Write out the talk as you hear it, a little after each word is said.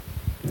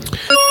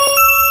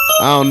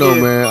I don't know,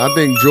 man. I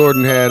think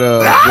Jordan had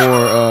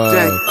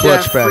more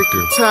clutch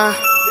factor.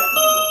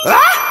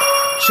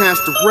 Chance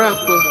the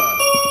Rapper.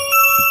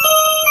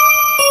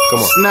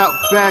 Come on. Snap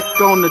back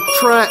on the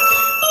track.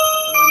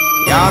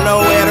 Y'all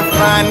know where to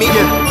find me.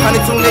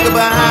 102 niggas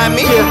behind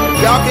me.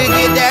 Y'all can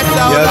get that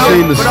sold. Yeah, I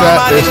seen the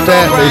stat. They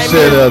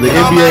said the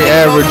NBA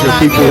average of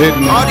people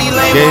hitting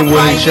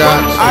game-winning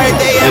shots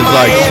is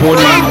like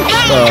 24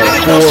 or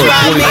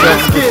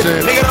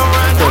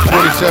 27%.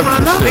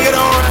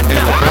 27%.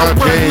 And LeBron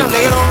James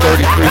is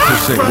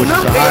 33%, which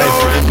is the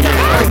highest in the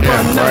NBA right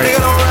now, right?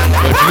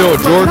 But you know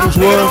what Jordan's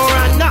was?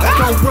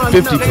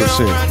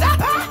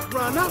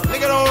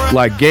 50%.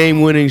 Like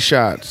game-winning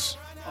shots.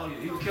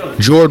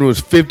 Jordan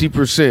was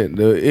 50%.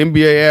 The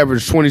NBA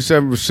averaged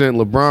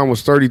 27%. LeBron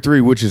was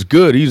 33%, which is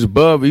good. He's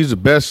above. He's the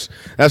best.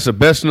 That's the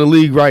best in the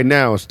league right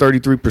now. It's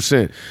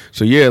 33%.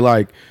 So, yeah,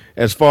 like,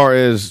 as far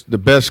as the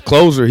best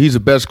closer, he's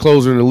the best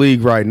closer in the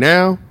league right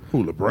now.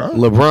 Who, LeBron?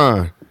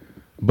 LeBron.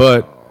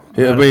 But,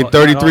 I mean,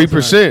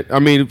 33%. I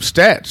mean,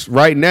 stats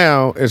right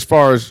now, as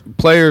far as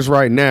players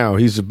right now,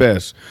 he's the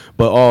best.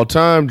 But all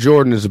time,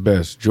 Jordan is the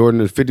best.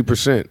 Jordan is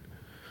 50%.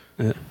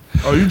 Yeah.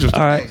 Oh, you just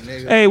all right.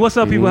 Hey, what's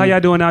up, people? How y'all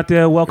doing out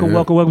there? Welcome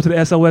to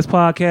the SOS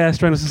Podcast,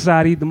 Strength of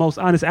Society, the most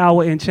honest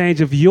hour and change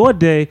of your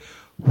day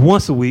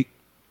once a week.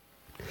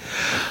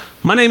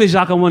 My name is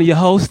Jacques. I'm one of your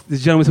hosts.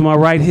 This gentleman to my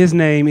right, his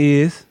name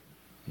is...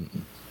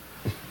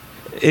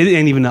 It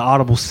ain't even an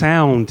audible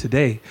sound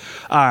today.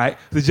 All right.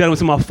 The gentleman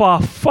to my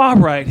far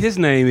right, his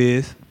name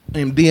is...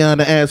 I'm Dion,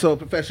 the asshole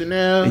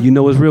professional. And you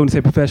know it's real when you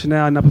say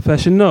professional, not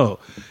professional.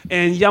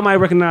 And y'all might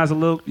recognize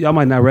y'all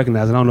might not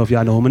recognize it. I don't know if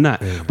y'all know him or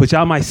not. Yeah. But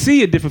y'all might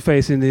see a different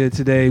face in there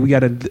today. We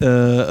got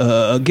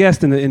a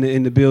guest in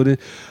the building.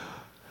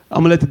 I'm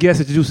going to let the guest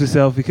introduce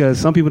himself because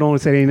some people don't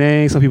want to say their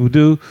name. Some people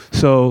do.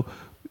 So,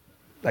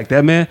 like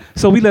that, man.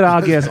 So we let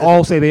our guests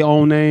all say their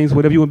own names,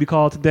 whatever you want to be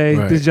called today.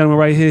 Right. This gentleman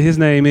right here, his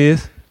name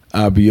is...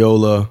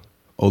 Abiola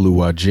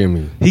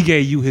Oluwajimi. He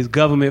gave you his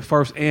government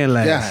first and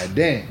last. God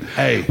damn.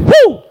 Hey.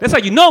 Woo! That's how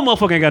you know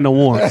motherfucker ain't got no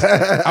warrants.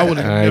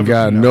 I ain't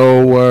got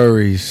no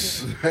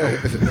worries. This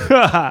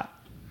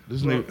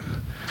nigga.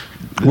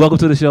 Welcome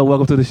to the show.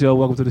 Welcome to the show.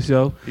 Welcome to the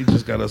show. He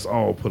just got us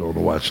all put on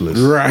the watch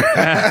list. Right.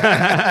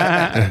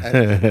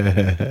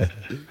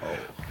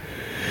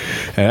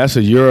 Hey, that's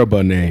a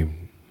Yoruba name.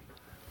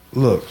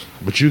 Look,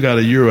 but you got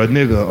a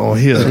nigga on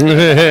here.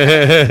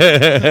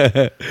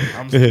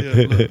 I'm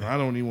still, look, I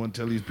don't even want to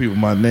tell these people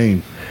my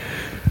name.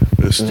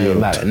 It's still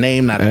not a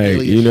name, not a hey,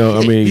 alias. you know,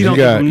 I mean,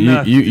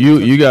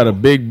 you got a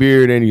big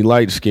beard and you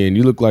light skin.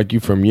 You look like you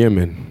from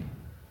Yemen.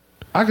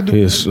 I could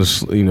do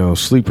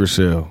sleeper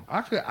cell.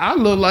 I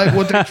look like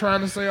what they're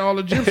trying to say all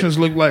Egyptians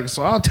look like,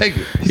 so I'll take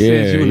it.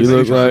 Yeah, you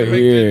look like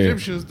the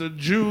Egyptians, the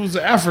Jews,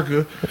 of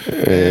Africa.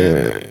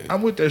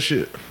 I'm with that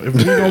shit.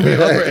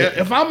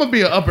 If I'm gonna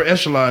be an upper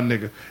echelon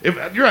nigga, if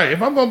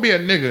I'm gonna be a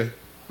nigga,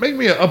 make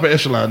me an upper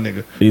echelon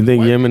nigga. You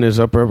think Yemen is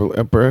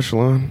upper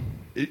echelon?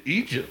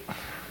 Egypt.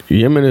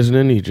 Yemen isn't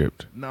in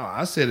Egypt. No,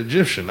 I said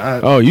Egyptian.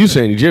 You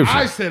saying Egyptian?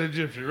 I said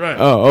Egyptian, right?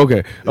 Oh,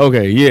 okay,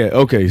 yeah,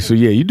 okay. So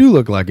yeah, you do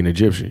look like an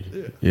Egyptian.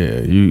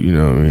 Yeah, you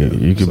know what I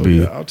mean. You could be.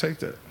 Yeah, I'll take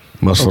that.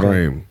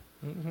 Muslim,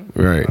 okay.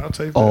 Right? I'll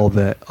take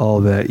that. All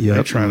that. Yeah.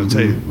 They trying to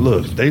take.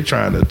 Look, they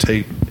trying to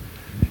take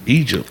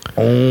Egypt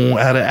on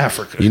out of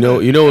Africa. You know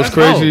what's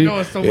crazy? You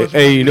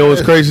know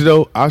what's crazy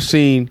though? I've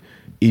seen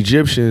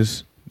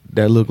Egyptians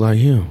that look like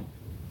him.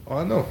 Oh,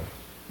 I know.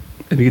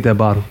 Let me get that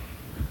bottle.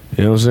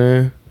 You know what I'm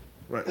saying?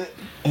 Right.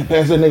 And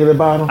pass that nigga the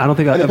bottle. I don't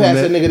think I ever pass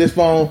that nigga this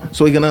phone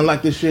so he can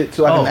unlock this shit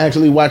so I can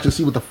actually watch and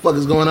see what the fuck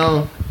is going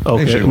on.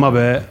 Okay, my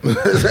bad.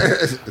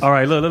 All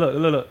right,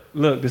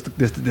 look. This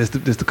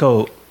the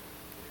code.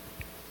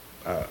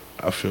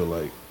 I feel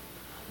like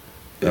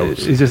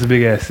it's just a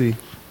big ass C.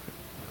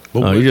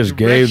 Oh, you just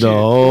gave the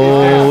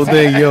whole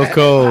thing your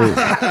code.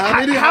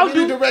 How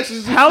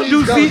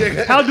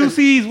do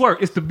C's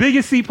work? It's the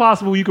biggest C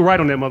possible you can write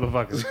on that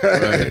motherfucker.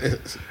 Right.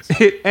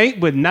 It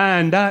ain't but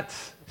 9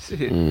 dots.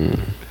 Shit.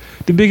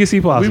 The biggest C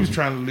possible. We was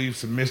trying to leave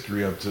some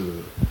mystery up to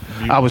the...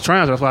 I was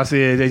trying, so that's why I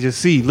said they just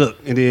see, look,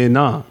 and then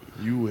nah.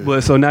 You will.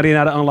 But so now they know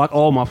how to unlock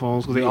all my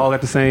phones because they all got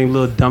the same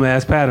little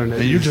dumbass pattern.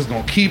 And you just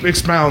gonna keep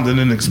expounding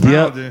and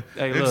expounding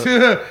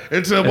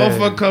until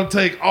motherfucker come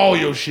take all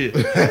your shit.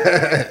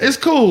 It's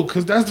cool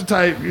because that's the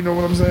type, you know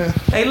what I'm saying?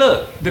 Hey,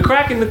 look, the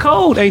cracking the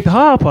code ain't the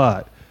hard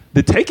part.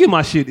 The taking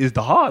my shit is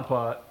the hard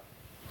part.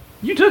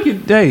 You took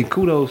it. Hey,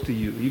 kudos to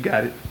you. You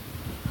got it.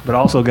 But I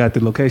also got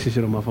the location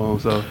shit on my phone,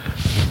 so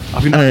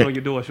I'll be knocking on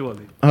your door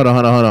shortly. Hold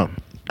on. All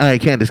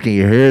right, Candace, can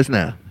you hear us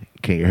now?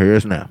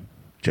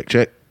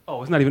 Check.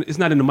 Oh, it's not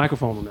in the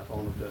microphone on that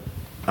phone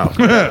up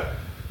there.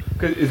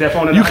 Oh. Is that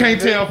phone at 100%? You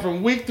can't tell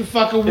from week to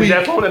fucking week. Is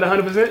that phone at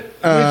 100%? Which is in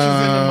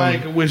the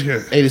mic and which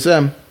is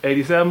 87.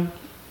 87?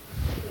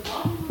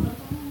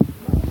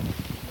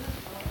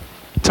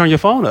 Turn your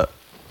phone up.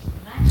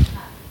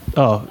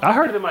 Oh, I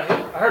heard it in my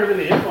head. I heard it in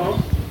the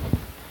earphones.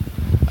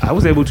 I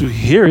was able to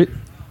hear it.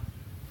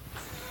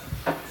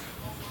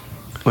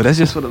 Oh,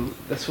 that's for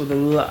the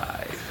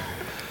live.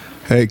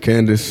 Hey,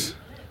 Candace.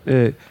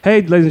 Hey,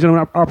 ladies and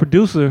gentlemen, our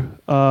producer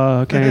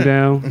came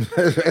down.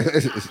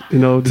 You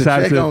know,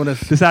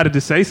 decided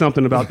to say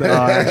something about the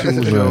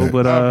actual show.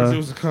 But Our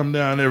producer come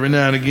down every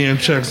now and again,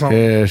 checks on.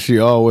 Yeah, she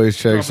always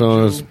checks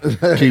on us,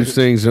 keeps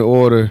things in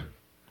order.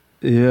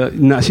 yeah,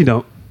 no, she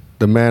don't.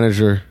 The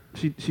manager,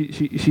 She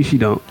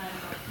don't.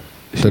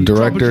 the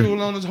director,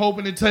 Trouble on us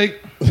hoping to take.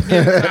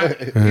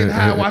 Getting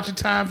high, watching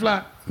time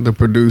fly. the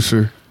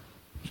producer,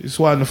 She's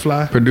swatting the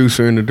fly.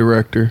 producer and the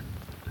director.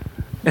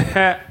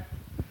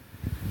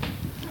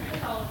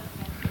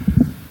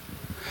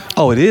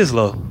 Oh, it is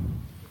low.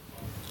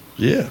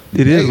 Yeah.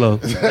 It is low.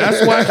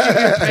 That's why she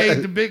get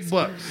paid the big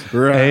bucks.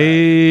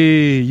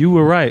 Hey, you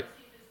were right.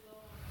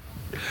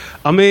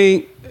 I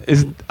mean,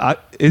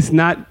 it's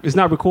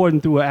not recording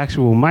through an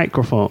actual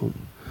microphone,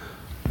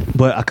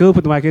 but I could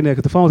put the mic in there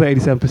because the phone's at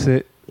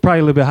 87%, probably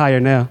a little bit higher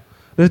now.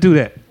 Let's do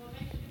that. Well,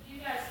 make sure you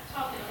guys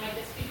talking, like,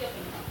 just speak up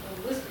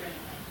and whispering.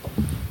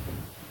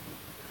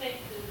 Take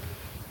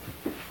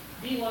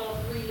the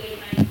B103 late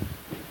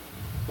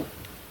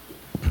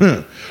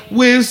night.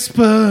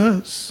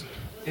 Whispers.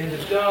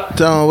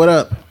 Tone, what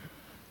up?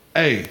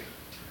 Hey,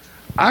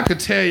 I could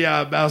tell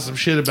y'all about some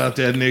shit about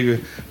that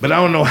nigga, but I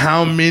don't know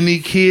how many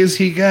kids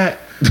he got.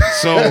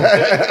 So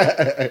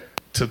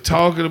to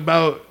talking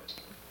about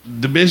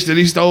the bitch that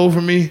he stole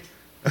from me,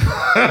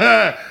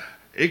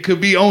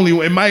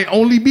 it might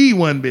only be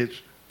one bitch.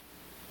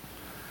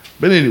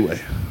 But anyway,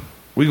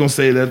 we're gonna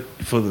say that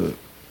for the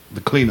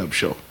cleanup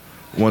show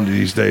one of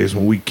these days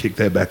when we kick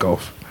that back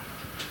off.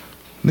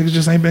 Niggas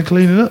just ain't been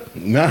cleaning up.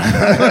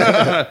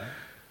 Nah.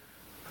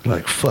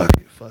 Like fuck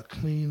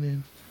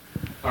cleaning.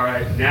 All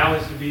right, now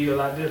it's to be a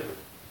lot different.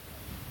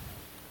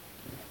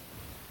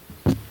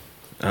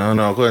 I don't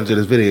know. According to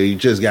this video, you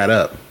just got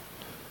up.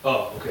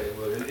 Oh, okay.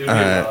 Well, it'll be a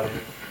lot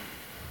different.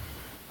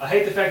 I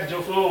hate the fact that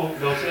your phone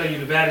don't tell you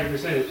the battery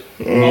percentage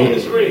on the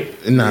screen.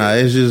 Nah,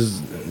 it's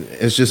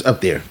just up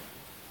there.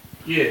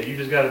 Yeah, you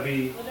just gotta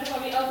be. Well, that's why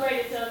we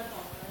upgraded to the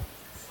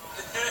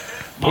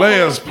phone,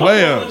 Players. Do it.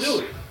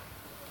 right?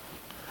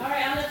 All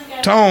right, I'll let you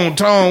guys.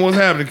 Tone, what's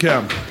happening,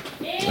 Captain?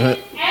 In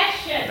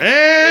action.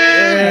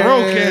 And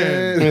broken.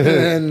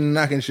 And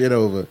knocking shit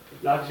over.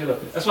 Knock shit up.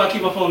 That's why I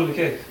keep my phone in the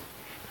case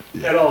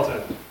at all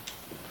times.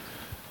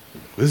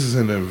 This is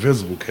in the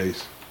invisible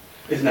case.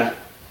 It's not.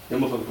 That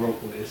motherfucker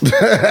broke with this.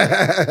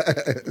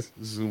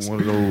 This is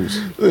one of those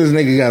This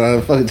nigga got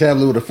a fucking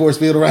tablet with a force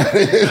field around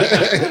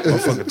it.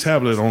 motherfucking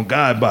tablet on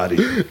God body.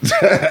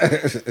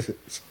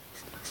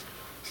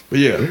 But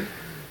yeah.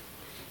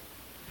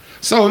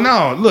 So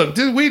no, look,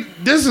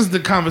 this is the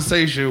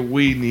conversation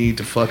we need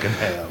to fucking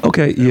have.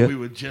 Okay, that yeah. we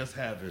were just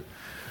having.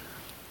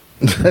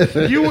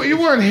 You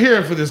weren't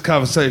here for this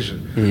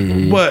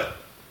conversation, but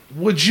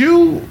would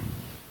you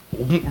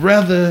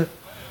rather,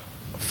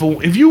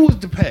 if you was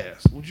to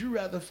pass, would you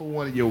rather for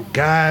one of your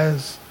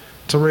guys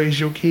to raise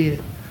your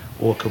kid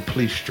or a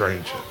complete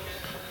stranger?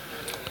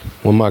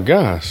 Well, my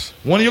guys.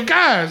 One of your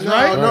guys,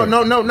 right?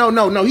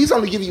 No. He's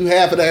only giving you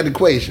half of that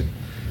equation.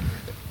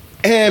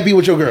 And be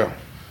with your girl.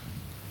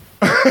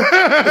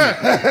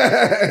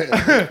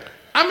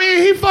 I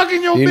mean, he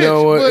fucking your bitch. You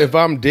know what? but- If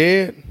I'm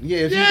dead,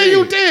 Yeah,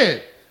 you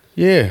did.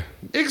 yeah.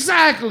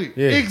 Exactly.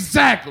 Yeah.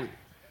 Exactly.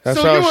 That's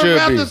so how you it would should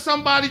rather be.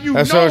 somebody you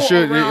That's know how it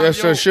should. around That's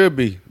how your- it should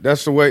be.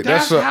 That's the way.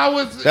 That's how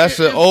it's. That's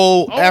it's an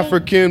old old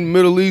African,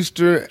 Middle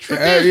Eastern,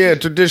 Tradition.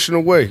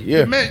 traditional way.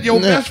 Yeah, Your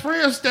best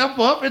friend step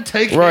up and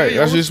take care right. of your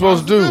That's what you're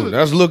supposed to do. responsibility.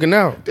 That's looking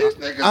out. These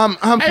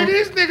niggas.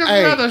 These niggas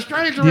hey. rather a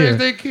stranger Yeah. raise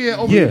their kid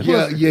over Yeah.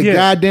 your pussy. You're Yeah.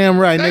 goddamn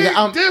right, They-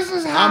 nigga. this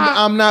is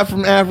how. I'm not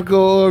from Africa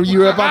or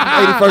Europe.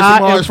 I'm from 81st I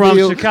and am from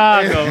Marshfield.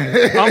 Chicago.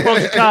 I'm from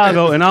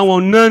Chicago, and I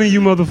want none of you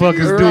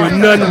motherfuckers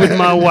doing nothing with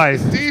my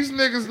wife. These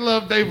niggas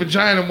love their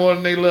vagina more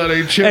than they love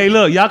their children. Hey,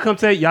 look, y'all can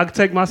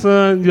take my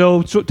son,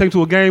 take him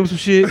to a game with some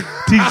shit,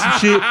 teach him some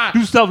shit,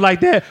 do stuff like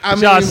that. I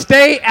But y'all mean-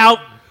 stay out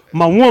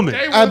my woman.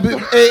 They I will- be-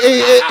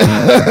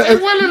 they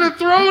willing to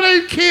throw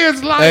their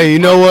kids like. Hey, you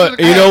know what?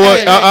 You know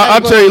what?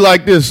 I'll hey, tell you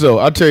like this though.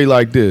 I'll tell you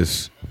like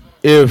this.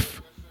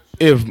 If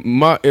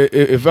I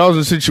was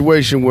in a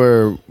situation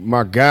where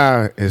my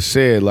guy has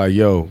said like,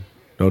 "Yo,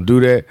 don't do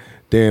that,"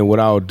 then what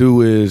I'll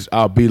do is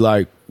I'll be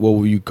like, what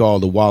would you call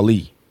the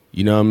wali?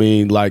 You know what I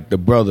mean? Like the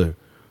brother,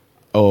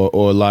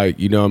 or like,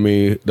 you know what I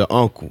mean, the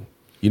uncle.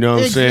 You know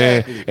what I'm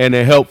saying? And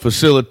to help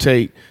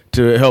facilitate,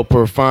 to help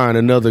her find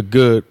another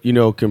good,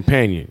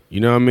 companion. You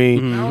know what I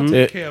mean? I don't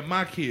take care of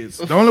my kids.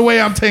 The only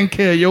way I'm taking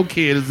care of your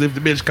kid is if the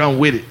bitch come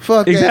with it.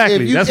 Fuck that. Exactly.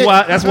 If you- That's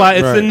why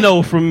it's a Right.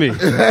 no from me.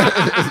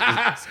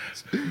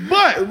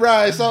 But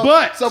Right,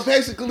 so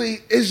basically,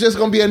 it's just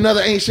gonna be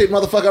another ain't shit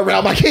motherfucker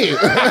around my kid.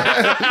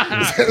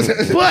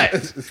 but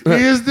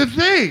here's the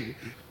thing.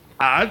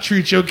 I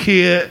treat your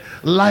kid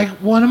like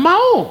one of my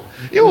own.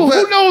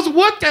 Who knows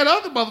what that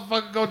other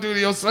motherfucker gonna do to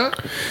your son?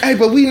 Hey,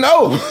 but we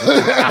know.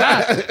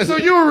 So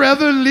you would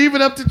rather leave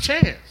it up to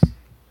chance.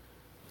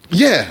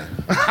 Yeah.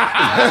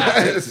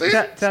 See?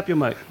 Tap your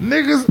mic.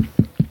 Niggas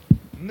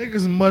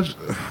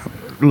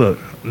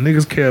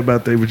niggas care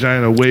about their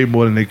vagina way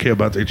more than they care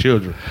about their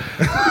children.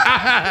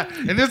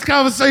 And this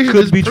conversation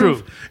Could is be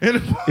proof. true.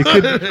 It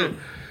could be true.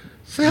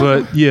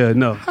 But yeah,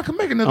 no. I can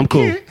make another I'm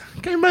cool. kid.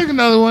 Can't make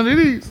another one of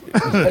these.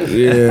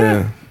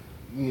 Yeah.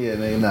 Yeah,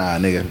 nah,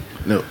 nigga.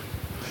 No.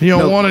 You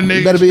don't want a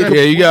nigga. better be- Yeah,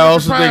 you gotta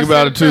also think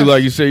about it too. Like,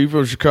 Like you say, you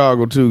from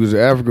Chicago too, because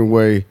the African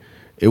way,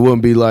 it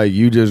wouldn't be like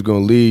you just gonna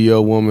leave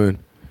your woman.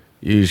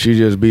 She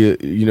just be,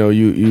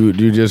 you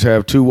just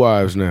have 2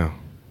 wives now.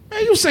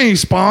 man, you seen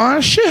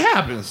Spawn? Shit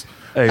happens.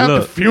 Hey, At the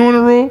look.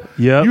 funeral,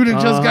 Yep, you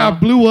done just got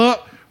blew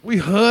up. We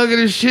hugging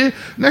and shit.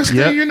 Next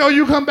Yep. thing you know,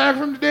 you come back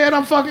from the dead.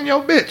 I'm fucking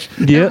your bitch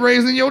Yep. and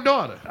raising your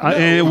daughter.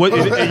 And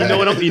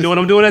you know what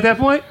I'm doing at that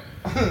point?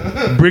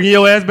 Bringing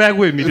your ass back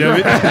with me, damn it.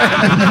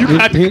 You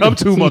got to come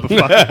too,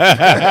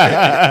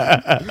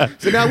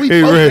 motherfucker. So now we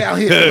Hey, both Ray. down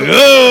here.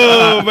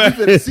 Oh We man.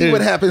 finna see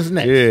what happens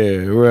next.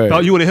 Yeah, right.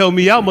 Thought you would have helped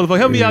me out, motherfucker.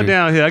 Help me out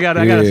down here. I got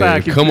a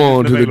sidekick. Come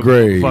on to the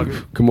grave.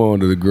 Motherfucker. Come on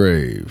to the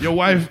grave. Your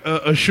wife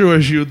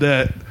assures you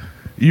that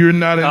you're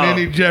not in Oh.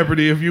 any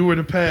jeopardy if you were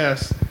to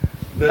pass.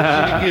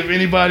 That she can give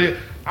anybody.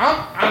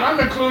 I'm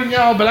including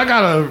y'all, but I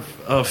got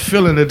a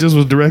feeling that this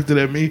was directed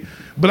at me.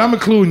 But I'm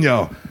including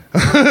y'all.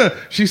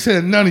 She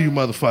said none of you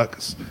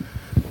motherfuckers.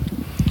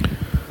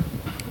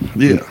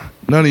 Yeah,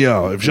 none of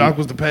y'all. If Jacques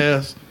was to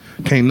pass,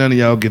 can't none of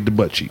y'all get the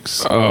butt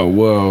cheeks. Oh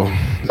well.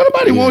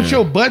 Nobody wants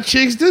your butt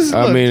cheeks. This is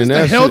I mean, this and the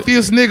that's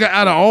healthiest nigga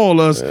out of all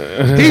us.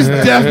 He's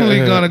definitely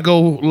gonna go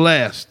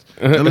last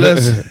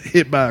unless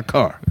hit by a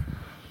car.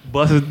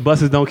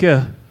 Buses don't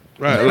care.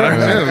 Right,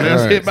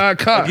 unless hit by a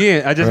car.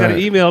 Again, I just got an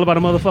email about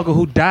a motherfucker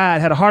who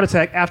died, had a heart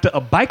attack after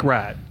a bike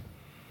ride.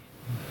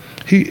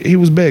 He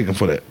was begging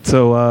for that.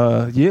 So,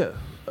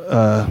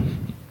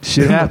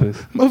 shit happens.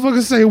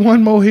 Motherfucker say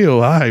one more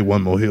hill. All right,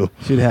 one more hill.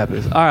 Shit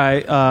happens. All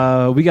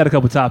right, we got a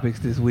couple topics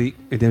this week,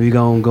 and then we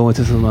gonna go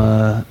into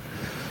some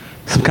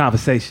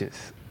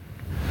conversations.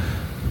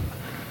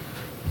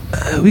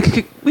 We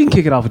can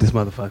kick it off with this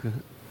motherfucker,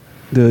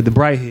 the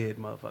bright head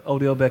motherfucker,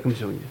 Odell Beckham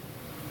Jr.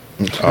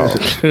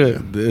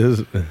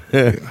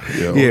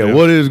 Yeah,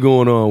 what is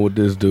going on with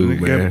this dude,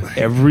 man?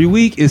 Every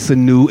week it's a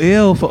new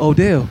L for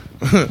Odell.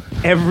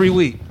 Every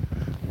week.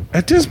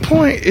 At this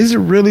point, is it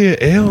really an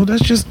L?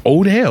 That's just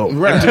Odell.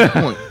 Right at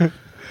this point.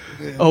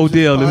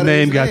 Odell, his Part of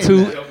name his got name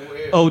two. now.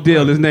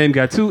 Odell, his name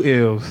got 2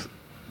 L's.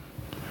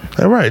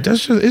 All right,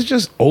 it's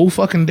just old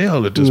fucking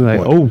Dell at this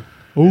Like, point.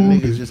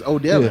 Niggas just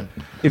Odell. Yeah.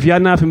 If y'all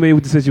not familiar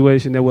with the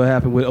situation that what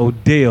happened with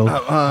Odell,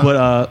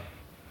 but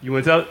you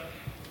want to tell it?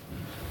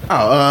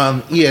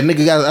 Yeah,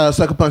 nigga got a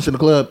sucker punch in the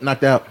club,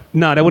 knocked out.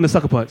 Nah, that wasn't a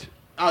sucker punch.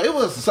 Oh, it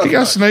was a sucker He got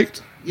punch.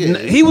 snaked. Yeah.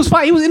 He was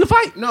fight. He was in the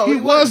fight. No, He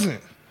it wasn't.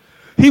 wasn't.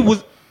 He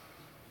was.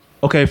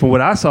 Okay, from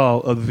what I saw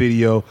of the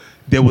video,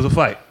 there was a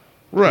fight.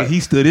 Right. And he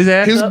stood his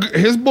ass up.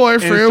 His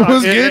boyfriend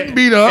was getting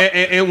beat up.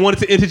 and wanted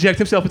to interject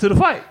himself into the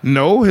fight.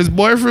 No, his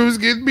boyfriend was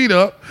getting beat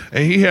up,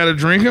 and he had a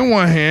drink in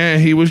one hand,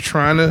 and he was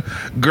trying to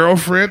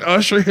girlfriend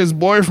usher his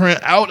boyfriend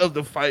out of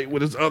the fight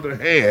with his other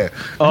hand.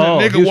 And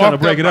Oh, the he was trying to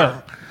break it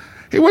up.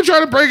 He wasn't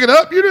trying to break it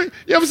up. You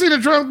ever seen a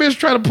drunk bitch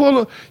try to pull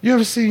a? You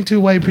ever seen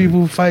 2 white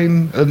people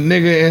fighting a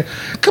nigga and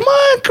come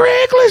on,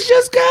 Craig, let's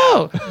just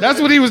go.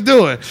 That's what he was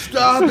doing.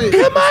 Stop it.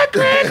 Come on,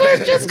 Craig,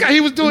 let's just go. He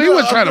was doing. He No,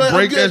 wasn't trying to I'm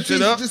break glad that shit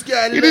Jesus up. just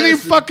got He didn't even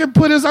nasty. fucking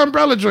put his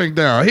umbrella drink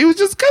down. He was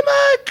just come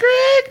on,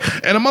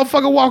 Craig, and a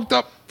motherfucker walked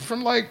up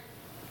from like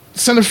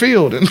center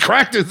field and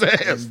cracked his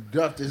ass.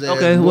 Duffed his ass.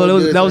 Okay, well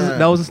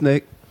that was a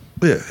snake.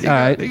 Yeah, All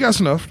right. he got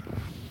snuffed.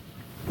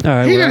 All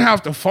right. He well, didn't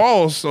have to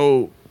fall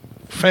so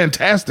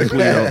fantastically.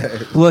 Though.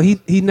 well, he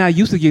not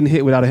used to getting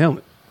hit without a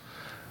helmet.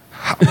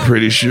 I'm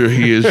pretty sure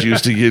he is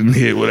used to getting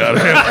hit without a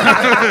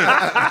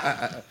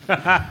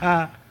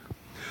helmet.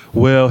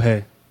 Well,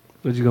 hey,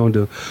 what you gonna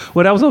do?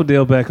 Well, that was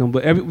Odell Beckham.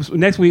 But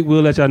next week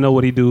we'll let y'all know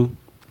what he do.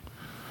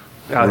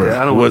 Out there.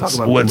 I don't want to talk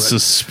about it What too much.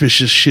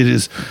 suspicious shit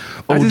is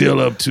Odell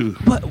up to?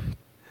 But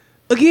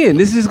again,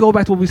 this just go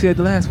back to what we said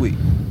the last week.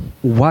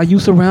 Why you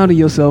surrounding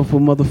yourself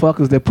with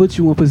motherfuckers that put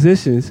you in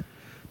positions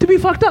to be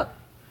fucked up?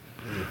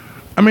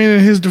 I mean, in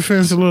his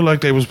defense, it looked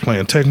like they was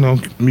playing techno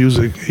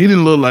music. He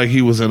didn't look like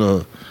he was in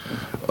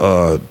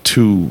a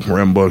too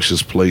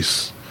rambunctious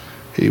place.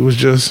 He was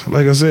just,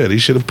 like I said, he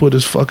should have put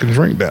his fucking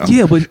drink down.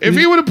 Yeah, but if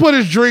he would have put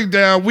his drink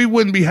down, we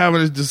wouldn't be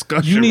having this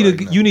discussion. you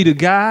need a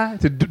guy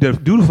to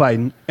do the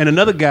fighting and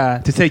another guy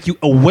to take you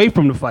away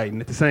from the fighting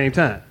at the same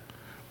time.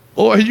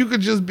 Or you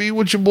could just be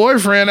with your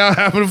boyfriend out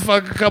having a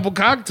fucking couple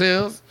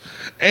cocktails,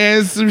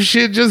 and some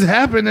shit just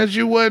happened that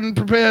you wasn't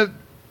prepared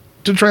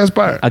to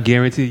transpire. I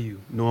guarantee you,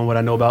 knowing what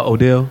I know about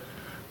Odell,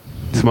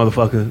 this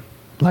motherfucker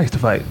likes to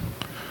fight.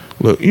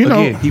 Look,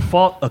 Again, he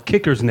fought a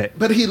kicker's neck.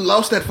 But he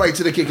lost that fight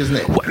to the kicker's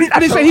neck. I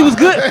didn't say he was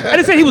good. I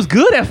didn't say he was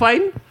good at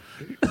fighting.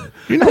 I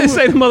didn't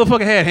say the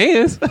motherfucker had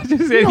hands. I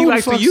just said he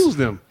likes to use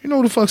them. You know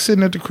who the fuck's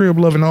sitting at the crib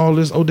loving all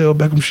this Odell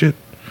Beckham shit?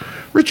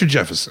 Richard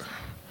Jefferson.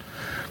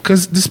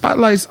 Because the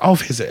spotlight's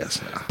off his ass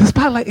now. The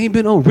spotlight ain't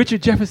been on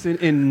Richard Jefferson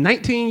in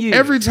 19 years.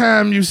 Every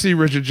time you see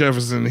Richard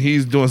Jefferson,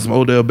 he's doing some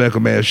Odell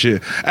Beckham ass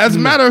shit. As a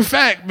matter of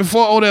fact,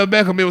 before Odell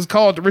Beckham, it was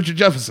called the Richard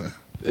Jefferson.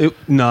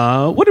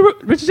 What did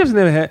Richard Jefferson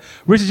never had?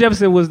 Richard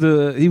Jefferson was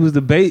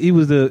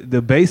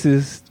the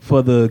basis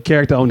for the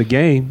character on the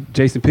game,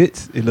 Jason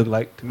Pitts. It looked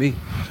like to me.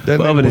 That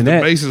But nigga other was than the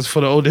that, basis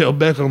for the Odell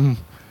Beckham.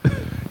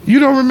 You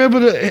don't remember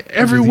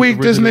every Was he week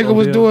this original nigga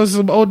was Odell? doing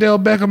some Odell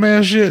Beckham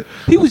ass shit.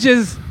 he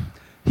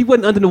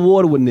wasn't under the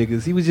water with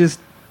niggas. He was just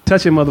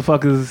touching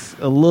motherfuckers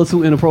a little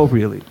too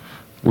inappropriately.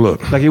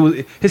 Look, Like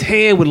his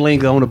hand would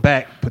linger on the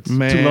back for too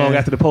Man. long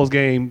after the post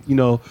game,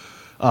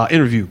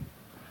 interview.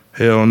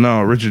 hell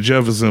no. Richard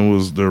Jefferson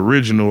was the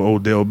original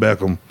Odell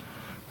Beckham.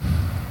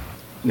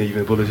 Now you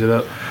gonna pull this shit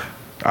up?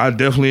 I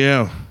definitely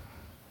am.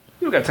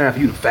 You don't got time for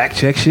you to fact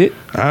check shit.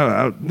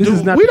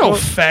 Dude, we don't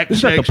fact This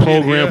is check not the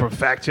program shit here. for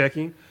fact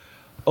checking.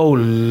 Oh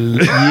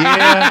yeah.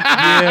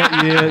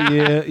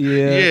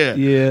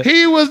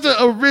 He was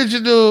the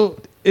original.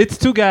 It's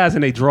two guys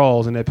in their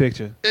drawers in that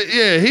picture.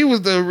 Yeah, he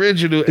was the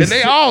original, and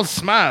they all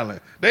smiling.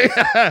 They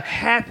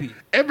Happy.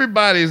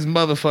 everybody's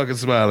motherfucking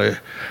smiling.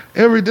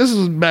 This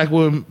was back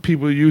when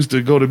people used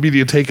to go to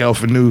Media Takeout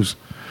for news.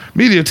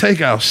 Media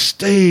Takeout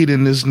stayed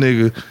in this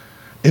nigga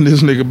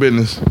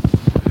business.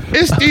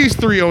 It's these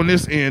three on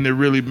this end that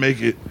really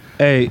make it.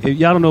 Hey, if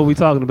y'all don't know what we're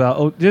talking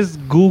about, just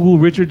Google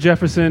Richard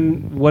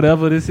Jefferson,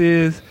 whatever this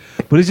is.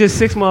 But it's just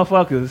 6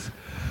 motherfuckers,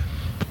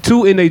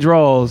 2 in their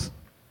drawers,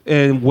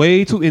 and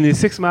there's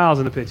 6 smiles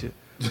in the picture.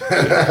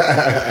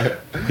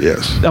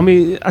 Yes. I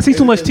mean, I see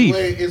too much teeth.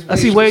 I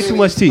see way too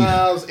much teeth.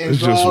 It's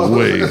just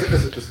way.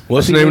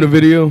 What's the name of the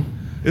video?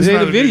 It's It ain't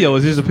not a video,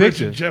 it's just a Richard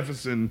picture.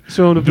 Jefferson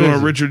Showing the doing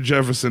picture. Richard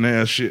Jefferson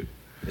ass shit.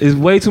 There's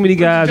way too many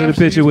guys in the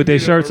Jefferson picture with their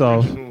used to be shirts the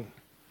off, original-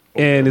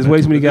 and there's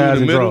way too many The dude in guys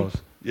the in middle? drawers.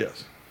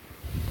 Yes.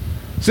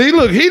 See,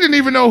 look, he didn't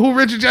even know who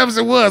Richard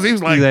Jefferson was. He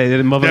was like, He's like,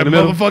 that motherfucker that in the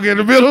middle? motherfucker in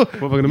the middle?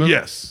 Motherfucker in the middle?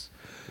 Yes.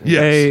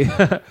 Yes.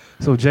 Hey,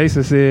 so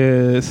Jason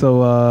said,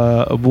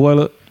 a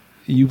boiler,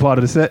 you part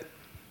of the set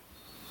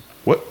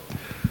What?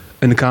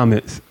 in the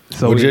comments.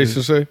 So What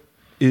Jason say?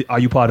 are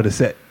you part of the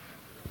set?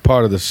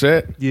 Part of the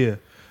set? Yeah.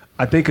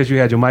 I think because you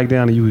had your mic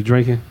down and you was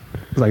drinking.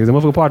 It's like, is the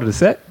motherfucker part of the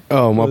set?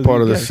 Oh, my What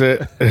part of the is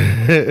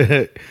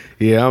set.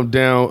 Yeah, I'm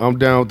down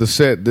with the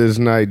set this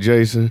night,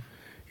 Jason.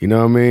 You know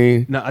what I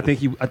mean? No, I think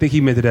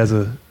he meant it as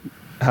a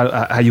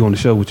how you on the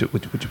show with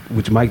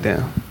your mic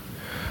down.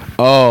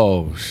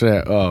 Oh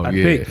shit! Oh I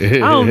yeah.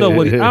 think. I don't know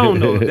I don't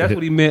know if that's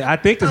what he meant. I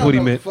think that's what he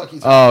meant.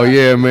 Oh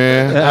yeah,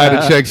 man. I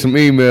had to check some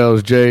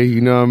emails, Jay.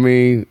 You know what I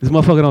mean? This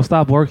motherfucker don't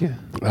stop working.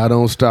 I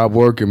don't stop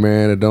working,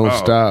 man. It don't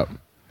stop.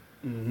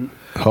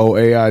 Whole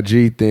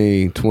AIG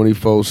thing,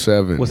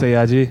 24/7. What's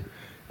AIG?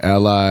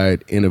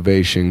 Allied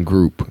Innovation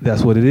Group.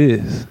 That's what it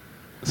is.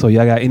 So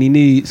y'all got any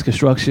needs,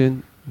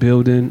 construction,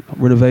 building,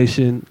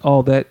 renovation,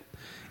 all that.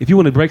 If you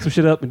want to break some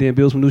shit up and then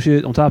build some new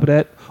shit on top of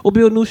that, or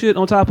build new shit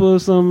on top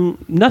of some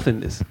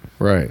nothingness,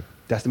 Right.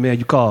 that's the man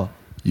you call.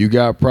 You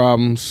got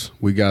problems,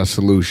 we got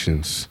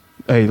solutions.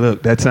 Hey,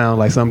 look, that sounds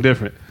like something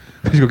different.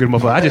 You go get a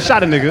motherfucker. I just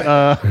shot a nigga.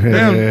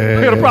 Damn,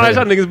 I got a problem. I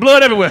shot a nigga's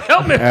blood everywhere.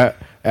 Help me.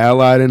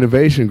 Allied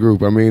Innovation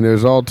Group. I mean,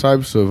 there's all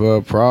types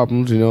of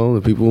problems. You know,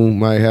 the people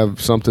might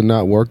have something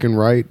not working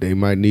right. They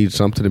might need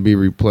something to be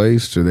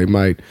replaced, or they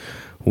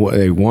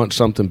want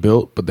something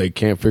built, but they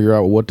can't figure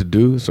out what to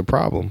do. It's a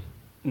problem.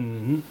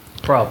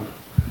 Problem.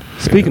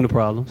 Speaking of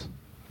problems.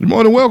 You're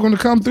more than welcome to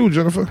come through,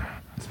 Jennifer.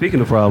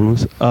 Speaking of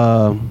problems,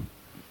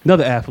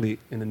 another athlete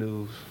in the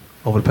news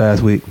over the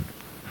past week.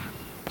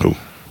 Who?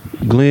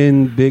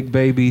 Glenn Big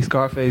Baby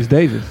Scarface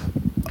Davis.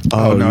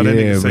 Oh, no, that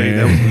yeah, nigga say man.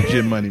 that was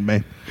legit money,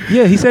 man.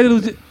 Yeah, he said it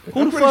was. Who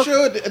I'm the pretty fuck?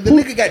 sure the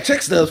nigga got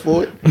check stubs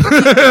for it.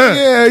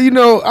 Yeah, you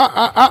know,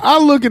 I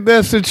look at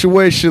that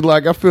situation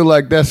like I feel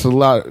like that's a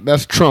lot.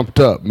 That's trumped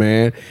up,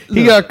 man.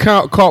 He got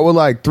caught with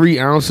like 3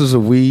 ounces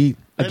of weed.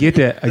 I get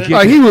that.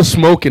 Like he was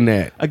smoking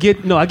that. I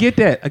get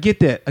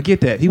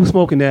that. He was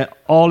smoking that.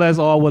 All that's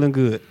all well and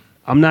good.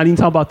 I'm not even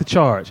talking about the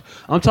charge.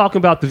 I'm talking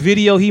about the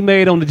video he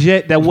made on the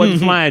jet that wasn't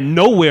flying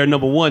nowhere.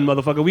 Number one,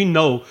 motherfucker. We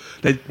know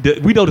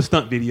we know the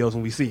stunt videos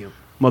when we see them.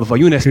 Motherfucker,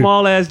 you in that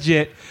small ass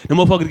jet. The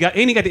motherfucker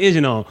ain't got the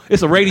engine on.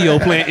 It's a radio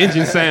playing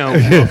engine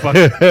sound.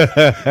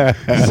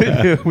 Motherfucker. Sitting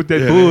here with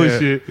that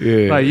bullshit.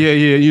 Yeah. Like, yeah.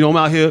 You know, I'm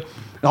out here.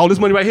 All this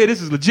money right here,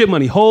 this is legit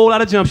money. Whole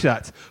lot of jump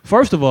shots.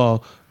 First of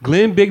all,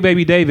 Glenn Big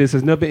Baby Davis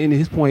has never been in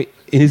his point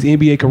in his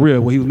NBA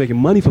career where he was making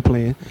money for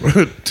playing.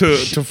 to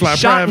fly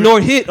Shot private. nor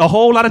hit a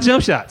whole lot of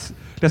jump shots.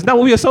 That's not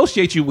what we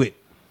associate you with.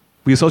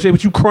 We associate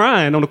with you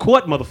crying on the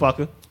court,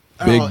 motherfucker.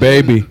 Big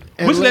baby.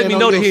 Which let me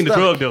know that he ain't a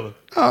drug dealer.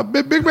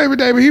 Big Baby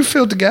David, he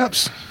filled the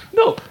gaps.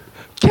 No.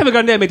 Kevin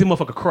Garnett made the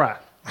motherfucker cry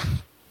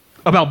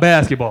about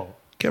basketball.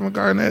 Kevin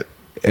Garnett,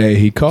 Hey,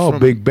 he called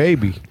Big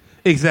Baby.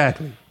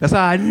 Exactly. That's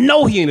how I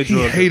know he ain't a he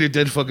drug dealer. hated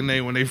that fucking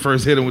name when they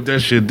first hit him with that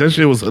shit. That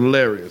shit was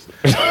hilarious.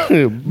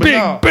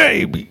 Big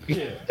Baby.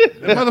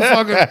 That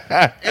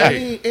motherfucker.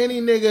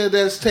 Any nigga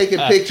that's taking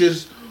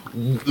pictures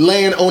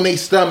laying on their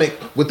stomach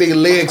with their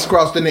legs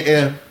crossed in the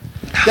air,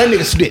 that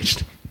nigga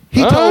snitched.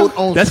 He told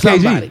on That's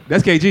somebody. KG.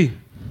 That's KG.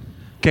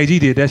 KG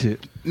did that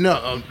shit.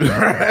 No,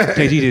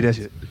 KG did that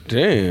shit.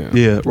 Damn.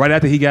 Yeah. Right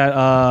after he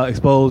got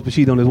exposed for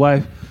cheating on his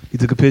wife, He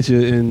took a picture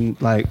in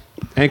like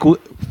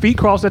feet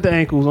crossed at the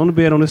ankles on the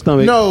bed on his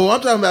stomach. No, I'm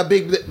talking about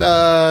Big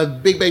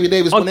Baby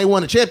Davis when they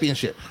won the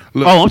championship.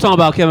 I'm talking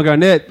about Kevin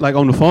Garnett like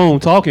on the phone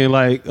talking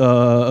like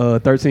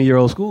a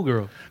 13-year-old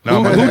schoolgirl.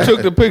 Who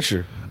took the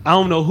picture? I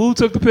don't know who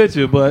took the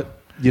picture, but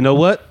you know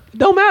what? It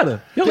don't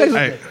matter.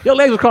 Your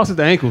legs were crossed at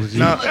the ankles. G.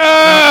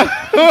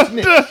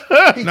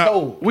 He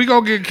told. We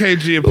gonna get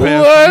KG a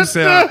pass.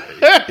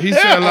 He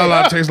said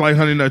Lala tastes like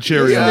Honey Nut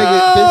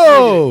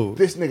Cheerios.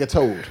 This nigga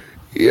told.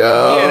 Yo.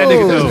 Yeah, that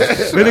nigga told. That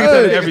nigga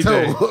told every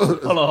day.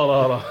 Hold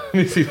on. Let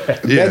me see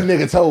that. Yeah. That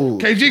nigga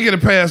told. KG get a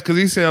pass because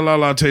he said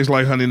Lala tastes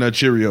like Honey Nut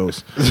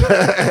Cheerios.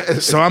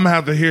 So I'm gonna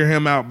have to hear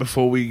him out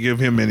before we give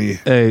him any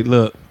Hey,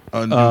 look.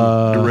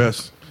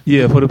 duress.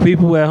 Yeah, for the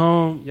people at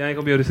home, y'all ain't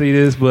gonna be able to see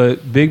this,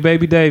 but Big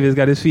Baby Davis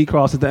got his feet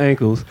crossed at the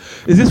ankles.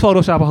 Is this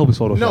Photoshop? I hope it's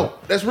Photoshop. No,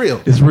 that's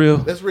real. It's real.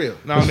 That's real.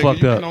 No, It's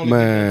fucked up.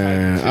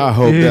 Man, I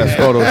hope that's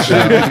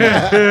Photoshop.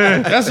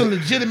 That's a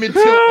legitimate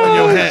tilt on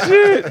your hat.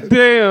 Shit.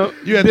 Damn.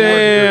 You had to work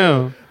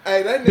Damn.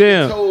 Hey, that nigga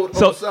Damn. told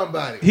So- on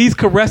somebody. He's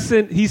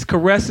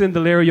caressing the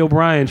Larry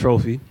O'Brien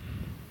trophy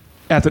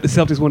after the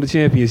Celtics won the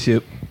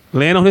championship,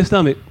 laying on his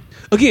stomach.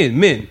 Again,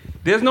 men,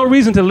 there's no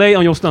reason to lay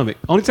on your stomach.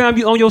 Only time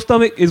you on your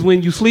stomach is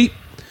when you sleep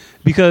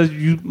because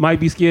you might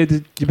be scared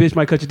that your bitch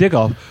might cut your dick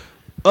off.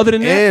 Other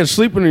than that, And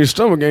sleeping in your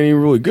stomach ain't even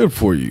really good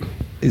for you.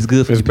 it's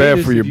good for It's your bad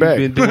penis for your if back.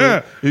 you've been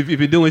doing- if you've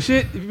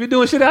been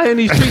doing shit out here in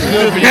these streets, it's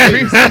good for your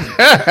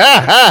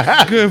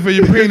penis. Good for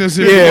your penis.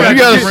 Yeah, you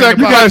gotta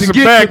sacrifice the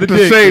get back to to the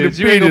dick, say the bitch.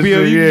 You ain't gonna penis. be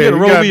able- you Yeah, gotta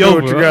you roll gotta me do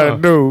what over. you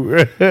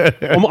gotta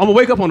do. I'm gonna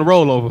wake up on the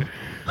rollover.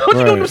 What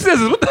you doing with them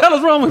scissors? What the hell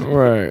is wrong with me?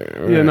 Right.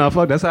 Yeah, no,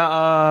 fuck. That's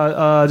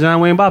how John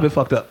Wayne Bobbitt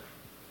fucked up.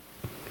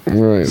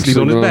 Right. Sleep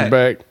on his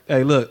back.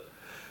 Hey, look.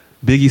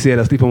 Biggie said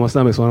I sleep on my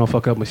stomach so I don't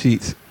fuck up my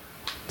sheets.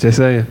 Just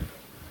saying.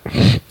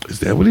 Is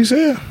that what he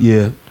said?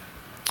 Yeah.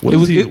 What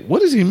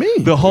does he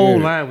mean? The whole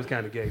line was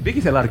kind of gay.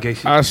 Biggie said a lot of gay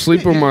shit. I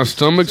sleep on my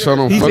stomach so I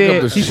don't He fuck up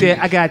said, the he sheet. said,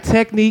 I got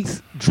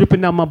techniques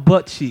dripping down my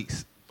butt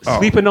cheeks. Oh.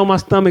 Sleeping on my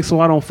stomach so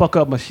I don't fuck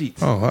up my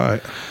sheets. Oh, all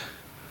right.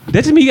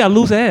 That just mean you got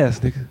loose ass,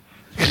 nigga.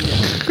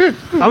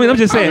 I mean, I'm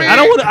just saying. I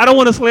don't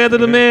want to slander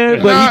the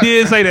man, but he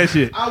did say that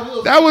shit.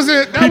 That was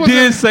it. He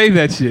did say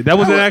that shit. That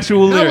was an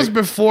actual That lyric. was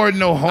before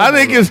no homo. I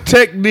think it's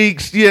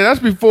techniques. Yeah, that's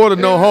before the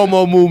no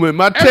homo movement.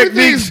 My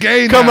Everything's techniques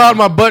gay come now. out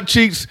my butt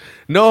cheeks.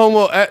 No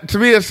homo. To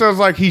me, it sounds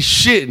like he's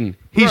shitting.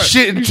 He's Right.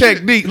 shitting You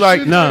technique. shit-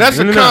 Like No, that's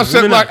no, a no,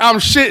 concept. no, no. Like I'm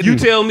shitting. You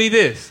tell me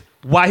this.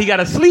 Why he got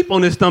to sleep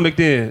on his stomach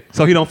then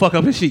so he don't fuck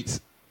up his sheets?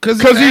 Cause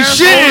he's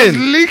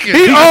shitting. Leaking.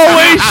 He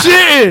always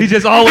shitting. He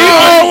just always. He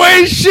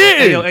always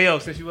Hey shitting. yo,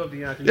 since you up,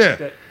 Deion, can Yeah.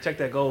 you check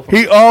that goal for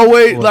He me?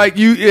 always Boy. like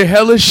you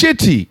hella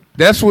shitty.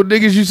 That's what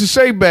niggas used to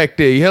say back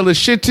there. You hella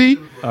shitty.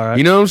 All right.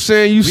 You know what I'm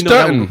saying? You We know that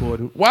was stunting.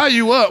 recorded. Why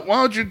you up?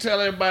 Why don't you tell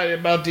everybody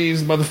about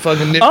these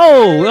motherfucking nips?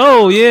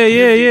 Oh, yeah.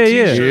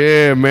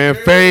 Yeah, man.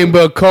 Fame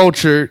but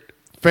cultured.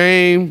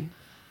 Fame.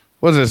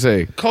 What does it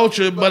say?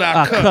 Culture, but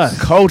I I cuss.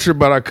 cuss. Culture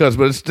but I cuss.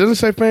 But it doesn't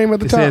say fame at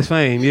the It top. says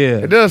fame, yeah.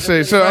 It does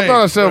say. So I Fame,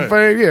 thought it said right.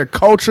 fame. Yeah,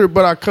 culture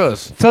but I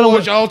cuss. Tell them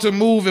Forge, what. alter,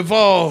 move,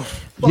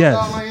 evolve.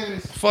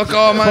 Yes. Fuck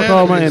all my Fuck enemies.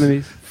 all my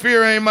enemies.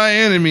 Fear ain't my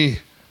enemy.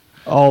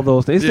 All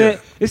those things. Yeah.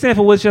 It stands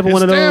for whichever It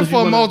one of those. stands you for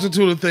a wanna-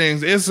 multitude of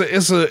things.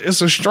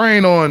 It's a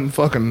strain on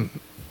fucking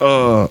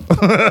A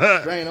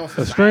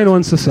strain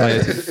on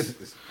society.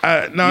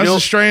 it's a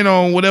strain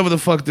on whatever the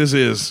fuck this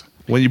is.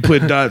 When you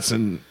put dots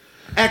and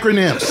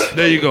Acronyms.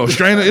 there you go. It's a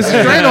strain on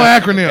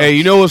acronym. Hey,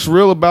 you know what's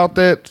real about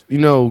that? You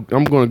know,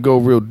 I'm going to go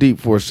real deep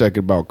for a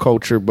second about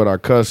culture, but I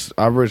cuss.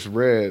 I just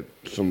read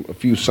a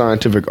few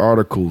scientific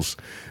articles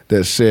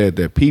that said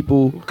that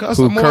people who cuss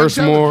are more curse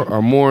more intelligent.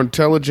 are more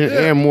intelligent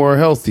and more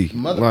healthy,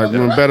 like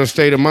in a better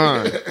state of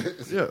mind.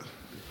 Yeah.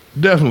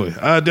 Definitely.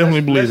 I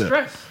definitely believe that.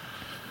 Stress.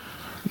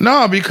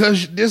 No,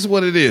 because this is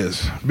what it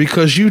is.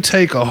 Because you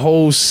take a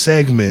whole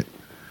segment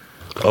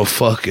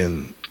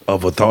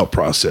of a thought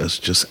process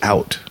just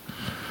out.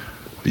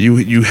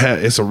 You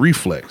have it's a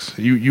reflex.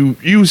 You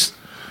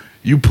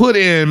put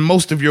in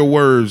most of your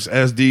words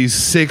as these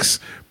 6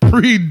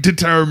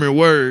 predetermined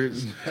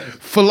words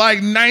for like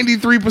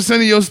 93%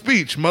 of your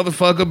speech.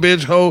 Motherfucker,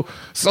 bitch, hoe.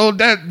 So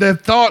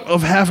that thought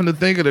of having to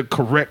think of the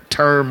correct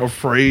term or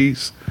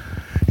phrase,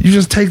 you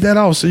just take that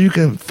off so you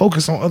can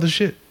focus on other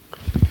shit.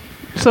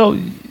 So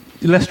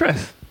less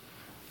stress.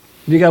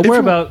 You got to worry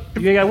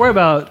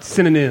about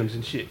synonyms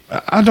and shit.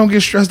 I don't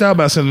get stressed out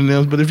about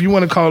synonyms, but if you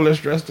want to call it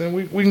stress, then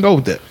we can go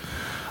with that.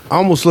 I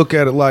almost look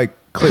at it like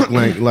click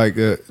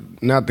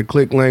not the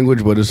click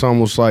language, but it's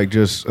almost like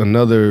just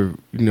another,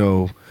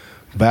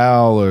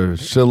 vowel or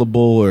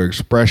syllable or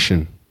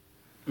expression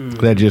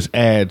that just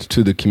adds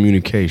to the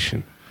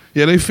communication.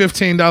 Yeah, they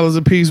 $15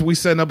 a piece. We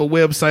setting up a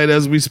website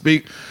as we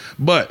speak,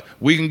 but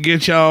we can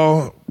get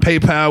y'all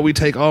PayPal. We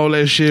take all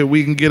that shit.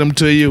 We can get them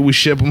to you. We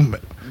ship them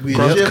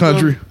across the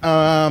country.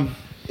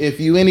 If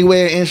you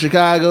anywhere in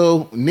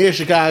Chicago, near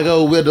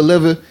Chicago, we'll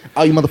deliver.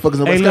 All you motherfuckers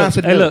in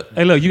Wisconsin. Hey,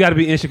 look, you got to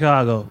be in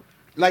Chicago.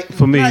 Like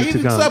for me not to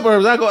even come.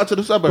 suburbs. I go out to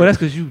the suburbs. Well, that's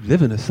because you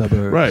live in the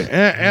suburbs. Right,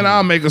 and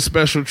I'll make a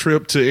special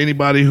trip to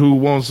anybody who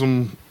wants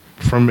them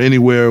from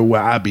anywhere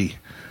where I be.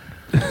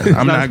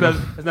 I'm not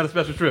gonna. It's not a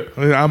special trip.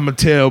 I'm gonna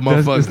tell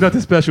There's motherfuckers.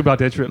 nothing special about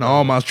that trip. No,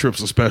 all my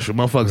trips are special.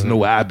 Motherfuckers know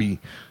where I be.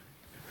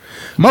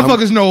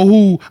 Motherfuckers know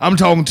who I'm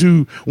talking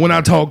to when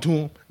I talk to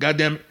them. God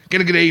damn it.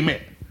 Can I get an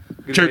amen?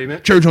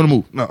 Church on the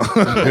move. No.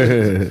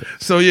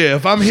 So yeah,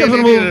 if I'm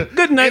hitting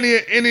Good night.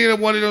 any of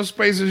one of those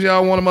spaces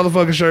y'all want a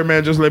motherfucking shirt,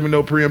 man, just let me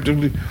know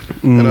preemptively.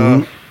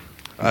 And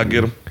I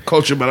get them.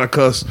 Culture but I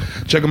cuss.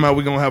 Check them out.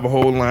 We're gonna have a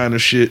whole line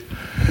of shit.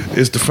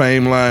 It's the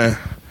fame line.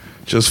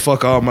 Just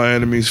fuck all my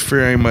enemies.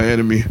 Fear ain't my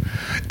enemy.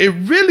 It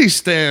really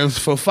stands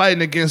for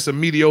fighting against a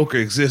mediocre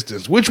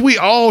existence, which we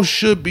all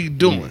should be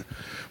doing.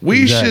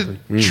 We should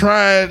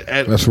try it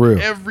at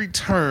every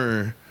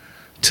turn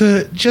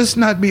to just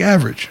not be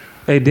average.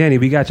 Hey, Danny,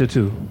 we got you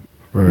too.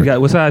 Right. We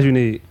got what size you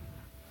need?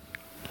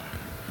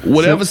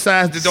 Whatever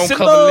size that don't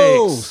cover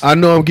legs. I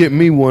know I'm getting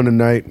me one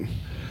tonight.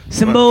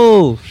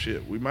 Symbols.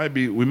 Shit, we might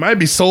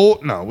be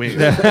sold. No, we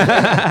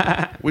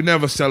ain't. We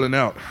never selling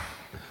out.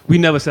 We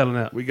never selling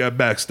out. We got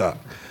backstop.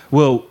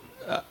 Well,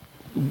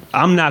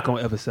 I'm not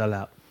gonna ever sell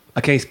out.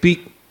 I can't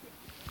speak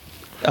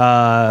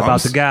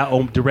about the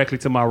guy directly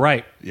to my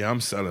right. Yeah,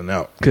 I'm selling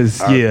out.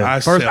 Cause I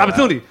first sell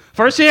opportunity, out.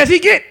 first chance he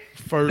get.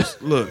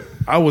 First, look,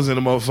 I was in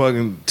a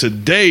motherfucking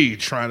today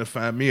trying to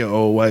find me an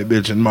old white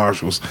bitch in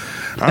Marshalls.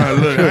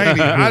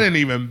 I didn't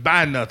even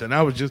buy nothing.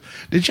 I was just,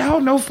 did y'all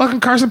know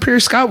fucking Carson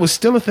Pierce Scott was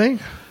still a thing?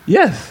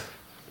 Yes.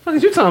 What are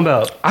you talking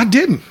about? I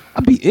didn't.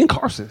 I be in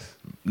Carson's.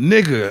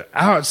 Nigga,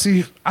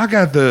 I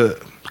got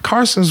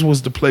Carson's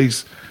was the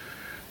place.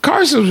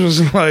 Carson's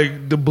was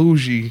like the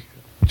bougie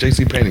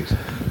JCPenney's.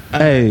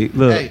 Hey,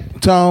 look. Hey,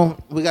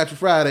 Tone, we got you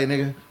Friday,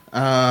 nigga.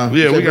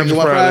 Yeah, we got you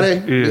Friday.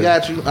 We Yeah.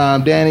 got you.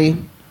 Danny,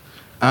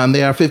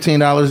 they are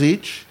 $15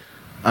 each.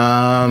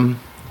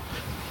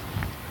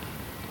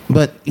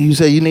 But you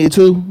say you need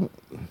two?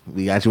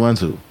 We got you one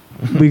too.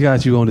 We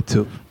got you on the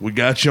two. We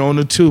got you on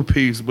the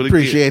 2-piece. But again,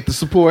 Appreciate the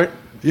support,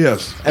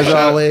 yes. as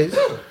always.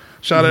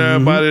 Shout out to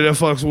everybody that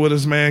fucks with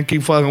us, man.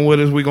 Keep fucking with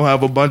us. We gonna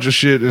have a bunch of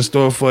shit in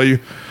store for you.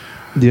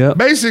 Yeah.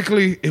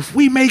 Basically, if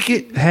we make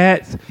it,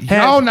 Hats.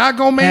 y'all not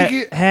gonna make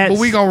it, hats. but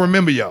we gonna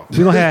remember y'all. We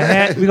gonna have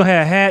hats. We gonna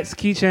have hats,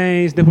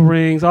 keychains, nipple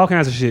rings, all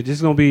kinds of shit.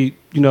 Just gonna be,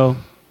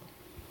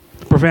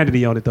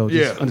 profanity on it though.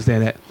 Just Yeah.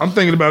 understand that. I'm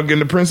thinking about getting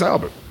the Prince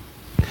Albert.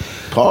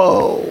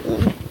 Oh,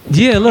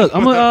 Yeah. Look,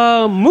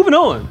 I'm moving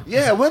on.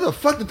 yeah. Where the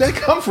fuck did that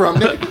come from,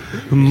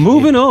 nigga?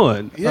 Moving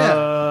on.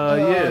 Yeah.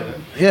 Yeah.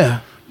 Yeah.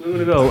 We're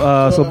gonna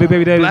go. So Big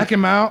Baby Davis. Black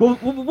him out. We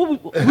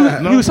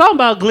was talking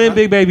about Glenn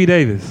Big Baby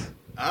Davis.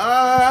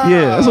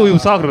 Yeah, that's what we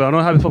was talking about. I don't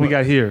know how the fuck we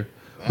got here,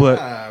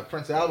 but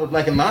Prince Albert,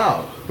 Black and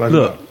Mild. Black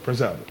look. him out.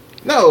 Prince Albert.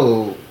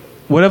 No.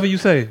 whatever you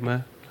say,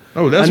 man.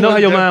 Oh, that's I know what, how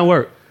your that, mind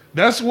works.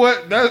 That's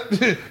what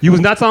that. You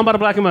was not talking about a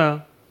black and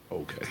mild.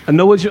 Okay. I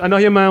know I know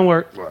how your mind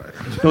works. Right.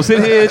 Don't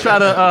sit here and try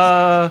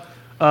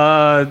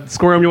to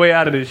squirm your way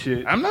out of this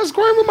shit. I'm not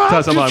squirming my.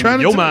 Talking about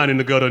trying your to mind in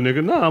the gutter,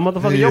 nigga. Nah,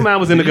 motherfucker, Yeah. your mind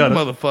was in the You gutter.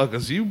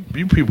 motherfuckers, you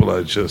people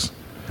are just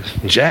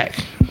jack.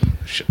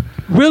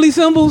 Really,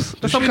 Symbols?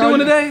 That's Did what we she call doing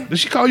you- today? Did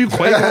she call you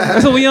Quavo?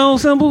 That's what we on,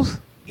 Symbols?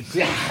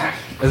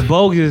 That's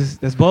bogus.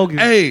 That's bogus.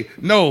 Hey,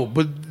 no,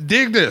 but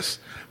dig this.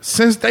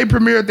 Since they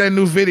premiered that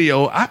new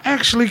video, I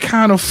actually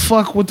kind of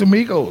fuck with the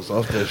Migos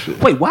off that shit.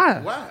 Wait, why?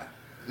 Why?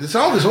 The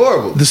song is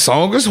horrible. The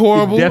song is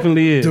horrible. It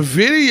definitely is. The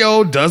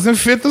video doesn't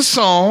fit the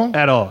song,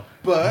 At all.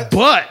 But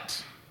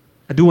but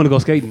I do want to go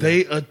skating.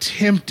 they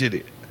attempted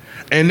it.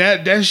 And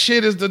that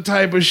shit is the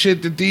type of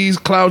shit that these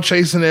cloud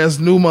chasing ass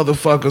new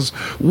motherfuckers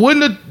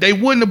wouldn't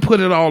have put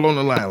it all on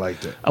the line like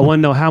that. I want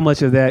to know how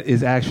much of that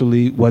is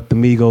actually what the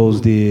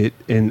Migos did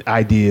in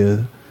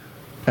idea.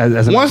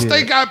 As an Once idea.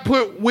 they got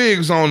put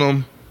wigs on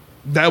them,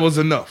 that was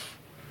enough.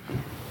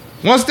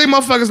 Once they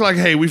motherfuckers like,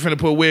 hey, we finna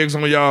put wigs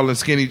on y'all and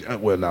skinny.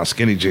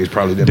 Skinny jeans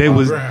probably didn't. They bother.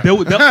 was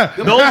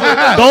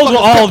those were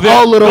all them.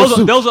 All of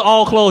those Those are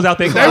all clothes out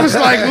there. They was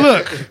like,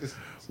 look,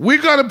 we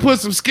gonna put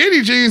some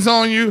skinny jeans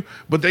on you,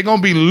 but they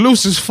gonna be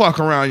loose as fuck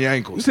around your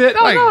ankles. said,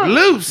 oh, like no.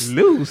 loose,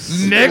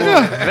 That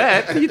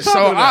nigga. what you So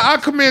talking about?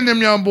 I commend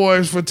them young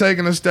boys for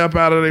taking a step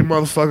out of their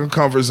motherfucking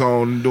comfort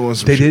zone and doing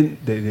some They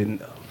shit.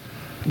 didn't.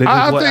 They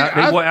I wore think-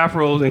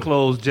 afros and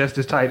clothes just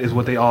as tight as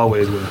what they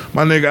always wear.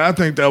 My nigga, I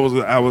think I was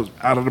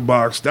out of the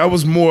box. That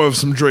was more of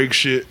some Drake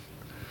shit.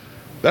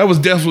 That was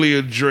definitely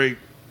a Drake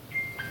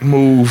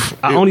move.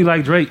 I only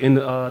like Drake in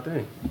the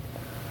thing.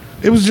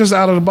 It was just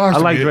out of the box. I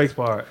to like me. Drake's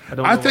part.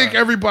 I think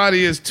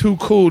everybody is too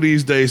cool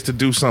these days to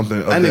do something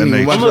of I that didn't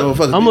even nature. watch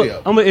the motherfucking I'm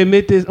video. gonna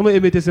admit this. I'm gonna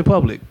admit this in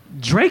public.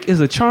 Drake is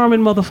a charming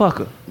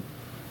motherfucker.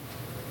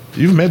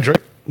 You've met Drake?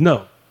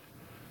 No,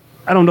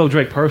 I don't know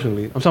Drake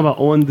personally. I'm talking about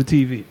on the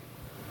TV.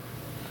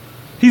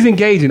 He's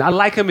engaging. I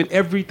like him in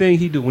everything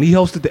he do. When he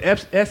hosted the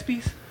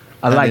ESPYs,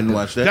 I I liked didn't him.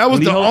 watch that. That was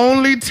When he the host-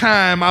 only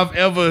time I've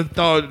ever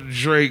thought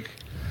Drake.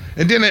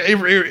 And then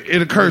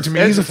it occurred to me,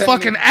 he's a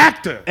fucking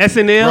actor.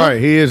 SNL, Right,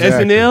 he is an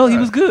SNL. actor. He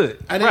was good.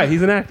 I didn't- Right,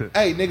 he's an actor.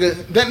 Hey,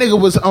 nigga, that nigga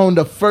was on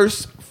the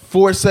first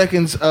 4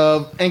 seconds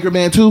of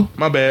Anchorman 2.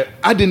 My bad.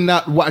 I did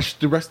not watch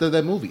the rest of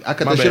that movie. I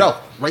cut My that shit bad.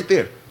 off right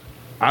there.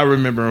 I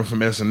remember him from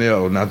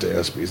SNL, not the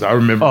ESPYs. I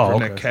remember him from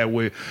that Cat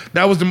Williams.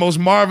 That was the most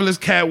marvelous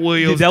Cat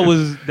Williams that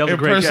was a great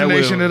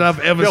impersonation Cat that I've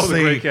ever That was a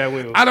seen. great Cat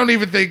Williams. I don't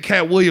even think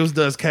Cat Williams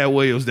does Cat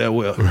Williams that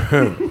well.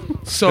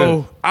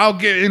 So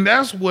and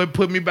that's what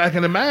put me back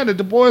in the mind that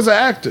the boy's an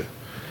actor.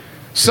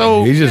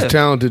 So he's just a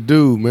talented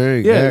dude,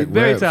 man. Yeah,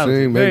 very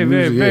talented. Sing,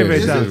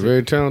 very talented.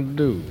 Very talented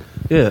dude.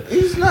 Yeah,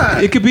 He's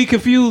not. it could be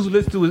confused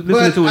listening to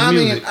his I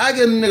music. mean, I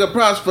give a nigga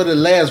props for the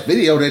last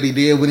video that he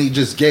did when he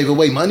just gave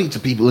away money to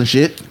people and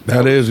shit.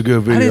 That is a good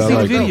I video. didn't see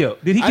like the video.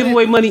 Did he I give didn't-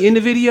 away money in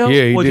the video?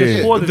 Yeah, he or did.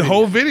 Just for the the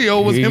whole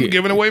video was He- him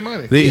giving away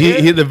money.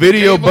 The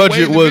video Gave away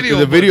budget the was video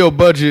the budget. video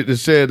budget. It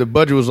said the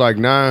budget was like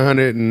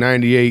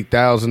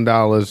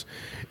 $998,000,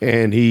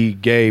 and he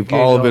gave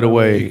all of it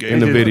away in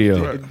the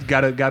video.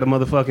 Got a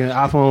motherfucking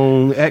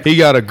iPhone X. He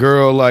got a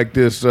girl like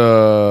this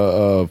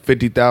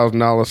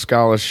 $50,000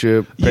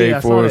 scholarship paid Yeah, I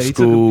saw for in that. He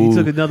school.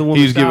 took another woman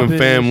He's giving shopping and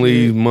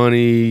families shit.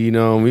 money. You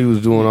know, he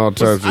was doing all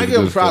types I of give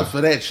him good props stuff.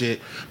 for that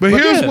shit. But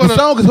here's the what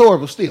song is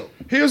horrible still.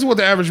 Here's what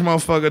the average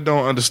motherfucker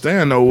don't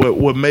understand though.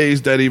 What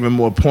makes that even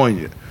more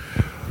poignant?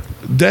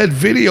 That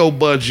video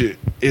budget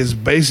is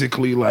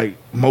basically like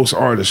most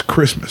artists'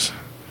 Christmas.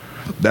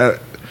 That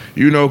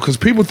because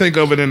people think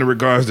of it in the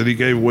regards that he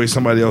gave away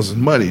somebody else's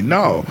money.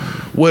 No,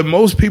 what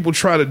most people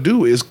try to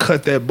do is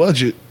cut that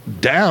budget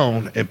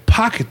down and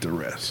pocket the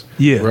rest.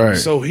 Yeah, Right.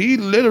 So he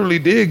literally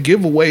did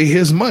give away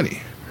his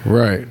money.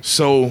 Right.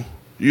 So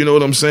you know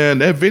what I'm saying?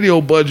 That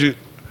video budget,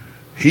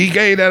 he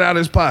gave that out of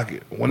his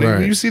pocket. When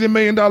Right. you see the $1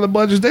 million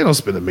budgets, they don't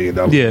spend $1 million.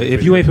 Yeah,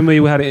 if you ain't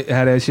familiar with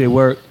how that shit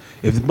work,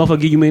 if the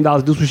motherfucker give you $1 million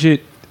to do some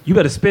shit, you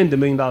better spend the $1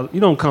 million. You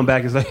don't come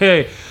back and say,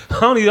 "Hey,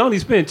 I only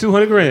spent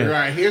 $200,000."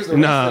 Right, here's the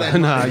rest of that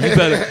money.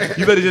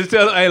 You better just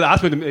tell. Hey, I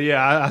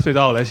spent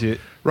all that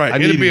shit. Right, I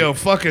it'll be needed a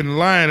fucking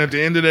line at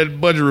the end of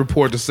that budget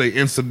report to say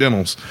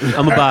incidentals.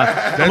 I'm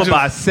gonna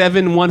buy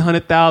 7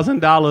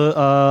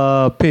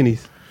 $100,000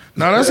 pennies.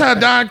 Now that's how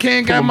Don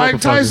King got Come on, Mike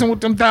motherfucker. Tyson with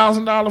them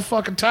 $1,000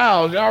 fucking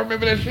towels. Y'all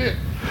remember that shit?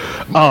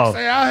 Oh,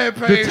 Say I had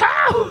paid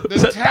towel.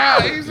 the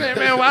towel. He said,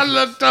 "Man, when I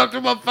looked up,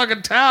 them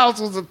motherfucking towels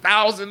was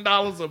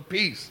 $1,000 a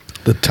piece."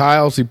 The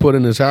tiles he put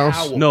in his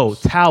house. no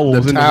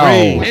towels The in towels.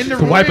 the ring In the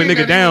to wipe a ring nigga that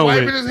he down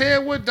wiping with. his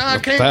head with,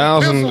 Don King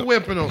 $1,000 pencil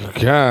whipping him.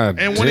 God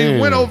And when damn.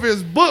 he went over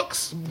his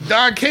books,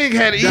 Don King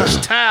had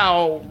each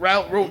towel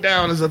wrote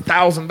down as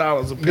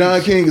 $1,000 a piece.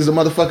 Don King is a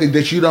motherfucker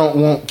that you don't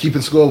want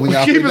keeping score when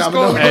y'all Keep play it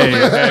score.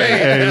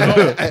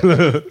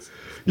 domino.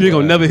 You ain't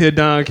gonna never hear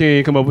Don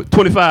King come up with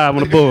 25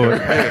 on the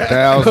board.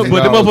 $1,000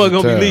 But the motherfucker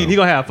gonna be a leading. He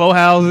gonna have 4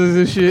 houses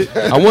and shit.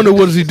 towel. I wonder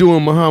what is he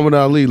doing Muhammad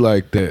Ali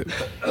like that.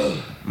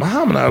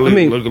 Muhammad Ali I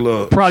mean, looked a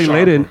little probably sharper.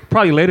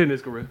 later in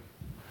his career.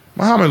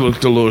 Muhammad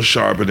looked a little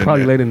sharper than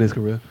Probably that. later in his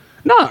career.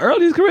 Nah, early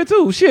in his career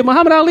too. Shit,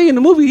 Muhammad Ali in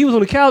the movie, he was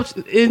on the couch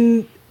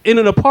in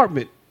an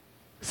apartment,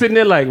 sitting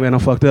there like, "Man, I'm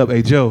fucked up.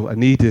 Hey Joe, I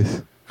need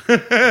this."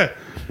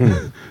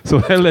 So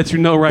that lets you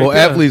know right Well,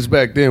 there. athletes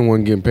back then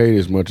weren't getting paid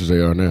as much as they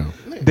are now.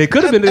 They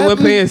could have been the one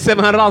paying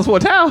 $700 for a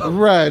towel.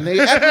 Right,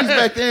 nigga. Athletes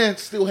back then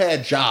still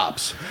had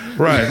jobs.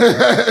 Right.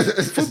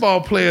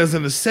 Football players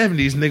in the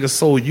 70s, niggas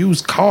sold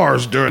used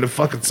cars during the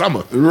fucking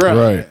summer.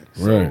 Right.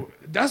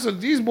 That's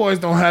what these boys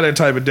don't have that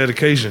type of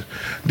dedication.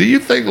 Do you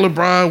think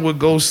LeBron would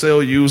go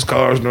sell used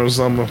cars during the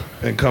summer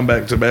and come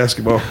back to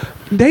basketball?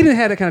 They didn't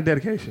have that kind of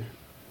dedication.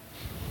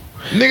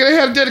 Nigga, they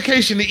had a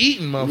dedication to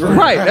eating, motherfucker.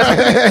 Right.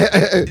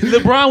 That's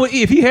LeBron would,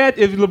 if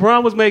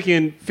LeBron was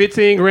making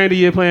 $15,000 a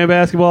year playing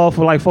basketball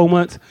for like 4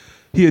 months,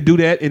 he'd do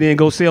that and then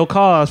go sell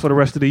cars for the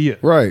rest of the year.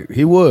 Right.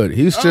 He would.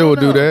 He still would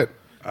do that.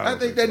 I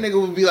think that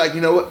nigga would be like, you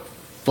know what?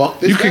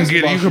 Fuck this. You can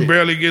basketball shit.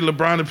 barely get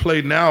LeBron to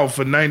play now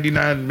for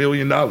 $99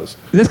 million. That's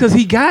because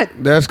he got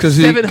That's because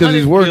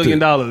he's worth $700 it.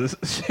 million.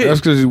 Shit.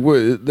 That's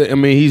because I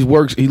mean, he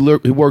works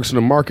in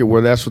a market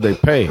where that's what they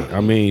pay.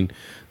 I mean,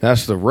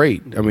 that's the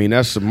rate. I mean,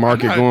 that's the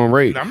market going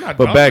rate. I'm not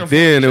But dogging back him for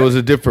then, it the was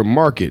a different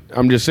market.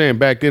 I'm just saying,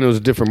 back then it was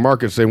a different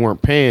market. So they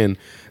weren't paying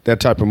that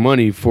type of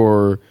money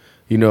for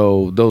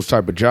those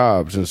type of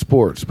jobs in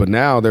sports. But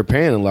now they're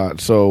paying a lot.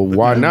 So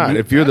why not?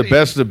 If you're the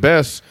best of the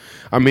best,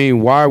 I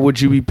mean, why would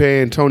you be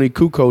paying Tony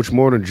Kukoc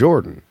more than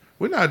Jordan?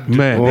 We're not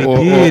Man, they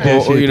did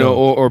that shit, though.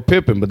 or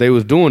Pippen, but they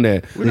was doing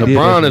that. did that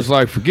LeBron shit. is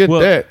like, forget Well,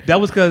 that. that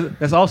was because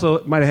that's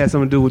also might have had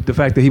something to do with the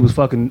fact that he was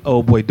fucking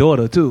old boy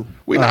daughter too.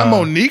 We're not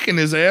Moniqueing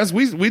his ass.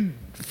 We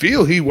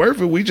feel he worth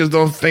it. We just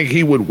don't think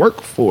he would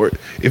work for it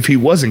if he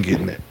wasn't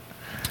getting it.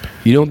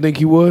 You don't think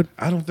he would?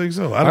 I don't think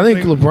so. I think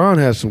LeBron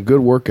has some good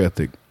work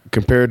ethic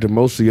compared to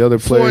most of the other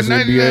for a players in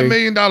the $99 NBA.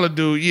 million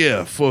dude,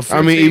 yeah. For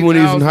I mean, even when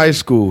he was in $15,000 high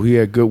school, he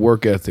had good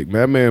work ethic.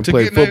 Man, that man To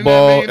played get $99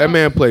 football. million? That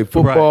man played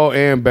football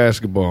and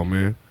basketball,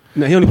 man.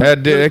 No, he only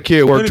That kid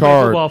he only worked played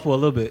hard. football for a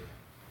little bit.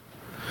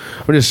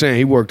 I'm just saying,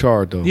 he worked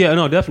hard, though. Yeah,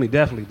 no, definitely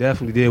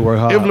did work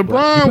hard. If but he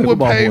LeBron played would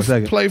football for a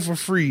second. play for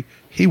free,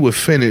 he would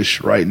finish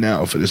right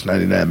now for this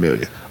 $99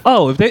 million.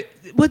 Oh, if they,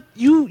 but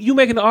you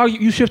making the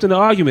argument, you shifting the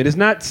argument. It's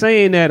not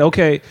saying that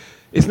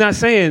it's not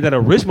saying that a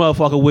rich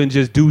motherfucker wouldn't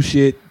just do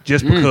shit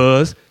just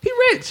because he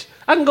rich.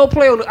 I can go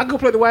play the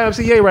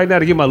YMCA right now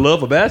to get my love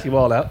for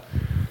basketball out.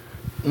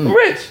 I'm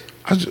rich.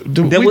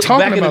 We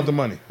talking about the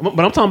money. But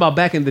I'm talking about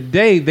back in the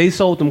day, they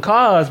sold them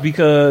cars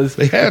because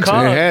they had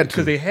to.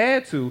 Because they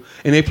had to.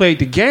 And they played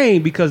the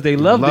game because they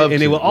loved it.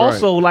 And they were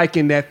also like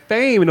in that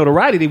fame and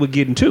notoriety they were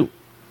getting too.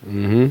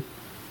 Mm-hmm.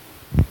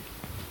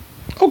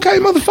 Okay,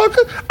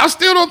 motherfucker. I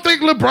still don't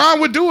think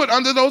LeBron would do it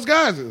under those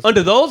guises.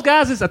 Under those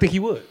guises, I think he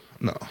would.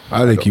 No.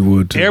 I think he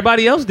would too.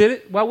 Everybody else did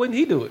it. Why wouldn't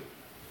he do it?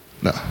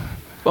 No.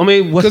 I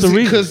mean, what's the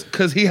reason?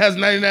 Because he has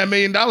 $99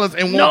 million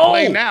and won't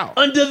play now.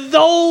 Under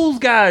those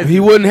guys. He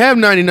wouldn't have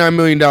 $99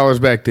 million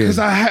back then. Because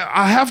I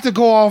have to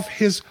go off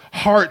his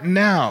heart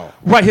now.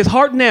 Right, his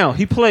heart now.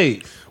 He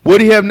plays.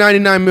 Would he have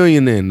 $99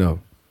 million then, though?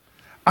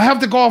 I have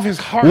to go off his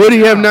heart. Would he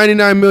have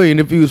 $99 million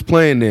if he was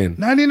playing then?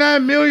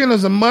 $99 million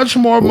is a much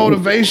more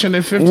motivation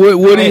than 50.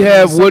 Would he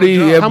have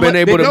been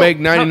able to make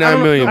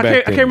 $99 million back then?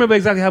 I can't remember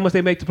exactly how much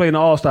they make to play in the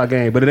All-Star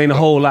game, but it ain't a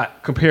whole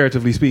lot,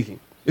 comparatively speaking.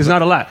 It's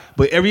not a lot.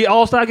 But every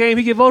All-Star game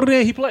he get voted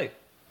in, he play.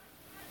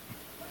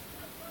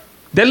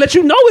 That let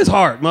you know his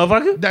heart,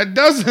 motherfucker. That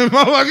doesn't,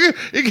 motherfucker.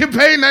 He get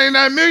paid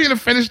 $99 million to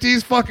finish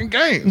these fucking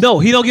games. No,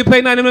 he don't get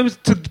paid $99 million.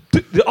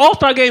 The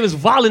All-Star game is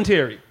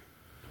voluntary.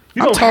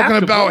 I'm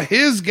talking about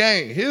his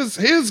game.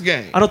 His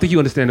game. I don't think you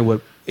understand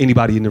what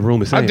anybody in the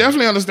room is saying. I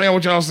definitely understand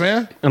what y'all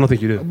saying. I don't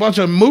think you do. A bunch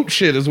of moot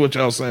shit is what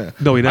y'all saying.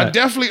 No, he not. I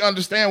definitely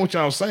understand what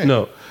y'all saying.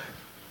 No.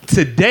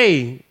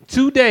 Today,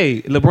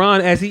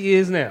 LeBron as he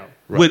is now,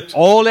 with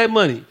all that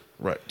money,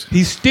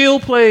 he still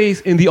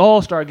plays in the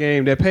All-Star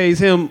game that pays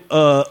him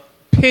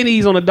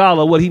pennies on a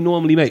dollar what he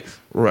normally makes.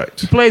 Right.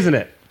 He plays in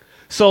that.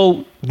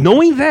 So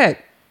knowing that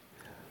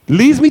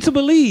leads me to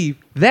believe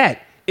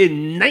that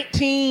in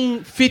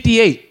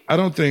 1958, I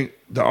don't think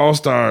the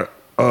All-Star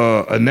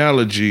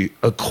analogy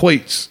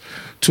equates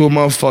to a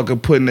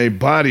motherfucker putting their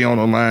body on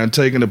the line,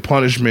 taking the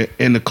punishment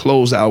in the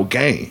closeout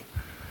game.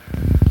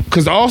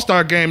 Because the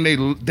All-Star game, they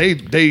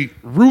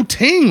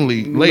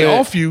routinely lay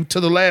off you to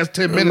the last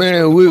 10 minutes.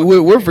 Man,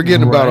 we're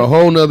forgetting about a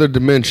whole nother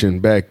dimension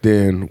back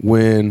then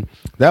when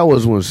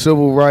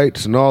civil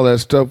rights and all that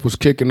stuff was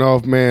kicking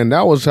off, man.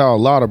 That was how a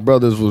lot of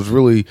brothers was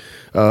really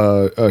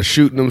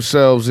shooting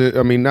themselves.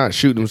 I mean, not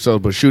shooting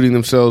themselves, but shooting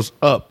themselves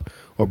up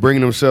or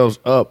bringing themselves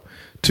up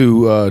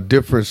to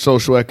different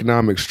social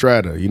economic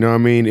strata. You know what I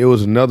mean? It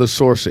was another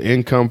source of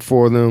income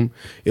for them.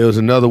 It was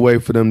another way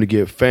for them to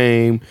get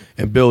fame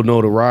and build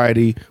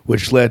notoriety,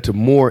 which led to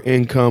more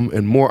income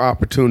and more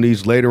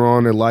opportunities later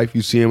on in life.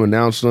 You see them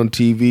announced on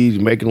TV,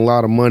 making a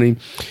lot of money.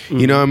 Mm-hmm.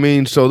 You know what I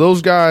mean? So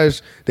those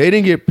guys, they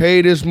didn't get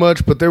paid as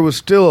much, but there was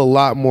still a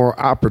lot more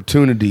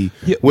opportunity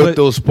with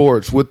those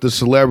sports, with the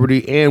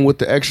celebrity and with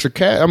the extra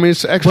cash. I mean,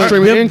 it's extra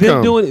stream of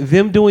income.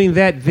 Them doing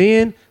that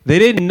then, they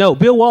didn't know.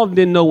 Bill Walton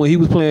didn't know when he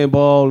was playing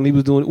ball and he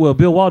was doing well.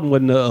 Bill Walton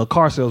wasn't a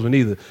car salesman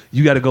either.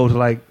 You got to go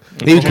to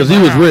because he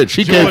was rich.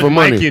 He came for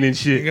money and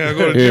shit. You got to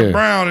go to Jim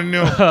Brown and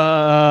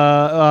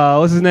them.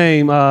 What's his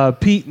name?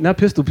 Pete, not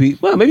Pistol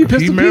Pete. Well, maybe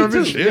Pistol Pete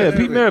too. Yeah,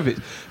 Pete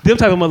Maravich. Them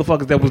type of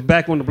motherfuckers that was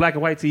back on the black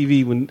and white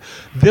TV when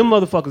them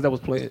motherfuckers that was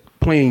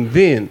playing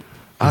then.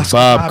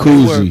 Bob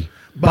Cousy.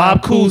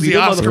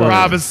 Oscar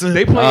Robinson.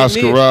 They playing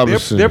Oscar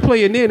Robinson. They're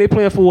playing then. They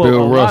playing for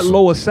a lot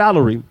lower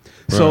salary. Right.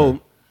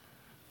 So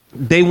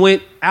they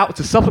went out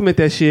to supplement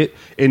that shit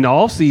in the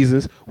off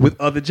seasons with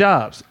other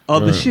jobs,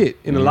 other shit.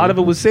 And a lot of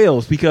it was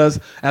sales because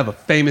I have a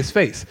famous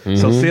face.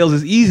 So sales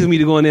is easy for me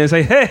to go in there and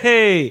say,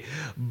 hey,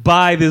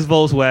 buy this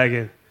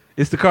Volkswagen.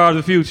 It's the car of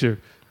the future.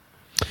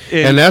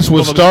 And that's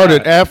what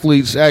started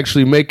athletes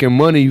actually making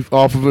money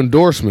off of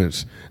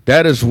endorsements.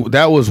 That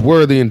was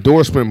where the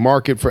endorsement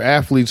market for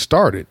athletes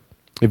started,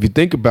 if you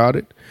think about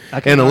it.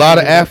 And a lot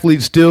of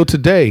athletes still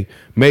today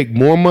make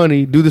more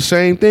money, do the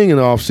same thing in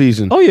the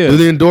offseason. Oh, yeah. Do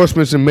the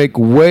endorsements and make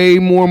way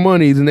more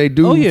money than they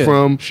do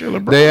from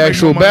the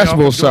actual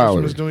basketball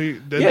salary. So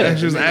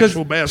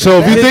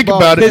if you think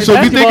about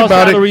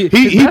it,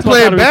 he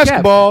playing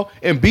basketball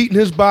and beating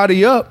his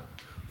body up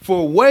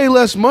for way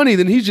less money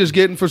than he's just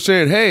getting for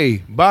saying,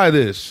 hey, buy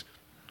this.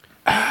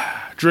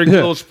 Drink a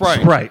little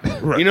Sprite. Right.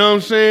 You know what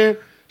I'm saying?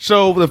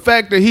 So the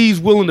fact that he's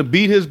willing to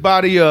beat his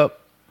body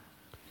up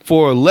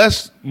for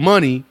less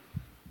money,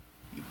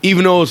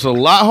 even though it's a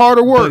lot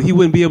harder work, but he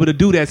wouldn't be able to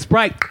do that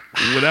Sprite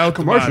without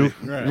commercial.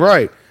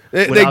 Right.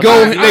 They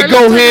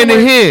go hand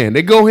in hand.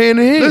 They go hand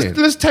in hand.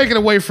 Let's take it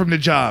away from the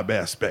job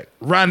aspect.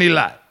 Ronnie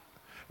Lott.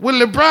 When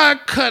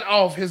LeBron cut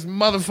off his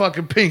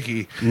motherfucking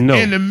pinky in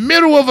the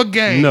middle of a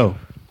game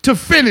to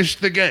finish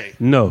the game.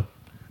 No.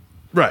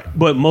 Right.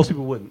 But most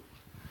people wouldn't.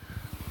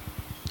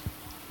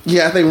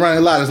 Yeah, I think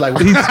Ronnie Lott is like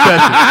he's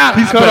special.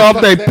 He's cut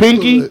off that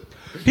pinky.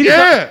 He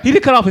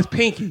did cut off his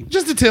pinky.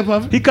 Just the tip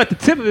of it. He cut the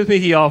tip of his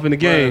pinky off in the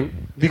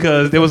game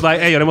because they was like,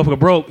 hey, that motherfucker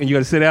broke and you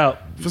got to sit out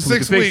for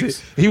 6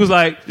 weeks. He was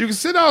like, you can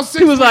sit out 6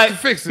 weeks. He was like, to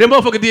fix it. That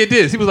motherfucker did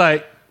this. He was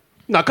like,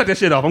 nah, cut that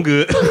shit off. I'm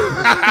good.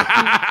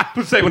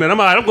 Put safe on that. I'm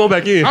all right. I'm going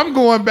back in. I'm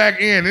going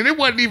back in, and it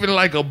wasn't even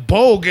like a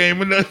bowl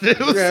game or nothing. It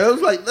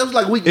was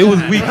like week. It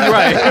was week,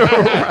 right.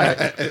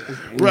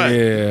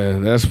 Yeah,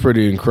 that's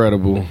pretty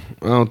incredible.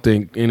 I don't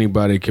think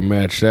anybody can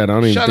match that. I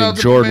don't even think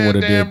Jordan would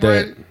have did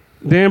that.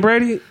 Dan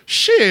Brady?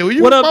 Shit,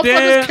 you what up, motherfuckers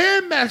Dan?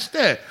 can match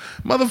that.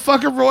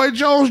 Motherfucking Roy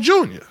Jones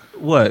Jr.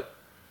 What?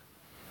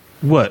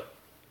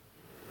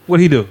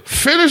 What'd he do?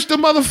 Finish the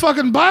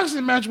motherfucking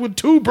boxing match with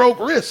 2 broke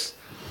wrists.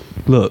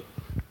 Look,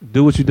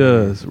 do what you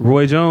does.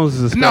 Roy Jones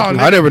is a special.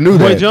 I never knew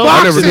that. Jones-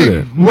 I never knew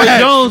that. Roy match,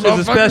 Jones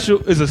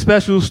motherfucker. is a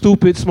special,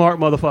 stupid, smart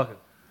motherfucker.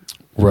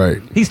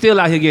 Right. He's still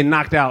out here getting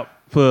knocked out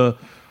for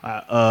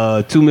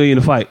 $2 million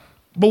to fight.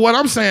 But what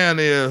I'm saying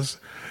is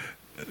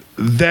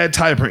that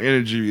type of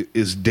energy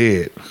is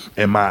dead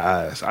in my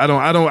eyes.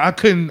 I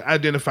couldn't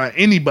identify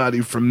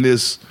anybody from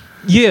this.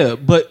 Yeah,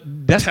 but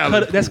that's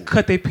Talent pool.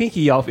 cut their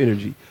pinky off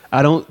energy.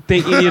 I don't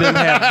think any of them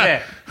have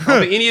that. I don't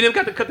think any of them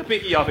got to cut the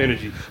pinky off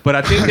energy. But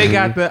I think they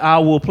got the I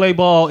will play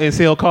ball and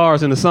sell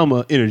cars in the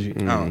summer energy.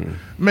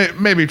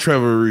 Maybe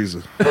Trevor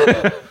Ariza.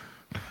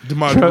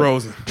 DeMar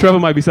DeRozan. Trevor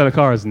might be selling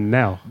cars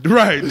now.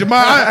 Right.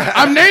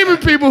 I'm naming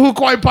people who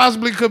quite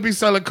possibly could be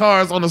selling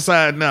cars on the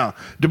side now.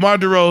 DeMar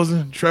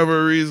DeRozan,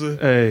 Trevor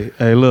Ariza,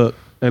 Hey, look.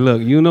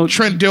 You know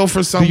Trent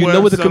Dilfer somewhere. Do you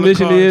know what the selling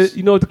commission cars. is?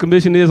 You know what the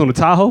commission is on the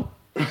Tahoe?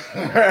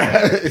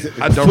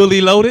 I don't.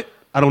 Fully loaded?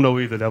 I don't know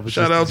either. That was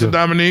Shout just a out to joke.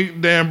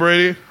 Dominique, Dan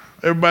Brady.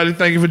 Everybody,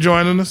 thank you for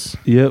joining us.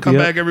 Yep, Come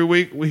yep. back every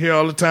week. We here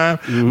all the time.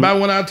 Buy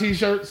one of our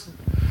t-shirts.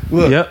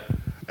 Look, Yep.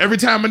 every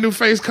time a new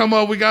face come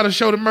up, we got to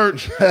show the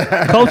merch.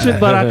 Cultured,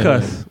 but I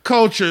cuss.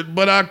 Cultured,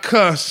 but I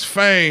cuss.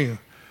 Fame.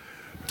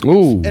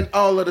 Ooh. And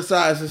all of the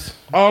sizes.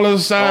 All of the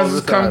sizes, All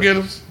of the come sizes. get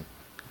us.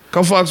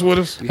 Come fucks with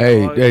us.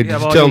 Hey, You did you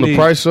have all tell you them the need.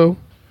 price though?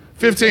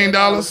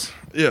 $15.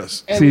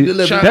 Yes. And See, we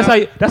deliver. shout that's how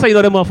you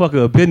know that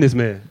motherfucker a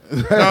businessman.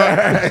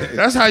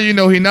 That's how you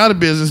know he not a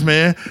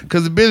businessman,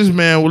 because the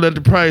businessman will let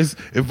the price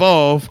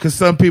evolve, because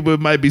some people it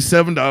might be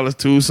 $7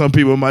 to, some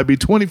people it might be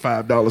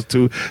 $25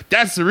 to.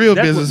 That's the real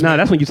business.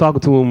 That's when you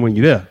talking to him when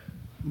you're there.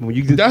 When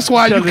you That's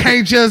why you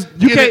can't just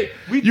you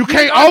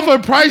can't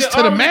overprice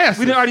to the masses.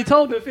 We done already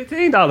told them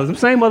 $15. Them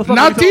same motherfuckers.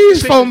 Not we told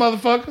these them four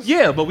 15. motherfuckers.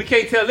 Yeah, but we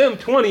can't tell them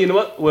 20 in the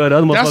well the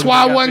other motherfuckers. That's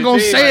why I got wasn't gonna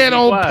 15, say it might be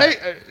on quiet.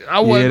 tape. I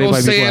wasn't they gonna might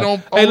be say it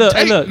quiet. on Hey, look,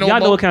 tape. look, no y'all know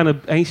more. what kind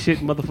of ain't shit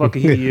motherfucker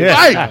he is.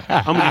 Right.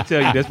 I'm gonna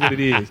tell you that's what it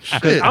is.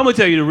 'Cause I'm gonna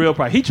tell you the real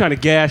price. He trying to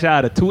gash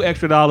out of $2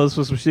 extra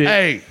for some shit.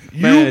 Hey,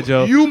 Man,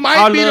 Joe. you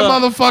might be the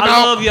motherfucker.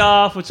 I love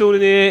y'all for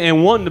tuning in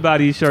and wanting to buy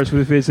these shirts for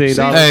the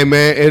 $15. Hey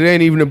man, it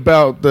ain't even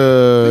about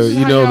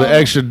the the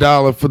extra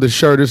dollar for the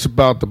shirt. It's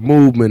about the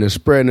movement and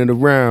spreading it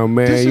around,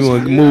 man. This You is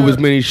want to how- move as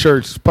many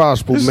shirts as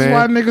possible, This man. is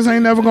why niggas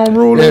ain't never gonna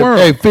rule the world.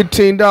 Hey,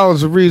 $15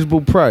 is a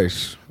reasonable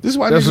price. This is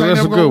why That's niggas a ain't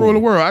never good gonna rule one. the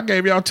world. I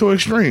gave y'all 2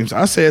 extremes.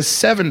 I said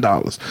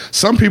 $7.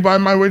 Some people I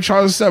might wait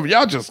charge $7.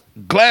 Y'all just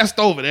glassed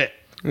over that.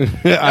 I Y'all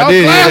did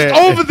hear glassed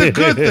that. over the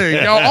good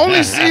thing. Y'all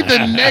only see the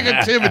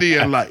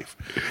negativity in life.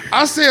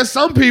 I said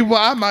some people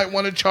I might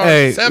want to charge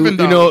Hey,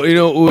 $7. you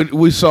know,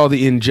 we saw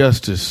the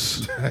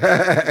injustice.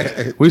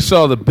 We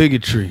saw the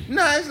bigotry.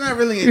 No, it's not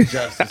really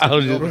injustice. I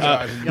was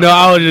Overcharging.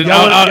 not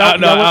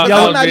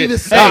even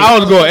saying. I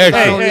was going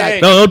extra. Hey.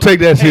 No, don't take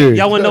that serious.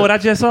 Y'all wanna know what I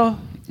just saw?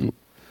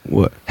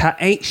 What? How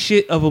ain't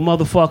shit of a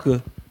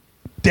motherfucker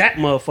that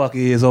motherfucker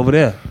is over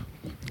there.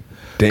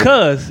 Damn.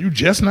 Cause You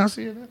just not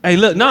seeing that? hey,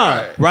 look,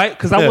 right?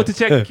 Because I went to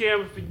check the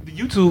camera, the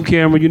YouTube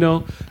camera,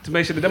 to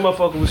make sure that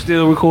motherfucker was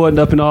still recording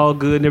up and all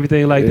good and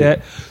everything like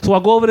that. So I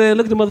go over there and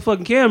look at the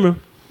motherfucking camera,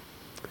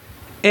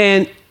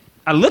 and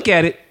I look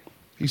at it.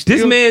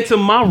 This man to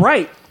my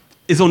right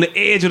is on the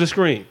edge of the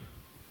screen.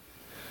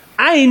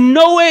 I ain't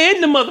nowhere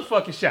in the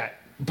motherfucking shot.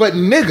 But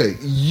nigga,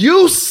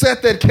 you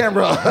set that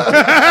camera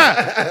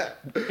up.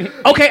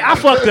 Okay, I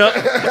fucked up.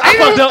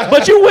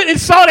 But you went and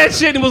saw that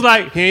shit and was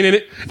like, he ain't in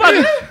it. Fuck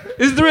it.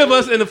 It's the 3 of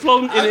us in the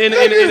floating in a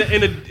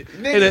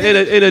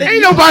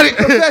Ain't nobody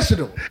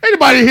Professional. ain't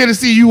nobody here to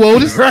see you,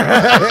 Otis.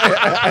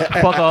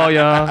 fuck all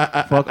y'all.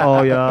 Fuck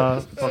all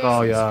y'all. Fuck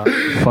all y'all.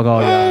 Fuck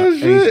all y'all. Ain't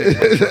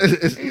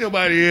shit. Ain't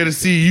nobody here to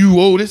see you,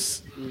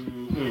 Otis.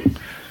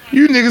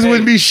 You niggas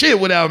wouldn't be shit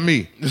without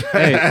me.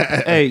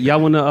 Hey,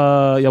 y'all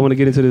wanna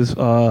get into this?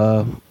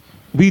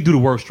 We do the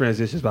worst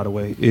transitions, by the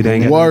way. It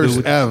ain't got to Worst do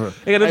with, ever.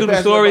 Ain't got to do the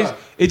pass stories. it by.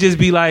 It just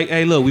be like,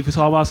 hey, look, we can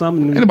talk about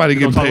something. Ain't nobody we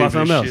getting gonna paid talk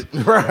for about this something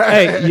shit. else.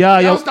 Hey,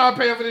 y'all, Y'all start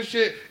paying for this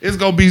shit. It's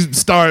gonna be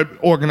start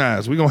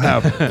organized. We gonna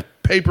have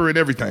paper and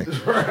everything.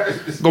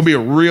 It's gonna be a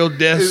real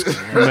desk,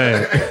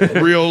 man,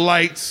 real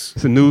lights.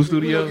 it's a news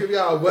We'll studio. give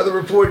y'all a weather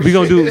report. We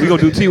gonna do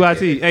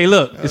TYT. Hey,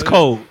 look, it's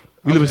cold.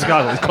 We live in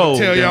Chicago. It's cold.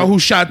 Tell man. y'all who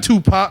shot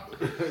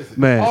Tupac.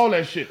 man. All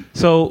that shit.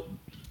 So,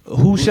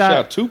 who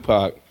shot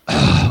Tupac?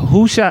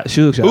 Who shot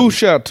Suge shot? Who him?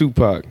 shot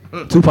Tupac?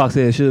 Tupac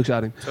said Suge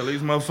shot him. Tell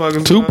these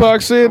motherfuckers.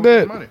 Tupac said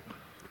that? money.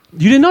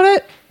 You didn't know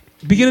that?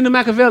 Beginning of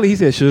Machiavelli, he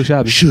said Suge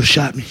shot me. Should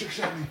shot me.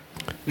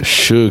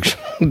 Suge.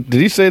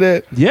 Did he say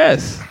that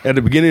Yes. at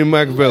the beginning of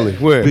Machiavelli?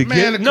 Where?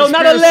 Man, the No,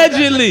 not conspiracy-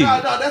 allegedly.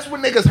 No, that's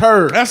what niggas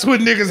heard. That's what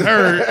niggas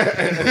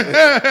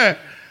heard.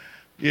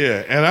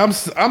 Yeah, and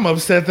I'm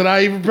upset that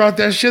I even brought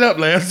that shit up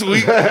last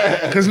week,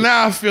 because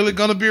now I feel it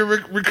gonna be a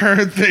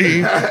recurring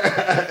theme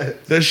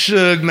that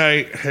Suge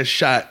Knight has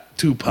shot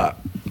Tupac.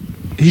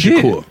 He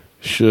did. Shakur.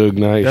 Suge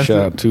Knight That's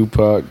shot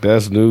Tupac.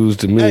 That's news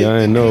to me. Hey, I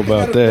didn't know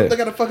about They that.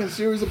 got a fucking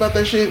series about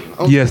that shit.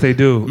 Oh, Yes, they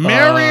do.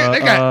 Marion, they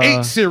got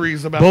 8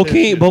 series about that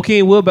Bokeem shit.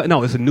 Bokeem will.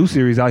 No, it's a new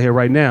series out here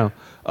right now.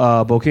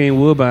 Bokeem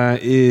Woodbine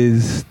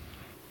is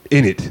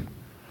in it.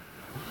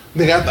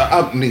 Nigga,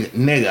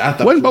 I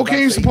thought. Wasn't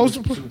Bokeem supposed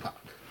to?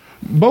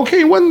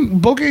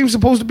 Wasn't Bokeem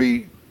supposed to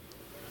be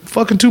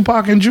fucking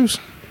Tupac and Juice?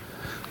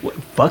 What,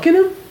 fucking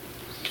him?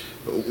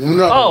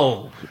 No.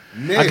 Oh.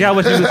 Nigga. I got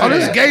what you was Oh,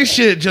 this saying. gay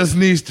shit just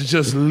needs to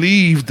just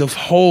leave the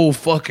whole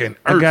fucking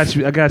earth.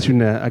 I got you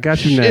now.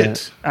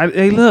 Shit.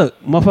 Hey,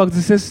 look, motherfuckers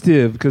are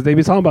sensitive because they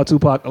be talking about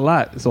Tupac a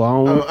lot. So I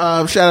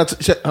don't. Shout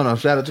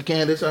out to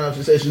Candace.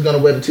 She said she's gonna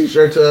wear the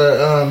T-shirt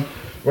to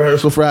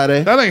rehearsal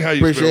Friday. That ain't how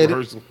you Appreciate spell it.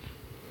 rehearsal.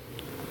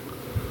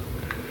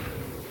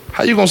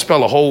 How you gonna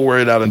spell a whole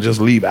word out and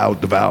just leave out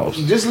the vowels?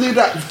 Just leave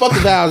that. Fuck the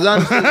vowels. I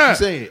understand what you're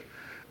saying.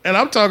 And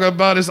I'm talking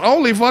about it's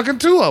only fucking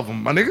 2 of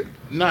them, my nigga.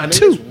 Nah,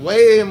 there's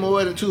way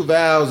more than 2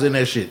 vowels in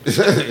that shit.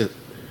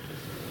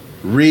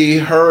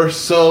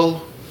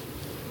 Rehearsal.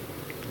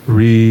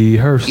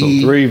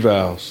 Rehearsal. 3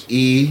 vowels.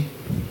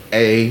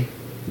 E-A-A.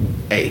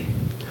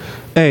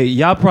 Hey,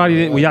 y'all probably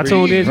didn't. When y'all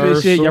tuned into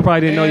this shit, y'all probably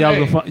didn't know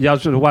y'all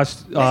should have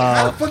watched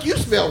How the fuck you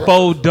spell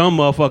 4 dumb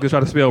motherfuckers try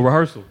to spell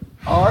rehearsal.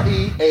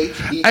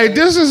 R-E-H-E. Hey,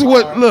 this is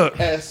what look.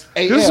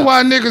 S-A-L. This is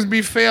why niggas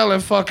be failing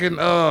fucking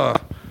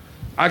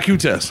IQ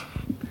tests.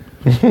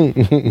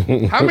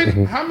 How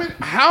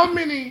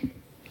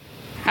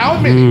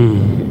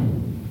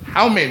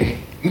many?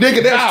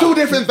 Nigga, there's 2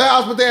 different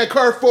vowels, but they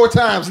occur 4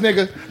 times,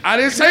 nigga. I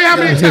didn't say how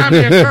many times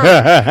they occurred.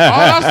 All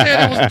I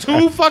said it was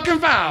 2 fucking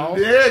vowels.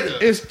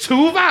 Nigga. It's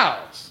 2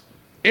 vowels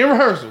in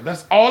rehearsal.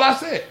 That's all I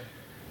said.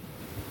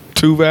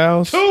 2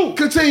 vowels? 2.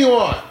 Continue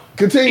on.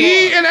 Continue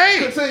E on. and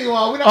A. Continue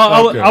on. We don't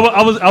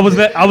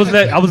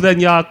I was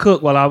letting y'all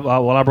cook while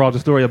I brought the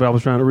story up, but I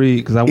was trying to read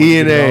because I wanted E to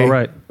and get it A. all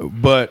right.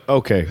 But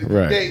okay,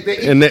 right. They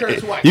each and occur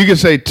twice. you can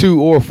say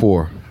 2 or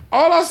 4.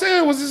 All I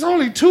said was it's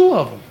only 2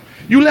 of them.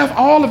 You left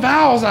all the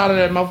vowels out of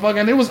that motherfucker,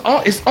 and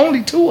it's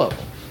only 2 of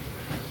them.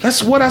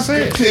 That's what I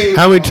said.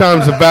 How many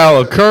times a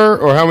vowel occur,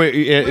 or how many?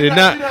 You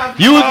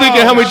were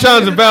thinking how many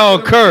times a vowel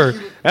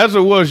occur. That's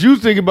what it was. You was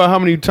thinking about how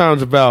many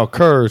times a vowel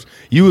occurs.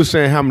 You were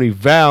saying how many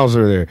vowels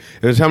are there.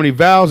 There's how many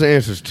vowels. The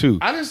answer is 2.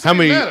 I didn't say how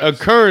many letters.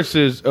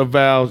 occurrences of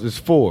vowels is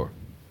 4.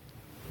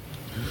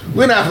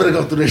 We're not gonna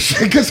go through this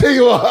shit.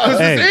 Continue on.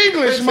 Hey. It's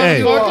English,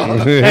 Hey.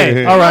 motherfucker.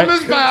 Hey, all One right. of them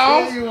is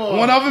vowels.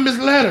 One of them is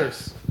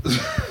letters.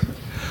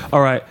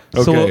 All right.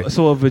 Okay.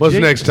 So a What's the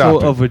next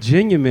topic? a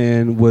Virginia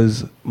man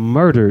was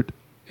murdered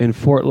in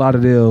Fort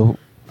Lauderdale,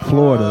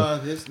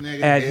 Florida, This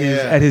nigga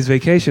at his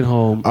vacation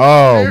home.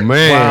 Oh Wow.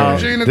 man,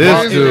 Gina this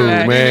Crazy. dude,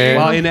 While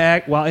man.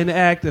 in the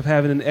act of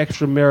having an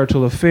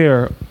extramarital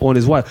affair on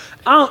his wife.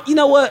 You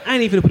know what? I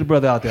ain't even gonna put the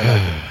brother out there.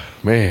 Like that.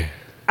 Man,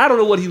 I don't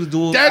know what he was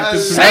doing. That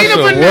that's saint of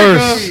the a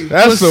worst. nigga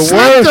That's was the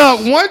slipped worst. up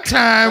one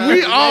time.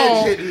 We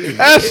all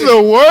That's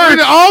the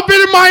worst. all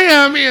been in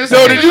Miami. And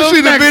No, did you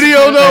see the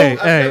video though?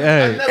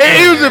 Hey.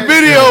 It was a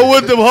video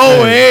with them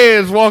whole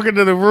hands walking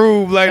to the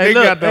room like Hey, they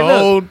look, got the hey, look.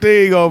 whole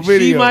thing on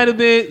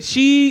video.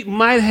 She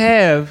might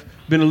have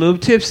been a little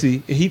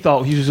tipsy, and he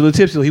thought he was a little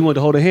tipsy, so he wanted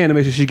to hold her hand to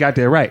make sure she got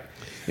there right.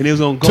 And they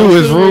was gonna go to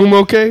his the room,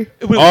 okay?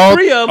 With All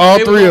 3 of them, all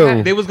they 3 was of gonna,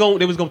 them.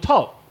 They was gonna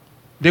talk.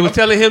 They was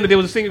telling him that there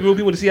was a singing group.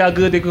 He wanted to see how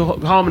good they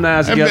could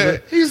harmonize And together.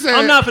 man, he said-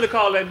 I'm not finna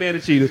call that man a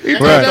cheater. He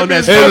thought Right. that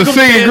man It was a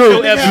singing group. circumstantial It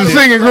was a evidence.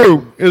 singing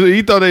group.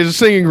 He thought they was a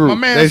singing My group.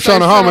 man They trying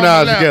to said harmonize sit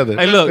on the lap. together.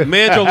 Hey, look,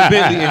 man drove a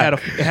Bentley and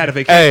had a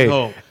vacation Hey,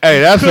 home. hey,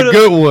 that's a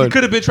good one. He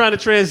could have been trying to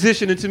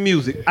transition into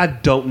music. I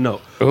don't know.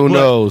 Who But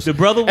knows? The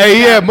brother. Hey,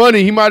 he was had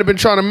money. He might have been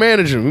trying to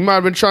manage him. He might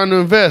have been trying to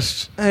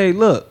invest. Hey,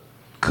 look,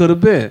 could have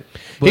been.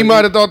 He But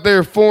might have thought they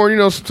were foreign. You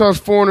know, sometimes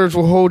foreigners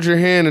will hold your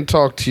hand and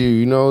talk to you.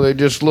 You know, they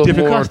just look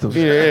different more. customs.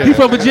 Yeah, He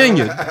from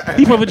Virginia.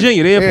 He from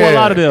Virginia. They in Fort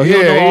Lauderdale. He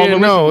yeah, don't know all yeah, the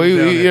no, rituals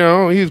down you there.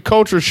 know, he's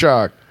culture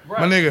shock.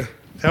 My nigga,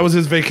 that was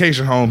his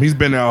vacation home. He's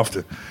been there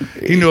often.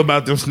 He knew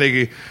about them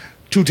sniggy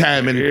 2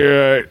 times in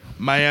Yeah.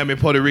 Miami,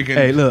 Puerto Rican.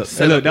 Hey, look,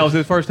 that was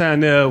his first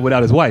time there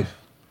without his wife.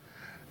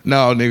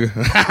 No,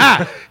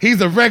 nigga. He's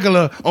a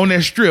regular on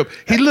that strip.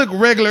 He looked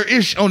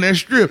regular-ish on that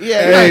strip.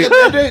 Yeah, Hey.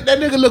 that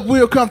nigga look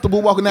real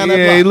comfortable walking down that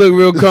Yeah, he block. looked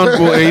real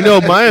comfortable. And you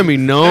know, Miami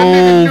That nigga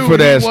known knew for he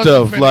that wasn't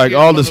stuff. finna Like get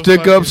all the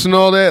stick ups motherfucking- and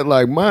all that.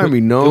 Like Miami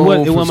known It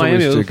wasn't for some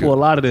Miami. It was stick Fort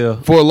Lauderdale.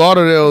 Fort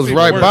Lauderdale is Even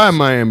right worse. by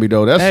Miami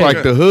though. That's Hey.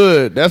 like the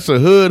hood. That's the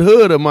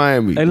hood of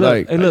Miami. Hey,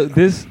 like look.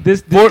 This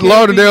Fort can't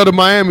Lauderdale to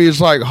Miami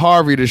is like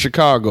Harvey to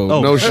Chicago.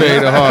 Oh. No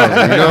shade of Harvey.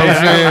 You know what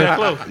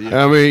I'm saying?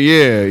 I mean,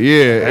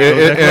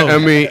 yeah. I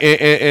mean,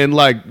 and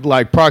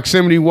like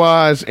proximity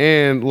wise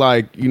and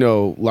like, you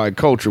know, like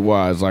culture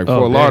wise, like Oh,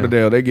 Fort damn.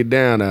 Lauderdale, they get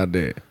down out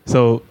there.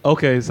 So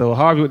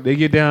Harvey, they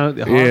get down.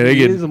 Harvey they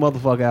get- is a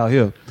motherfucker out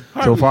here.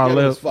 So Harvey's far ghetto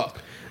as left. fuck.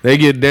 They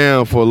get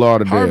down for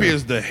Lauderdale. Harvey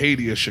is the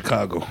Haiti of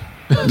Chicago.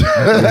 Just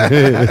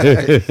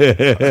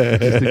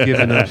to give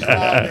it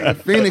up.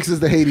 Phoenix is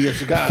the Haiti of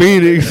Chicago.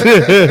 Phoenix,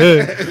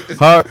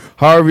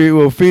 Harvey.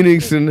 Well,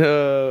 Phoenix and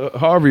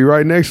Harvey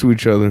right next to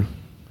each other.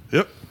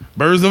 Yep.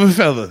 Birds of a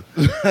feather.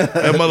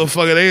 That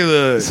motherfucker,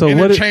 they So the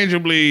what is-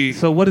 interchangeably.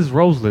 So what is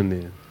Roseland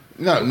then?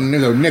 No,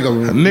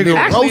 nigga.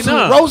 Actually,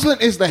 no.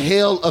 Roseland is the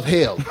hell of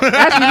hell.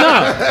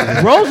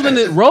 Actually,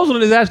 no.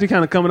 Roseland is actually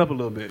kind of coming up a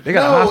little bit. They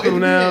got a hospital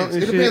now. And It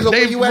shit. depends on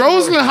where you at.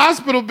 Roseland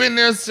Hospital been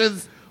there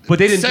since. But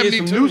they didn't get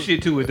 72. some new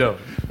shit to it though.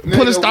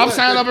 Put a stop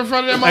sign up in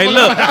front of them. Hey,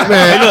 look,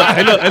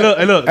 hey, look.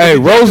 Hey, Look at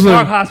Jackson Roseland-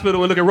 Park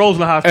Hospital and look at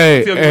Roseland Hospital.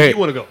 Hey, Tell me hey, where you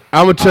want to go.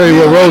 I'm gonna tell you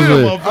what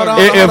Roseland. Hold on,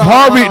 If hold on,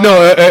 Harvey, hold on.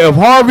 no, if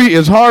Harvey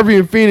is Harvey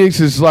and Phoenix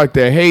is like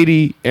the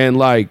Haiti and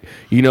like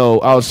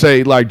I would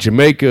say like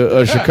Jamaica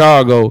or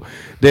Chicago,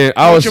 then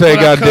I would Culture say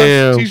But I Cuss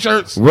goddamn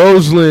t-shirts.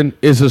 Roseland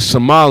is a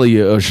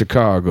Somalia of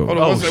Chicago. Hold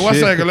on, one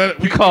shit. second.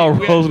 You call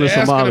Roseland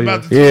asking Somalia.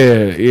 about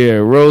the Yeah,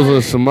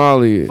 Roseland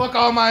Somalia. fuck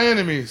all my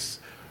enemies.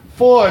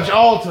 Forge,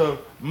 alter,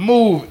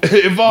 move,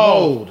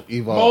 evolve,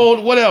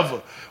 mold,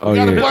 whatever. We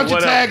got a bunch of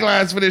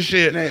taglines for this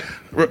shit.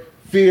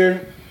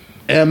 Fear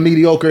and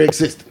mediocre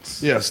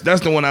existence. Yes,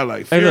 that's the one I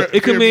like. Hey, look,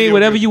 it could mean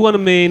whatever you want to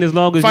mean as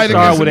long as Fight you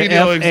start against with the an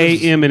mediocre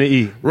F, A, M, and an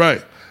E.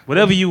 Right.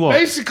 Whatever you want.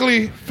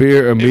 Basically,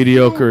 Fear of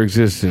mediocre you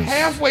existence.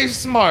 halfway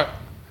smart,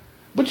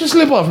 but you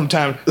slip up from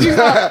time. These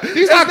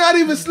It's are not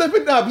even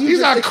slipping up. You these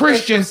just are express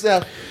Christians.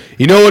 yourself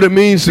You know what it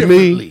means to me?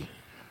 differently.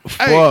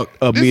 Fuck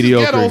a this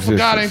mediocre is ghetto for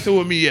God ain't existence. through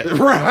with me yet.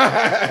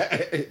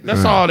 Right.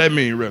 That's all that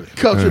mean, really.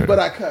 Culture, but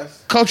I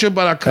cuss. Culture,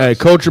 but I cuss. Hey,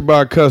 culture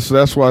by cuss. So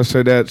that's why I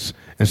say that's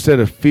instead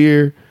of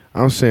fear,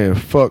 I'm saying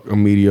fuck a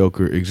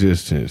mediocre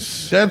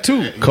existence. That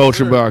too.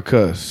 Culture by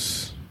cuss.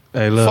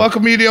 Hey, look. Fuck a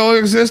mediocre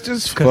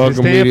existence. Fuck a stand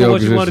for mediocre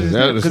what you wanted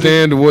existence. to That do.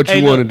 stand to what you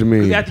Hey, wanted to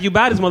look, mean. After you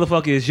buy this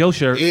motherfucker, it's your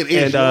shirt. It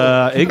is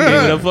and it can be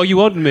whatever the fuck you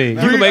want to mean.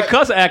 You can make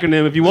cuss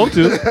acronym if you want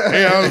to.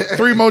 Hey,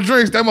 3 more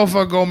drinks, that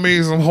motherfucker gonna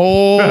mean some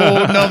whole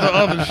nother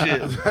other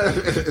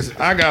shit.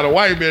 I got a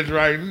white bitch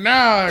right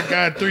now. I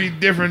got 3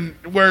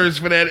 different words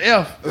for that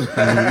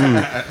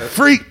F.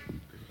 Freak.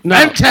 No.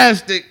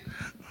 Fantastic.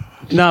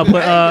 No,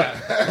 but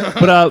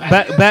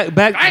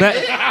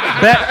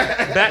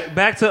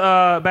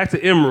back to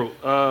Emerald.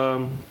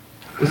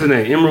 What's his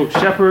name? Emerald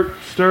Shepherd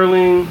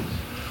Sterling.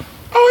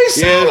 Oh,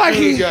 he sound like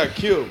he. got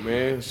killed,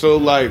 man. So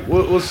like,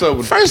 what's up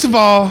with? First of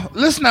all,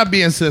 let's not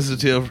be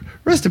insensitive.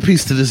 Rest in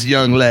peace to this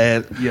young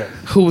lad Yes.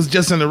 who was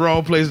just in the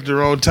wrong place at the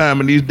wrong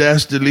time, and these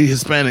dastardly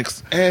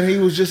Hispanics. And he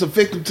was just a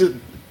victim to.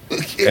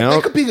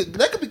 That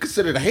could be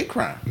considered a hate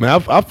crime.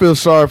 Man, I feel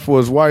sorry for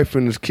his wife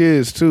and his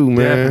kids too,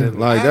 man. Definitely.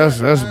 Like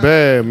that's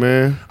bad,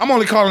 man. I'm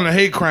only calling it a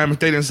hate crime if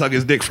they didn't suck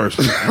his dick first.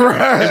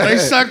 Right. If they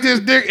sucked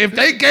his dick, if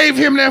they gave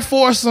him that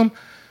foursome,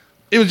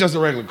 it was just a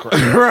regular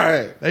crime.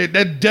 Right.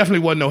 That definitely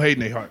wasn't no hate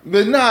in their heart.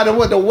 But nah,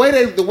 the way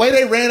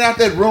they ran out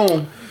that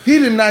room, they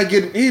did not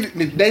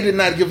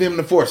give him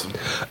the foursome.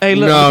 Hey,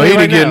 look, No, I'll tell he you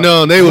right didn't get now.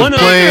 none. They was One of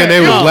them- playing, they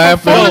was no,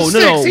 laughing. No,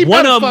 Six, he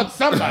one better of them. fuck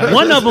somebody.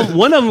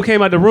 One of them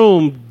came out the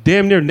room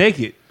damn near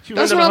naked. She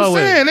That's ran what down the I'm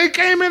hallway. saying. They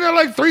came in at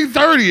like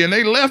 3:30 and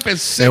they left at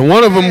 6. And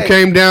one of them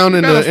came down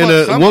in better fuck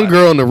one somebody.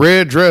 girl in the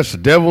red dress, the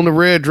devil in the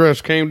red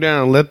dress came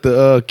down, and let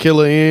the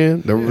killer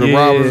in, the Yeah.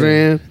 robbers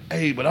in.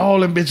 Hey, but all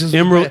them bitches. was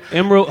Emerald.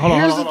 bad. Hold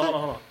Here's on, the hold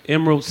on.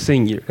 Emerald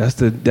Senior. That's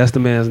the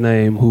man's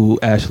name who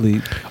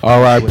actually.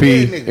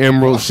 R.I.P.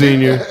 Emerald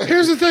Senior.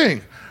 Here's the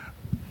thing.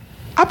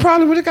 I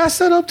probably would have got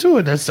set up too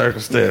in that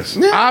circumstance.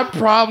 I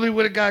probably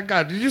would have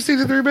got. Did you see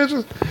the 3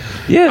 bitches?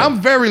 Yeah.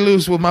 I'm very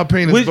loose with my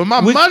penis, but my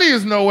money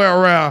is nowhere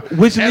around.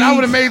 Which and I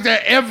would have leads- made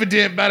that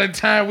evident by the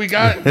time we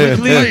got.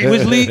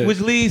 which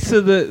leads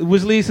to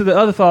the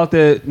other thought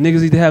that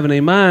niggas need to have in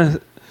their minds.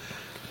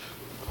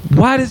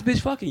 Why this bitch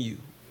fucking you?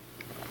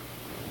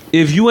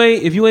 If you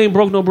ain't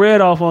broke no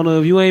bread off on her,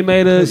 if you ain't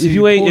made her, Pussy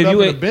pulled up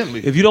in a Bentley.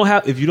 if you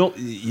don't,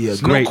 yeah,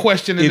 There's great. no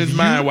question in If his you-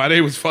 mind why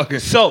they was fucking.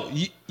 So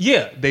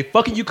yeah, they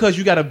fucking you because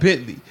you got a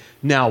Bentley.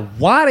 Now,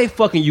 why they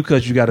fucking you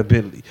because you got a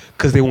Bentley?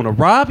 Because they want to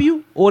rob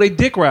you or they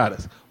dick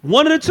riders.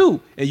 One of the two,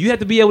 and you have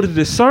to be able to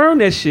discern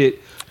that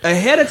shit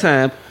ahead of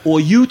time, or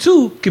you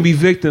too can be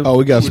victim. Oh,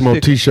 we got to some a more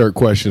stick. T-shirt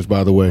questions,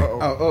 by the way.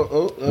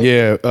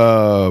 Yeah,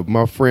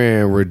 my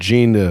friend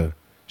Regina,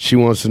 she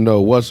wants to know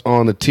what's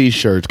on the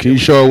T-shirts. Can you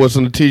show her what's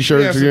on the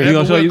T-shirts Yeah, again? You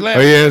gonna show you? Oh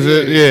yeah, is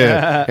it?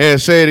 Yeah.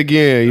 And say it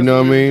again. You know what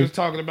I We were mean? Just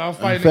talking about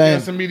fighting Fang.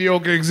 against a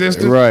mediocre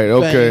existence. Right.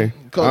 Okay. Bang.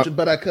 Culture,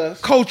 but I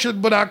cuss.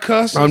 Cultured, but I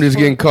cuss. I'm just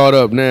getting caught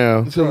up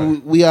now.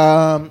 So we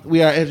are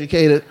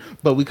educated,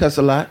 but we cuss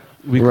a lot.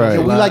 Right.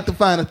 And we like the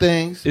finer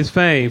things. It's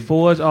fame.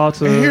 Forge,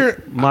 alter, And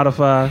here-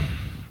 modify.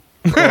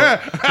 Forge,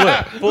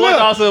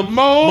 alter,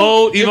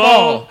 Mode,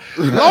 evolve.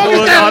 Long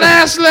as that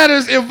last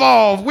letter's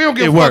evolve, we don't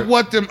give It a fuck work.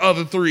 what them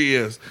other 3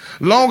 is.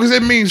 Long as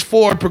it means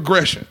forward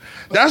progression.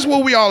 That's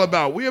what we all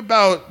about. We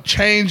about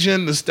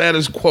changing the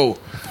status quo.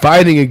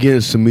 Fighting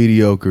against a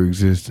mediocre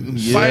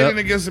existence. Fighting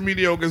against the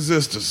mediocre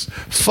existence.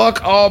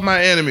 Fuck all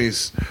my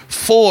enemies.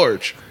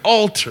 Forge,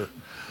 alter.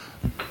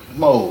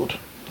 Mode.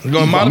 You're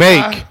gonna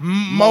modify, Make.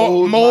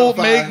 mold,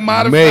 Modify. make,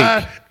 modify.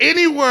 Make.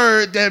 Any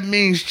word that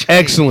means change.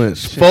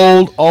 Excellence.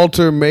 Fold,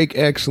 alter, make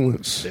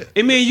excellence.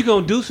 It means you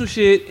gonna do some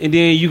shit and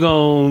then you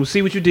gonna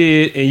see what you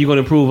did and you gonna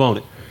improve on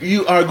it.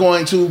 You are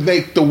going to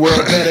make the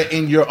world better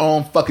in your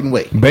own fucking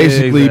way.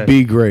 Basically, Exactly.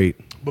 be great.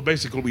 But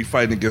basically, we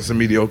fighting against a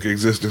mediocre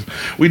existence.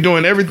 We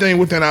doing everything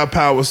within our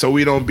power so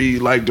we don't be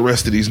like the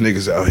rest of these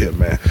niggas out here,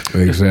 man.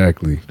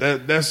 Exactly.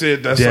 That's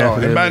it. That's Definitely.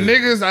 all. And by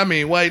niggas, I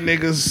mean white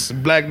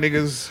niggas, black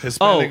niggas,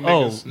 Hispanic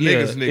niggas, yeah.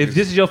 niggas. If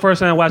this is your first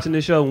time watching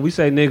this show, when we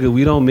say nigga,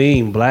 we don't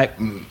mean black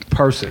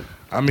person.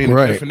 I mean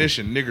Right. the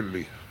definition,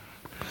 niggerly.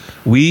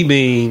 We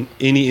mean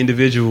any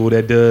individual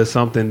that does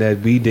something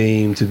that we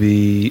deem to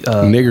be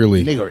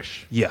Niggerly.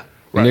 Niggerish. Yeah.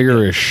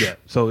 Niggerish. Yeah.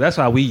 So that's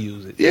how we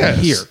use it. Yeah.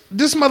 Here.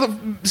 This mother.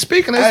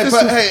 Speaking of Hey,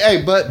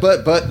 this,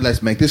 but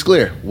let's make this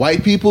clear.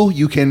 White people,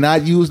 you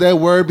cannot use that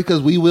word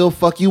because we will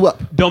fuck you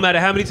up. Don't matter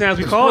how many times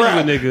we call you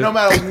a nigga. No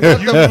matter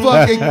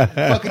what the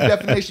fucking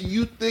definition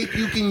you think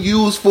you can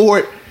use for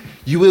it,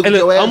 you will And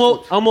get look, your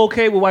ass. I'm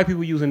okay with white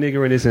people using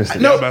nigger in this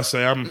instance. I was about to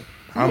say I'm.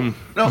 You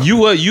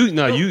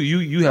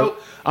have.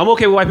 I'm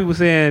okay with white people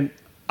saying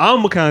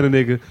I'm a kind of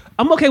nigga.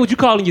 I'm okay with you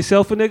calling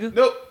yourself a nigga.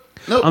 Nope.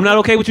 I'm not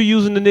okay with you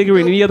using the nigger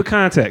in any other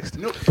context.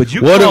 But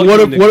you What call you a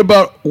nigga. what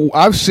about?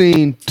 I've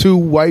seen two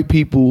white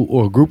people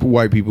or a group of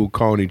white people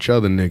calling each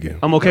other nigga.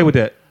 I'm okay with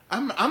that.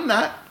 I'm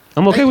not.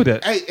 I'm okay Hey, with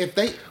that. Hey, if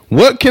they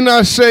What can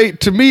I say?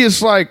 To me,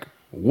 it's like,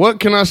 what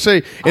can I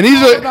say? And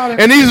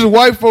these are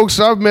white folks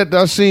I've met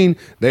that I've seen.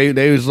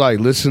 They was like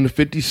listen to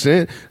 50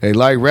 Cent. They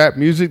like rap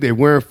music. They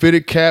wearing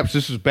fitted caps.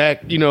 This was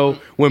back,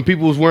 when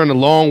people was wearing the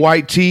long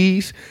white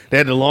tees. They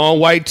had the long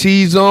white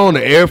tees on,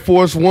 the Air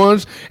Force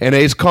Ones, and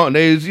they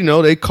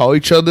call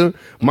each other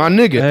my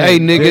nigga. Hey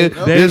nigga,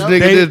 this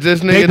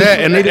nigga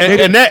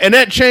that, and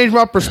that changed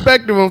my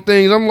perspective on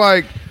things. I'm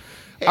like,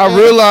 I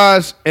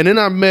realized, and then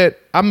I met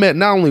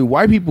not only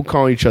white people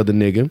calling each other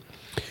nigga,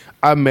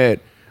 I met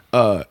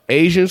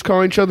Asians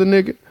calling each other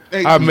nigga.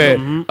 I met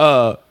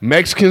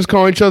Mexicans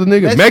calling each other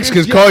nigga.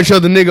 Mexicans call each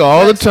other nigga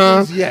all the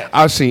time. yes.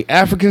 I've seen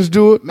Africans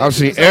do it. I've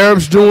seen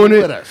Arabs doing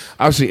it.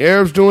 I've seen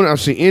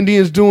I've seen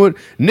Indians doing it.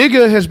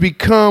 Nigga has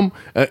become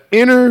an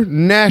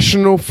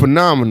international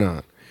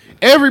phenomenon.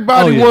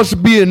 Everybody wants to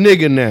be a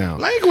nigga now.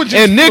 Language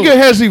is and nigga fluid.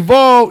 has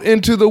evolved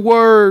into the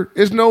word.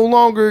 It's no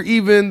longer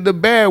even the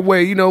bad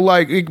way.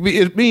 Like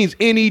it means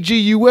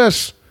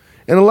Negus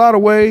in a lot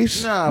of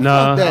ways. fuck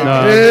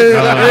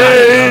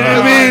that.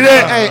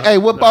 Hey, Hey,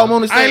 what Bob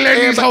on to say? I ain't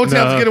letting these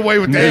hotels get away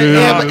with that.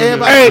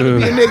 Everybody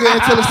be a nigga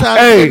until it's time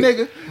to be a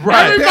nigga.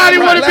 Right. Everybody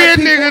Black want to be a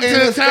people nigga and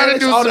till it's time to Hispanics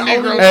do are some the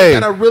only nigga. ones Hey,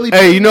 that are really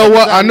hey, you know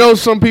what? I represented. know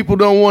some people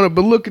don't want it,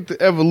 but look at the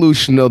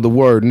evolution of the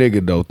word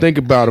nigga, though. Think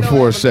about it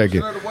for a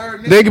second. of the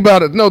word nigga? Think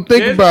about it. No, think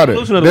There's about an it.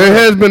 evolution of the There word.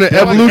 has been an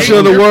There was evolution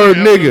of the different word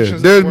nigga. evolutions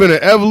of There's the been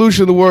word. an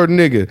evolution of the word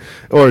nigga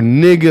or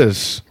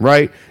niggas,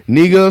 right?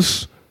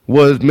 Niggas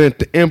was meant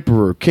the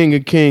emperor, king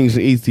of kings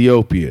in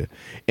Ethiopia.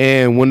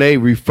 And when they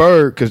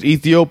referred, because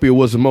Ethiopia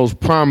was the most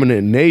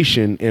prominent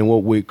nation in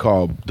what we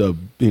call the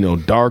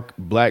dark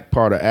black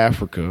part of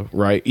Africa,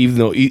 right? Even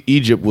though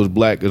Egypt was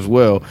black as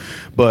well,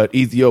 but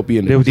Ethiopia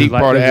in They the was just deep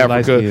light- part of they was just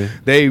Africa,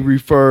 light-skinned. they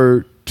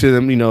referred to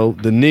them,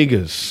 the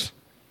niggas,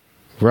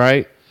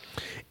 right?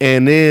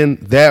 And then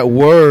that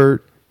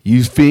word,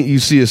 you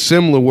see a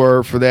similar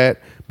word for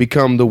that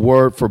become the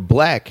word for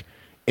black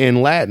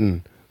in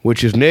Latin,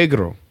 which is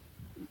negro.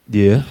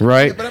 Yeah.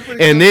 Right, Yeah, but I'm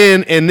pretty and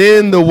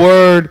then the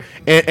word.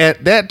 And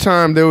at that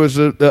time, there was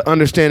the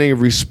understanding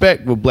of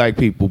respect with black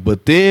people.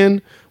 But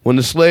then, when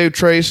the slave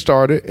trade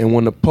started, and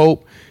when the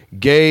Pope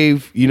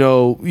gave,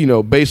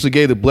 basically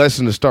gave the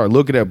blessing to start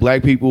looking at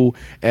black people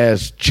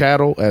as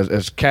chattel,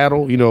 as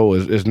cattle,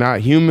 as not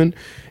human.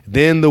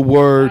 Then the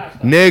word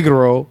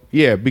negro,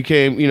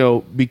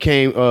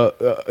 became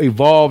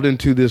evolved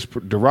into this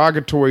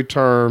derogatory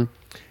term,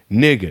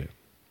 nigga.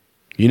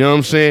 You know what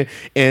I'm saying?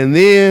 And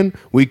then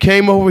we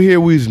came over here,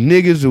 we was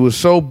niggas, it was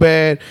so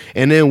bad.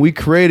 And then we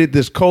created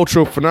this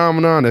cultural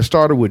phenomenon that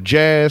started with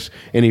jazz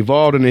and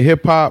evolved into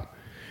hip hop.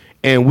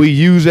 And we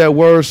use that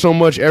word so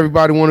much,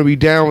 everybody want to be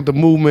down with the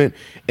movement.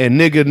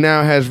 And nigga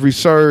now has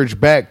resurged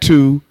back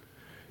to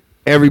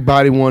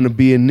everybody want to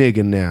be a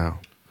nigga now.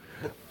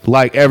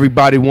 Like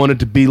everybody wanted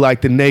to be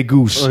like the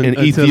Negus in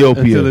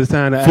Ethiopia. Until it's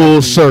time to Full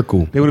actually-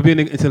 circle. They would be a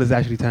nigga until it's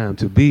actually time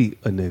to be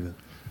a nigga.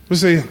 But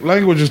see,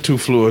 language is too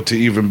fluid to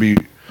even be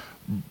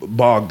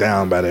bogged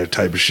down by that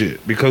type of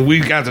shit. Because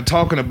we got to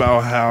talking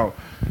about how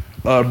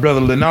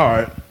Brother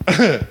Leonard is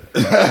being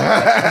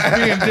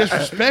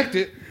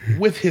disrespected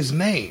with his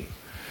name.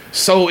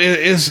 So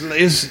it's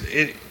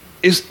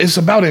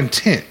about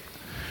intent.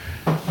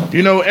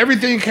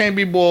 Everything can't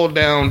be boiled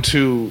down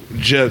to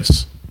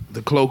just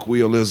the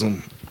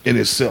colloquialism in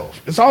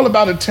itself. It's all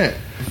about intent.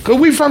 Cause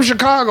we from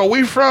Chicago.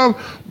 We from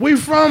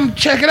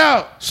check it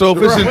out. So if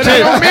it's But intent,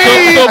 that don't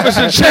mean so if it's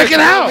intent, check it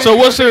out. So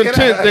what's their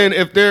intent then?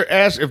 If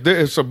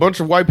there's a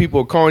bunch of white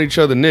people calling each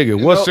other nigga,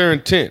 what's their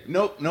intent?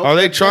 Nope. Are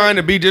they trying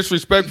to be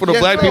disrespectful to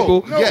Yes, black no,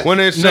 people yes. when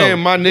they're saying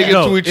my nigga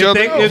No. to each If other?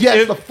 they-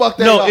 Yes, the fuck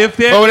they no, are. if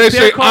they're Or when they if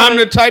they're say calling- I'm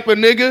the type of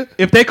nigga?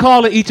 If they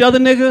calling each other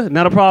nigga,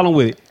 not a problem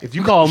with it. If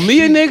you call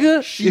me a nigga,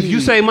 if you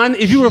say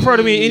if you refer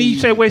to me in any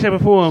way, shape, or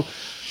form,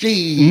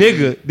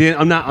 nigga,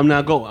 then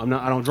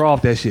I don't draw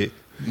off that shit.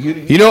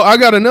 I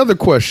got another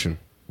question.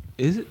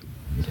 Is it?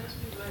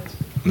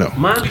 No.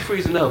 Mine be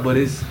freezing up, but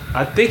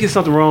I think it's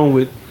something wrong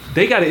with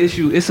They got an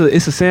issue. It's a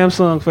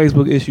Samsung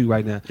Facebook issue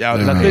right now. Y'all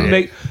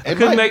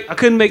I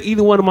couldn't make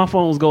either one of my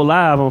phones go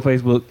live on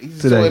Facebook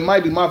So today. it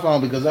might be my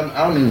phone because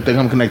I don't even think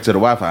I'm connected to the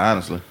Wi-Fi,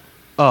 honestly.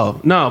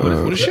 Oh no, but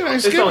Well, the shit ain't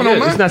it's skipping on on here.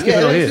 mine. It's not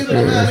skipping on here.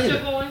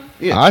 Still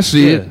going? I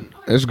see Yeah. it.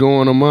 It's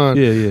going on mine.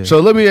 Yeah.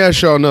 So let me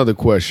ask y'all another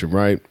question,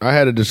 right? I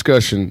had a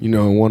discussion,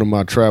 in one of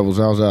my travels.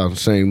 I was out in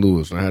St.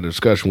 Louis, and I had a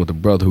discussion with a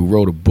brother who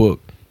wrote a book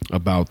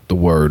about the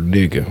word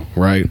nigga,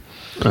 right?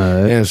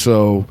 And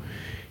so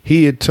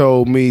he had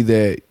told me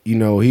that,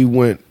 he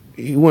went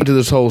to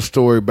this whole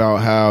story about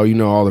how,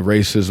 all the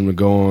racism that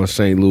go on in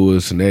St.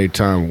 Louis, and every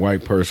time a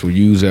white person would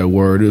use that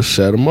word, it'll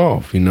set them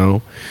off,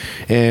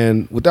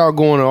 And without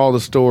going to all the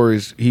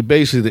stories, he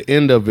basically, the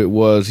end of it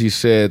was, he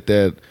said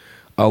that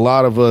a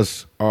lot of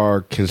us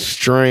are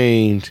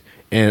constrained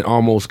and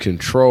almost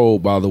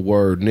controlled by the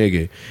word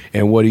nigga.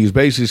 And what he's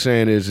basically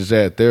saying is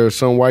that there are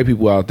some white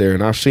people out there,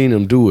 and I've seen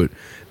them do it,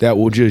 that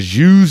will just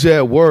use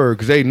that word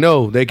because they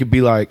know they could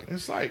be like,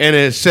 and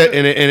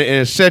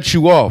it sets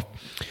you off.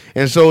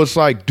 And so it's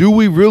like, do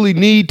we really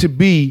need to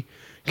be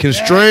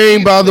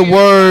constrained by the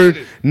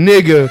word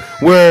nigga?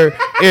 Where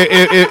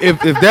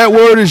if that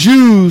word is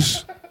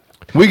used,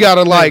 we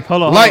gotta light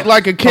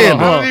like a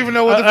candle. I don't even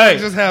know what the fuck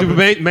just happened.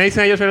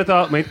 Maintain your train of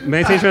thought. Maintain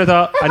your train of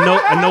thought. I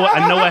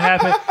know what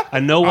happened. I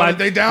know why.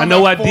 they down I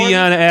know why by 40?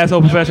 Dion, the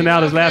asshole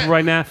professional, is laughing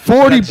right now.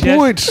 40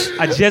 points.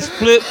 I just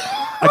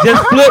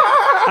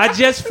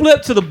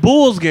flipped to the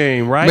Bulls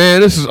game, right?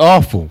 Man, this is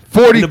awful. And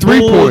 43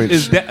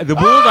 points. The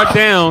Bulls are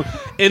down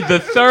in the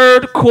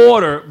third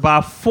quarter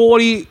by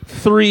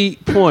 43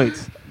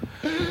 points,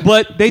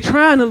 but they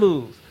trying to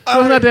lose. So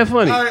it's not that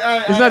funny.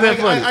 It's not that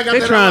funny.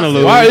 They're trying to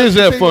lose. Why is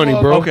that funny,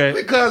 bro? Okay.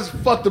 Because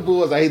fuck the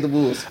Bulls. I hate the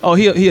Bulls. Oh,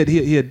 he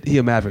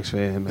a Mavericks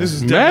fan, man. This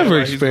is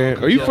Mavericks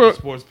fan. Are you from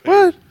sports page.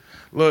 what?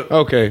 Look,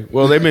 Okay,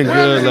 well they've been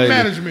good lately.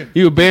 management.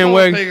 You a Those niggas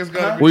bandwagon?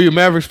 gotta be- Were you a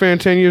Mavericks fan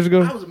 10 years I ago?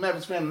 was a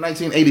Mavericks fan in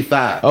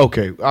 1985.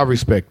 Okay, I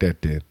respect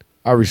that then.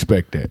 I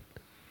respect that.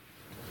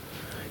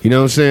 You know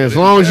what I'm saying? As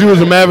long as you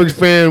was a Mavericks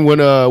fan when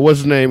what's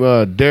his name?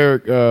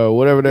 Derek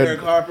whatever that.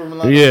 Derek Harper.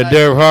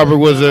 Derek Harper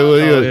was the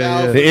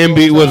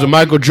MB was a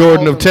Michael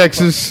Jordan of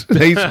Texas.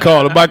 They used to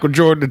call him Michael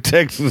Jordan of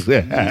Texas.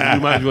 You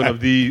might be one of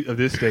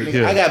this state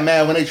here. I got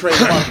mad when they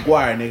traded Mark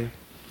McGuire, nigga.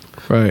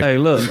 Right. Hey,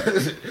 look. All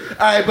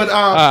right, but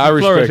I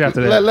Flourish respect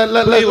after it. that.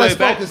 let's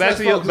back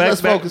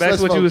focus.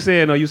 to what you were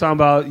saying. Though you talking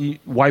about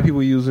white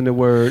people using the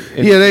word.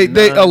 Yeah,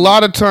 they a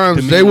lot of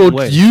times they demeaning will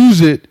way.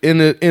 use it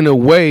in a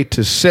way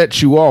to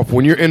set you off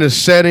when you're in a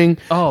setting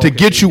to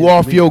get you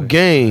off your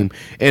game.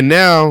 And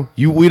now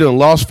we done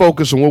lost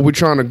focus on where we're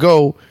trying to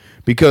go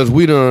because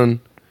we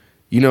done,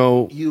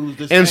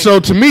 and so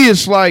to me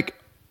it's like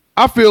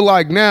I feel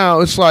like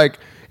now it's like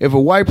if a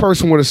white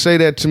person were to say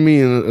that to me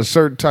in a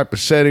certain type of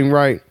setting,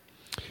 right?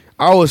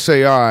 I would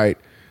say, all right,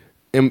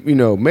 and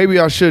maybe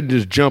I should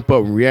just jump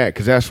up and react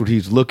because that's what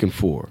he's looking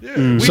for.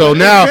 Yeah. So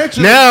now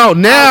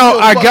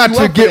I got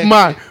to get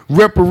my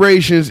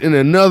reparations in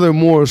another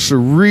more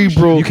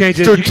cerebral,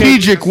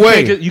 strategic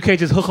way. You can't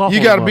just hook off.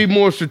 You got to be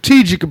more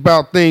strategic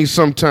about things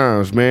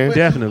sometimes, man.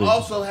 Definitely. You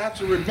also have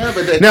to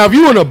remember that. Now, if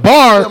you in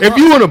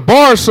a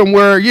bar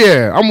somewhere,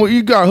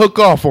 you got to hook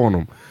off on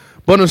them.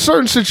 But in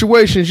certain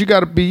situations, you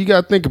gotta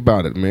think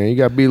about it, man. You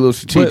gotta be a little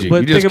strategic.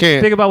 But you just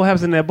can't think about what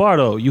happens in that bar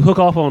though. You hook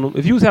off on him.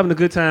 If you was having a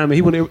good time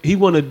and he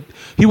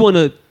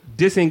wanna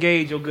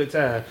disengage your good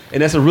time,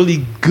 and that's a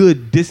really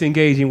good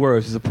disengaging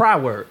word. It's a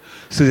pride word,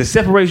 so it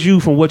separates you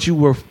from what you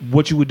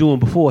were doing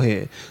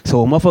beforehand.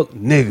 So a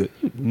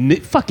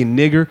motherfucker, fucking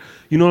nigger.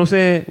 You know what I'm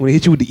saying? When he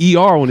hit you with the ER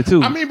on it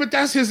too. I mean, but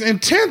that's his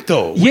intent,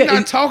 though. Yeah, We're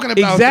not talking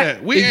about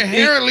that. We're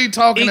inherently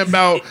talking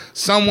about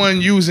someone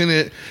using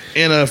it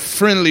in a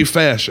friendly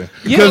fashion.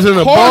 Because in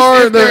a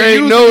bar, there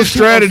ain't no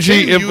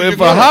strategy. If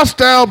a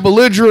hostile,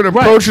 belligerent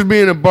approaches me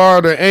in a bar,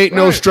 there ain't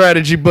no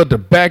strategy but to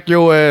back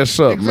your ass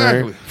up,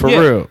 man. For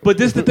real. But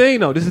this the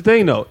thing,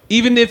 though.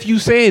 Even if you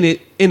saying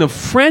it in a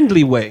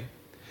friendly way,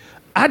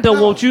 I don't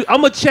want you.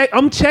 I'm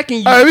checking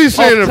you. If he's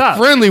saying it in a top.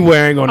 friendly way,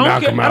 I ain't gonna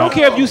knock him out. I don't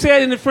care if you say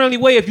it in a friendly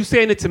way. If you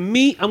saying it to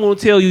me, I'm gonna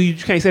tell you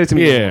can't say it to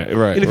me. Yeah,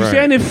 right. And if you're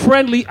saying it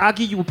friendly, I'll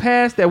give you a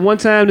pass that one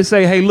time to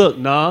say, hey, look,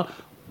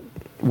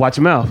 watch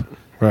your mouth.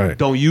 Right.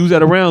 Don't use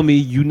that around me.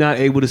 You're not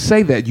able to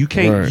say that. You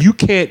can't. Right. You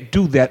can't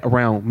do that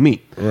around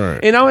me. Right.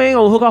 And I ain't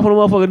gonna hook off on a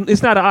motherfucker.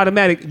 It's not an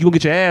automatic. You gonna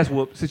get your ass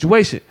whooped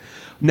situation.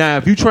 Now,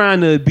 if you're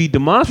trying to be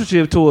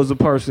demonstrative towards a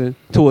person,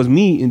 towards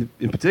me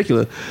in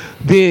particular,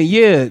 then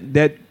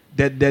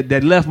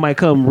that left might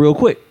come real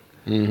quick.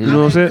 Mm-hmm. You know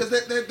what I'm saying?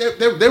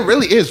 Because there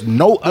really is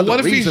no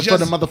other reason for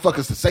the just-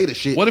 motherfuckers to say the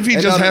shit. What if he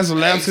just has a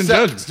lapse in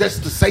judgment?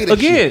 Just to say the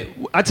shit.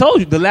 Again, I told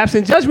you the lapse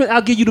in judgment.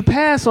 I'll give you the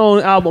pass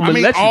on album. I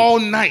mean, all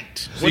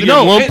night. So you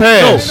get one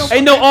pass.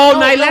 Ain't no all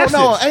night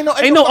lapses.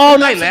 Ain't no all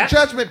night lapse lapse. in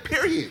judgment.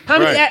 Period.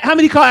 How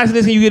many car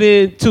accidents can you get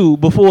into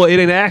before it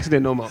ain't an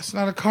accident no more? It's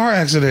not a car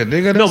accident,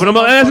 nigga. No, but I'm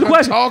gonna ask you the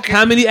question. Talking.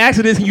 How many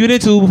accidents can you get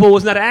into before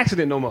it's not an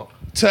accident no more?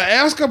 To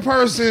ask a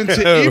person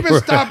to even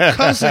stop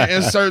cussing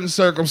in certain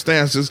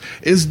circumstances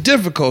is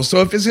difficult.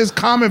 So if it's his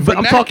common But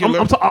vernacular,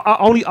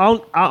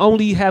 I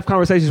only have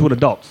conversations with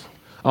adults.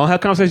 I don't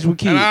have conversations with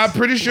kids. And I'm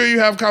pretty sure you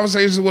have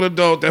conversations with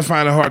adults that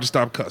find it hard to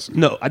stop cussing.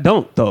 No, I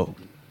don't though.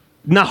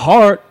 Not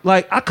hard.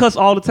 Like I cuss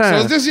all the time.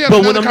 So is this yet But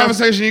when another I'm not-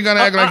 conversation you're gonna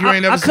act like you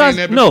ain't never cuss, seen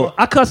that before? No,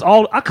 I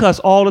cuss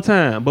all the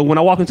time. But when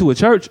I walk into a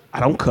church, I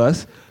don't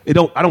cuss. I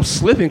don't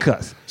slip and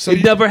cuss. So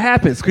it never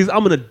happens because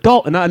I'm an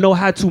adult and I know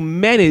how to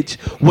manage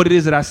what it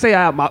is that I say.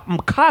 I'm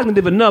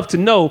cognitive enough to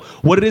know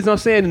what it is I'm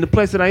saying in the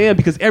place that I am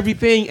because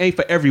everything ain't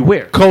for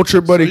everywhere.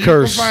 Culture, buddy, You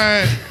curse. can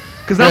find-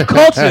 Because I'm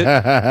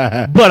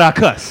cultured, but I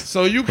cuss.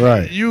 So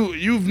Right.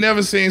 you've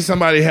never seen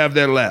somebody have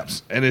that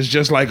lapse, and it's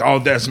just like, oh,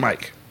 that's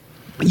Mike.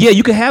 Yeah,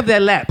 you can have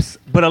that lapse,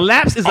 but a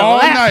lapse is a All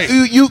lapse.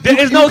 night. There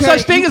is no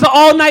such thing as an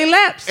all-night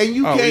lapse. And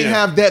you Oh, can't yeah.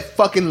 have that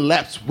fucking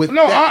lapse with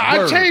No, that I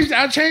word.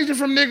 changed it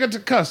from nigga to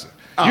cussing.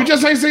 You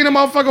just ain't seen a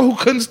motherfucker who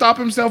couldn't stop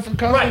himself from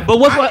cussing. Right, but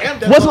what's I am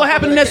that what motherfucker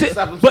happened in that that can't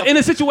stop But himself. in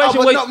a situation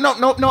Oh, where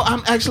but no,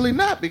 I'm actually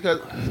not because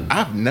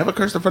I've never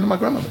cursed in front of my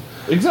grandmother.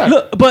 Exactly.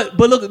 look,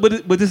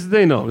 but this is the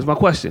thing though. This is my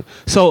question.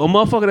 So a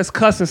motherfucker that's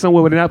cussing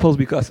somewhere where they're not supposed to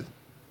be cussing,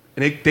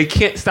 and they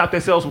can't stop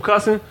themselves from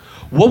cussing,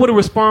 what would a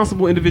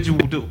responsible individual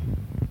do?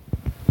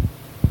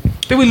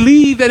 They would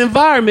leave that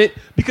environment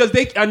because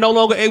they are no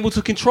longer able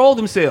to control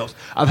themselves.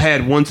 I've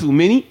had one too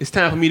many. It's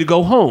time for me to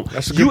go home.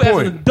 That's a good you point.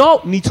 as an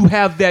adult need to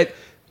have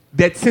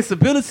that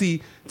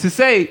sensibility to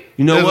say,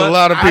 you know There's what? a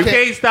lot of I people-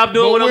 can't stop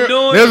doing what I'm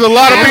doing. There's a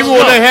lot of Let's people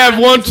when go. they have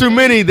one too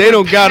many, they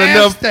don't got Past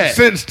enough that.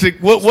 sense to.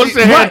 Once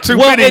they Right. have too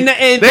Well, many, and they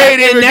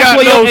ain't even that's got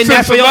where no and that's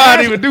sense where of your mind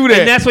to ass- even do that.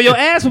 And that's where your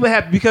ass will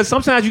happen because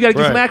sometimes you got to get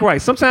Right. some act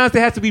right. Sometimes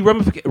there has to be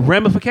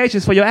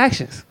ramifications for your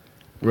actions.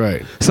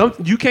 Right.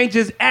 You can't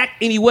just act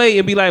anyway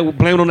and be like, well,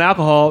 blame it on the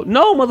alcohol.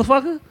 No,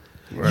 motherfucker.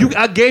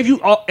 I gave you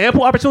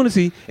ample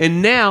opportunity,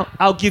 and now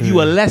I'll give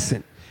you a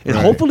lesson, and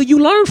Right. hopefully you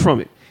learn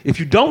from it. If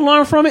you don't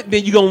learn from it,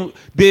 then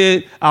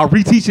I'll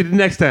reteach it the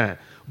next time.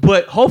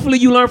 But hopefully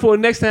you learn from it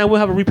next time. We'll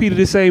have a repeat of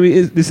the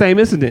same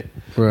incident.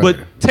 Right. But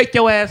take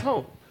your ass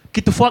home.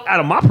 Get the fuck out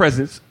of my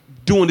presence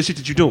doing the shit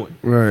that you're doing.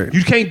 Right.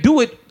 You can't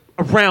do it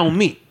around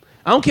me.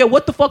 I don't care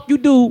what the fuck you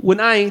do when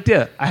I ain't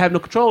there. I have no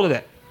control of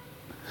that.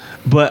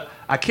 But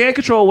I can't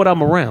control what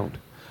I'm around.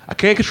 I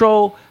can't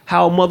control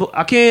how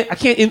I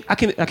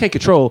can't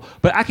control,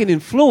 but I can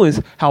influence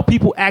how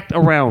people act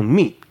around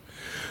me.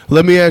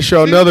 Let me ask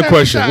y'all See, another that's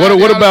question. the What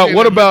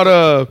ideology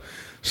about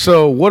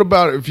so what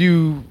about if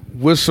you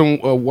with some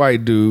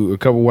white dude, a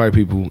couple white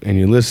people, and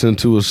you listen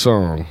to a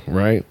song,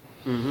 right?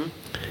 Mm-hmm.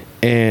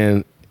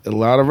 And a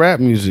lot of rap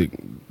music,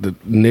 the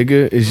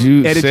nigga is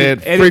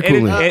said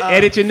frequently.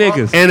 Edit your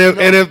niggas.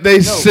 And if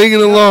they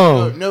singing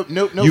along, No.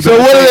 so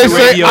what do they the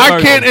say? radio I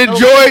version. can't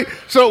enjoy.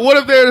 So what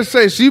if they're to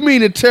say? So you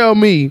mean to tell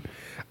me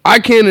I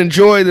can't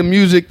enjoy the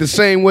music the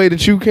same way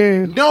that you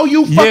can? No,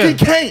 you fucking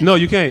can't. No,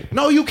 you can't.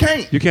 No, you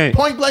can't. You can't.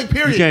 Point blank,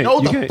 period. You can't. No,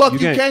 You the can't. fuck You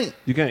you can't. can't.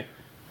 You can't.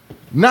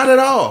 Not at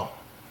all.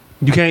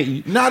 You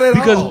can't. Not at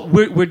because all.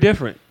 we're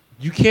different.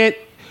 You can't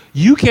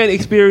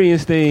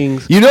experience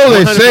things. You know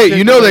they say. 100%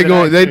 You know they the way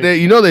going. that I They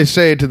you know they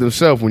say it to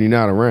themselves when you're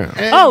not around.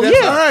 And Oh that's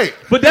yeah, all right.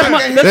 But that's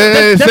my. And- They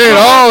that's say it my-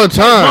 all the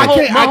time. my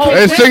whole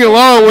They stance- sing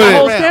along with my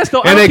whole it, stance, though,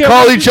 I and don't they care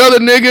call what each you- other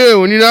nigga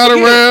when you're not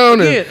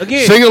around, and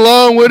again. sing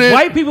along with it.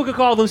 White people can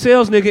call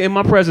themselves nigga in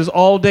my presence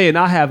all day, and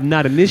I have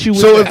not an issue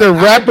with So that. if they're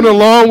rapping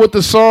along with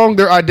the song,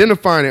 they're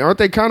identifying it. Aren't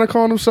they kind of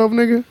calling themselves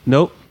nigga?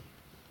 Nope.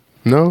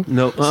 No.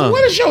 No. So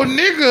what is your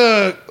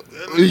nigga?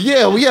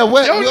 Yeah.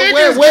 Where, Your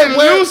niggas getting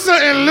looser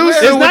and looser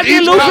It's with not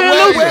getting each looser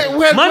album. and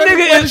looser. My nigga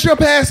where is does your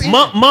past end?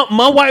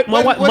 my white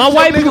What's your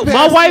white nigga people my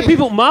pass white in?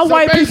 people my So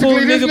white people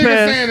basically, this nigga nigga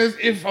pass. saying is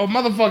if a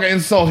motherfucker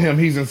insult him,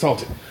 he's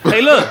insulted.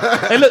 Hey look,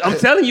 I'm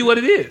telling you what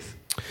it is.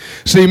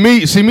 See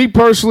me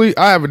personally,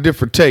 I have a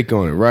different take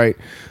on it. Right?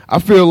 I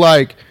feel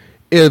like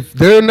if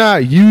they're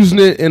not using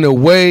it in a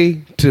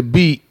way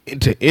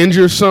to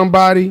injure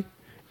somebody,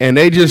 and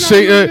they just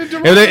sing,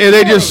 and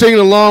they just singing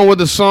along with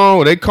the song,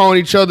 or they calling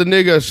each other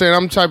nigga, saying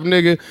I'm the type of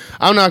nigga,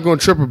 I'm not gonna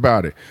trip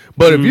about it.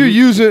 But if you're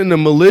using it in a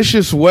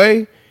malicious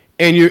way,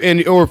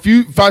 or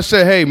if I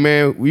say, hey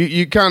man,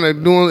 you kind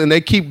of doing, and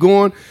they keep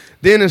going,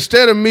 then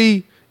instead of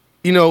me,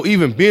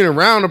 even being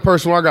around a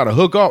person where I got to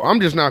hook up, I'm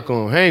just not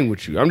gonna hang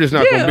with you. I'm just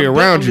not gonna be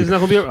around you. just not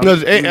gonna be around.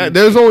 Because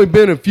there's only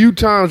been a few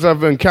times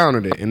I've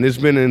encountered it, and it's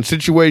been in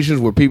situations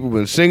where people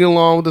been singing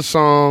along with the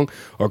song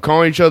or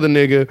calling each other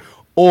nigga.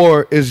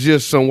 Or it's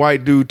just some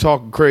white dude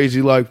talking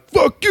crazy like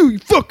 "fuck you, you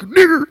fucking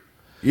nigger."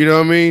 You know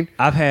what I mean?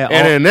 I've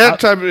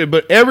had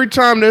but every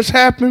time that's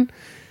happened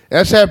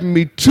to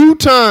me 2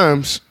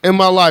 times in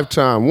my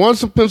lifetime.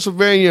 Once in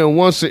Pennsylvania and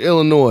once in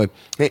Illinois.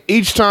 And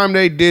each time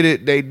they did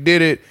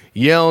it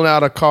yelling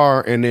out a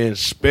car and then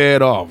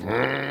sped off.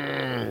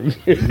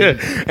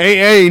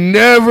 ain't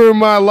never in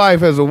my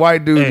life has a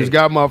white dude just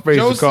got my face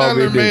Joe and called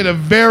me a Sadler made nigga. a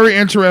very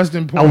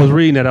interesting point. I was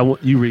reading that.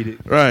 You read it.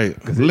 Right.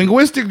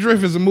 Linguistic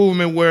drift is a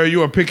movement where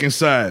you are picking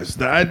sides.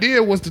 The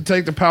idea was to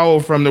take the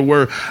power from the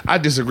word. I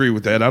disagree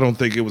with that. I don't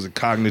think it was a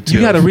cognitive. You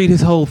got to read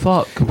his whole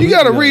thought. You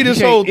got to read his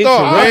whole can't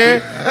thought,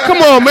 interrupt man. Come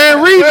on,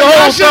 man. Read the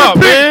whole thought,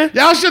 man.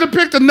 Y'all should have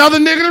picked another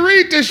nigga to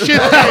read this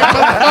shit.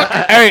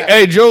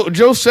 Hey, Joe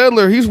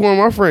Sedler, he's one of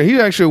my friends. He's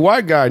actually a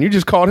white guy, and you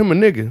just called him a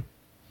nigga.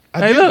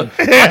 Hey, look.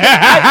 Hey,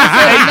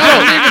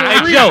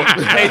 Joe.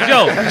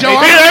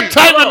 that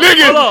type of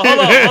nigga.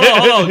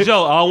 Hold on,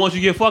 Joe. I don't want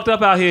you to get fucked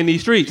up out here in these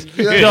streets.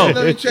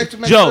 Let me check to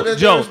make sure that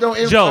there's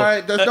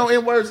no there's no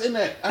N-words in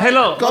that. Hey,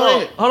 hold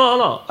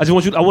on. I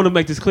want to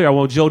make this clear. I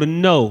want Joe to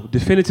know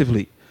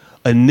definitively.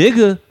 A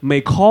nigga may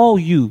call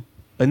you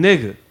a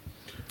nigga.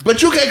 But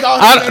you can't call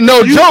him.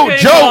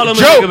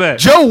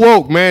 Joe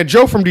woke, man.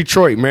 Joe from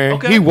Detroit, man.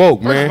 Okay. He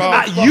woke, man.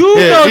 You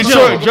know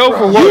Detroit, Joe. Joe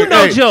from woke. You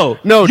know Joe.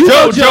 No,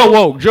 Joe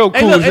woke. Joe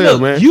cool as hell,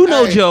 man. You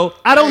know Joe.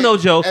 I don't know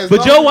Joe.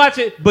 But Joe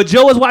watching. But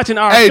Joe is watching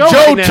our show Joe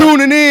right now.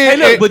 Tuning in. Hey,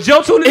 look. But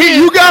Joe tuning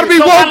in. You gotta be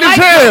woke as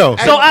hell.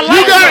 So I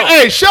like Joe.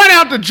 Hey, shout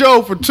out to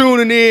Joe for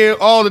tuning in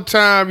all the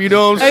time. You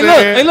know what I'm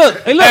saying? Hey,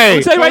 look.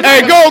 Hey,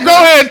 go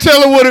ahead and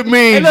tell her what it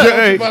means.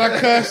 Hey, but I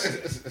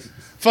cuss.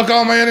 Fuck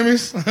all my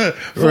enemies.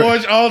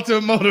 Forge,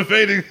 alter,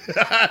 motivating.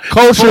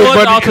 Culture,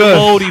 but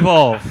mode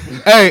evolve.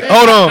 Hey,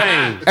 hold on.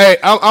 Hey,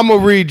 I'm gonna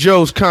read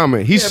Joe's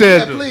comment. He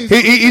said,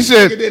 he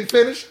said, didn't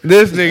finish.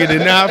 This nigga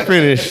did not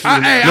finish. I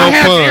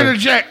have to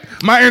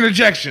interject my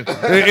interjection.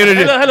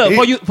 Hello.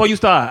 Before you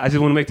start, I just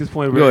want to make this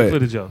point really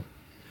clear to Joe.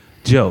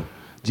 Joe,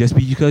 just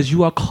because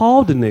you are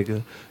called a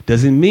nigga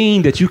doesn't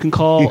mean that you can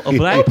call a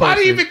black person.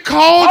 Nobody even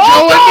called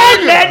Joe a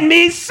nigga. Let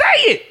me say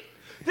it.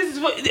 This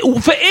is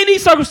for any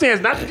circumstance,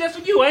 not just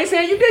for you. I ain't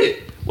saying you did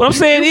it. What I'm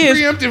saying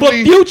is, for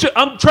future,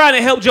 I'm trying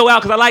to help Joe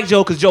out because I like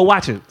Joe because Joe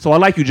watching. So I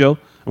like you, Joe. I'm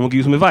going to give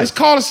you some advice. It's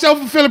called a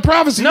self-fulfilling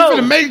prophecy. No. You're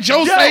going to make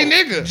Joe say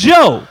nigga.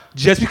 Joe,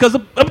 just because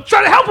I'm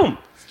trying to help him.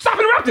 Stop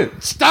interrupting.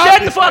 Stop.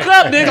 Shut the fuck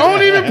up, nigga.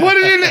 Don't even put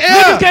it in the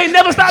air. Niggas can't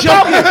never stop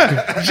talking.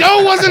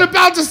 Joe wasn't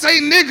about to say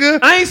nigga.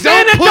 I ain't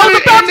saying that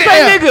Joe's about to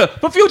say nigga.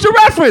 For future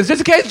reference, just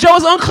in case Joe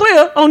is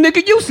unclear on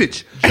nigga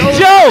usage. Joe is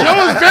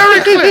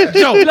very clear.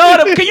 Joe.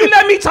 Lord, can you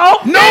let me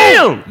talk? No.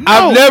 Damn.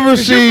 I've never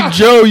seen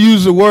Joe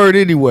use a word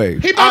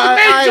anyway. He about to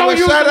make Joe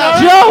use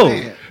the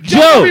word.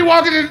 Joe, be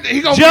walking in,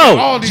 he gonna Joe, be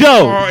all these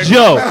Joe,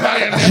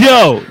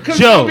 Cause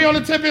Joe be on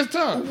the tip of his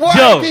tongue.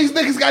 Why these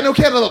niggas got no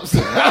cantaloupes?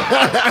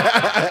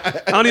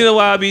 I don't even know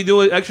why I be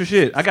doing extra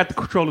shit. I got the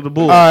control of the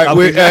bull. All right, I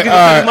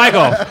get the mic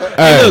off.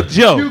 Hey, look,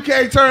 Joe. You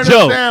can't turn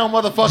this down,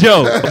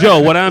 motherfucker. Joe,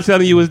 what I'm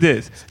telling you is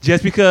this.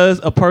 Just because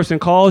a person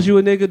calls you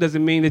a nigga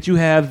doesn't mean that you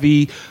have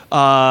the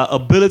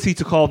ability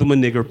to call them a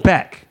nigger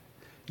back.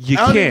 You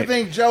I don't can't. even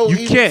think Joe you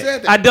even can't.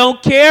 said that. I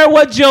don't care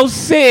what Joe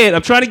said.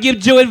 I'm trying to give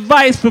Joe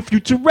advice for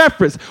future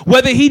reference,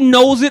 whether he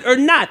knows it or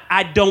not.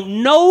 I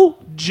don't know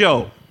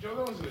Joe.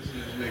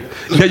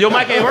 Yeah, your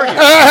mic ain't working.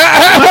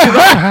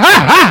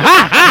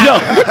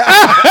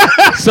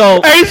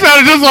 So he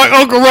sounded just like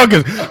Uncle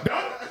Ruckus.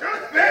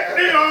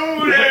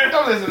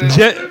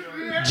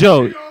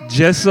 Joe,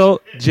 just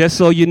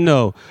so you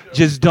know,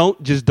 just don't.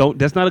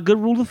 That's not a good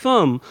rule of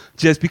thumb.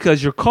 Just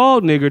because you're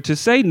called nigger to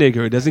say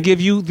nigger, it doesn't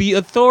give you the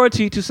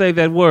authority to say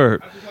that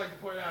word.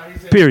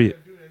 Period.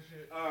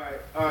 All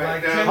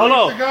right. Hold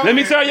on. Let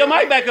me turn your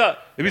mic back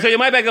up. Before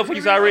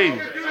you start reading.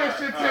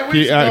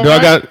 Okay,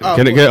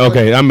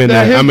 I'm in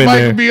there. I'm in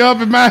there. Might be up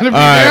and mine be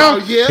down.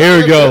 down. Here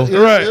we go.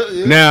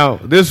 Right. Now,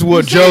 this is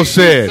what Joe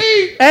said.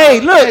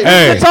 Hey, look,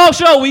 it's a talk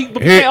show. We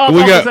can't all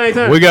talk at the same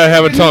time. We gotta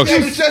have a talk.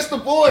 It's just the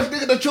boys,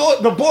 nigga.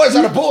 The boys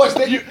are the boys,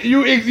 nigga.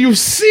 You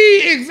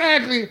see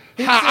exactly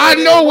how I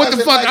know what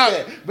the fuck.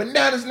 But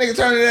now this nigga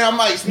turning down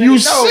mics. You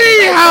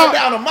see how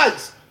down the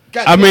mics.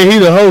 I mean, he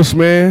the host,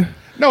 man.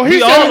 No,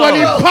 he said it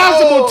wasn't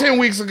impossible 10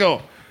 weeks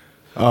ago.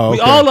 Oh, okay. We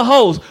all the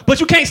hoes, but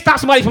you can't stop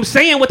somebody from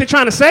saying what they're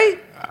trying to say.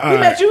 We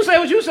let you say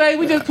what you say.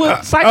 We just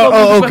put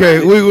psycho.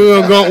 Okay.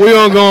 We're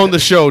gonna go on the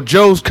show.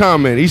 Joe's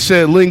comment. He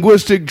said,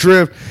 "Linguistic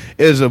drift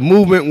is a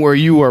movement where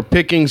you are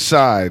picking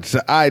sides.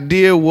 The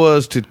idea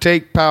was to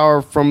take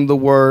power from the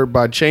word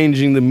by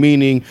changing the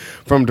meaning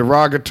from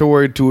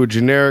derogatory to a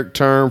generic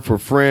term for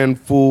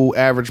friend, fool,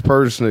 average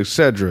person,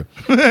 etc.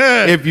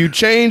 If you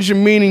change the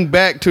meaning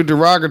back to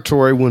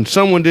derogatory when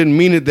someone didn't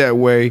mean it that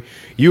way,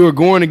 you are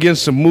going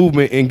against the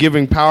movement and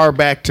giving power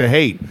back to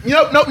hate."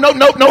 No. Hey,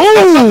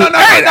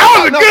 that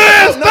was a good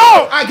ass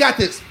thought. I got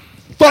this.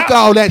 Fuck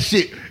all that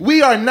shit.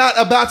 We are not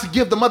about to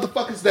give the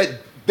motherfuckers that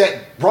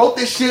wrote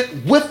this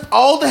shit with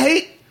all the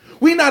hate.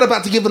 We not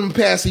about to give them a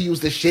pass to use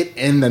this shit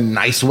in the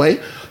nice way.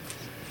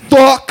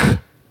 Fuck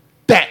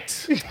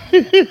that. You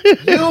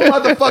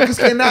motherfuckers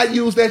cannot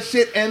use that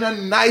shit in a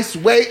nice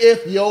way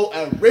if your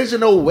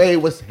original way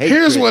was hatred.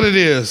 Here's what it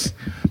is.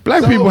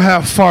 Black people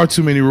have far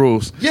too many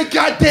rules. You're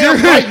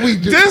goddamn right we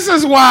do. This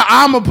is why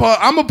I'm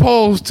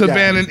opposed to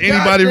banning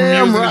anybody from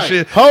using this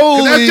shit.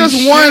 Holy that's just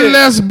shit. one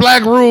less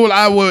black rule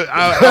I want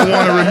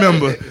to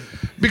remember.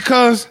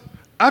 Because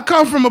I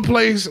come from a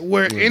place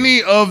where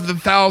any of the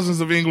thousands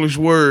of English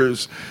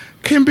words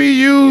can be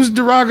used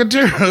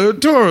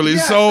derogatorily.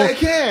 Yes, so they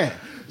can.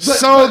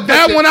 But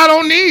that one I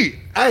don't need.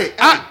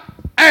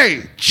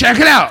 Hey, check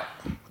it out.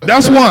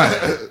 That's one.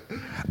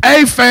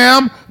 Hey,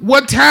 fam,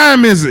 what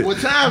time is it?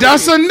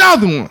 That's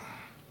another one.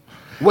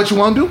 What you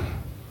want to do?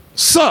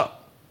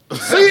 Sup.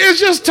 See, it's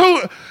just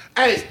too...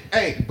 Hey,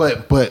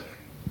 but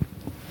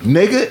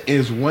nigga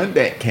is one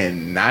that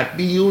cannot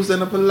be used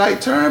in a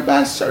polite term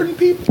by certain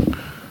people.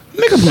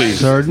 Nigga, please.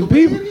 Certain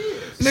people.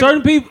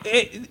 Certain people,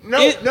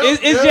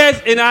 it's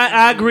just, and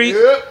I agree.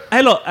 Yep.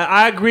 Hey, look,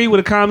 I agree with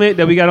a comment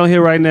that we got on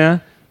here right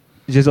now.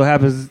 It just so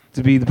happens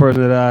to be the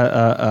person that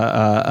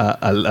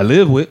I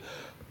live with,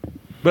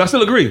 but I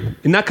still agree,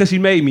 and not because she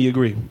made me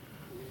agree.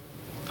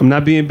 I'm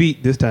not being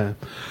beat this time.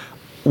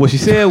 What she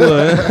said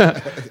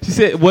was,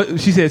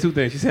 she said two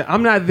things. She said,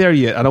 "I'm not there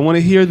yet. I don't want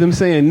to hear them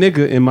saying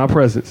nigga in my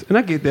presence," and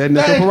I get that. And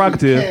that's your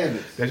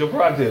prerogative. That's your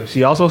prerogative.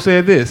 She also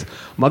said this: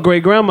 my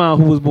great grandma,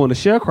 who was born a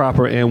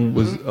sharecropper and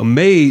was a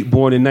maid,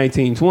 born in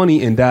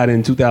 1920 and died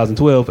in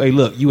 2012. Hey,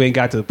 look, you ain't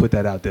got to put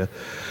that out there.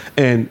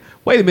 And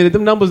wait a minute,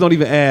 them numbers don't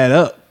even add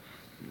up.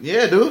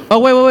 Yeah, dude. Oh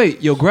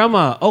wait. Your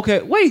grandma.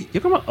 Okay, wait.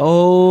 Your grandma.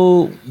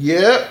 Oh.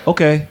 Yeah.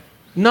 Okay.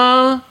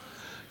 Nah.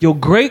 Your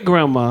great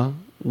grandma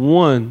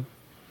won.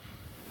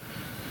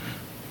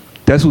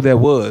 That's who that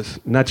was,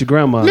 not your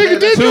grandma. Nigga,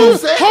 did Two. you?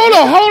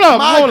 Hold up.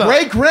 My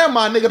great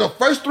grandma, nigga. The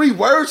first 3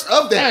 words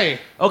of that. Hey,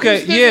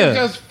 Okay, this nigga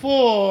just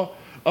full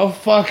of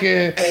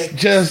fucking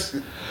just.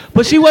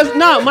 But she was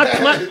not.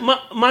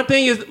 My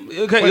thing is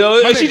okay.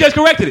 Wait, she nigga. just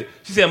corrected it.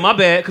 She said my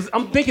bad because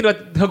I'm thinking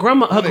that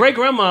her great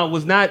grandma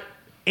was not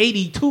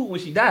 82 when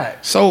she died.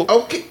 So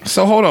Okay.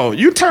 So hold on.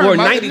 You Or turn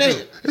my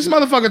 92. This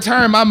motherfucker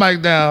turned my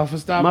mic down for My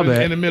stopping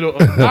bad. in the middle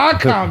of our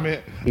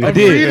comment. Of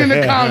did. reading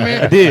the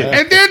comment. I did.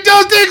 And then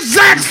does the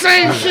exact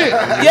same shit.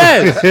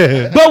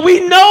 Yes, but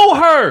we know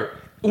her.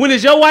 When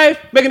it's your wife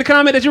making the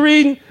comment that you're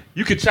reading,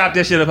 you can chop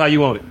that shit up how you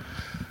want it.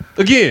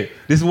 Again,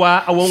 this is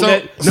why I won't So-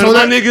 let none so of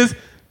my that- niggas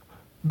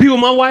be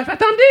with my wife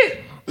after I'm dead.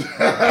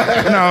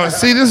 No,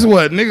 see, this is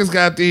what niggas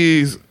got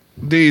these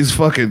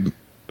fucking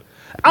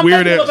I'm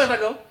weird letting you ass. go as I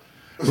go.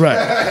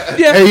 right.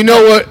 Yeah. Hey, you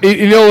know what?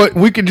 You know what?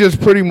 We could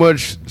just pretty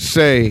much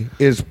say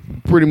is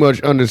pretty much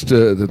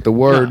understood that the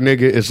word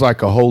nigga is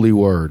like a holy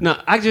word. No,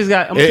 I just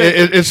got.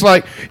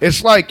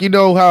 It's like you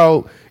know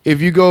how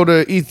if you go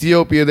to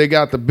Ethiopia, they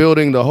got the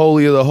building, the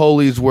Holy of the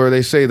Holies, where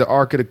they say the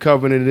Ark of the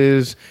Covenant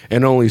is,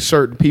 and only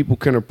certain people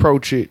can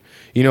approach it.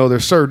 You know,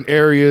 there's certain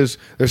areas,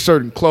 there's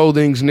certain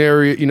clothings in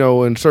area, you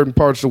know, in certain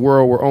parts of the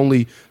world where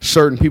only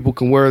certain people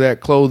can wear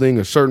that clothing,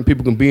 or certain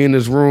people can be in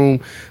this room.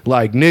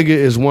 Like nigga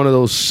is one of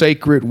those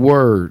sacred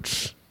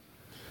words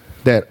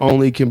that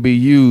only can be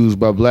used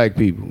by black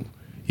people.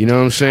 You know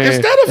what I'm saying?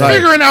 Instead of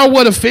figuring out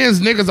what offends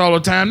niggas all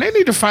the time, they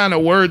need to find a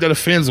word that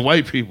offends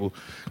white people.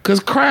 Cause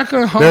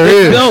cracker,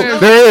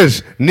 there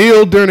is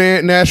kneel during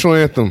the national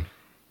anthem.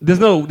 There's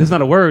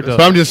not a word though.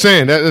 So I'm just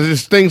saying that there's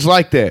just things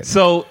like that.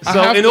 So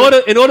have in to-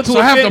 order to so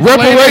I have offend to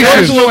play the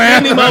Reparations. national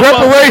anthem.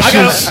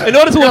 Reparations. In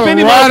order to offend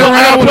him, I ride around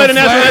gotta with play a the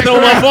national flag. anthem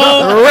on my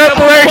phone.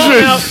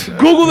 Reparations.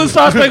 Google the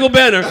Star Spangled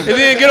Banner and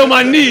then get on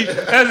my knee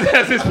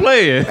as it's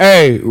playing.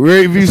 Hey,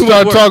 if you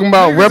start work. talking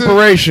about Niggas is-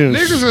 reparations,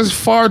 Niggas is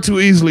far too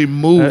easily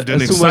moved and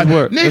That's too much excited.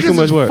 work. That's Niggas too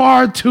much is work.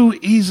 far too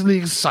easily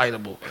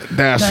excitable.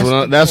 that's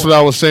what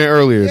I was saying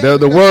earlier.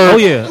 The word. Oh,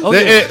 yeah. Oh,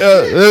 yeah.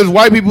 There's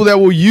white people that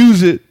will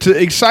use it to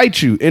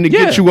excite you and to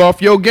get Yeah. you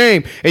off your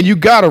game, and you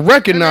gotta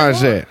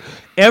recognize that.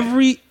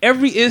 Every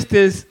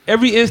instance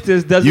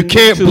doesn't. You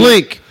can't need to-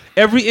 blink.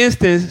 Every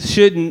instance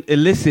shouldn't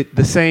elicit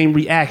the same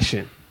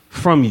reaction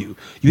from you.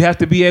 You have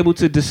to be able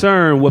to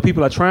discern what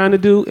people are trying to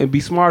do and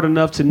be smart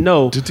enough to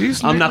know Did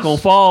these I'm not niggas- gonna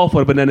fall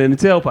for the banana in the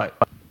tailpipe.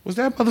 Was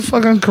that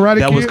motherfucking Karate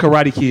That Kid? was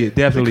Karate Kid,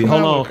 definitely.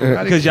 Come Hold on, on,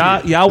 Karate because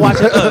Kid.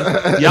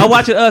 y'all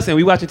watching us, and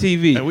we watching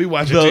TV. And we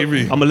watching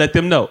TV. I'm gonna let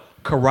them know.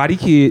 Karate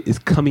Kid is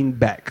coming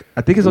back.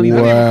 I think it's on Not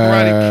even either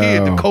Karate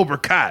Kid, the Cobra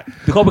Kai.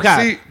 the Cobra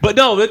Kai. See- But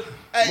no, I'm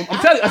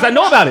telling you, as I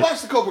know about I it.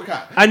 watched the Cobra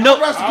Kai. I know- I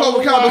watched the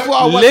Cobra Kai before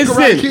I watched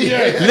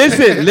Karate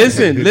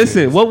Listen, Kid.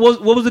 listen. What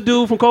was the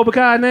dude from Cobra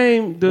Kai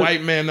name?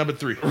 White man number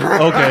 3.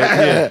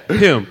 Okay, yeah,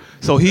 him.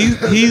 So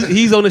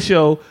he's on the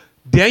show.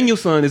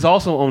 Danielson is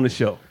also on the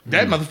show.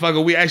 That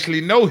motherfucker, we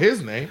actually know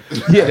his name.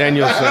 Yeah,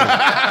 Danielson.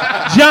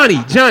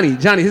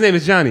 Johnny. His name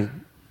is Johnny.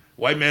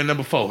 White man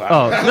number 4.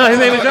 Oh no, his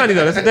name is Johnny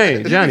though. That's the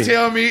name, You Johnny. can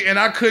tell me, and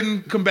I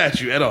couldn't combat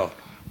you at all.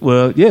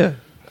 Well, yeah.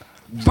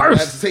 I have to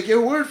First, take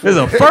your word for there's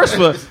it. a first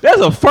for there's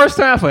a first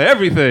time for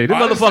everything. This I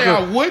didn't say I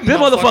motherfucker, wouldn't, this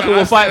motherfucker motherfucker. will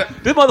I fight.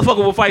 said- This motherfucker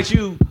will fight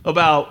you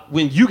about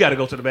when you got to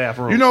go to the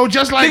bathroom. You know,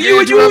 just like you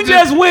interrupted-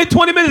 just went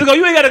 20 minutes ago.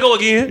 You ain't got to go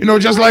again. You know,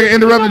 just like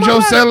interrupted Joe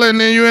Settler and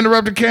then you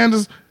interrupted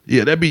Candace.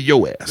 Yeah, that'd be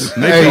your ass.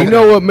 Hey, you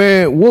know what,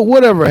 man?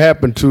 Whatever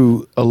happened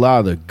to a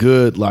lot of the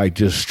good, like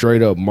just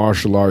straight up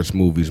martial arts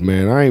movies,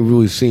 man? I ain't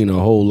really seen a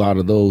whole lot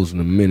of those in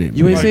a minute.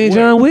 You man. ain't seen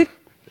John Wick?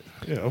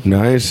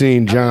 No, I ain't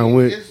seen John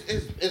Wick.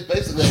 It's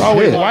basically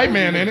always a white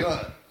man in it.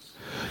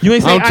 You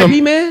ain't seen I'm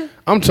IP Man?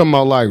 I'm talking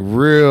about like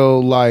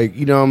real, like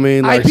you know what I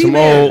mean, like IP some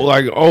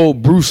man.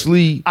 old Bruce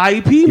Lee.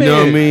 IP Man. You know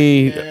what I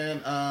mean?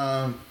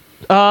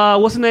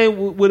 And What's the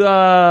name with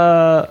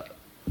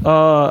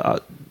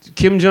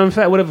Kim Jong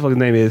Fat, whatever the fuck his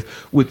name is,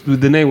 with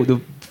the name with the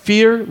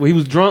Fear, where he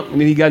was drunk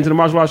and then he got into the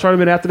martial arts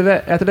tournament after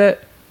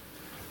that.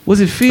 Was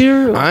it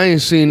Fear? I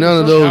ain't seen none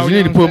of those. You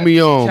need to put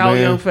me on, Chow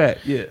Young man. Fat.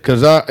 Yeah.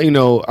 Cause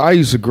I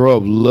used to grow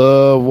up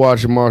love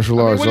watching martial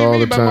arts What do you all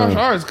mean the by time. martial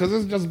arts? Because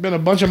there's just been a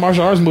bunch of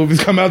martial arts movies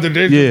come out that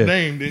they just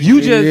named. You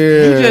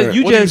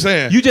just What are you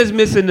saying? you just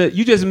missing.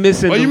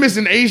 Are you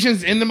missing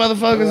Asians in the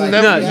motherfuckers? Is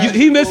that No, what you-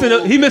 he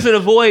missing a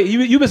void.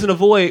 You missing a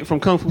void from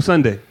Kung Fu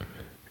Sunday.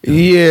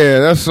 Yeah,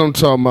 that's what I'm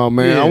talking about,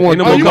 man. Yeah, I want ain't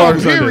no the more you Kung want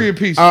Fu Sunday. period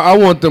pieces. I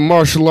want the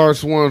martial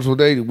arts ones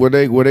where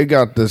they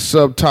got the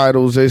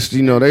subtitles. They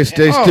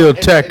still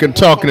tech and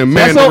talking in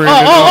That's Mandarin.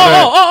 and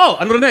all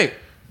that. I know the name.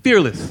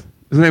 Fearless is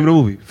the name of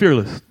the movie.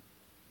 Fearless.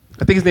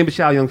 I think his name is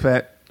Chow Young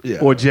Fat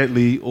or Jet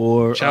Li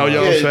or Chow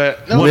Young Fat.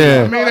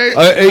 Yeah, I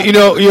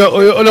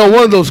mean,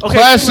 one of those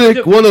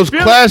classic Fearless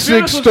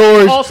was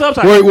stories all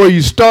subtitles. where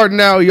you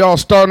y'all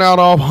starting out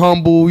off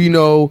humble,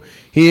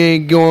 he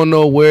ain't going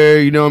nowhere,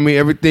 you know what I mean?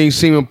 Everything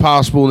seem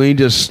impossible, and he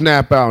just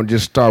snap out and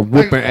just start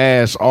whooping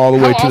ass all the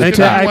way to the I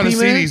top. want to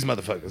see man? these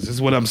motherfuckers.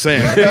 Is what I'm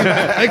saying.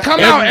 They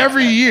come out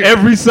every year.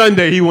 Every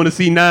Sunday he want to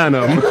see 9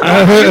 of them.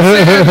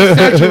 The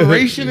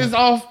saturation is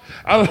off.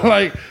 I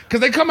like because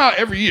they come out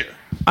every year.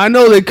 I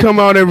know they come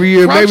out every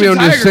year. Crouching Maybe I'm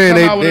just Tiger saying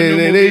come out with a new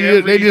movie they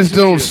every just 2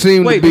 don't years.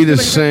 seem Wait, to be the does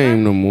it make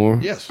same no more.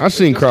 Yes, I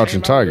seen it just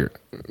Crouching came out. Tiger.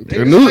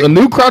 A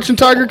new Crouching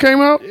Tiger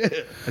came out. I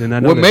did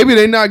not know Well, that. maybe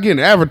they not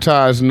getting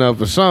advertised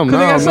enough or something.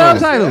 Because they I got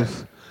don't know.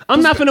 subtitles.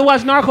 I'm not finna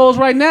watch Narcos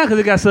right now because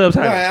it got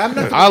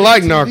subtitles. I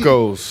like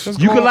Narcos.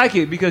 You can like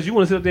it because you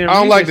want to sit there and I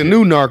don't read like that the shit.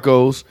 new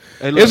Narcos.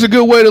 Hey, look. It's a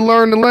good way to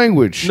learn the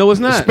language. No,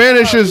 it's not.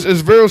 Spanish is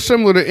very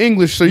similar to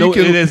English, so No, you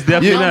can. it is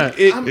definitely not.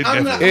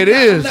 It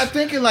is. I'm not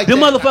thinking like Them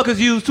that. motherfuckers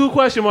use 2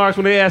 question marks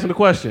when they ask them the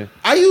question.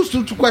 I use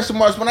two question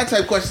marks when I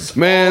type questions.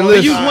 Man, all They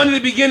the use listen. time. one at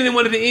the beginning and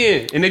one at the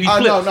end, and they be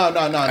flipped. No. I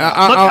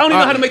don't even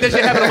know how to make that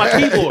shit happen on my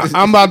keyboard.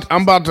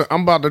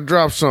 I'm about to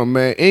drop something,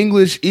 man.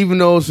 English, even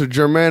though it's a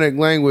Germanic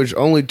language,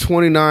 only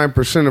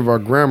 29% of our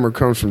grammar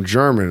comes from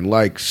German.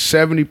 Like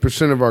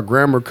 70% of our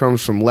grammar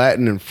comes from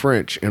Latin and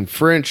French. And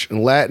French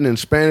and Latin and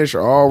Spanish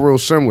are all real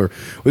similar.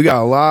 We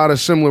got a lot of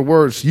similar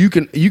words. You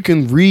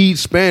can read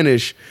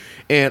Spanish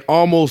and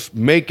almost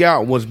make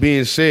out what's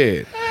being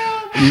said.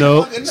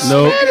 No.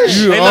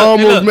 You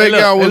almost make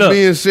out what's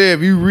being said.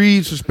 If you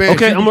read some Spanish,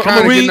 Okay, you I'm can kind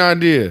of read. get an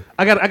idea.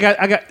 I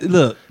got.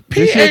 Look,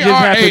 this shit just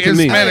PARA happened to in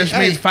me. Spanish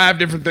means 5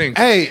 different things.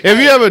 Hey, If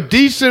you have a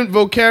decent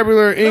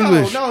vocabulary in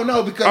English,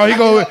 no, because Oh,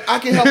 you I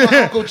can help my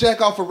uncle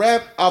jack off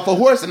a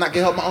horse, and I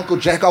can help my uncle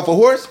jack off a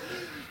horse.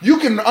 You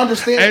can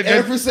understand Hey, that-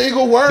 every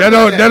single word. That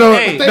don't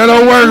Hey. that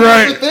don't work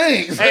right.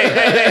 Things.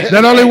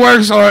 That only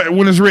works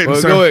when it's written.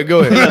 well, sir. go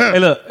ahead.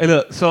 Hey,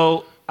 look.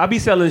 So I be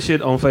selling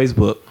shit on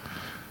Facebook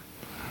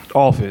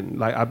often.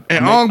 Like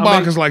And Ong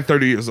Bak is like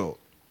 30 years old.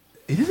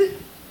 Is it?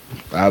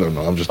 I don't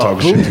know. I'm just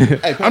talking shit.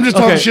 I'm just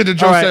talking shit to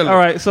Joe Selling. All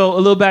right. So a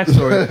little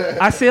backstory.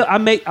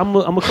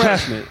 I'm a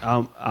craftsman.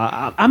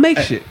 I make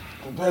shit.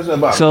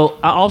 So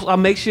I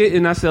make shit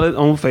and I sell it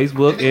on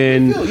Facebook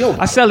and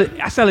I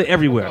sell it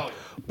everywhere.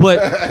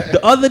 But the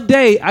other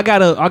day I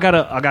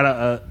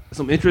got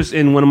some interest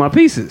in one of my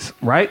pieces,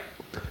 right?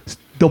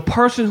 The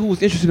person who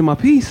was interested in my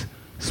piece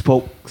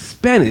spoke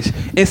Spanish,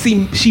 and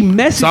she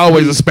messaged It's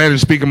always me. a Spanish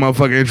speaking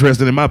motherfucker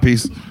interested in my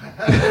piece.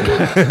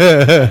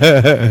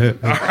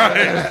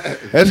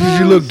 That's because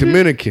you look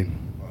Dominican.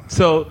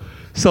 So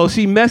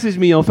she messaged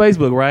me on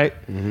Facebook, right?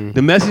 Mm-hmm.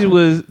 The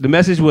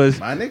message was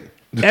My nigga.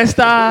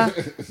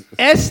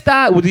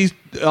 Esta with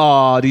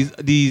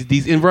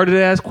these inverted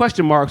ass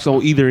question marks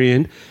on either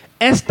end.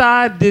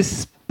 Esta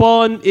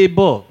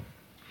disponible.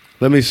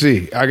 Let me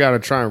see. I gotta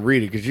try and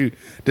read it because you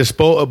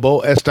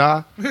disposable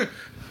esta.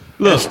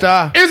 Look,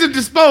 Esta. Is it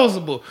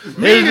disposable? It's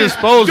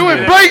disposable. Do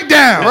it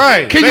breakdown.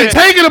 Right. Can Man. you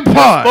take it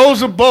apart?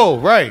 Disposable.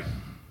 Right.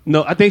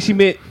 no, I think she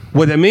meant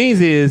what that means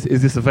is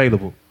this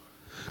available?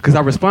 Because I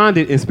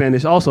responded in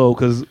Spanish also.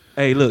 Because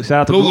hey, look,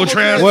 shout out to Google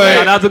Translate.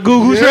 Shout out to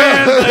Google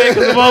Translate.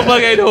 Because the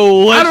motherfucker ain't know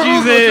what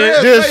she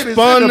said.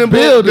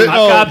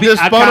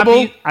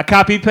 Disponible. I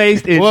copy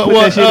paste and put that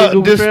What? shit in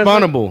Google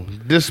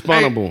Translate.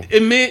 Disponible.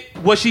 It meant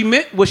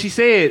what she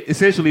said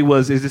essentially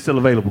was, is this still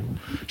available?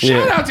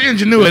 Shout out to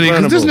Ingenuity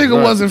because this nigga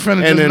Right. wasn't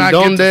finna And just en not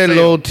get donde to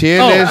lo say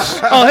tienes?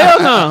 Oh hell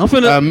no! I'm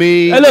finna. A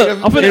mí Hey look,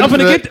 I'm finna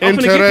get this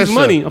interesa.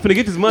 money. I'm finna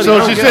get this money.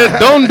 So she said,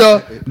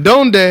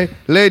 donde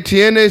le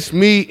tienes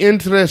mi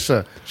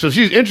interesa? So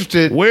she's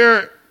interested.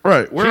 Where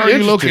are She's you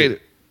interested. located?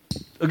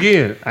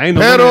 Again, I ain't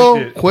no Pero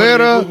shit.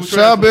 quiera Google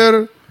Translate.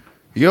 saber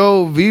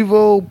yo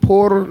vivo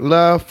por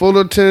la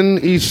Fullerton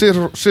y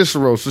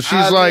Cicero. So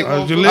she's like,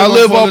 I you live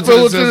live on on Fullerton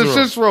Fullerton and and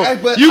Cicero. Hey,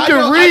 but You I can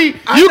know- read.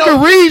 I You know-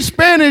 can read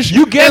Spanish.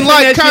 You guessing and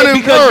like that kind shit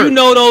of because word. you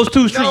know those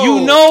two streets.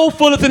 You know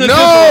Fullerton and No,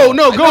 Cicero.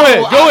 no, go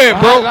ahead, bro. Go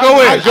ahead, go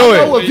I know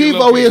ahead. what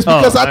Vivo is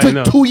because Oh, I I didn't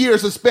took know. 2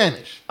 years of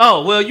Spanish.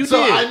 Oh well, you So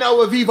did. I know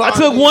what Vivo I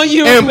took 1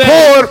 year. And of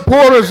Spanish,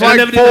 Porter's and I like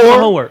never did my 4.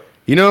 homework.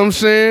 You know what I'm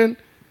saying?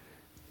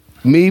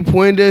 Me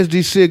puedes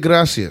decir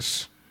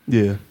gracias.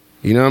 Yeah,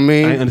 You know what I I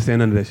mean? ain't understand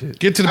none of that shit.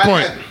 Get to the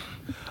point.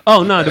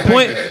 Oh no, the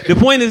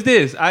point is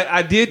this.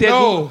 I did that.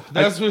 No,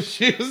 that's what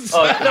she was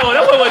saying. No,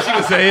 that wasn't what she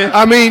was saying.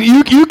 I mean,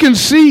 you can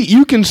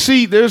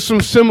see there's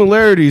some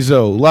similarities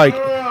though. Like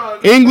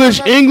English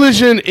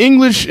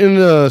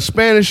and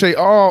Spanish, they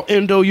all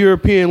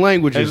Indo-European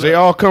languages. They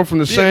all come from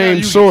the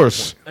same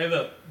source. Hey,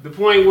 look. The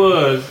point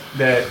was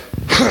that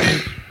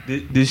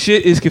the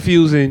shit is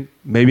confusing.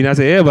 Maybe not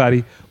to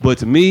everybody, but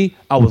to me,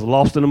 I was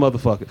lost in the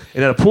motherfucker.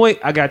 And at a point,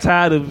 I got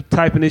tired of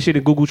typing this shit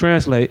in Google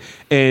Translate,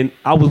 and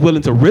I was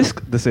willing to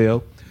risk the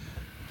sale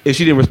if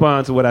she didn't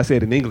respond to what I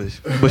said in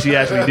English. But she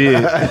actually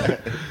did.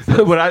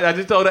 But I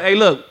just told her, hey,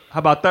 look, how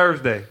about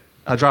Thursday?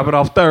 I drop it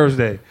off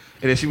Thursday.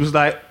 And then she was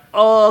like,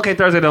 oh, okay,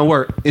 Thursday don't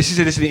work. And she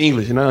said this in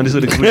English, and I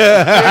understood it completely.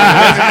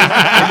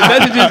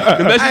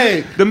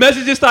 The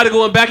messages started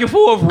going back and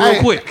forth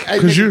real quick. Hey,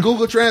 nigga,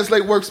 Google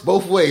Translate works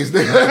both ways.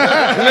 Either way.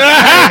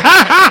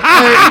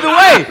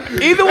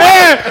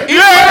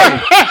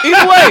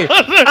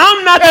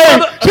 I'm not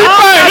the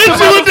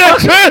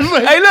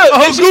Hey, look,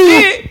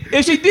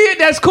 if she did,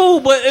 that's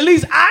cool. But at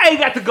least I ain't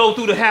got to go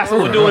through the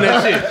hassle of doing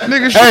that shit.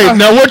 Nigga, hey,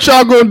 now what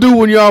y'all gonna do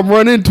when y'all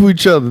run into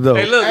each other though?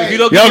 Hey, look, if you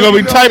don't, y'all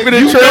gonna be typing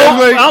in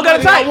Translate. I don't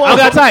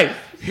gotta type.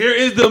 Here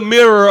is the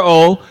mirror.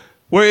 Oh,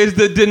 where is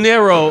the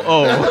dinero?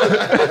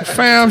 Oh,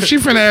 fam, she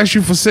finna ask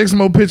you for 6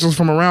 more pictures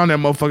from around that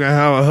motherfucker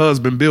how her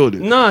husband built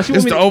it. Nah,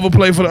 it's the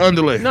overplay for the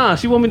underlay. Nah,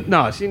 she want me.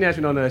 Nah, she didn't ask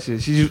me none of that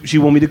shit. She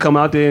want me to come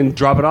out there and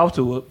drop it off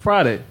to her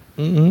Friday.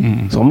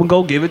 Mm-hmm. So I'm gonna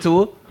go give it to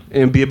her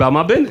and be about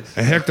my business.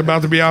 And Hector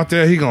about to be out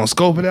there. He gonna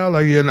scope it out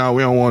like, yeah, nah,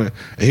 we don't want it.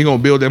 And he gonna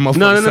build that motherfucker.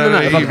 No.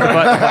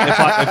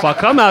 If I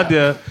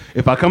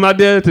come out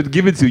there to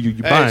give it to you,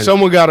 you buying it.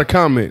 Someone got a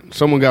comment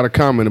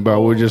about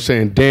what we're just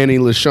saying. Danny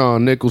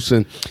LaShawn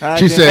Nicholson.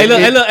 She said,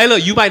 hey,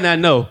 look, you might not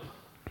know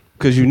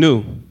because you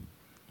knew,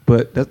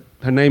 but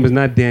her name is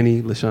not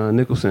Danny LaShawn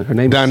Nicholson. Her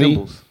name is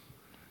Symbols.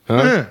 Huh?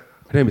 Yeah.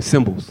 Her name is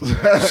Symbols.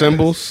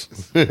 Symbols?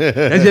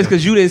 That's just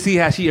because you didn't see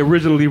how she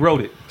originally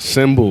wrote it.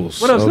 Symbols.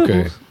 What up,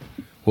 Symbols?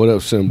 What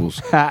up,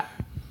 Symbols?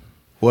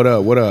 What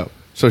up?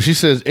 So she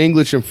says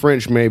English and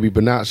French maybe,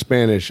 but not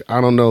Spanish. I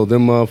don't know.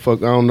 Them motherfuckers.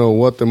 I don't know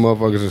what the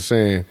motherfuckers are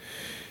saying.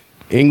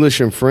 English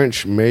and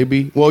French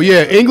maybe. Well,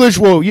 yeah, English.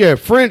 Well, yeah,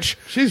 French.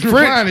 She's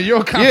replying to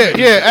your comment.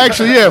 Yeah.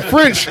 Actually, yeah,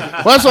 French.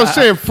 Well, that's what I'm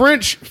saying.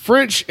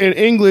 French, and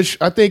English.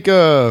 I think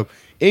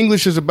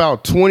English is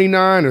about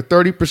 29 or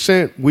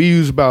 30%. We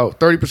use about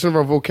 30% of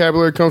our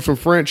vocabulary comes from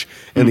French,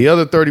 and the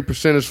other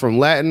 30% is from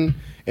Latin.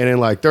 And then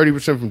like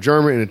 30% from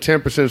German, and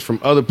then 10% is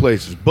from other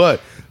places. But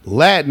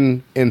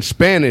Latin and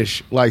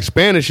Spanish, like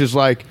Spanish is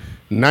like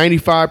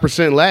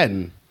 95%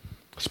 Latin.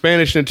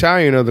 Spanish and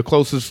Italian are the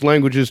closest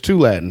languages to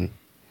Latin.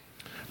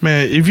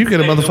 Man, if you get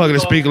a motherfucker to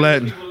speak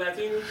Latin,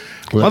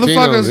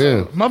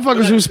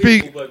 motherfuckers who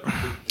speak.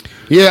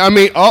 Yeah,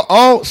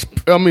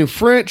 I mean,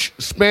 French,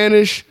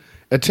 Spanish,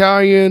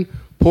 Italian,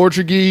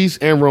 Portuguese,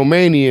 and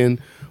Romanian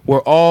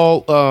were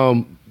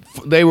all.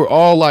 They were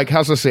all like,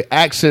 how should I say,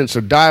 accents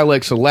or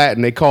dialects of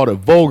Latin. They called it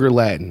vulgar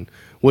Latin,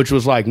 which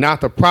was like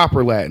not the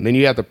proper Latin. Then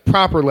you had the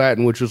proper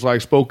Latin, which was like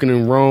spoken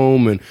in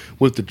Rome and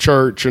with the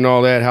church and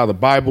all that, how the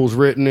Bible's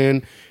written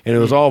in. And it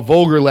was all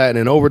vulgar Latin.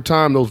 And over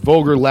time, those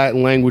vulgar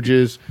Latin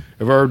languages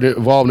evolved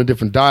into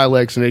different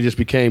dialects, and they just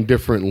became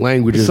different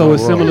languages. So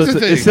it's similar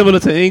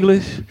to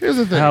English. Here's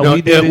the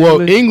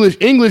thing.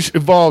 English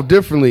evolved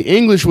differently.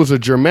 English was a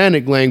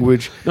Germanic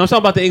language. No, I'm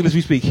talking about the English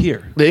we speak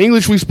here. The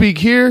English we speak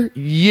here,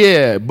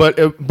 yeah, but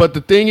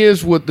the thing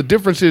is, what the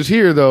difference is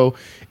here though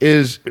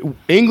is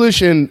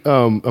English and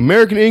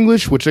American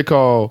English, which they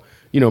call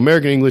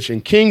American English,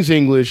 and King's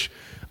English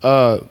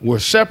were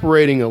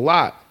separating a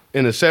lot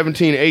in the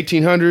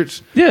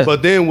 1800s. Yeah.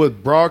 But then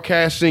with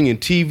broadcasting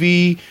and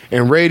TV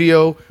and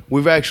radio,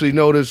 we've actually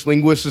noticed,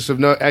 linguists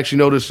have actually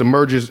noticed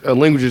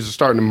languages are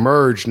starting to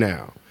merge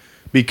now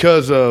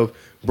because of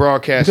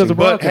broadcasting.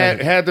 But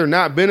had there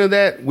not been of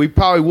that, we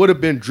probably would have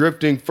been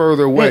drifting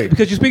further away. Yeah,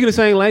 because you're speaking the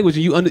same language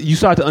and you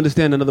start to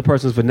understand another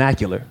person's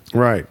vernacular.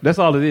 Right. That's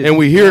all it is. And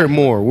we hear it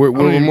more.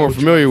 We're more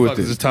familiar with it.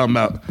 Is talking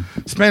about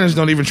Spanish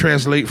don't even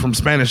translate from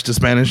Spanish to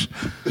Spanish.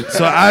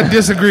 So I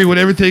disagree with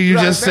everything you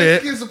just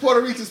said. Mexicans and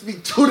Puerto Ricans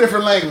speak 2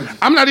 different languages.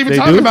 I'm not even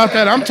talking about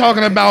that. I'm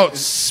talking about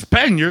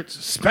Spaniards,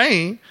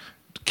 Spain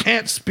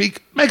can't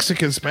speak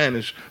Mexican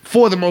Spanish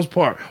for the most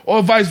part,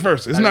 or vice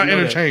versa. It's not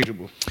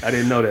interchangeable. I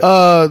didn't know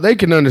that. They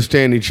can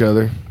understand each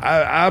other.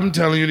 I'm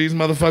telling you, these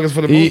motherfuckers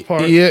for the most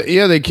part.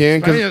 Yeah, they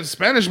can.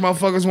 Spanish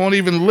motherfuckers won't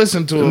even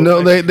listen to them.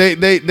 No, they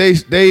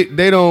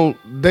don't.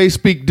 They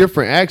speak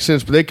different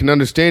accents, but they can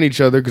understand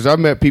each other. Because I've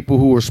met people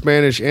who are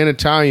Spanish and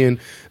Italian.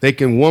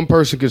 One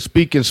person can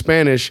speak in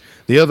Spanish,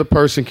 the other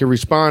person can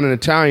respond in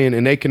Italian,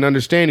 and they can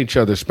understand each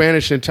other.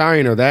 Spanish and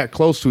Italian are that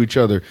close to each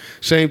other.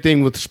 Same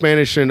thing with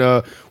Spanish and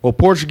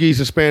Portuguese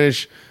and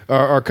Spanish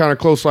are kind of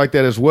close like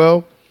that as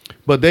well.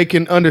 But they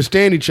can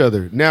understand each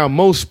other. Now,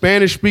 most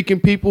Spanish-speaking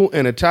people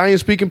and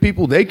Italian-speaking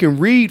people, they can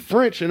read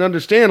French and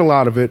understand a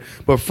lot of it.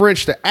 But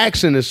French, the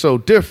accent is so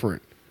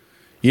different.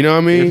 You know what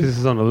I mean? This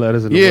is on the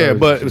letters and the yeah, words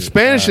but and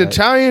Spanish and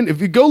Italian, if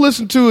you go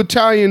listen to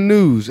Italian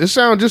news, it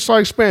sounds just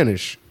like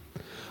Spanish.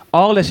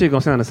 All that shit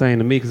gonna sound the same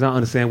to me because I don't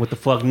understand what the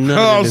fuck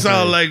none of it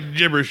sound like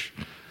gibberish.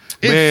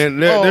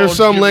 Man, there's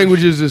some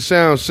languages that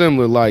sound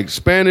similar, like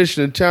Spanish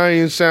and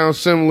Italian sound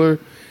similar,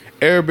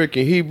 Arabic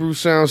and Hebrew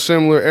sound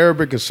similar.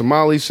 Arabic and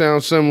Somali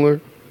sound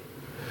similar.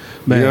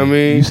 Man, you know what I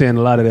mean? You saying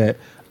a lot of that.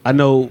 I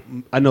know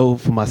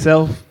for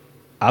myself,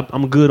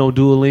 I'm good on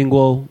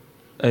Duolingo.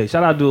 Hey,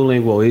 shout out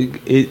Duolingo.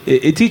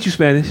 It teach you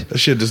Spanish. That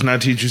shit does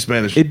not teach you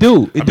Spanish. It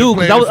do. It I've do.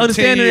 been Because I was playing it for 10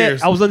 understanding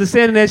years. that. I was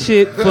understanding that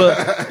shit.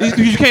 But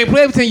you can't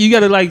play everything. You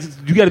gotta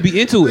be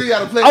into it. You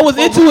gotta play I was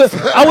for into it.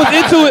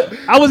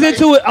 I was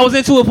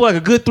into it for like a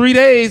good 3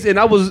 days, and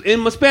I was in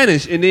my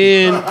Spanish. And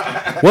then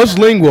What's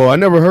Lingual? I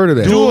never heard of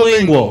that.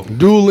 Duolingo.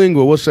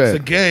 Duolingo. What's that?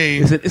 It's a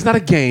game. It's not a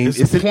game. It's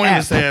a an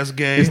pointless app. ass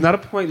game. It's not a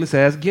pointless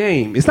ass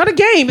game. It's not a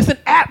game. It's an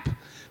app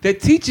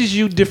that teaches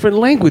you different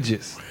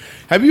languages.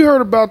 Have you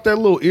heard about that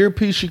little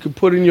earpiece you can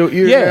put in your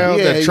ear Yeah. now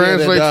Yeah, that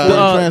translates? that, for you?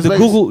 translates.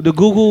 The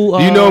Google.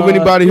 Do you know of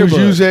anybody who's earbuds.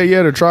 used that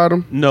yet or tried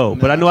them? No,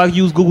 but I know I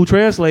use Google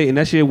Translate, and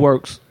that shit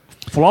works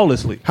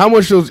flawlessly. How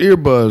much those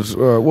earbuds?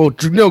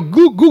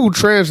 Google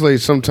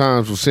Translate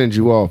sometimes will send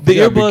you off. The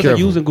You gotta be earbuds are careful.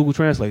 using Google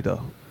Translate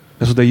though.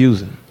 That's what they're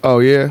using. Oh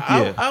yeah.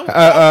 Yeah.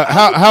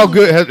 How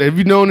good? Have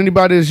you known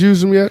anybody that's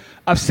used them yet?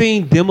 I've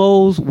seen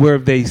demos where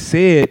they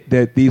said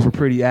that these were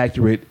pretty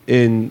accurate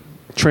in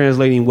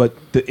translating what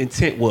the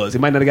intent was.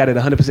 It might not have got it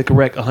 100%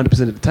 correct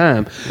 100% of the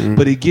time,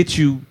 but it gets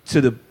you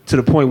to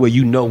the point where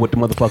you know what the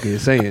motherfucker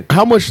is saying.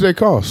 How much do they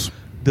cost?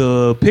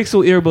 The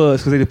Pixel earbuds,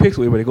 because they're the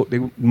Pixel earbuds, they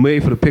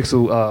made for the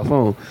Pixel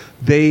phone.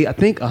 They, I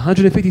think,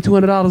 $150,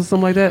 $200 or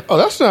something like that. Oh,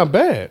 that's not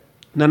bad.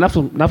 Now, not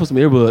for some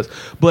earbuds,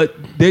 but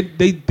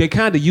they're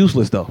kind of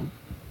useless though.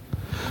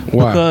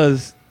 Why?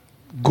 Because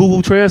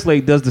Google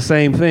Translate does the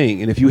same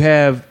thing. And if you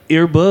have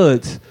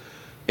earbuds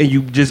and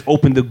you just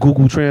open the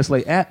Google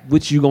Translate app,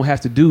 which you're going to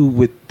have to do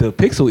with the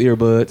Pixel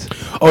earbuds.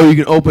 Oh, you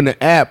can open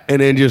the app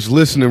and then just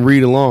listen and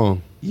read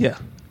along. Yeah.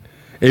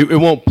 It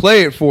won't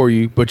play it for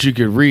you, but you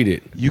can read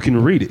it. You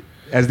can read it.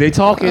 As they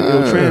talking,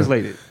 it'll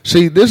translate it.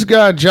 See, this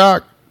guy,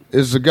 Jock,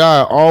 is the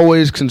guy I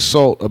always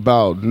consult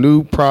about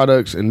new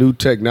products and new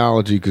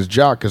technology because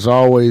Jock is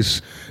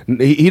always,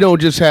 he don't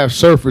just have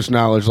surface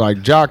knowledge.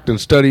 Like Jock done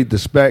studied the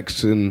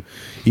specs and,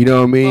 you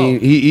know what I mean?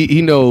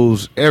 He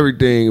knows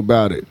everything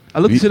about it. I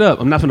looked it up.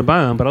 I'm not going to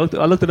buy them, but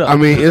I looked it up. I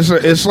mean,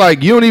 it's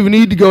like you don't even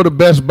need to go to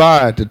Best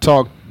Buy to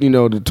talk to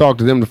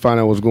them to find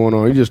out what's going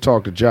on. You just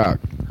talk to Jock.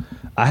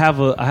 I have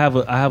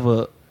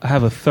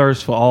a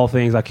thirst for all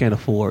things I can't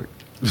afford.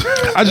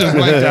 I just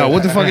blanked out.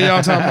 What the fuck are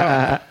y'all talking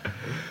about?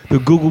 The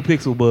Google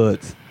Pixel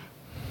Buds.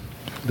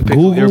 The Pixel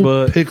Google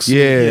earbuds. Pixel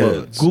Yeah.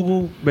 Buds.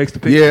 Google makes the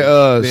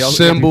Pixel. They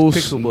also symbols.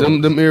 make these Pixel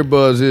buds. Them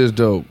earbuds is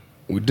dope.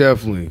 We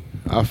definitely.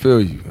 I feel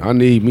you. I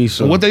need me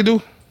some. What they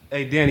do?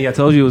 Hey, Danny, I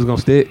told you it was going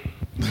to stick.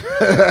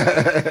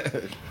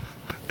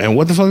 And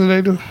what the fuck do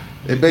they do?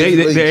 It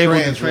basically They're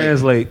able to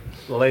translate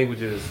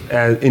languages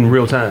in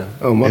real time.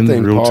 Oh, my in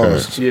thing real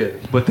paused. Yeah,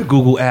 but the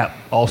Google app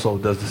also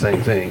does the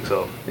same thing,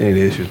 so it ain't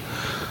an issue.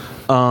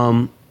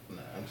 All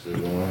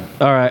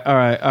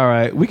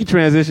right. We can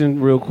transition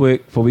real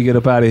quick before we get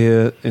up out of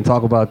here and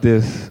talk about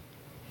this.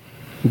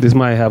 This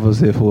might have us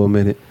here for a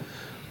minute.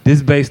 This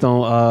is based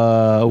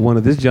on one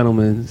of this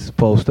gentleman's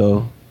posts,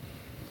 though.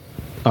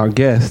 Our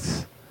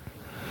guests.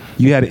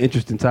 You had an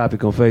interesting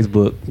topic on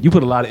Facebook. You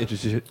put a lot of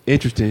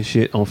interesting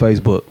shit on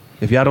Facebook.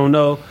 If y'all don't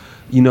know,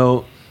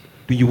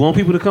 do you want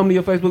people to come to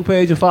your Facebook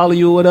page and follow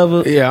you or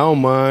whatever? Yeah, I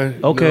don't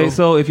mind. Okay,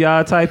 so if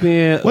y'all type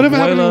in Whatever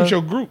happened Abuela, with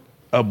your group?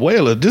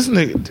 Abuela. This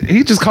nigga,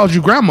 he just called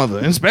you grandmother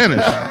in Spanish.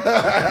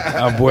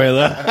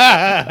 Abuela.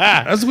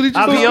 That's what he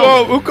just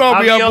Abiola. Who called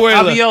me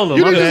Abuela? Abiola.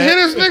 You my didn't bad.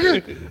 just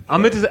hit this nigga? I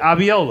meant to say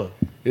Abiola.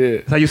 Yeah.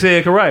 That's how you say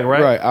it correct,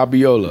 right? Right,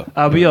 Abiola.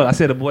 Abiola. I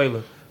said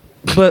Abuela.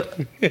 But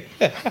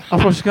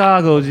I'm from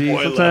Chicago, G.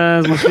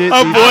 Sometimes my shit.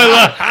 Not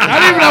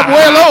even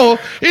abuelo.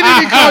 He didn't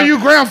even call you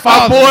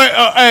grandfather.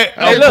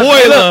 Hey,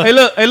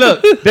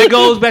 look. That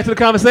goes back to the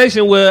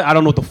conversation where I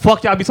don't know what the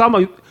fuck y'all be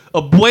talking about.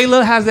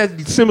 Abuela has that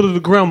similar to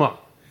grandma.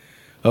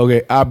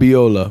 Okay,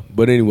 Abiola.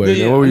 But anyway,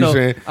 Yeah, what were you no,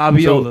 saying?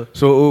 Abiola.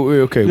 So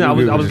okay. I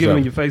we'll was get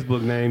giving this them your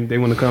Facebook name. They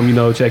want to come,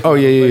 check. out. Oh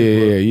you out on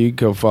Facebook. yeah. You can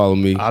come follow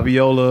me.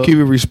 Abiola. Keep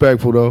it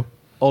respectful though.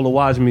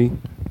 Olawajmi.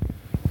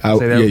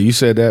 Yeah, you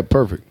said that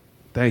perfect.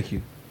 Thank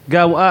you.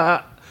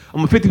 God,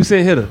 I'm a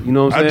 50% hitter. You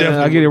know what I'm saying?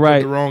 definitely I get it put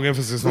right. the wrong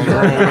emphasis on the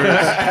wrong words.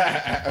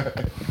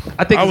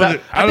 I think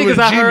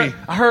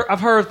I've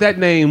heard that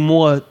name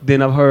more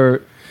than I've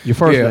heard your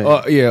first name.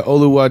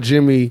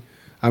 Oluwajimi.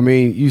 I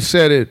mean, you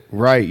said it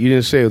right. You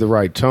didn't say it with the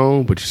right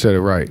tone, but you said it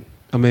right.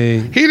 I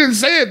mean, He didn't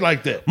say it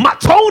like that. my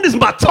tone is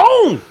my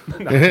tone.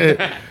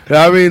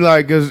 I mean,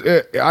 like, because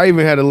I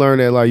even had to learn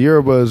that, like,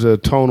 Yoruba is a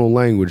tonal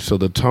language, so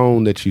the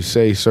tone that you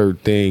say certain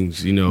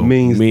things,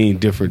 mean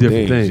different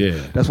things. Yeah.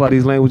 That's why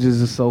these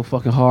languages are so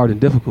fucking hard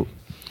and difficult.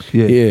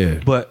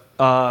 Yeah. But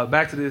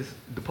back to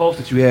the post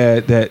that you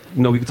had that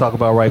we can talk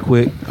about right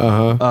quick.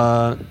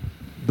 The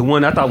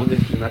one I thought was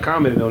interesting. I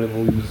commented on it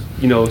when we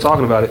was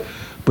talking about it.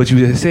 But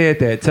you had said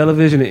that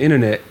television and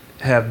internet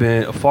have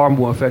been a far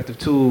more effective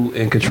tool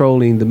in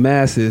controlling the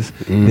masses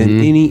than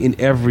any and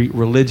every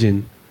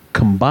religion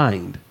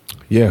combined.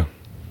 Yeah.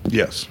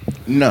 Yes.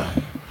 No.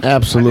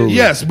 Absolutely.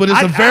 Yes, but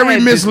it's a very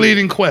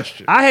misleading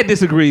question. I had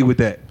disagreed with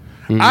that.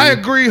 I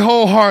agree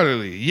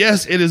wholeheartedly.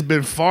 Yes, it has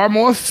been far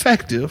more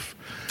effective,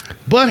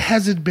 but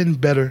has it been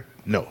better?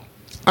 No.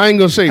 I ain't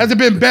gonna say. Has it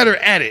been better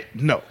at it?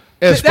 No.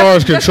 As far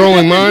as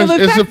controlling minds,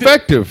 it's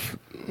effective.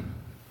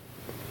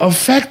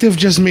 Effective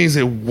just means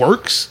it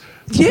works.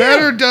 Yeah.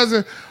 Better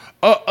doesn't.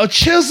 A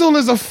chisel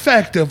is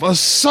effective. A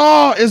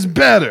saw is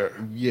better.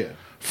 Yeah.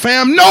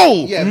 Fam,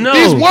 no. Yeah, no.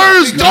 These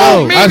words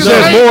don't mean I the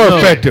said same more thing.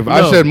 effective.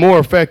 I said more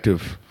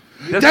effective.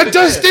 That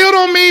does still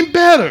don't mean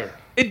better.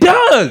 It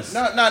does.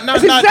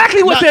 That's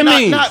exactly what that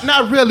means.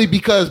 Not really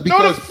because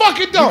No, the fuck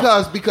it don't.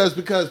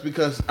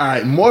 Because all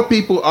right, more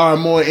people are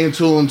more in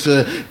tune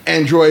to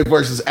Android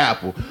versus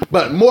Apple,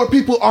 but more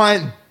people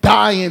aren't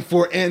dying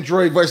for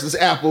Android versus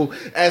Apple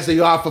as they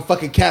are for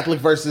fucking Catholic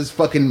versus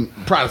fucking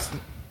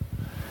Protestant.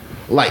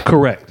 Like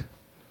Correct.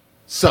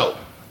 So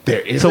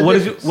there is. So a what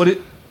is difference. it? What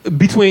it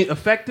between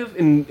effective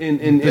and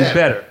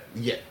better?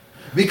 Yeah.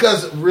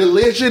 Because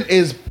religion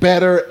is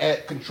better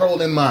at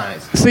controlling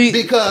minds.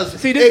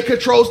 Because it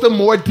controls them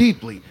more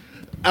deeply.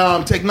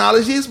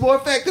 Technology is more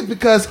effective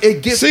because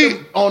it gets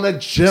them on a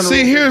general.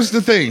 See, here's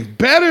the thing.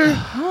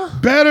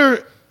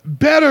 Better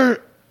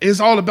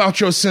is all about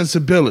your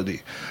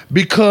sensibility.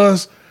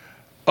 Because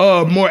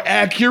more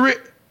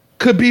accurate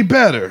could be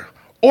better.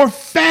 Or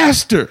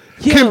faster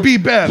can be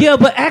better. Yeah,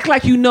 but act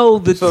like you know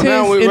the So tense.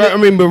 now we, and right, the- I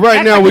mean, but right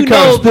act now like we you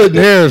kind know of splitting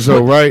hairs,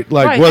 though, right?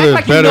 Like right, whether act it's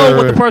like better. you know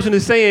what the person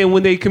is saying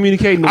when they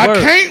communicating the I word.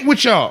 can't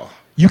with y'all.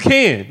 You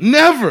can.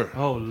 Never.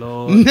 Oh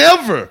Lord.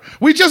 Never.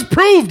 We just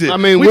proved it. I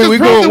mean, we just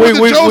proved it with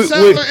the Joe we,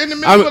 Sadler in the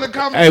middle of the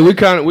conversation. hey, we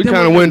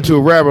kind of went into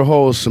a rabbit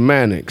hole of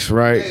semantics,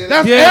 right?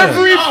 That's Yeah.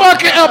 every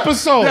fucking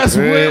episode. That's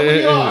where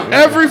we are.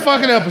 Every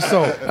fucking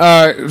episode. All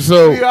right,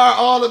 so We are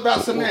all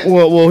about semantics.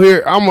 well,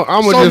 here I'm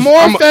So just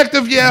more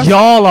effective, yes.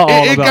 Y'all are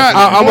all It about.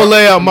 got- I'm gonna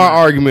lay out my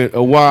argument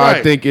of why I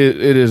Right. think it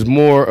is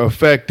more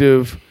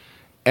effective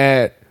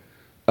at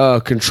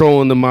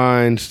controlling the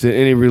minds than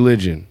any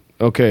religion.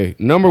 Okay,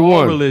 number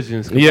one.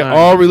 religions Yeah, combined.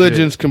 all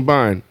religions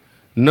combined.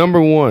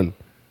 Number one,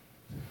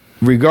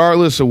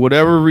 regardless of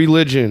whatever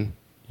religion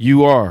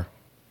you are,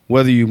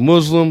 whether you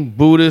Muslim,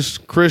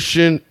 Buddhist,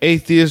 Christian,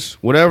 atheist,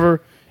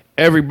 whatever,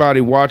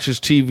 everybody watches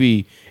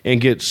TV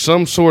and gets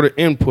some sort of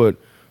input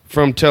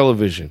from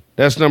television.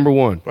 That's number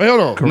one. Wait,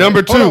 hold on.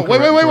 Number two. Hold on.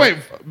 Wait.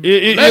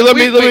 Let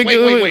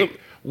me. Wait.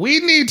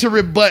 We need to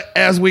rebut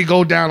as we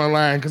go down the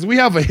line because we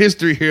have a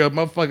history here of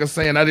motherfuckers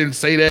saying I didn't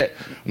say that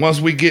once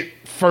we get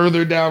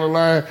further down the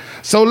line.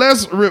 So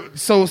let's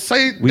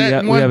say We that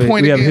have, one we have,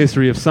 point we have a again.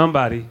 history of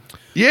somebody.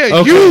 Yeah,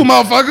 Okay. you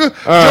motherfucker.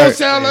 All Joe right.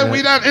 Sadler,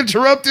 we not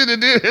interrupted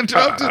and then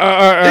interrupted.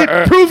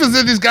 right. Proof is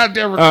in these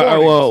goddamn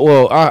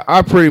recordings.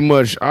 I pretty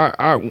much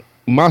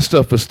my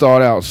stuff is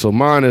thought out, so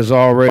mine is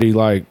already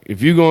like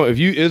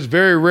it's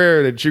very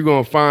rare that you're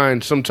gonna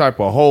find some type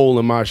of hole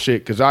in my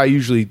shit because I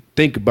usually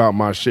think about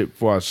my shit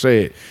before I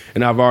say it,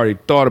 and I've already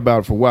thought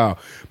about it for a while.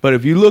 But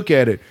if you look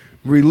at it,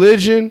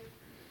 religion,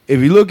 if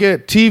you look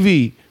at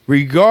TV,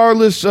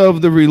 regardless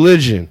of the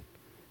religion,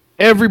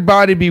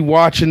 everybody be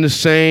watching the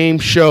same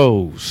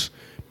shows.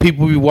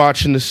 People be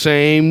watching the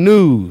same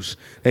news.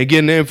 They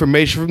getting the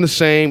information from the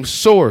same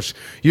source.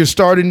 You're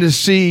starting to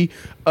see,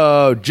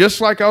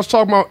 just like I was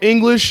talking about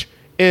English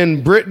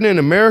in Britain and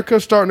America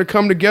starting to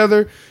come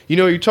together. You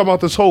know, you're talking about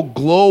this whole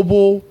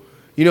global,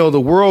 the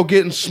world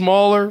getting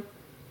smaller.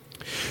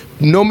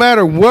 No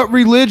matter what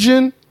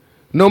religion,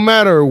 no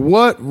matter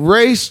what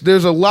race,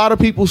 there's a lot of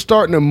people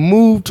starting to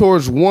move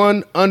towards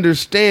one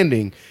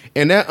understanding.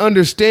 And that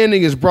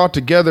understanding is brought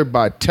together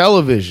by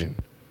television.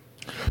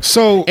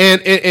 So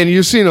And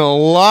you're seeing a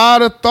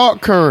lot of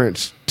thought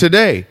currents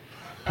today.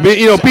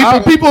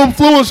 People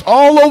influence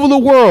all over the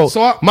world.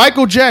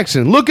 Michael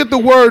Jackson, look at the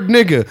word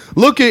nigga.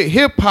 Look at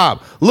hip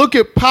hop. Look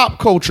at pop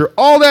culture.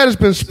 All that has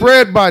been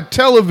spread by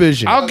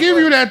television. I'll give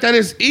you that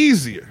is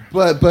easier.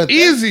 But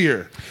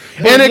Easier.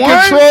 And it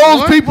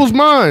controls people's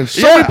minds.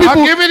 So many people,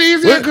 I'll give it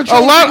easier to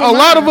control a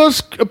lot people's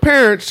of us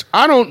parents,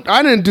 I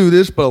didn't do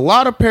this, but a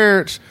lot of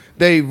parents,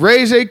 they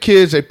raise their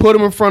kids, they put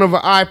them in front of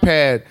an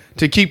iPad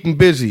to keep them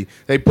busy.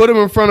 They put them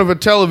in front of a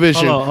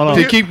television Hold on.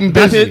 to keep them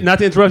busy. Not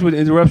to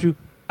interrupt you.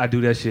 I do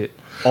that shit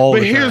all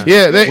But the here's- time.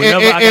 Yeah,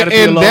 Whenever I gotta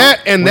be alone, that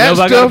whenever I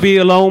gotta stuff be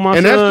alone with my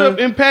and that son, stuff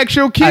impacts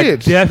your I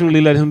kids.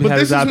 definitely let him But have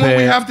this his is iPad when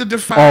we have to all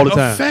define the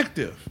time.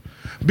 effective.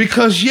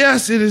 Because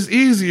yes, it is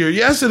easier.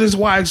 Yes, it is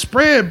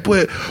widespread.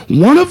 But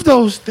one of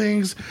those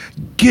things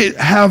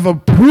have a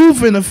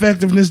proven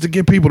effectiveness to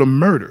get people to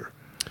murder.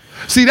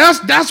 See,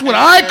 that's what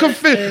I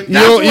confess. You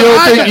don't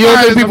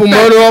think people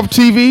murder off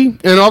TV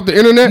and off the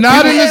internet?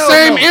 Not People- in the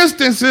same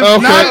instances.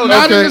 Okay, Not in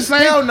okay. the same.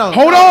 Hell no.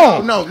 Hold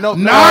on. No.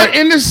 Not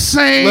in the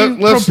same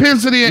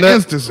propensity and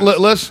instances.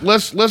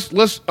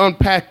 Let's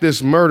unpack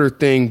this murder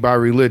thing by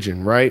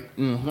religion, right?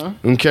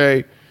 Mm-hmm.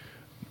 Okay.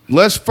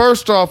 Let's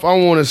first off, I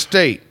want to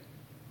state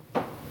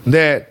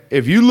that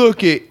if you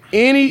look at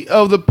any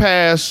of the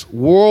past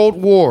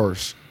world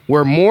wars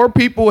where more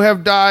people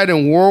have died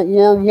in World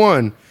War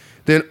I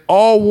than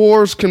all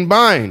wars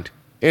combined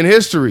in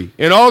history,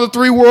 in all the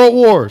 3 world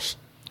wars,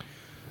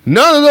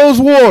 none of those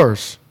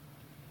wars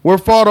were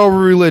fought over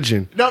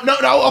religion. No.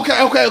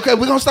 Okay.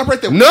 We're gonna stop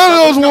right there. None of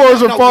those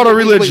wars were fought over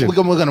religion.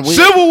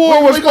 Civil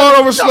War was fought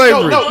over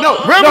slavery.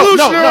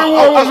 Revolutionary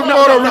War was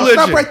fought over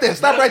religion.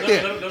 Stop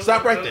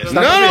right there.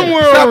 None of them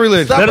were over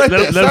religion. Let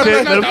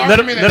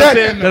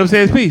him say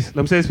his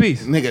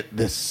piece. Nigga,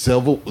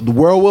 the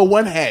World War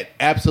I had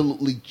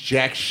absolutely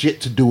jack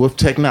shit to do with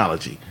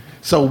technology.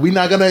 So we're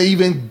not gonna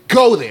even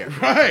go there.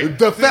 Right.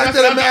 The fact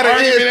of the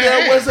matter is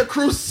there was a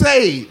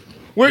crusade.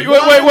 Wait!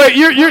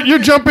 You're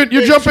jumping.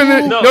 We're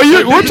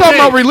talking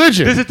about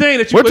religion. This is the thing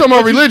that we're talking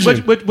about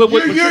religion. But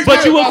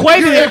you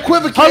equated it.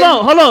 Hold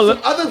on.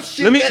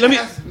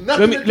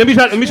 Let me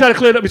try to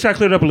clear it up. Let me try to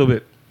clear it up a little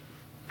bit.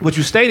 What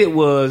you stated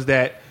was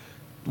that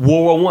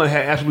World War I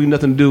had absolutely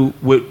nothing to do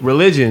with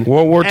religion.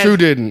 World War II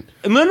didn't.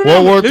 No.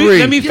 World War III.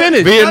 Let me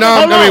finish.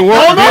 Vietnam.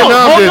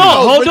 Hold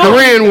on.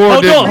 Korean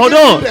War didn't. Hold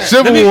on.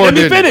 Civil War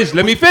didn't.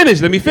 Let me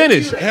finish.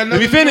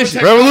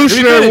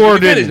 Revolutionary War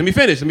didn't. Let me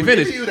finish.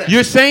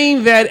 You're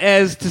saying that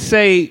as to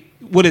say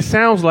what it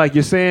sounds like.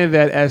 You're saying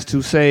that as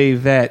to say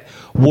that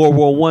World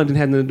War I didn't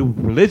have nothing to do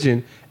with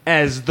religion,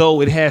 as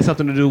though it had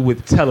something to do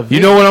with television.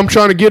 You know what I'm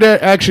trying to get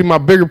at? Actually, my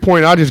bigger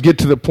point, I'll just get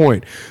to the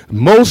point.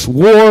 Most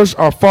wars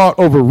are fought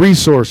over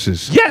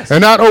resources. Yes.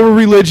 And not over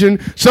religion.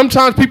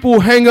 Sometimes people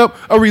will hang up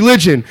a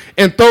religion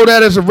and throw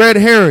that as a red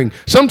herring.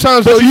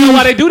 Sometimes they'll use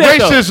why they do that,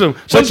 racism. though?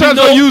 Sometimes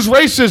they'll use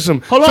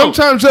racism. Hold on.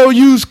 Sometimes they'll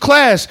use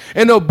class,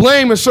 and they'll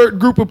blame a certain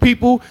group of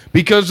people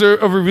because they're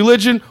of a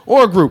religion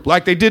or a group,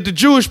 like they did the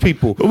Jewish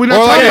people. But we're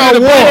not or talking like about the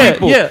war. black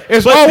people. Yeah.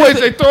 It's But always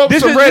this- they throw up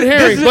this some is- red this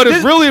herring, is- but this-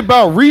 it's really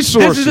about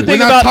resources. the We're thing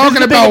not about- talking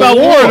this is the thing about about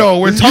war, war. though.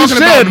 We're You talking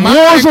said about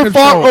wars mind are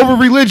fought control.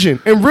 over religion,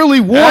 and really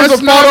wars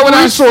That's are not fought what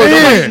over I resources.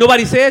 said.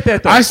 Nobody said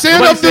that though. I said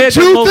Nobody of the said that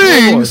two most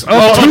things, wars of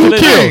fought two over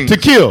religion. things. To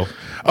kill.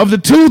 Of the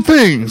two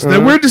things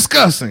that we're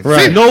discussing.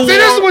 Right. See, No this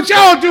is war- what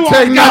y'all do all the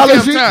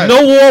Technology. goddamn time.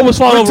 No war was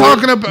fought We're over.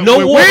 talking about- no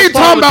we war ain't was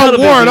fought talking over about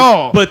war television, at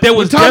all. But there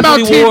was We're talking about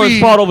definitely wars TV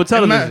fought over and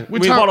television. we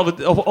We talk-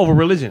 fought over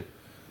religion.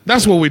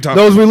 That's what we're talking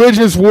Those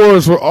religious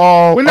wars were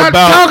all We're not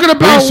about talking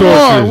about resources.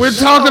 war. We're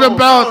talking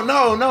about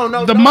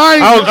No. the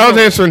mind I was control.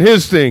 answering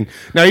his thing.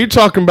 Now you're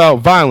talking about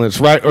violence,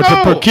 right? Or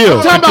No, to kill.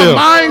 I'm To talking kill. about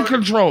mind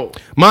control.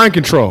 Mind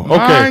control. Okay.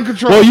 Mind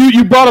control. Well,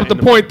 you brought up the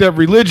point that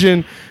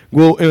religion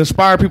will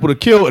inspire people to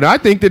kill, and I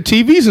think that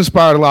TV's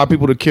inspired a lot of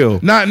people to kill.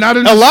 Not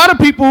in A lot of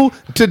people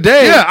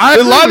today, Yeah, I a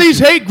agree lot of with these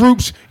hate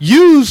groups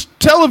use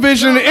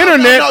television and the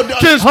internet no.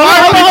 to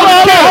inspire people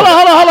to kill.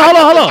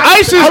 Hold on.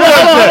 ISIS does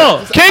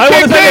that.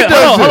 KKK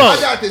does Hold on.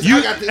 I got this.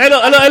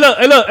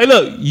 Hey,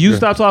 look. You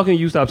stop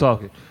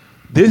talking.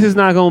 This is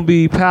not going to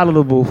be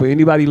palatable for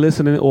anybody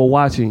listening or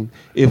watching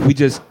if we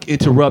just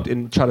interrupt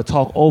and try to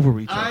talk over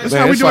each other. That's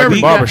how we it's do like every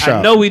the barbershop.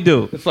 I know we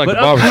do. It's like but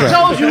the barbershop. I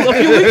told you a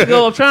few weeks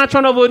ago, I'm trying to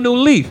turn over a new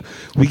leaf.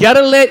 We got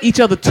to let each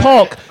other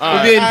talk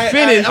and then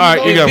finish all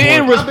right, you got and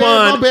then one.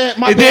 respond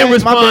My and then bad,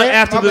 respond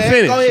after my the bad.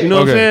 finish. Go ahead. You know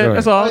what I'm Okay, saying? go ahead.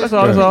 That's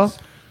all.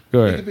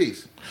 Go Make ahead. a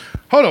piece.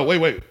 Hold on,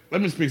 wait. Let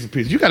me speak some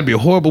peace. You got to be a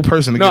horrible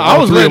person to No, get I all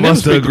was three of letting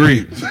us them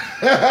to speak agree.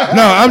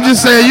 No, I'm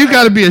just saying you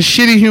got to be a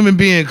shitty human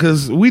being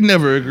because we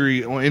never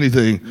agree on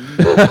anything.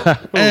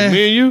 And-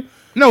 Me and you?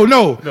 No.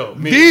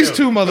 me These and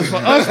two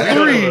motherfuckers, us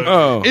three.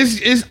 Oh.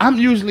 Is I'm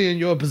usually in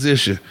your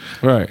position.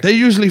 Right. They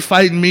usually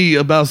fighting me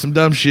about some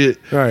dumb shit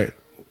Right.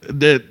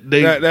 that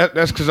they.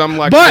 That's because I'm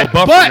like But a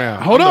buffer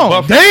now. hold I'm the on,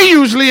 buffer. they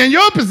usually in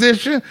your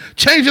position,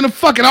 changing the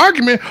fucking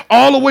argument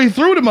all the way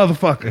through the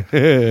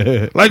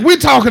motherfucker. Like we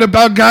talking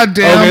about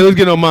goddamn. Okay, let's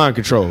get on mind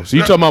control. So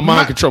you talking about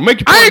mind control?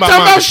 Make your point I ain't about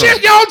talking mind about control.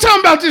 shit. Y'all talking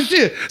about this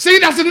shit. See,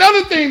 that's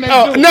another thing they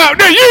Oh, do. no,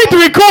 you need to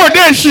record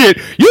that shit.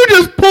 You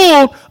just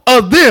pulled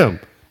a them.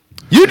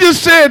 You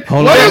just said,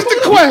 What is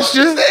the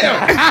question?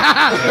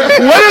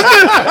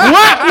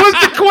 What was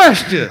the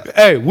question?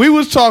 Hey, we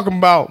was talking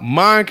about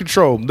mind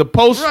control. The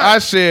post Right. I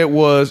said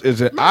is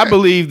that I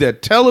believe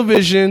that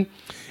television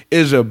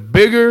is a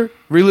bigger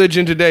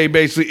religion today.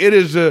 Basically,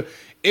 is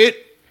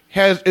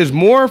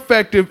more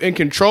effective in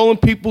controlling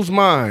people's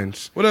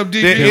minds What up,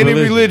 than DG? any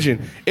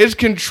religion. It's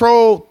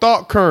controlled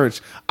thought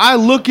currents. I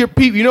look at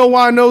people. You know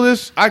why I know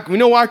this? You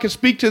know why I can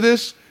speak to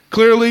this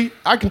clearly?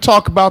 I can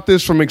talk about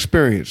this from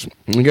experience.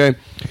 Okay,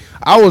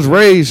 I was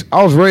raised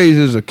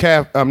as a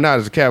Catholic. I'm not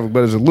as a Catholic,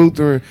 but as a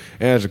Lutheran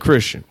and as a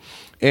Christian.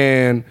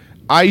 And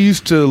I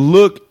used to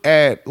look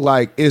at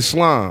like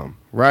Islam,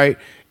 right,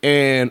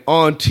 and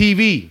on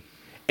TV,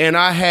 and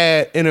I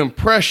had an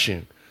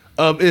impression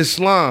of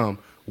Islam.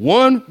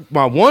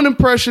 My one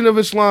impression of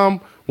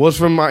Islam was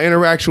from my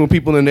interaction with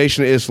people in the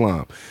Nation of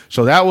Islam.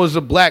 So that was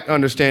a black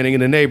understanding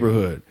in the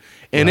neighborhood.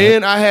 And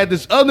then I had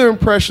this other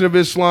impression of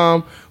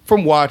Islam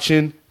from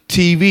watching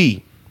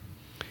TV.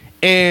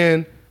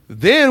 And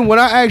then when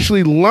I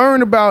actually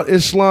learned about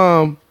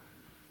Islam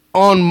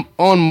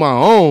on my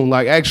own,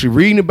 like actually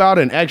reading about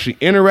it and actually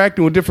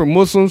interacting with different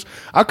Muslims,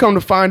 I come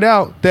to find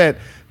out that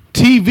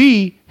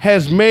TV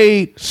has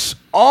made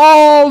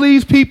all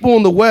these people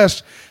in the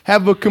West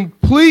have a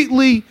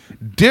completely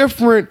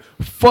different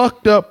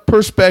fucked up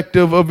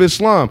perspective of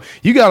Islam.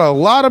 You got a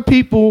lot of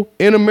people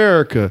in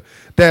America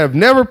that have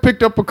never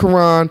picked up a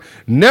Quran,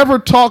 never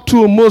talked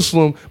to a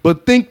Muslim,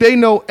 but think they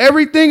know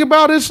everything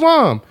about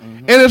Islam.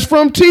 And it's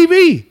from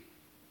TV.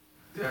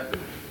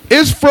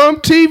 It's from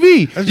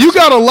TV. You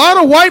got a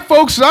lot of white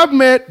folks that I've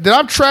met, that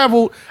I've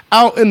traveled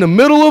out in the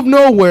middle of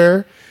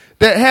nowhere,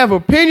 that have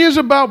opinions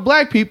about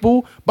black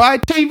people by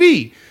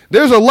TV.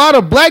 There's a lot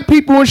of black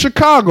people in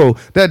Chicago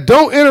that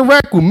don't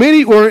interact with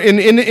many, or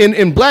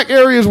in black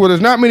areas where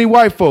there's not many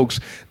white folks,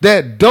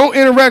 that don't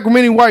interact with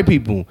many white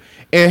people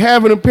and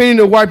have an opinion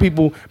of white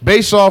people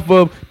based off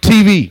of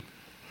TV.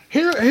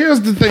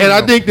 Here's the thing. And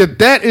I think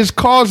that is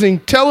causing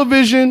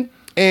television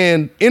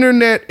and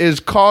internet is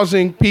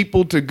causing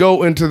people to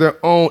go into their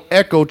own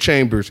echo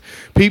chambers.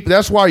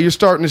 That's why you're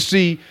starting to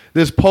see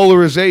this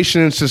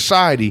polarization in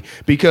society,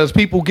 because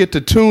people get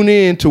to tune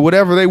in to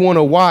whatever they want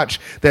to watch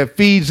that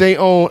feeds their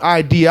own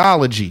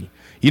ideology.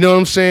 You know what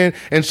I'm saying?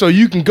 And so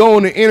you can go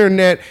on the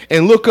internet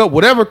and look up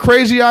whatever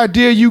crazy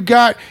idea you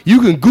got. You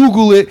can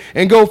Google it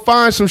and go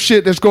find some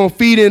shit that's going to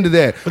feed into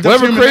that.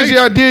 Whatever crazy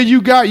idea you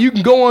got, you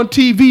can go on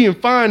TV and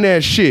find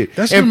that shit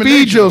and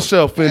feed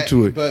yourself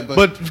into it. But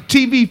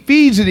TV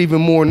feeds it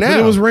even more now. But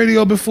it was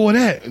radio before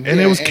that, and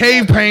it was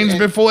cave paintings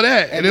before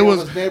that, and it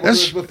was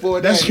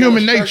that's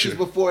human nature.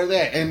 Before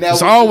that, and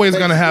it's always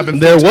going to happen.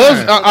 There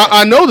was,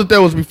 I know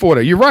that was before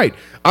that. You're right.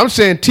 I'm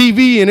saying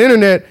TV and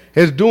internet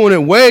is doing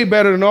it way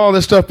better than all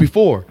this stuff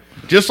before.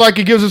 Just like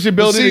it gives us the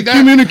ability to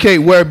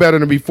communicate way better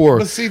than before.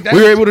 We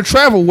were able to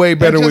travel way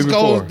better than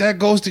before. That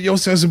goes to your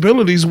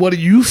sensibilities. What do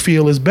you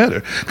feel is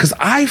better? Because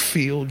I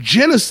feel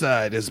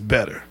genocide is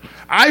better.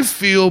 I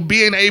feel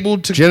being able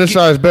to...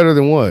 Genocide is better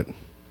than what?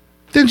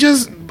 Than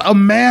just a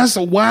mass,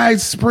 a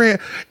widespread.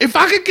 If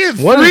I could get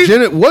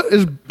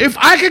if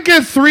I could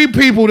get 3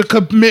 people to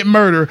commit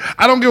murder,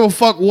 I don't give a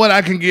fuck what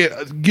I can get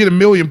 1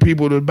 million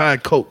people to buy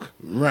Coke.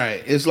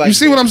 Right. It's like, you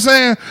see what I'm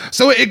saying?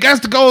 So it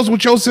got to go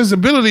with your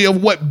sensibility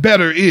of what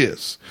better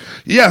is.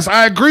 Yes,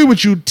 I agree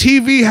with you.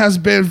 TV has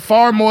been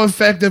far more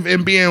effective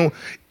in being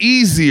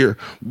easier,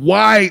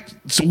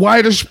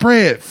 wider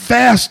spread,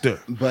 faster.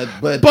 But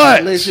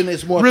religion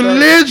is more.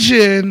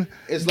 Religion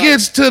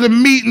gets to the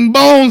meat and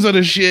bones of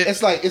the shit.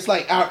 It's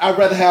like I'd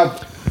rather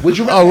have. Would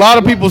you? A lot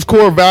of people's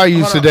core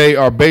values today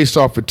are based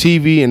off of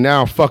TV and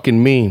now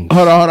fucking memes.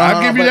 Hold on.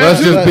 I'll give you that.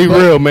 Let's just be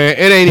real, man.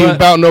 It ain't even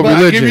about no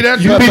religion.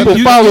 People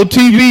follow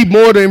TV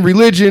more than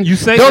religion. You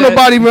say don't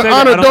nobody even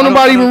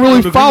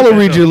really follow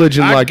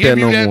religion like that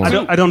no more.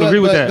 I don't agree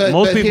with that.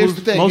 Most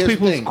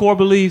people's core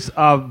beliefs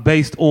are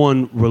based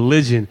on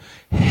religion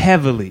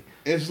heavily.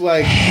 It's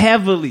like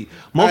heavily.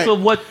 Most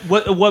of what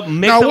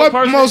makes up a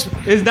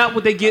person is not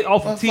what they get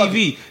off of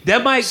TV.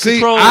 That might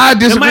control. I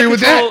disagree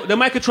with that. That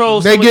might control. A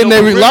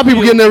lot of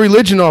people getting their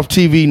religion off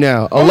TV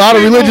now. A lot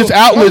of religious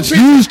outlets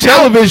use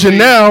television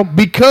now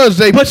because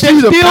they see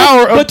the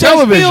power of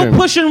television. They're still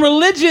pushing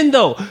religion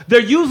though. They're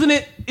using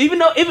it. Even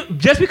though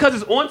just because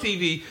it's on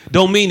TV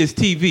don't mean it's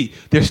TV.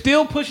 They're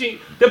still pushing.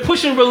 They're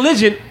pushing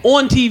religion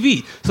on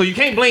TV. So you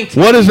can't blame TV.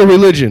 What is a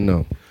religion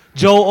though?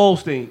 Joel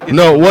Osteen.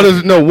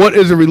 What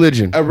is a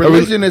religion? A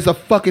religion is a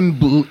fucking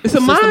it's a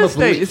mind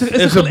state.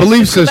 It's a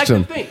belief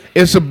system.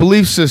 It's a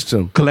belief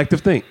system.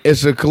 Collective think.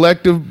 It's a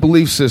collective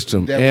belief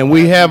system. And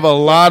we have a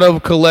lot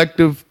of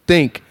collective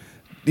think,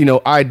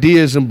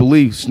 ideas and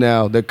beliefs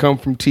now that come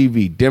from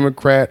TV.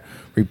 Democrat,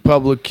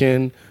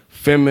 Republican,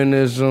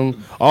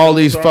 feminism, all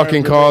these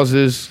fucking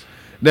causes.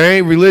 There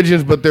ain't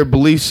religions, but they're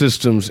belief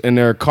systems and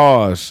they're a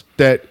cause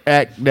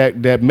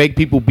that make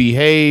people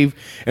behave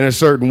in a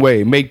certain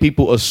way, make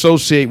people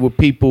associate with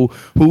people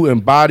who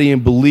embody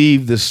and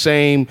believe the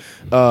same,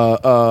 how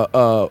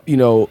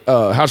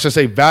should I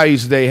say,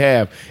 values they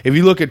have. If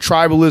you look at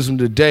tribalism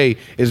today,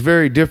 it's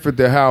very different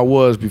than how it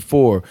was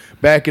before.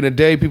 Back in the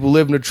day, people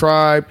lived in a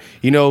tribe.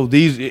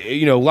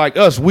 Like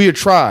us, we a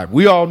tribe.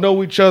 We all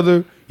know each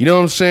other. You know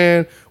what I'm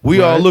saying?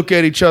 We all look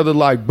at each other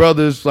like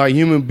brothers, like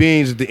human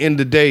beings. At the end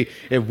of the day,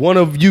 if one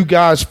of you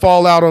guys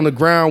fall out on the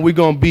ground, we're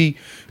going to be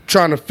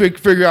trying to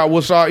figure out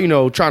what's trying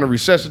to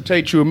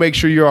resuscitate you and make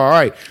sure you're all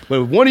right.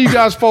 But if one of you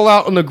guys fall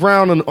out on the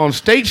ground on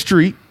State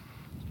Street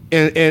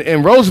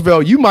in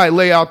Roosevelt, you might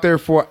lay out there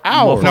for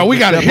hours. No, we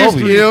got a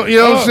history. You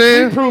know what I'm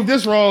saying? We proved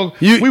this wrong.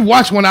 We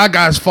watched when our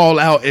guys fall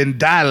out and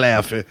die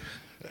laughing.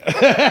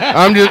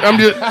 I'm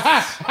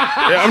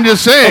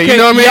just saying. Okay, you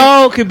know what I mean?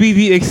 Y'all could be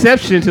the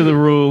exception to the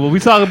rule, but we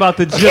talk about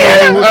the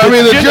general.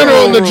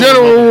 The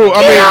general rule.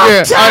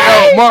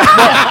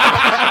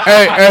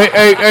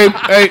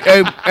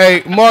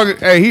 Mark.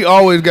 Hey, he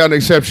always got an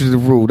exception to the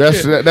rule.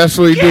 That's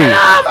what he do.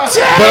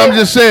 But I'm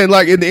just saying,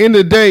 like at the end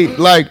of the day,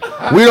 like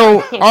we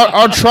don't.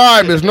 Our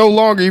tribe is no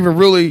longer even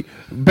really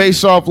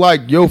based off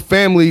like your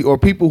family or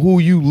people who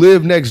you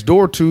live next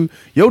door to.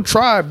 Your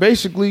tribe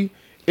basically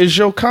is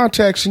your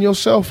contacts in your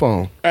cell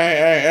phone. All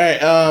right.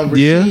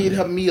 Rashid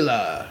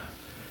Hamila.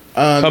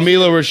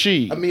 Hamila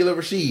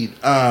Rashid.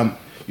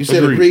 You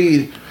said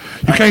agreed.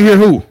 You can't hear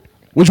who?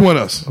 Which one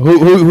us?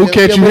 Who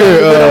catch you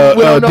here,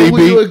 we don't know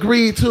who you DB?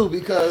 agreed to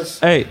because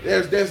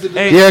there's the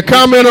Yeah,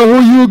 comment on who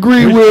you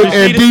agree with,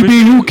 and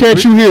DB, who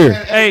catch you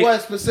here? and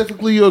what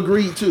specifically you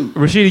agreed to.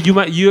 Rashida,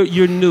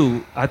 you're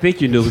new. I think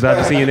you're new because I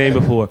haven't seen your name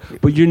before.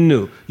 But you're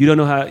new. You don't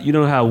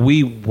know how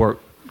we work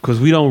because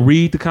we don't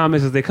read the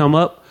comments as they come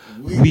up.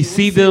 We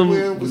see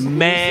them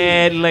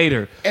mad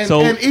later. And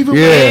when even when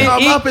they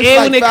come up, it's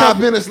when like 5 come,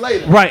 minutes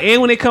later. Right,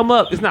 and when they come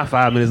up, it's not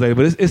 5 minutes later,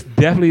 but it's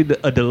definitely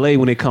a delay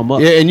when they come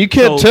up. Yeah, and you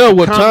can't So tell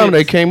what the time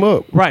they comments- came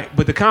up. Right,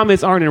 but the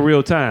comments aren't in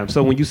real time.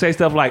 So when you say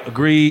stuff like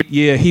agreed,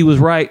 yeah, he was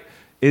right,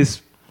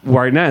 it's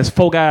right now it's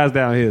 4 guys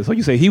down here. So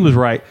you say he was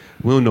right,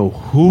 we don't know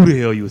who the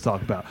hell you was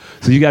talking about.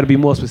 So you got to be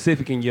more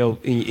specific in your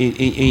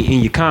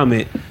in your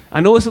comment. I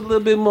know it's a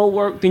little bit more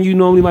work than you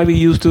normally might be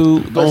used to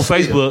on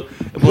Facebook.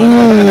 But,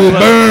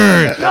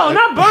 Burn. no,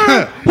 not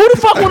burn. Who the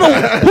fuck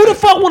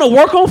want to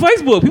work on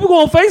Facebook? People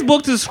go on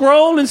Facebook to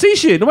scroll and see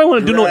shit. Nobody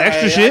want to do no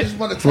extra shit.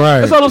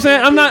 Right. That's all I'm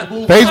saying. I'm not.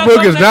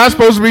 Facebook is not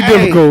supposed to be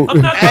difficult.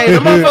 I'm not Hey, the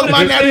motherfucker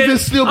might not even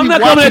still be I'm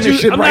not coming watching at you.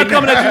 this shit I'm right not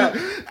coming now. at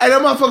you. Hey,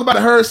 that motherfucker might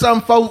have heard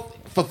something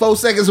for 4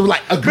 seconds and was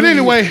like, agree. But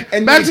anyway,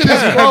 and back then to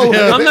this. kept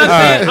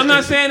scrolling. I'm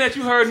not saying that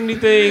you heard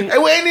anything. Hey,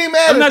 we ain't even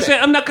mad at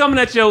that. I'm not coming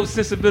at your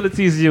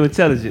sensibilities and your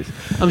intelligence.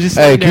 I'm just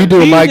Hey, saying. can you that do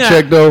a we mic not-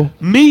 check though?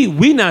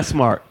 We not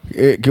smart.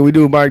 Can we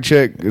do a mic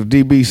check? If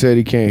DB said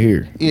he can't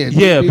hear.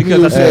 Yeah,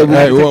 because I said Hey, we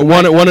had to take the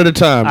mic. one at a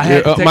time. I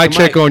had to take Mic the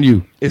check mic. on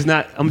you. It's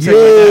not. I'm saying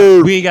right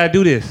now, we ain't gotta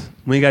do this.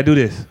 We ain't gotta do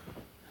this.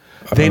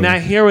 They're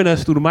not hearing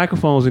us through the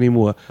microphones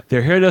anymore.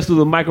 They're hearing us through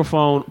the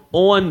microphone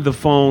on the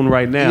phone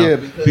right now. Yeah,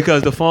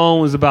 because the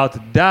phone is about to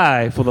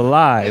die for the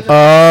live.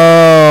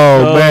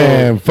 Oh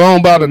man, phone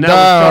about to Now die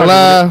it's charging.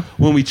 live.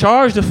 When we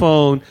charge the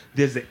phone,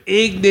 there's an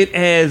ignorant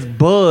ass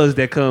buzz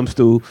that comes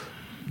through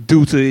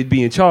due to it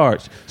being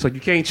charged. So you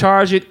can't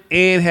charge it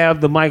and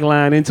have the mic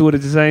line into it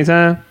at the same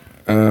time.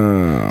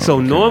 So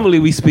normally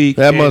we speak.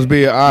 That and- must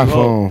be an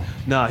iPhone.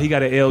 Nah, he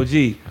got an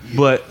LG.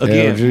 But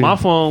again, LG. my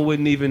phone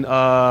wouldn't even do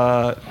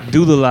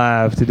the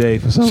live today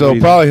for some So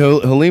reason. probably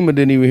Halima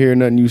didn't even hear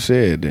nothing you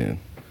said then.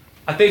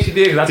 I think she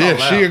did because I Yeah, talk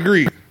loud. she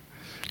agreed.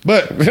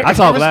 But I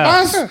talk in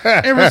loud.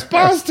 response, in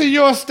response to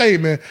your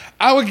statement,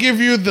 I would give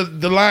you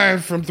the line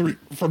from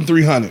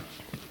 300.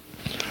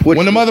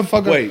 When the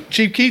motherfucker Wait,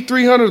 Chief Keef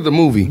 300 the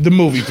movie. the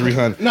movie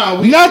 300.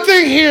 No,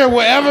 Nothing here will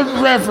ever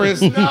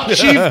reference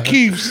Chief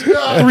Keef's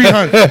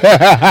 300.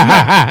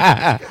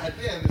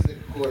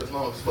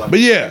 But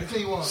yeah,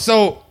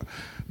 so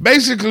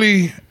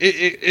basically,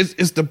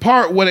 it's the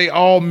part where they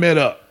all met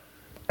up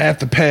at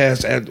the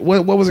pass at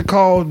what was it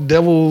called?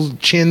 Devil's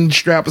Chin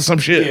Strap or some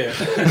shit.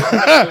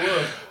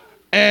 Yeah.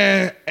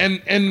 And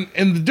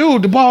the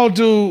dude, the bald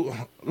dude,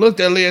 looked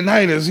at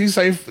Leonidas. He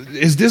say,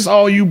 "Is this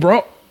all you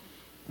brought?"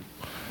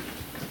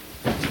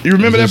 You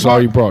remember that That's all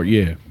part? you brought.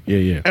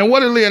 Yeah. And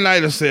what did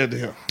Leonidas said to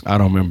him? I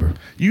don't remember.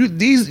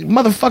 These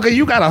motherfucker,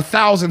 you got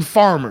 1,000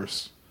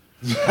 farmers.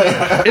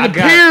 It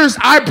appears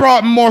I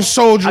brought more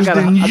soldiers than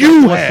I got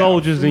you more had.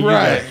 soldiers than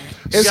Right.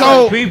 you got.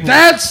 So People.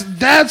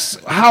 that's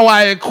how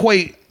I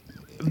equate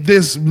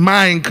this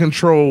mind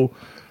control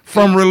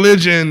from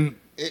religion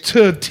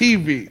to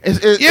TV.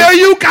 It's-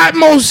 you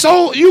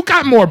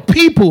got more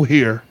people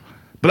here,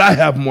 but I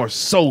have more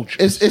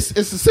soldiers. It's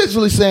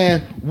essentially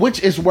saying which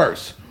is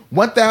worse: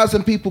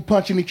 1,000 people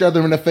punching each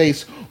other in the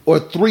face, or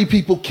 3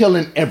 people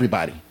killing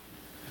everybody.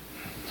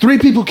 3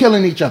 people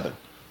killing each other.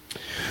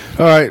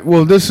 All right.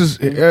 Well, this is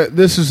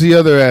the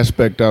other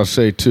aspect I'll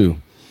say too,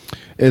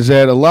 is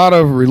that a lot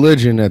of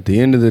religion at the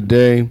end of the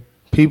day,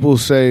 people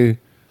say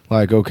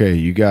like, okay,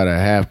 you gotta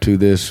have to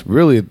this.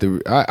 Really,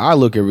 I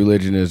look at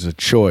religion as a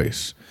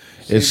choice.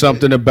 It's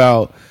something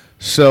about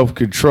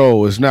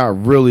self-control. It's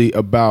not really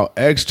about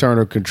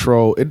external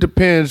control. It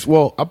depends.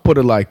 Well, I put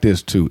it like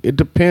this too. It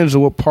depends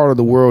on what part of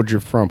the world you're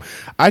from.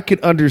 I can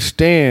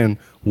understand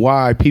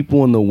why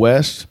people in the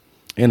West,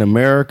 in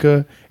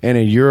America, and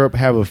in Europe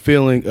have a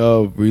feeling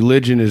of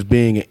religion as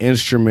being an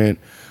instrument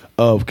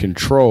of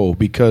control,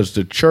 because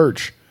the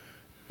church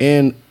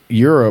in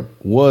Europe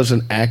was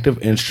an active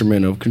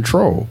instrument of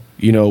control.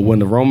 You know, when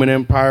the Roman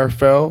Empire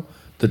fell,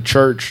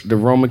 the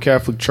Roman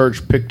Catholic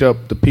Church picked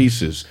up the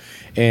pieces,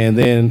 and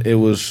then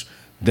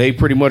they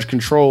pretty much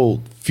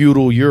controlled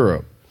feudal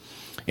Europe.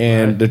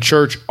 And the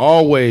church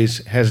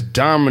always has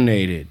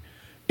dominated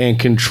and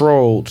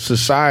controlled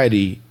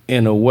society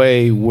in a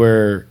way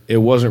where it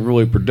wasn't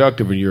really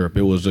productive in Europe.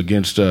 It was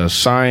against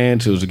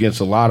science. It was against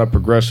a lot of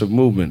progressive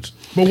movements.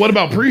 But what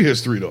about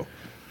prehistory though?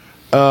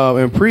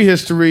 In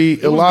prehistory,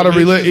 a lot of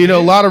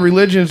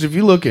religions. If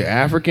you look at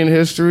African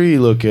history,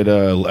 you look at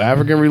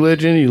African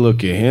religion, you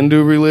look at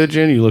Hindu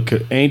religion, you look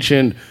at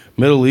ancient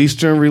Middle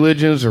Eastern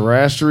religions,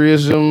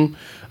 Zoroastrianism.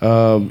 A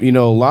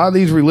lot of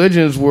these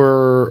religions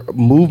were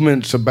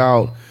movements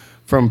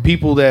from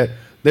people that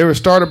they were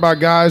started by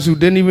guys who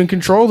didn't even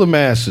control the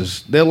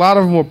masses. A lot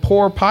of them were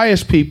poor,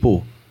 pious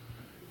people.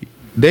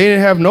 They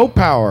didn't have no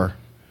power,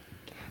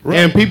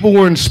 and people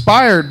were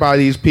inspired by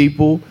these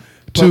people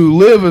to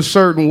live a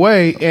certain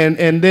way,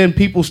 and then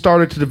people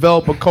started to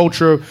develop a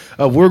culture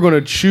of we're going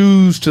to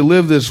choose to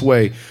live this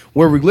way,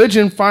 where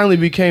religion finally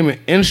became an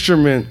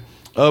instrument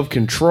of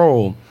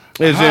control.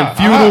 Is in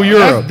feudal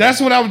Europe.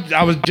 That's what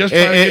I was just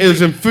trying to It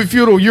was in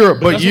feudal Europe,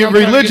 but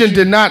religion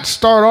did not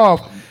start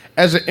off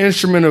as an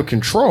instrument of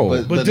control.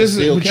 But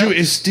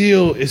it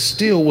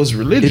still was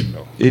religion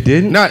though. It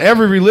didn't. Not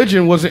every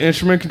religion was an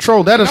instrument of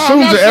control. That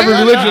assumes that every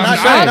religion is the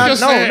same. I'm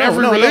just saying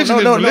every religion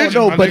is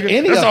religion. No, but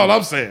any that's of all them.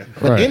 I'm saying.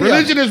 Right.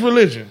 Religion is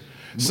religion.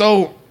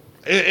 So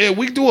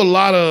we do a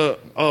lot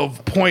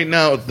of pointing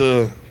out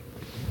the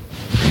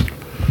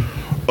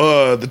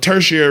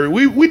tertiary.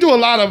 We do a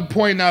lot of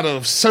pointing out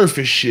of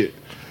surface shit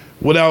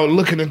without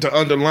looking into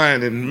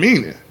underlying and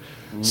meaning.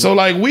 So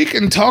like we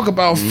can talk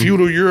about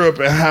feudal Europe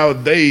and how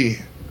they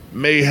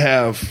may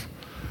have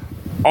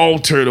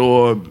altered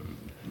or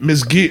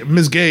misgave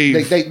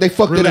They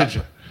fucked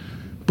religion. it up.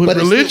 But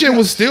religion still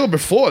was still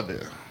before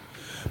then.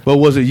 But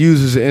was it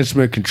used as an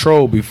instrument of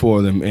control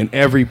before them in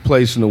every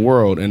place in the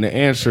world? And the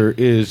answer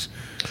is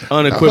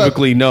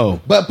unequivocally no.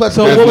 But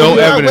So there's no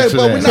evidence of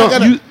we're that. not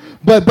gonna.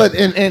 But that's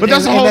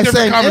a whole that different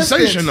same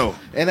conversation, instance,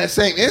 though. In that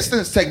same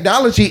instance,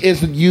 technology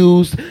is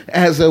used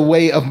as a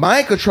way of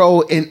mind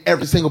control in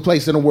every single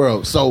place in the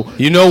world. So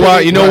You know why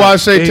I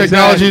say Exactly.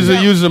 technology is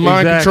a use of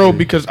mind Exactly. control?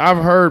 Because I've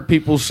heard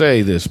people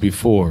say this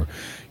before,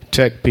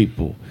 tech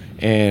people,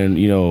 and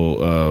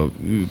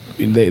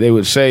they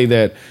would say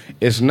that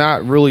it's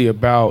not really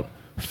about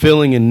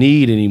feeling a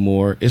need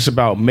anymore. It's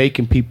about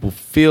making people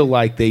feel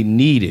like they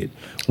need it.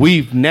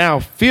 We now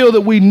feel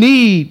that we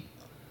need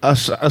a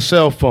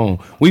cell phone.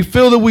 We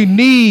feel that we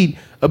need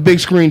a big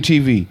screen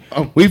TV.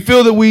 We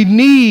feel that we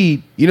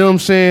need, you know what I'm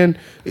saying,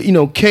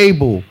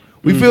 cable.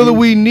 We feel that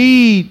we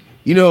need,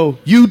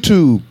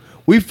 YouTube.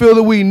 We feel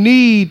that we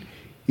need,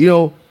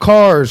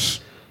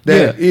 cars.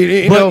 That,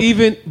 But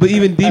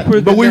even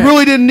deeper. but we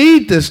really didn't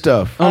need this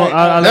stuff.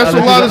 That's a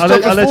lot of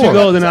stuff. I'll let you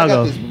go, then I'll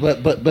go.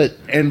 But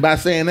by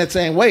saying that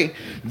same way,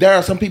 there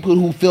are some people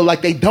who feel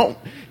like they don't.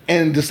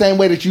 And the same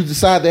way that you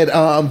decide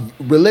that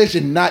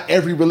religion, not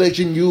every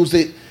religion use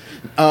it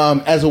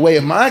as a way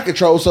of mind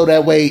control, so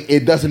that way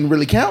it doesn't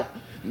really count.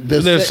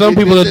 There's some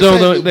people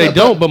that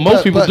don't, but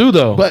most people do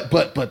though. But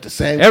the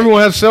same.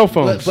 Everyone has cell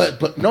phones.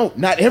 But no,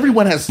 not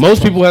everyone has.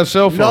 Most people have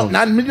cell No, phones.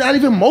 not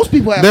even most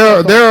people have.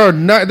 There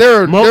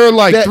are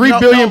like 3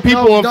 billion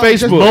people on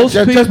Facebook.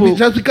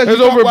 Just because There's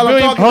you talk over a while I'm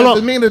billion- talking hold on.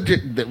 doesn't mean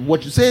that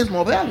what you say is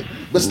more valid.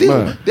 But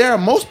still, Man. there are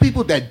most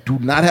people that do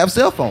not have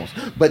cell phones.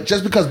 But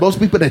just because most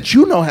people that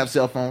you know have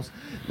cell phones,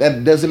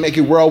 that doesn't make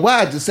it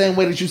worldwide. The same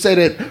way that you say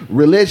that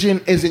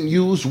religion isn't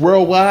used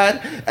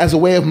worldwide as a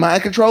way of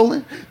mind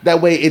controlling.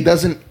 That way, it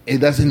doesn't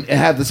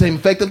have the same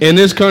effect. In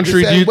this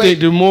country,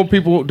 do most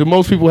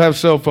people have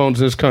cell phones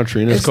in this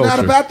country, in this It's culture? not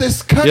about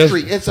this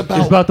country. Yes. It's about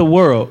It's about the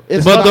world.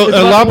 It's But about-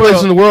 a lot of the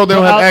places in the world, they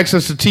don't world. have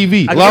access to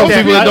TV. I A lot of get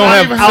people that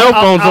that. don't have cell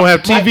phones don't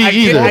have TV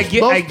either.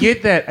 I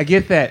get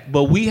that.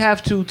 But we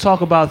have to talk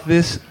about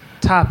this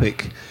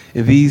topic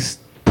and these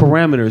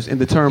parameters in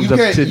the terms of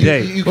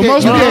today. But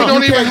most people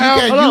don't even have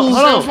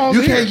cell phones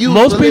You either. can't use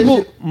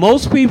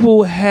Most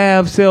people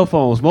have cell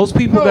phones. Most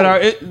people that are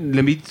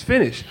let me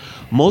finish.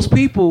 Most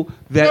people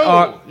that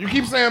are You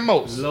keep saying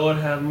most. Lord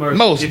have mercy.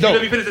 Most If don't. you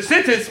let me finish the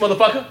sentence,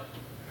 motherfucker.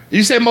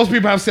 You say most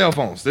people have cell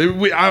phones.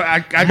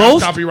 I gotta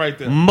Most stop you right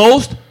there.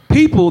 Most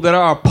people that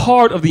are a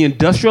part of the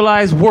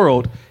industrialized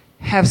world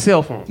have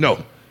cell phones. No.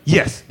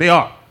 Yes, they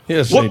are.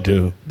 Yes, they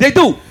do. They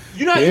do.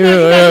 You're not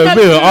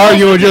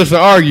Arguing just to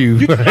argue.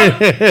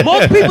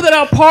 most people that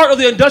are part of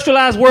the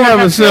industrialized world Have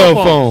have a cell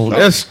phone. phones.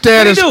 That's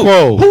status They do.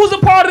 quo. Who's a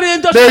part of the They're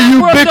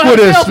industrialized world? that have a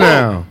ubiquitous cell phone?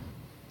 now.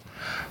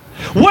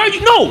 Where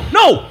you?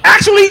 No.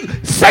 Actually,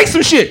 say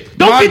some shit.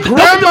 Don't My be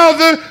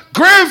grandfather,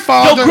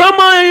 Your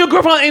grandma and your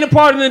grandfather ain't a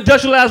part of the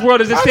industrialized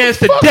world as it stands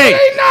the fuck today.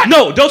 they not?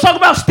 No, don't talk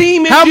about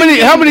steam. How many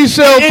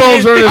cell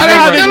phones are in this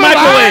and country?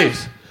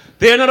 microwaves?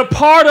 They're not a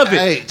part of it.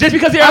 Hey. Just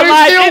because they're Are they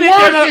alive still in it,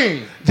 they're working?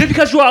 not. Just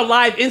because you're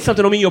alive in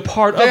something, don't mean you're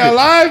part of They're it.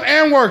 alive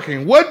and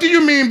working. What do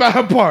you mean by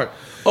a part?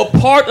 A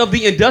part of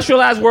the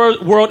industrialized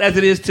world as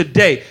it is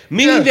today,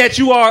 meaning Yes. that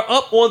you are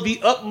up on the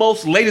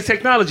utmost latest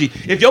technology.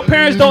 If your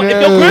parents don't, if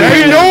your No.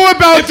 grandparents, They know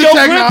about if the your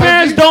technology.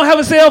 grandparents don't have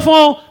a cell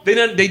phone, they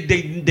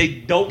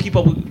don't keep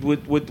up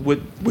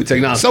with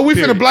technology. So we finna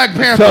period. Black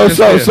Panther. So this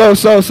shit.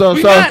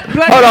 We not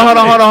black hold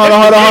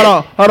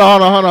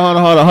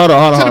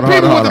on. To the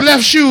people with the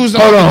left shoes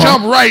Hold on on.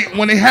 jump right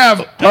when they have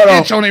an Hold on.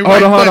 itch on their Hold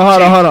right on, hold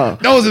butt on, cheek. hold on.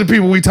 Those are the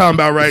people we talking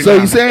about right So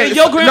now. you saying Hey,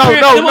 your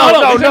grandparents-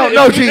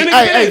 no, G. Let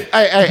me Hey,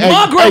 finish.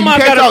 My grandma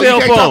got a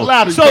cell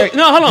phone. So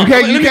no, hold on. You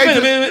can't. Let me Just,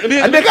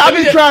 finish. nigga, I've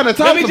been trying to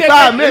talk for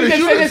 5 minutes.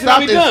 You done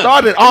stopped and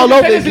started all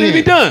over Let me be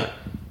again. done.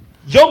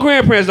 Your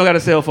grandparents don't got a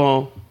cell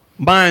phone.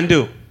 Mine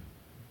do.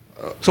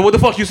 So what the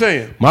fuck you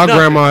saying? My Nothing.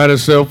 grandma had a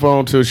cell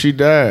phone till she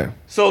died.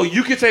 So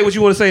you can say what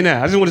you want to say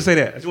now. I just want to say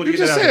that. I just want to You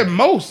get just that out said there.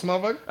 most,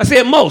 motherfucker. I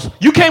said most.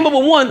 You came up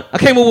with one. I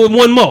came up with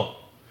one more.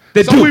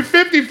 That So do. we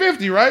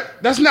 50-50, right?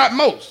 That's not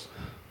most.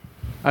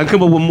 I can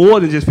come up with more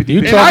than just 50. You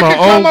And talking I about can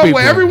come old up people.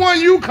 with everyone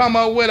you come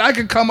up with. I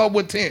can come up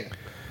with 10.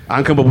 I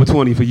can come up with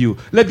 20 for you.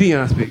 Let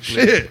Dion speak.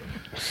 Shit.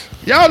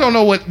 Y'all don't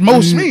know what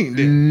most mean,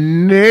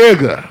 then.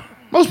 Nigga.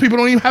 Most people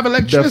don't even have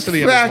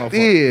electricity. The fact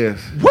is,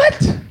 What?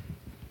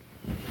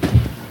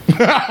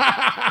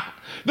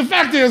 The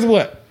fact is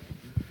what?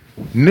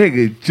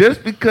 nigga,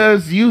 just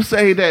because you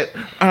say that,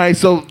 all right,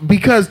 so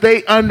because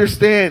they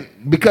understand,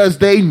 because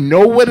they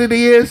know what it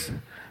is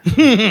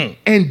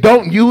and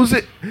don't use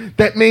it,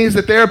 that means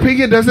that their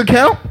opinion doesn't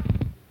count?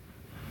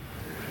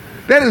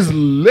 That is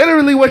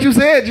literally what you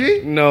said,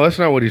 G. No, that's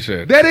not what he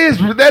said. That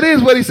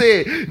is what he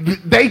said.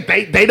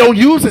 They don't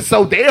use it,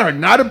 so they are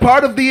not a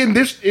part of the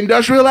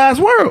industrialized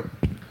world.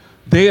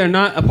 They are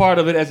not a part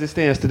of it as it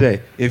stands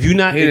today. If you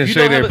not, He if didn't you say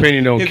don't their have a-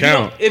 opinion don't if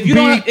count. You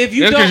don't, if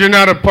you Just don't, because you're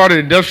not a part of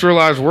the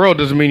industrialized world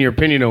doesn't mean your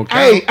opinion don't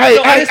count.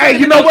 Hey,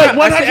 you know what?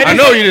 I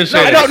know you didn't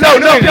say that.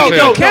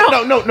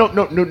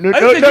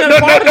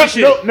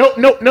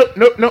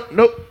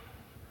 No.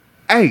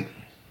 Hey,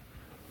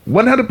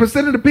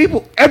 100% of the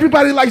people,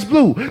 everybody likes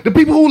blue. The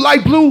people who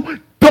like blue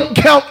don't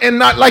count and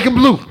not liking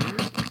blue.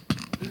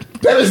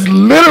 That is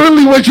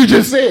literally what you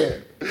just said.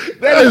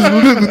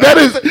 That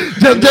is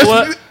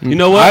just you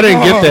know what? I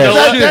didn't get that.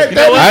 I didn't get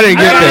that. I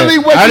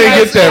didn't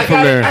get that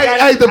from there.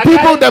 Hey, the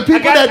people that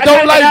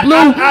don't like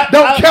blue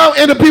don't count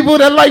in the people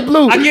that like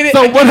blue.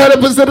 So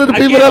 100% of the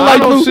people that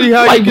like blue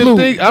like blue.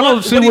 I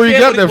don't see where you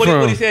got that from.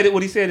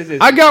 What he said is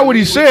this. I got what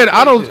he said.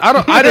 I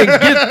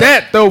didn't get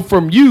that though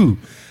from you.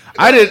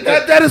 I didn't.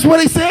 That is what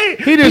he said.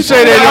 He didn't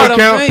say they don't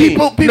count.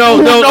 People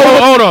No,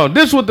 hold on.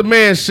 This is what the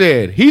man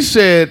said. He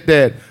said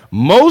that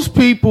most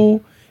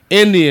people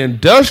in the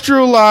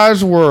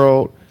industrialized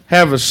world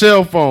have a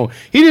cell phone.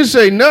 He didn't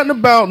say nothing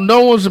about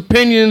no one's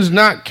opinions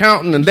not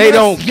counting and they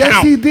don't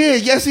count.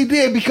 Yes, he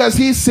did because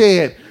he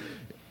said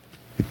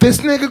this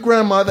nigga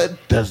grandmother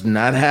does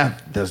not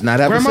have a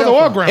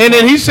cell phone. And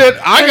then he said,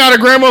 I got a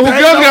grandma who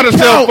does got a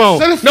cell phone.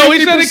 No,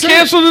 he said it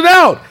canceled it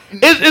out.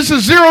 It's a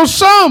zero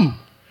sum.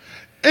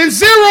 And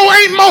zero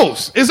ain't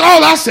most. Is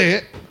all I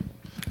said.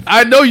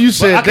 I know you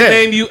said I can that.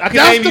 name you. I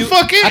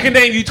can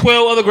name you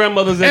 12 other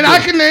grandmothers. And I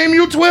can name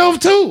you 12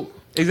 too.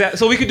 Exactly.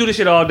 So we can do this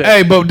shit all day.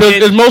 Hey, but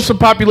is most of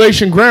the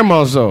population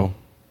grandmas though?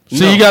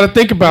 So you got to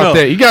think about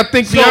that. You got to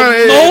think beyond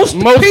it.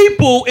 Most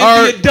people in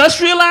the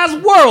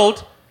industrialized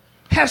world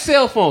have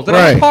cell phones.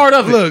 They're not part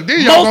of it. Look,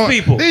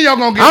 people. Then y'all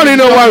gonna get. I don't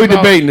even know why we're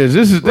debating this.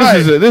 This is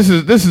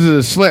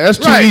a slant. That's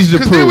too easy to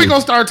prove. Because then we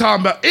gonna start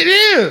talking about it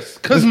is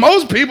because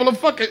most people are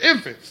fucking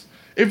infants.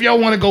 If y'all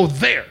want to go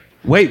there.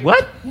 Wait,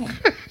 what?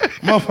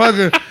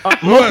 Motherfucker.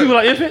 Most people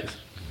are infants?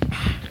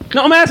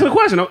 No, I'm asking a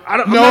question.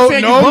 I'm not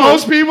saying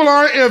most people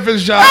aren't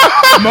infants, Jacques.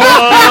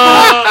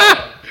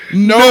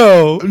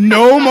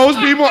 Most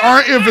people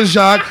aren't infants,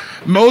 Jacques.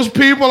 Most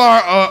people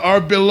are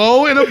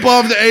below and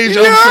above the age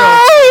of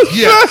themselves.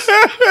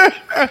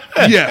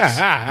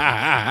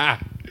 Yes.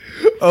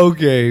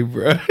 Okay,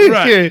 bro.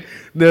 Right.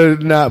 There's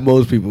not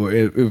most people are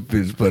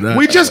infants, but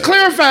we just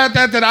clarified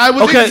that I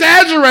was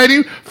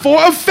exaggerating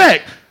for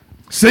effect.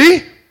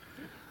 See?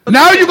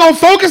 Now you're going to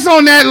focus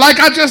on that like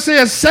I just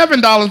said,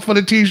 $7 for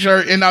the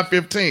t-shirt and not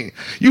 15.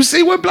 You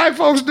see what black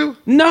folks do?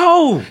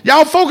 No.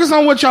 Y'all focus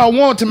on what y'all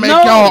want to make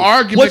y'all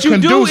argument what you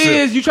conducive. do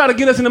is you try to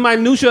get us in the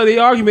minutia of the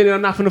argument and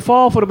I'm not finna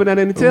fall for the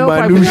banana in the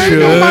tailpipe.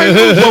 Minutia.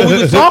 What we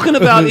were talking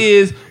about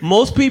is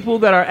most people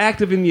that are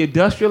active in the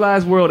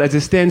industrialized world as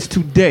it stands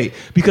today.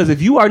 Because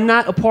if you are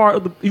not a part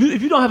of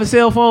if you don't have a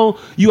cell phone,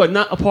 you are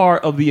not a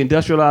part of the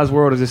industrialized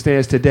world as it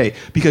stands today.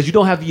 Because you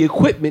don't have the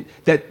equipment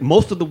that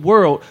most of the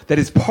world that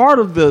is part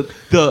of the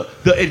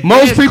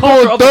most people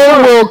in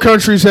third world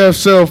countries have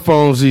cell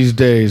phones these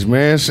days,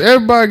 man. So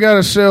everybody got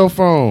a cell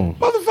phone.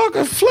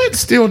 Motherfucker, Flint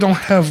still don't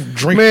have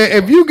drink. Man,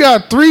 if you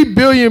got 3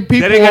 billion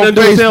people on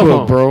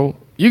Facebook, bro,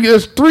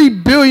 there's 3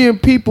 billion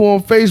people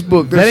on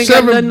Facebook. There's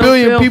 7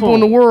 billion people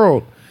in the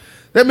world.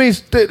 That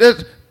means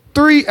that's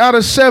 3 out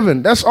of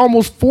 7. That's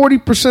almost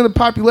 40% of the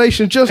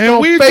population just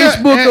on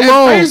Facebook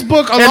alone. And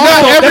Facebook alone. And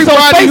not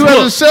everybody who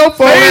has a cell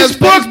phone has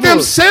Facebook.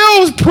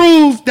 Themselves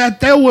proved that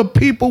there were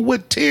people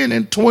with 10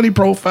 and 20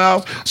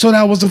 profiles, so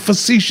that was a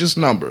facetious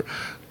number.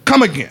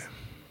 Come again.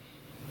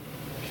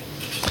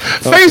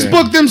 Okay.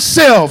 Facebook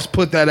themselves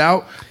put that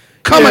out.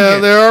 Come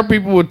again. There are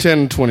people with 10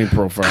 and 20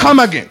 profiles. Come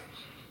again.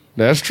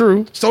 That's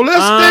true. So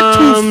let's stick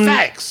to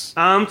facts.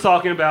 I'm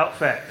talking about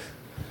facts.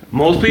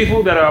 Most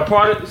people that are a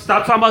part of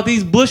stop talking about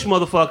these Bush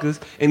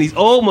motherfuckers and these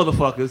old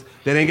motherfuckers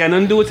that ain't got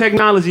nothing to do with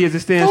technology as it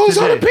stands today. Those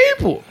are the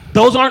people.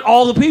 Those aren't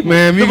all the people.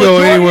 Man, if you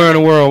go anywhere in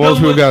the world, most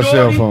people got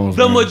cell phones.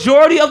 The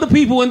majority of the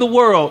people in the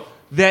world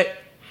that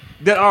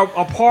are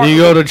a part. You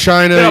go to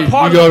China, you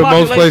go to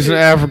most places in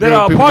Africa, that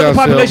are a part of the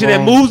population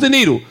that moves the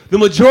needle. The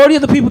majority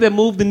of the people that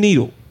move the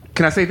needle.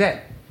 Can I say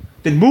that?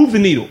 That move the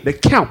needle.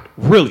 That count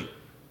really.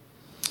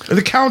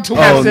 The count to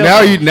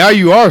now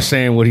you are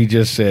saying what he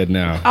just said.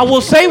 Now I will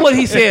say what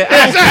he said.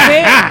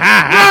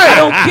 I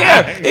don't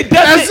care.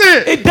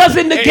 It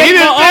doesn't negate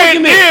my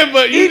argument.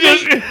 But even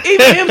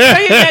him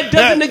saying that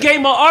doesn't negate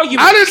my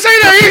argument. I didn't say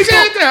that. He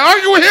said that.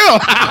 Argue with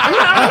him.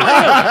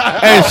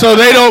 Hey, so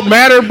they don't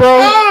matter, bro.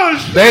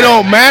 They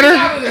don't matter.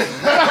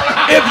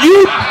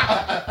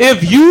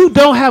 If you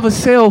don't have a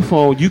cell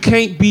phone, you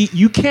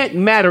can't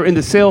matter in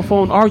the cell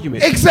phone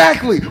argument.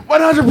 Exactly.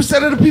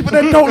 100% of the people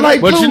that don't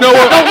like blue. But you know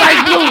what? Don't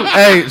like blue.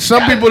 Hey,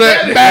 some people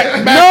that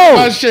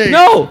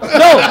No.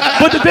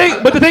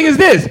 But the thing is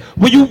this: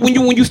 when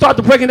you start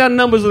to breaking down the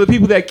numbers of the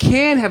people that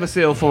can have a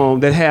cell phone,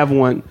 that have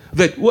one,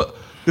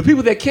 the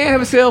people that can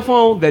have a cell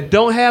phone that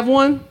don't have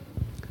one,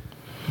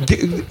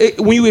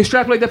 when you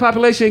extrapolate that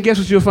population, guess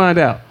what you'll find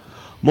out?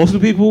 Most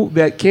of the people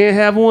that can't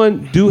have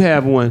one do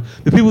have one.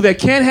 The people that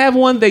can't have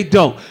one, they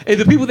don't. And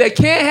the people that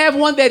can't have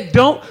one that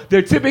don't,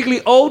 they're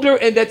typically older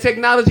and that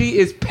technology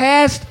is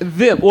past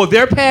them. Or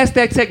they're past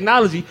that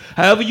technology,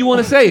 however you want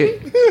to say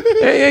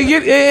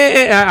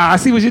it. I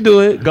see what you're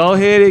doing. Go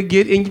ahead and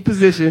get in your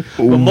position.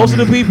 But most of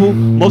the people,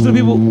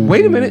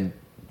 wait a minute.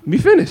 Let me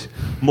finish.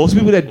 Most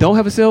people that don't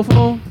have a cell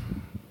phone,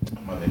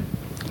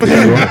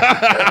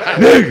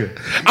 Nigga,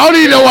 I don't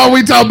even know why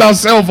we talk about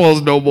cell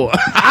phones no more.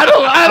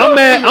 I'm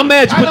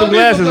mad you put the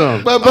glasses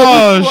on.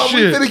 But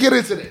shit. we finna get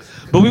into this.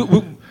 But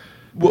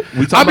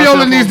we talk about Abiola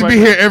cell needs phones to right be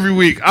here every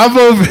week. I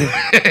vote for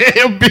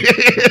him be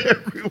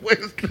here every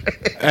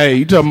Wednesday. Hey,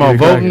 you talking about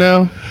voting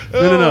now?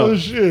 No. Oh,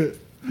 shit.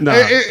 Nah.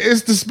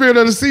 It's the spirit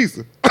of the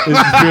season. It's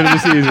the spirit of the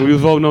season. We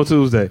was voting on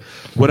Tuesday.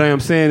 What I am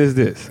saying is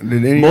this.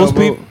 Did any Most of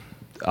y'all people...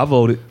 I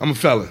voted. I'm a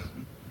felon.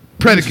 You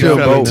Predicate still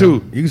felon, vote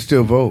too. You can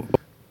still vote.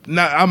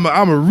 Nah,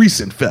 I'm a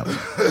recent felon.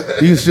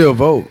 You can still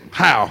vote.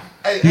 How?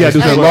 You gotta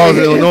do some laws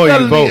in Illinois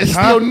to vote. It's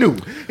still new.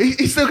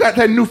 He still got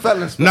that new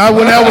felon spell. Not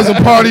when that was a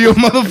part of your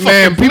motherfucking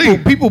Man, plea.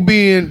 people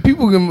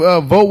can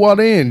vote while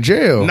they're in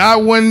jail.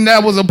 Not when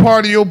that was a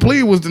part of your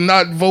plea was to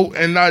not vote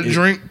and not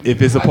drink.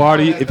 If it's a part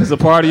of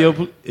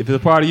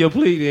your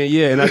plea, then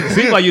yeah. And it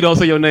seems like you don't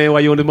say your name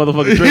while you're on this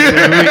motherfucking drink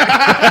every week.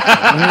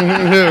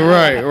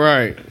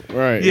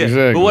 Right. Yeah.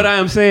 Exactly. But what I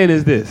am saying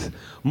is this.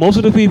 Most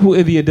of the people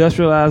in the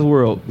industrialized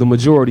world, the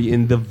majority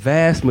and the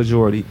vast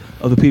majority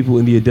of the people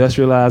in the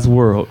industrialized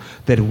world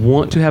that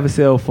want to have a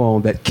cell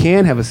phone, that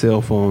can have a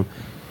cell phone,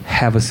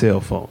 have a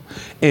cell phone.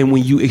 And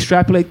when you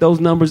extrapolate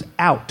those numbers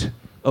out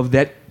of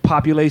that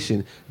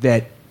population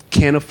that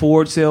can't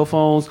afford cell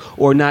phones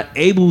or not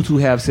able to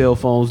have cell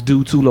phones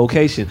due to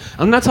location.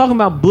 I'm not talking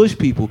about Bush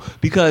people,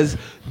 because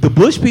the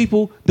Bush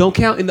people don't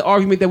count in the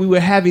argument that we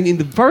were having in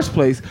the first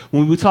place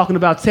when we were talking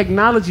about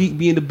technology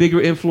being the bigger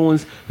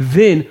influence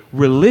than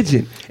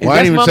religion. And Well,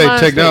 I didn't even that's my say mindset.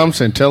 technology. I'm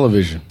saying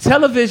television.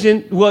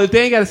 Television, well, if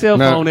they ain't got a cell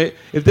phone,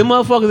 if them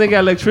motherfuckers ain't got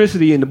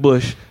electricity in the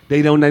bush,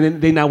 they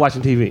not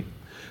watching TV.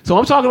 So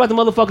I'm talking about the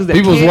motherfuckers that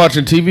People was can't-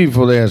 watching TV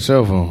before they had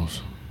cell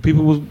phones.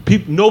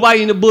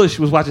 Nobody in the bush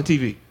was watching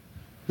TV.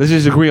 Let's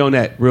just agree on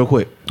that real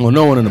quick. Well,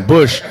 no one in the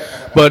bush,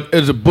 but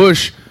as a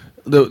bush,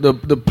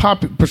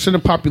 the percent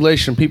of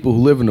population people who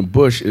live in the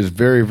bush is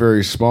very,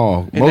 very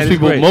small. And that is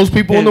great. Most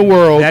people in And the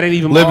world that ain't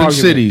even my live in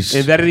argument. cities.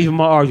 And that ain't even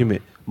my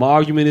argument. My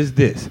argument is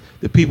this: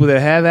 the people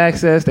that have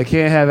access, that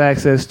can't have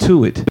access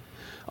to it,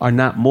 are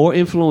not more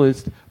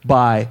influenced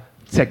by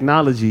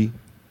technology,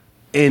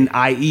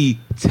 i.e.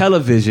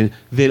 television,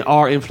 than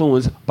are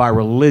influenced by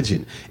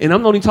religion. And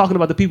I'm only talking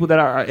about the people that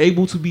are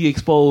able to be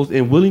exposed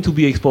and willing to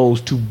be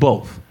exposed to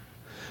both.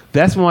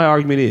 That's what my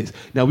argument is.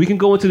 Now we can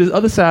go into this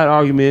other side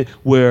argument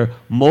where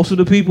most of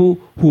the people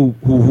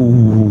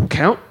who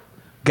count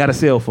got a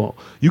cell phone.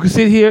 You can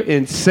sit here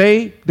and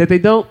say that they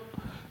don't,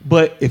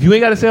 but if you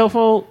ain't got a cell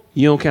phone,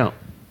 you don't count.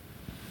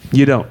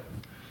 You don't.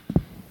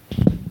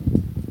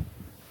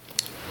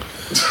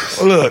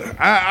 Look,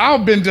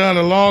 I've been done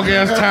a long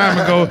ass time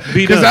ago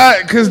Be because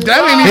done.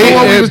 that ain't even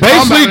what we was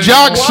Basically, talking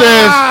Jock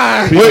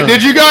about. says, wait,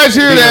 did you guys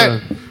hear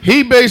that?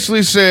 He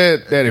basically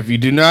said that if you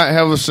do not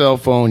have a cell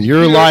phone,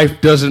 your life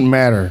doesn't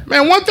matter.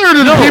 Man, 1/3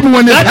 of the people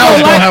in this Not house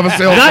your don't life- have a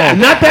cell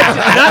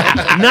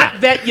phone.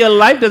 Not that your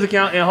life doesn't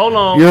count. And hold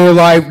on, Your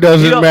life You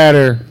doesn't don't-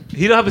 matter.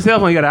 he don't have a cell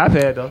phone. He got an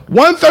iPad though.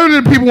 1/3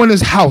 of the people in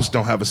this house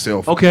don't have a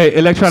cell phone. Okay,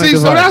 electronic See,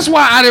 device. so that's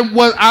why I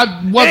wasn't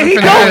And he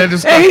finna have that don't.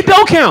 discussion. And he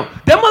don't count.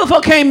 That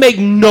motherfucker can't make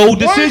no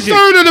decision.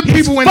 1/3 of the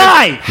people in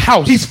five. this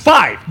house He's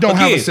 5. don't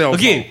have a Again, cell phone.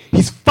 Again,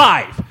 he's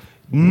 5.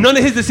 None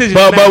of his decisions.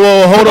 But matter.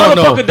 well, hold The on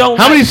motherfucker though. don't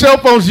How many like- cell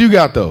phones you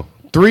got though?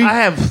 3? I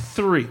have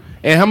 3.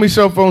 And how many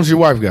cell phones your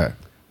wife got?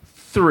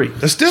 3.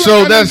 That's still So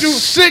not that's gonna do-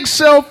 6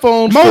 cell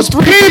phones. most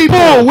for 3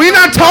 people. We're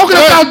not talking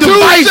about 2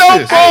 devices.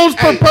 cell phones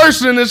per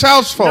person in this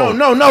household.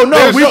 No.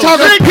 We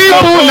talking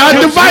people, not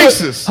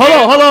devices.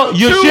 Hold on.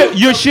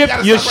 You're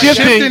Shifting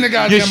shifting. the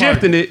goddamn You're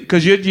shifting it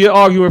because you're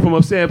arguing from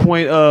a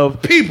standpoint of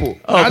People,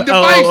 not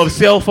devices. of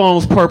cell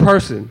phones per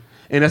person,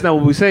 and that's not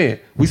what we're saying.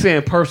 We're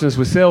saying persons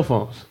with cell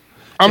phones.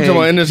 I'm talking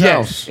about in this yes,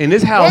 house. In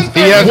this house, He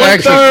has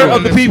access to 1/3 them.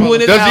 of the people in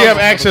this Does house he have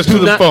access to do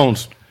the not-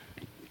 phones?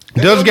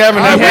 Does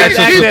Gavin He have has access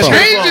to access the to phones?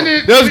 changing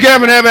it. Does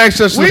Gavin have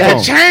access to We the can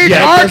phone? change Yeah,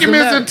 it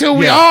arguments doesn't until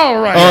we Yeah. all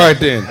right. All right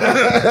then.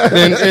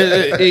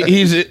 Then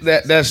he's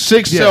that's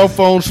 6 Yes. cell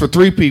phones for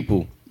 3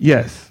 people.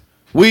 Yes,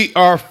 We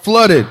are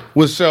flooded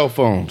with cell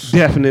phones.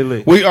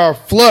 definitely. We are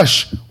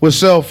flush with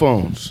cell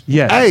phones.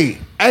 Yes. Hey,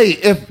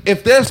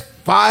 if there's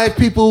 5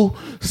 people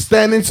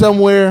standing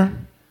somewhere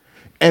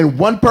and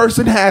one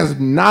person has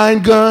 9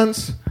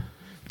 guns,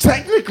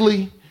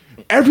 technically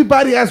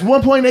everybody has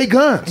 1.8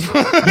 guns.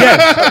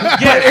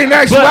 Yes. But in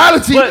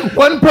actuality,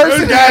 one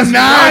person has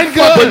 9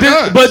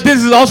 guns. But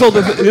this is also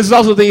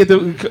the thing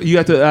you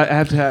have to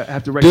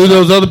recognize. Do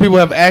those other people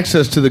have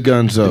access to the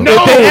guns though?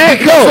 No,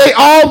 because they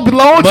all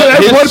belong to But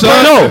that one his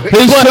son, person.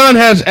 his son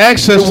has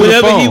access to the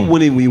phone.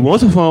 When he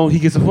wants a phone, he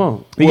gets a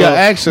phone. He got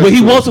access When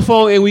he to wants a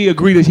phone, and we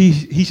agree that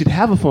he should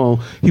have a phone,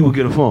 he will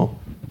get a phone.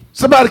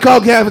 Somebody call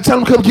Gavin, tell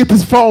him come get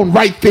this phone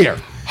right there.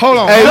 Hold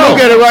on. Hey, look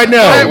at it right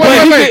now. Hey,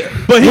 wait.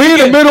 We're in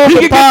the middle of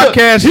the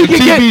podcast and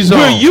TV's on.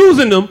 We're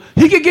using them.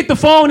 He could get the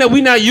phone that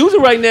we're not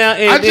using right now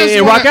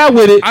and rock out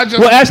with it.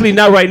 Well, actually,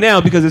 not right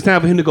now because it's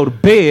time for him to go to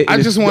bed. I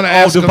just want to all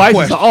ask a devices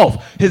question. are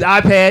off. His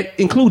iPad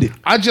included.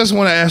 I just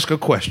want to ask a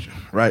question,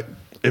 right?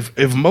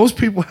 If most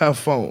people have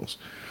phones,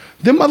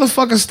 them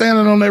motherfuckers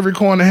standing on every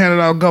corner handing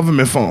out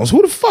government phones.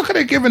 Who the fuck are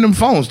they giving them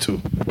phones to?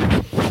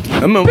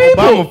 Them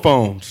Obama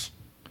phones.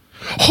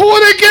 Who are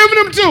they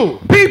giving them to?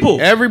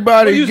 People.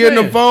 Everybody getting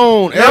a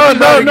phone. No, It's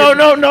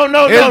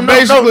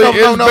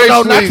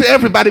not to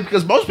everybody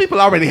because most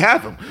people already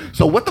have them.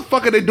 So what the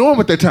fuck are they doing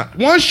with their time?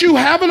 Once you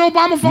have an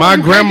Obama phone, My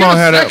you grandma can't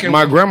had get a second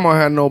one. grandma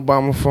had an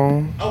Obama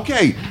phone.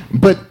 Okay,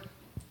 but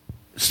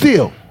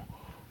still,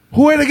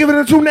 who are they giving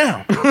it to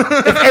now?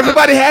 If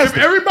everybody has If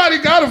them. everybody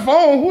got a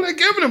phone, who they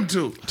giving them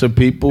to? To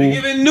people.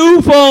 Giving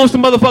new phones to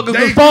motherfuckers.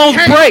 The phones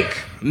can't- break.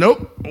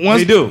 Nope.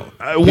 They do.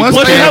 Once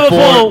Once they you have a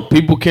phone.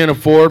 People can't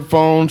afford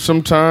phones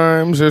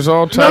sometimes. There's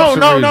all types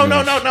of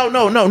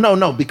reasons.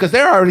 No, because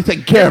they're already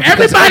taken care of.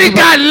 Everybody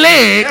got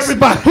legs.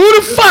 Everybody. Who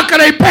the fuck are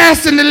they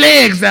passing the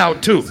legs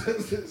out to?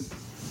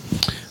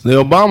 The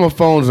Obama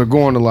phones are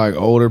going to like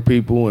older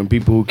people and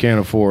people who can't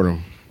afford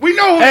them. We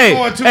know who's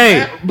going to.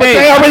 Man. But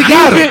they already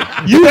got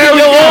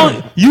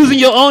it. Using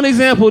your own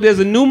example, there's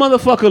a new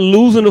motherfucker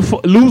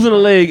losing a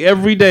leg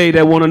every day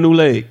that want a new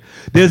leg.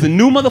 There's a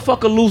new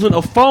motherfucker losing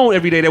a phone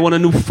every day that want a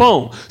new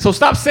phone. So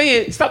stop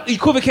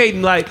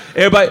equivocating like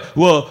everybody.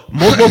 Well,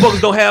 most motherfuckers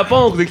don't have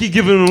phones because they keep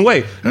giving them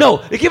away. No,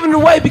 they're giving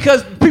them away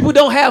because people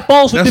don't have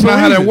phones for That's different not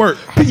how that reasons.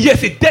 works.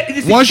 Yes,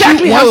 it's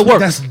exactly how it works.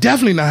 That's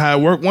definitely not how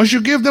it works. Once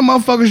you give them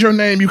motherfuckers your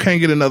name, you can't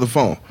get another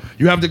phone.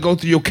 You have to go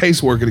through your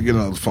caseworker to get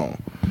another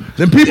phone.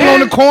 Then people on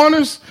the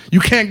corners, you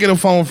can't get a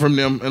phone from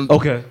them. And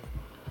Okay,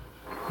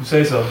 you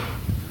say so.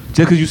 Just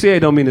because you say it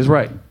don't mean it's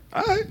right.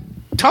 all right,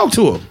 talk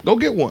to them. Go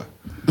get one.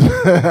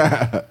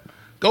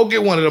 Go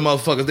get one of them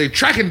motherfuckers. They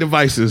tracking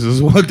devices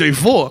is what they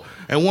for.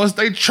 And once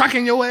they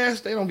tracking your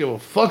ass, they don't give a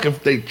fuck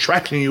if they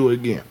tracking you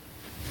again.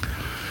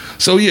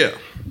 So yeah,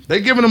 they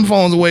giving them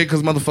phones away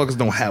because motherfuckers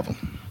don't have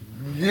them.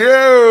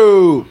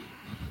 Yo.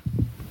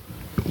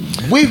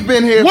 We've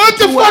been here What for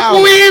the 2 fuck hours.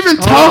 were we even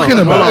talking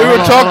about? We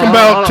were talking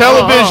about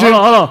television.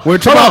 We're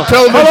talking about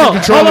television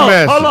controlling the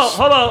masses.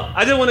 Hold on.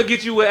 I just want to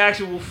get you with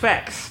actual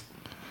facts.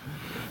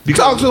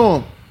 Talk to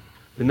him.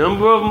 The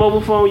number of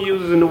mobile phone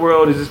users in the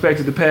world is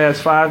expected to pass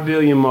 5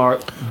 billion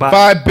mark by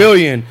 5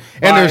 billion.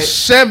 And there's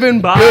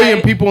 7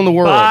 billion people in the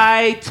world.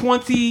 by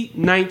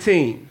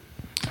 2019.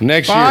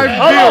 Next year. 5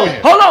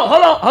 billion. Hold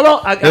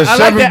on. There's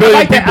 7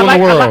 billion people in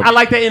the world. I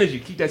like that energy.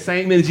 Keep that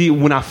same energy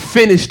when I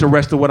finish the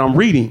rest of what I'm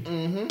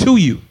reading to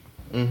you.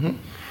 In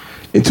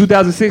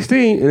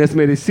 2016, an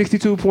estimated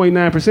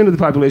 62.9% of the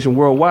population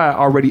worldwide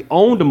already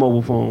owned a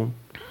mobile phone.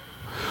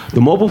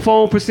 The mobile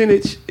phone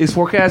percentage is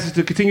forecasted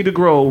to continue to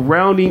grow,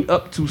 rounding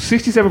up to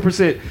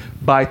 67%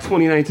 by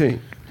 2019.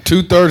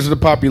 2/3 of the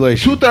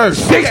population. 2/3.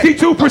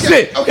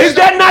 62%. Okay, Is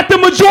that not the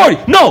majority?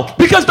 No,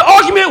 because the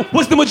argument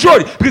was the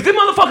majority. Because this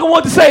motherfucker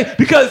wanted to say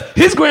because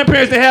his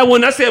grandparents didn't have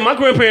one, I said my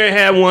grandparent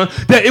had one,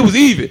 that it was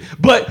even.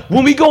 But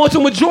when we go into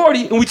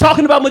majority and we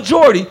talking about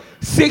majority,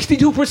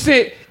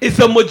 62% is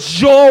a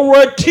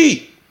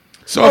majority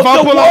So of if I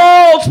the pull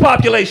up, world's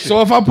population.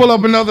 so if I pull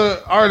up another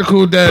article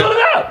Pull it that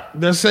up.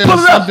 that says Pull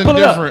it up. something Pull it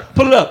different, up.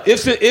 Pull it up.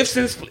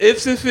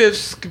 Ifs and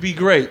fifths could be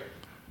great.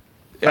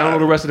 I don't know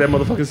the rest of that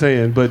motherfucking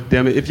saying, but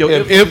damn it,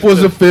 If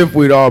was a fifth,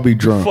 we'd all be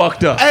drunk.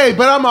 fucked up. Hey,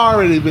 but I'm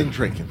already been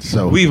drinking,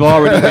 so We've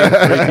already been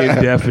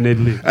drinking,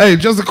 definitely. hey,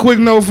 just a quick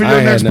note for I your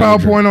ain't next had nothing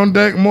to PowerPoint on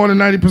deck. More than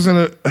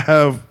 90%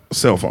 have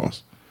cell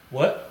phones.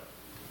 What?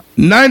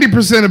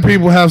 90% of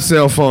people have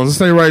cell phones. Let's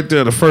say right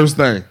there, the first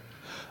thing.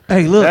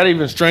 Hey, look. That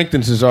even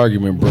strengthens his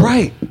argument, bro.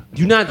 Right.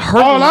 You're not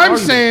hurting. All the I'm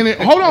argument. saying is,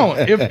 hold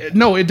on.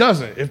 No, it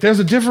doesn't. If there's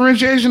a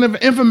differentiation of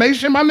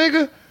information, my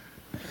nigga,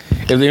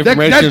 If the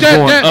information is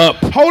going up,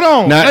 hold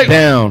on, not Like,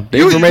 down. The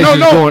you- information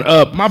no, is going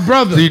up. my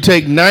brother. So you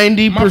take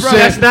 90%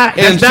 That's not-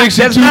 and that's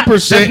not-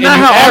 62% and you that's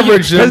not how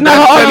average them. That's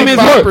not how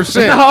arguments work. That's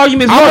not how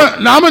arguments work.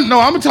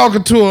 I'm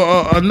talking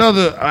to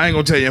another. I ain't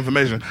gonna tell you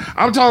information.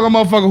 I'm talking a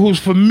motherfucker who's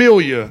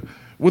familiar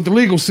with the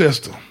legal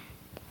system.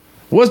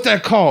 What's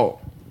that called?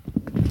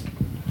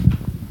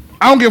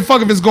 I don't give a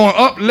fuck if it's going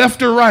up,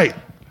 left, or right.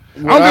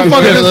 I don't give a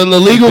fuck if The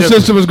it's, legal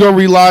system is going to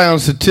rely on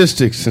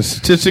statistics and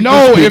statistics.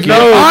 No, if but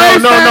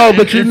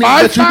you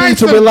need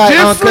to rely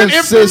on different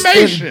consistent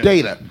information.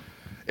 data.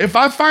 If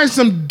I find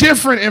some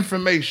different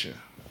information,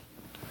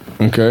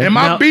 Okay. am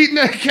I Now- beating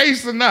that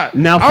case or not?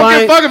 Now I don't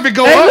give a fuck if it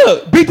go hey, up.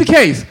 look, beat the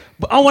case.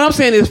 But what I'm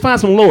saying is find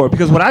some lower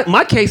because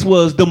my case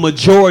was the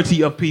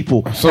majority of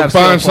people. So have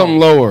find cell something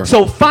phones. lower.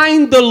 So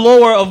find the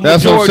lower of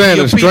That's what I'm majority saying.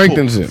 of It people.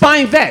 strengthens it.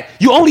 Find that.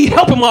 You only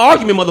helping my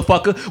argument,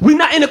 motherfucker. We're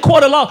not in a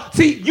court of law.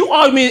 See, you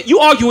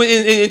arguing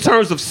in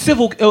terms of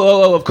civil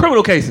of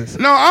criminal cases.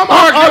 No, I'm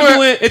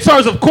arguing in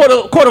terms of court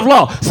of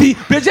law. See,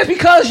 but just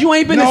because you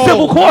ain't been in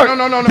civil court,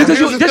 No.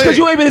 Just because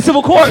you ain't been in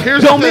civil court,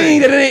 Here's don't the thing.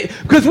 mean that it ain't.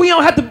 Because we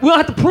don't have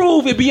to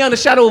prove it beyond a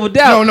shadow of a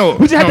doubt. No.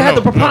 We just have to have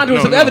the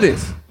preponderance of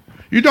evidence.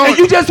 You don't. And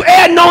you just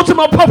add no to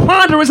my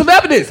preponderance of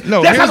evidence.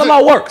 No, that's how the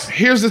law works.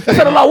 Here's the thing. That's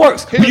how the law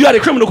works. But you got a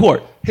criminal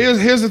court.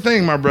 Here's the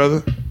thing, my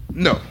brother.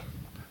 No.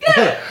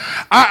 Yeah.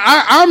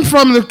 I'm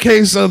from the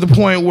case of the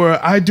point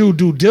where I do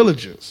due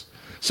diligence.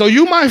 So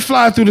you might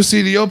fly through the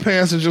seat of your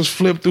pants and just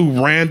flip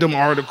through random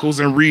articles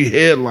and read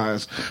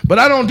headlines, but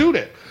I don't do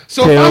that.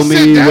 So Tell if I me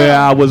sit down, where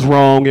I was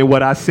wrong in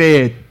what I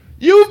said.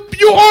 You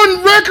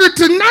on record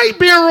tonight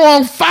being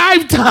wrong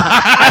 5 times.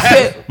 I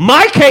said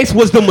my case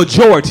was the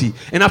majority,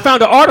 and I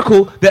found an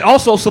article that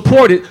also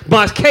supported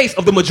my case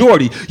of the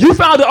majority. You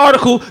found an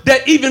article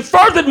that even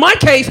furthered my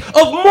case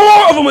of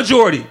more of a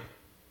majority.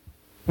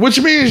 Which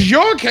means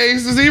your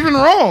case is even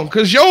wrong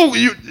because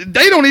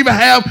they don't even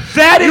have.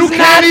 That is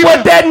not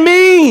what that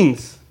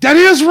means. That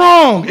is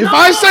wrong. If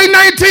I say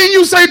 19,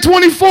 you say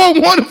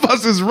 24. One of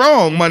us is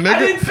wrong, my nigga. I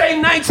didn't say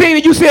 19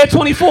 and you said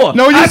 24.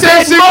 No, you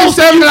said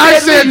 67 and I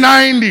said least.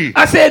 90.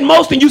 I said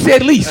most and you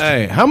said least.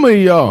 Hey, how many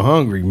of y'all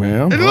hungry,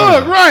 man? And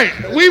look, right.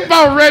 We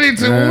about ready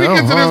to, when we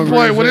Man, get to I'm this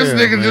point hungry where this as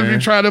nigga hell, just be man.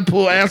 trying to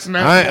pull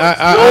asinine.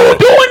 You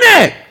doing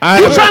that?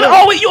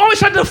 You always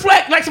try to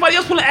deflect like somebody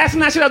else pulling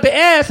asinine shit out their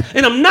ass,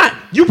 and I'm not.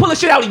 You pulling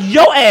shit out of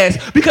your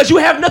ass because you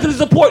have nothing to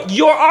support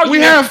your argument.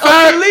 We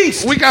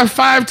have We got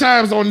 5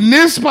 times on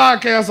this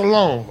podcast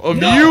alone of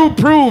you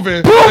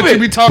proving that you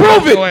be talking Prove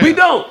about your it. ass. We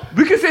don't.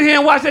 We can sit here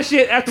and watch that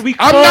shit after we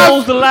I'm close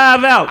not- the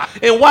live out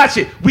and watch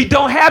it. We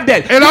don't have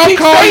that. And you I'll keep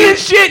call saying you-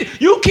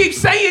 shit. You keep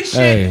saying shit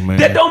Hey, man.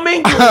 that don't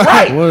mean you're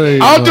right.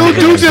 I'll do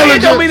due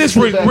Saying don't mean diligence.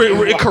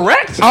 it's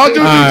correct. I'll do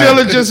due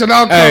diligence and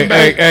I'll come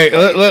back. Hey,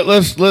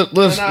 let's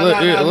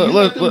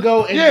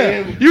go and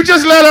Yeah, then, you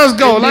just let us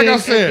go. and Like then- I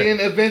said, and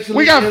then eventually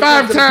we got it 5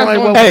 comes to the times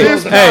point on where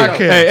this we podcast.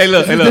 Hey,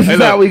 look. This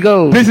is how we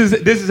go. This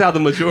is how the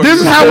majority.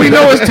 This is how we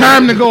know it's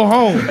time to go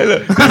home.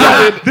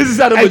 This is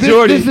how the Hey, this-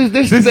 majority. this is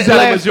This is the how the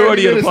last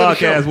majority of 30 the minutes of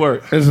the podcast show.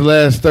 works. It's the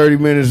last 30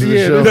 minutes of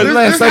the show. this- This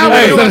last is how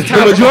 30 we minutes know of it's the time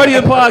The to go majority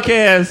of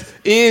podcasts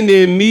end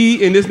in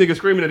me and this nigga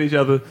screaming at each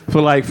other for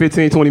like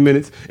 15, 20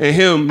 minutes, and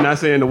him not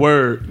saying the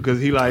word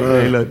because he like,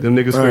 hey, look, them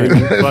niggas screaming.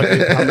 Fuck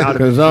it, I'm out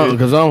of it.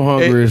 Because I'm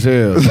hungry as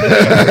hell.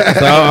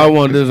 So I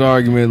want this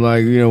argument,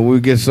 like, we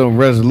get some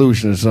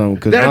resolution or something.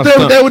 Because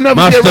That would never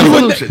be a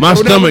resolution. my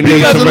stomach needs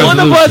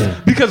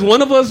Because some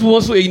one of us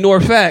wants to ignore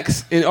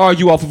facts and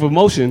argue off of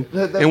emotion,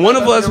 and one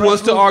of us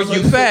wants to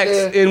argue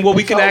facts and what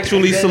we can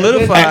actually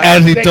solidify.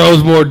 As he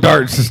throws more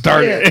darts to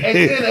start Yeah, and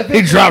it,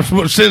 then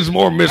he sends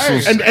more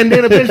missiles. And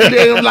then eventually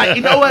I'm like,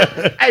 you know what?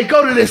 Hey,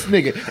 go to this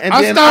nigga. And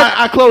then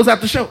I close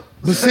out the show.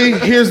 But see,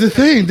 here's the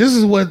thing. This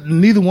is what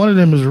neither one of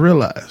them has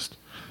realized.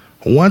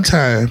 One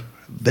time,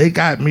 they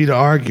got me to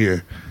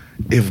argue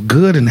if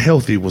good and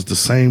healthy was the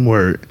same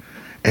word.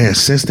 And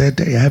since that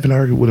day, I haven't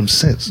argued with him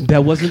since.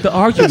 That wasn't the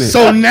argument.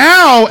 So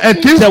now,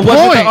 at this that point,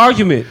 wasn't the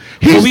argument.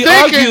 he's What we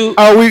thinking,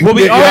 argue, what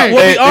we argue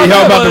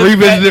y'all about to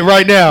revisit it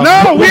right now?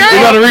 No, we ain't. We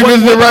got to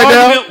revisit it right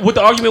now? What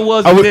the argument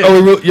was Are is we,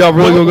 this. y'all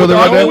really going to go there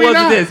right The now? argument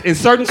not. was this. In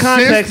certain Since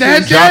contexts,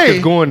 that Jock day,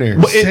 is going there.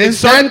 in Since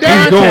certain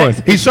that day.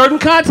 contexts, in certain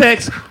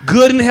contexts,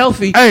 good and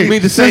healthy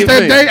mean the same since that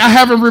thing. day, I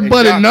haven't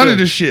rebutted Exactly. none of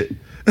this shit.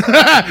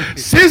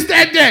 Since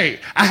that day,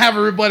 I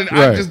haven't rebutted.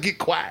 I Right. just get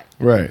quiet.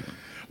 Right.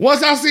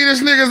 Once I see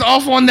this nigga's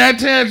off on that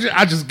tangent,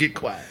 I just get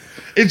quiet.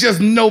 It's just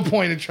no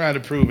point in trying to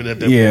prove it at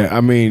that point. Yeah, I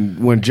mean,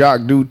 when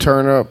Jock do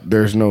turn up,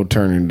 there's no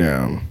turning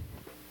down.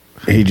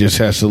 He just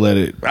has to let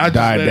it I just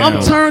die let it down.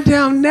 I'm turned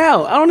down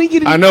now. I don't need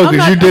you to. I know I'm because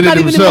not- you did I'm it not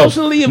even himself.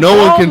 emotionally No one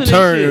involved can in this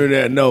turn shit. to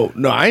that. No,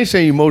 I ain't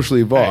saying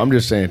emotionally involved. I'm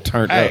just saying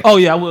turn Hey. up. Oh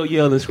yeah, I will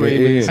yell and scream.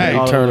 Yeah, and yeah, say yeah.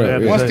 all Turn of up,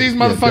 that. yeah. Once these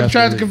motherfuckers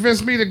tried to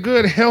convince me that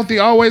good, healthy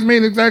always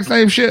mean the exact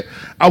same shit,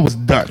 I was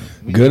done.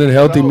 Good and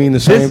healthy mean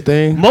the same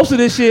thing. Most of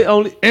this shit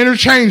only.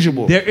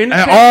 Interchangeable. They're And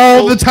interchangeable.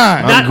 all the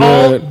time. Not I'm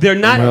all. good. They're I'm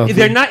not. healthy.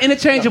 They're not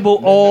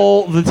interchangeable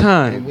all the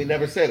time. We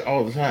never said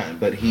all the time,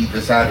 but he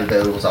decided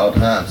that it was all the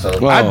time.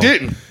 So I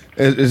didn't.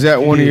 Is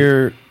that one of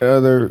your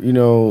other,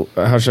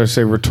 how should I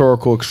say,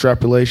 rhetorical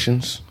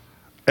extrapolations?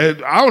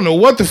 And I don't know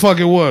what the fuck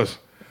it was.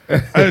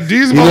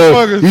 These You know,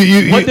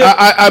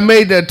 motherfuckers. I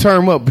made that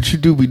term up, but you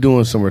do be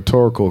doing some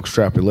rhetorical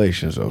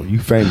extrapolations, though. You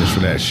famous for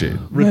that shit.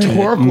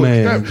 Rhetorical.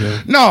 Man,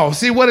 extrap- No,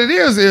 see what it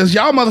is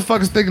y'all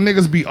motherfuckers think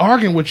niggas be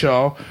arguing with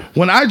y'all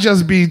when I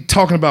just be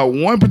talking about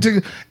one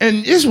particular.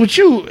 And it's with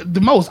you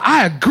the most.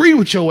 I agree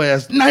with your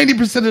ass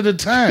 90% of the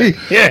time.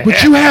 Yeah.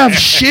 But you have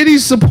shitty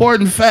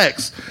supporting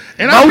facts.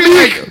 And I be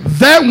like,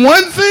 that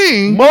one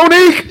thing.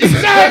 Monique!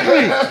 Exactly.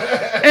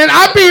 And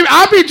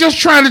I be just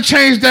trying to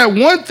change that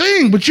one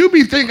thing, but you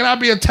be thinking I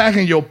be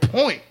attacking your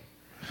point.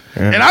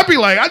 And I be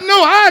like, I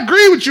know I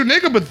agree with you,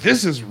 nigga, but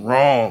this is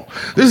wrong.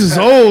 This is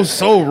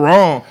so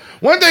wrong.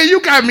 One day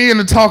you got me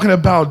into talking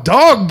about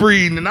dog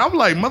breeding, and I'm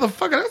like,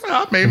 motherfucker, that's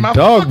how I made my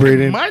Dog fucking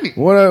breeding. money.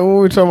 What are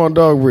we talking about?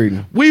 Dog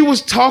breeding. We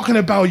was talking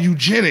about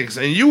eugenics,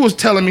 and you was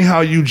telling me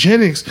how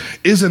eugenics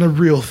isn't a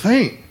real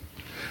thing.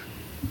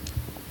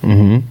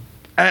 Mm-hmm.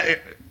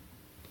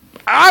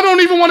 I don't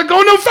even want to go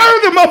no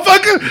further,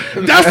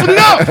 motherfucker. That's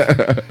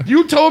enough.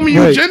 You told me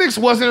eugenics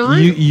wasn't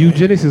real.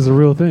 Eugenics is a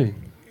real thing.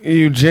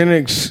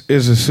 Eugenics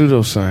is a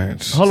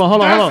pseudoscience. Hold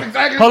on. That's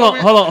exactly Hold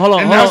what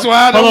on. And that's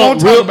why I don't want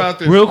to talk about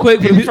this. Real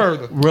quick. Any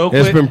further. Real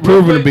quick. It's been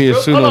proven to be a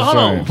Hold on.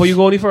 pseudoscience. Before you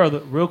go any further,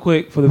 real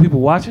quick, for the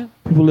people watching,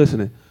 people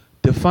listening,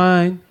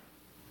 define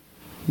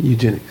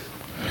eugenics.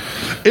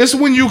 It's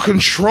when you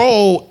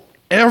control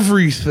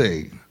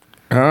everything.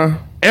 Huh?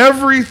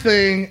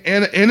 Everything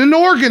in an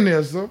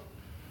organism.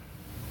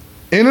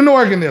 In an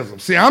organism.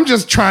 See, I'm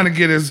just trying to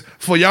get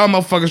for y'all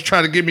motherfuckers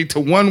trying to get me to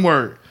one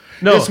word.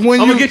 No, it's when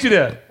I'm gonna get you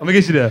there. And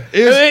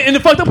the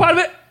fucked up part of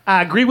it,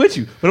 I agree with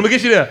you, but I'm gonna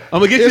get you there.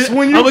 It's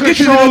when you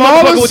control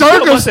all the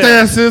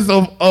circumstances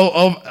of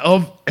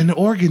an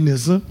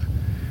organism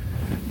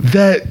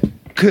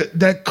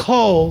that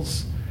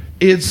calls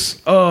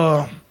its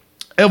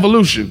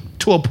evolution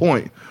to a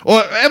point.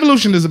 Or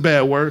evolution is a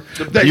bad word.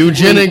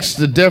 Eugenics,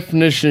 the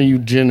definition of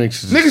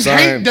eugenics is niggas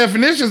hate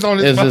definitions on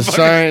this is the motherfucker.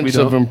 science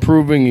of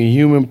improving a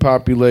human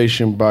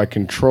population by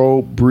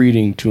controlled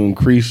breeding to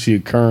increase the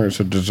occurrence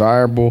of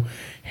desirable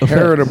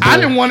heritable I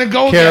didn't want to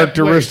go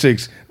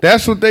characteristics.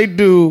 That's what they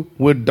do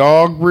with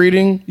dog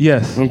breeding.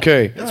 Yes.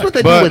 Okay. That's what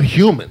they do with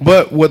humans.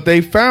 But what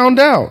they found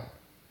out,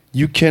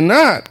 you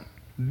cannot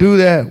do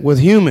that with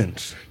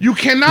humans. You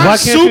cannot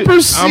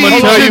supersede I'm gonna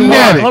tell you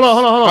why. genetics. Hold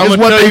on. I'm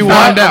gonna tell you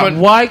why.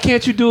 Why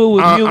can't you do it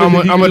with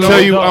humans? I'm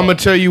gonna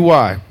tell you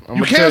why.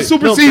 You can't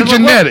supersede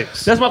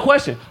genetics. That's my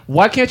question.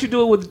 Why can't you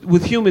do it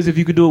with humans if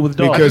you could do it with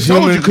dogs?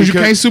 Because you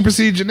can't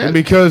supersede genetics.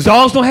 Because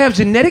dogs don't have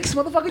genetics,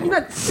 motherfucker. You're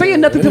not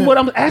saying nothing to what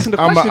I'm asking the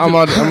question. I'm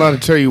about to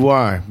tell you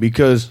why.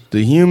 Because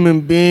the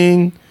human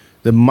being,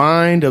 the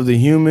mind of the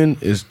human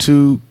is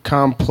too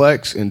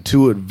complex and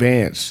too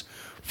advanced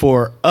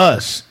for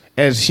us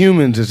as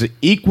humans, as an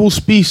equal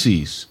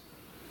species,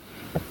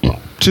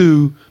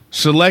 to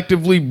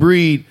selectively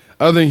breed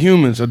other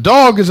humans. A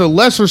dog is a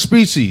lesser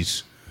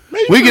species.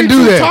 Man, we can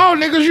do that. Tall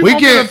niggas, you we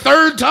gonna get a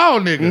third tall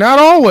nigga. Not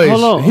always.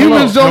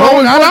 Humans don't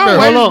always.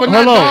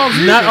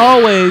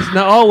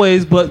 Not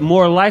always, but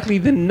more likely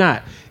than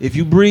not. If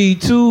you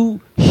breed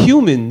two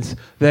humans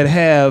that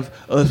have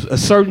a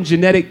certain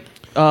genetic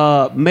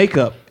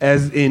makeup,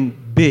 as in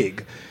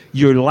big,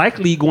 you're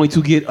likely going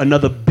to get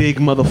another big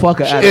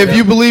motherfucker out of it. If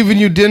you believe in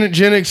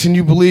eugenics and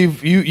you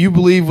believe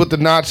what the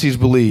Nazis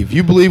believe,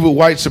 you believe what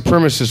white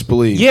supremacists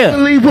believe. Yeah,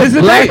 believe what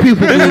black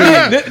people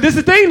believe. This is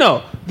the thing,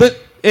 though.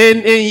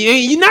 And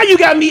now you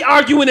got me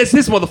arguing as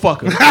this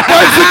motherfucker.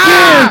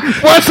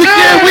 Once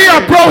again, we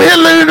are pro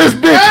Hitler in this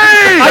bitch.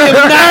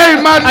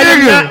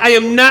 I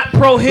am not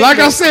pro Hitler. Like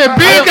I said,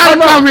 Big got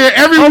to come here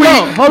every week.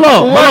 Hold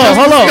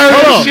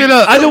on. Shit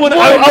up. I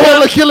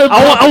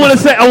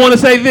want to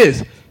say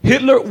this.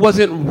 Hitler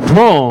wasn't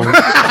wrong. Hey,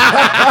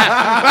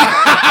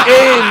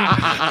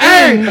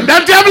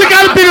 that definitely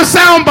got to be a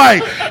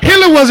soundbite.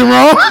 Hitler wasn't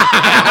wrong.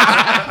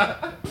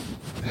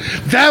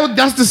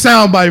 That's the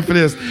soundbite for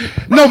this.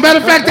 No, matter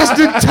of fact, that's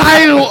the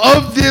title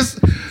of this.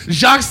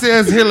 Jacques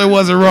says Hitler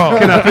wasn't wrong.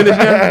 Can I finish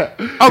now?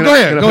 Go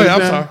ahead.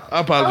 I'm sorry. I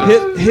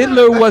apologize.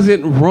 Hitler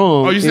wasn't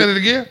wrong. Oh, you said it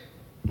again?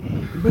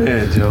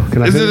 Man, Joe.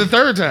 Is it the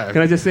third time?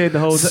 Can I just say it the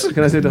whole time?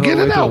 Can I say it the whole Get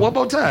way it out through? one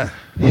more time.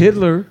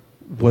 Hitler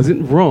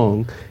wasn't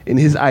wrong in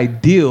his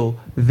ideal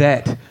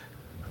that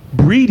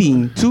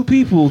breeding two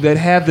people that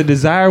have the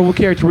desirable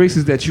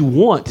characteristics that you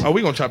want. Oh,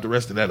 we gonna chop the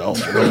rest of that off.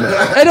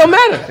 It don't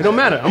matter.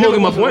 I'm gonna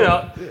get my point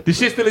out. The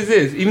shit still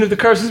exists. Even if the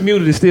curse is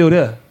muted, it's still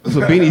there. That's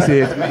what Beanie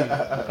said to me.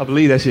 I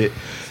believe that shit.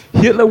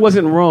 Hitler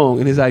wasn't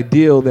wrong in his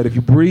ideal that if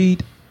you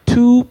breed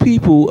two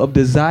people of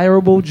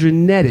desirable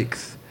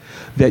genetics,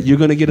 that you're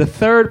gonna get a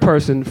third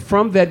person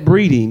from that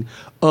breeding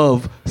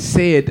of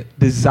said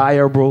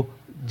desirable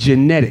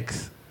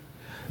genetics.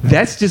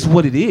 That's just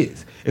what it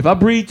is. If I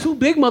breed two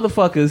big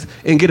motherfuckers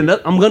and get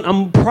another,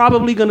 I'm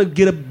probably gonna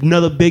get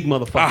another big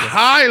motherfucker. A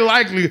high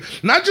likely,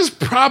 not just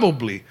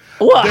probably.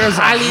 What? There's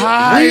a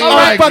high We are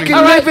likely. fucking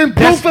living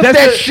proof of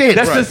that shit.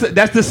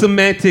 That's the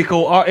semantic,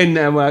 and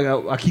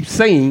I keep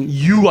saying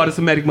you are the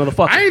semantic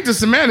motherfucker. I ain't the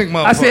semantic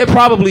motherfucker. I said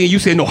probably, and you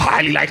said no,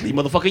 highly likely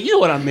motherfucker. You know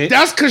what I meant.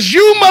 That's because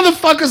you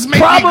motherfuckers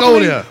make me go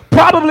there.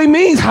 Probably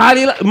means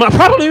highly.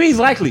 Probably means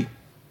likely.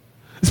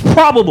 It's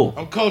probable.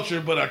 I'm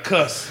cultured, but I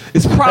cuss.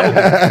 It's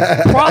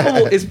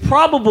probable. It's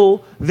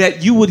probable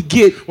that you would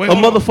get a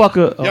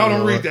motherfucker. Y'all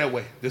don't read that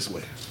way. This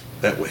way.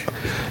 That way.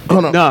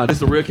 Nah, this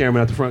is the rear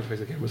camera, not the front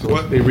facing camera. So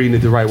What? they reading it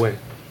the right way.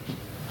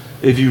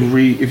 If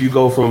you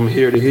go from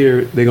here to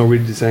here, they're gonna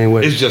read it the same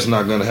way. It's just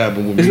not gonna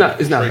happen with It's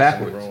me. not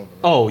backwards.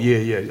 Oh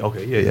yeah.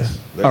 Okay, yeah.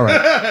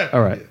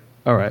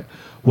 All right.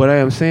 What I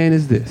am saying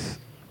is this: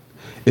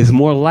 it's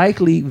more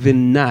likely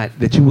than not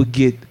that you would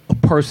get a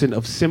person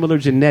of similar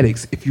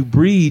genetics if you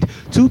breed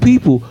two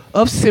people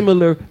of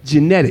similar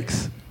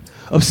genetics,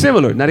 of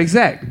similar, not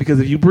exact. Because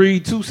if you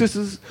breed two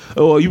sisters,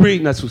 or you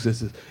breed not two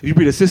sisters, if you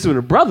breed a sister and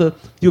a brother,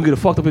 you'll get a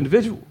fucked up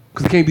individual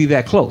because it can't be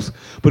that close.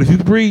 But if you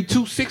breed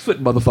two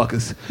 6-foot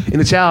motherfuckers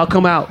and the child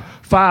come out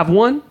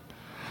 5'1",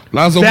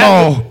 Lonzo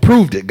Ball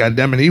proved it.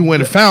 Goddamn it, he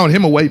went and found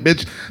him a white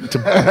bitch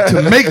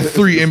to make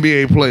 3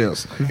 NBA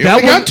players. He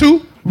only got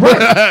 2.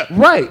 Right,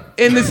 right.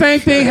 And the same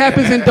thing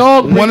happens in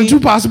dog breeding. 1 and 2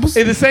 possibles.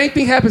 And the same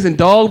thing happens in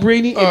dog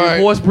breeding and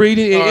in horse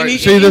breeding. And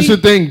See, that's the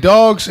thing.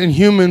 Dogs and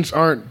humans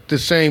aren't the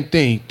same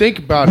thing. Think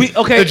about it.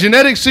 The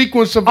genetic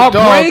sequence of a dog.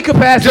 Our brain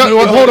capacity.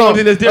 Hold on.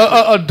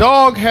 A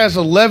dog has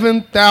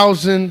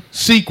 11,000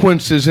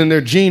 sequences in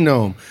their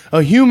genome.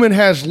 A human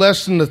has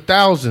less than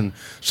 1,000.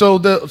 So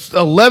the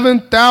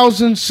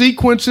 11,000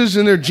 sequences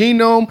in their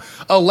genome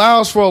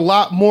allows for a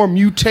lot more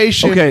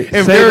mutation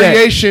and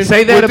variation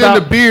within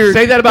the beard.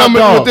 Say that about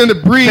dogs. Within the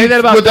breed. Say that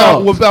about dogs.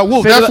 Without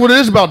wolf. That's what it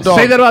is about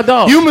dogs. Say that about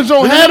dogs. Humans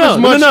don't have as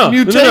much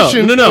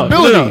mutation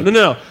ability.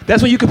 No.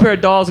 That's when you compare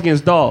dogs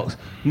against dogs.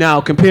 Now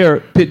compare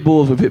pit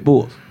bulls with pit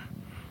bulls.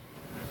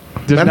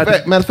 Matter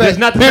of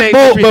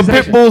fact,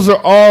 pit bulls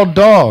are all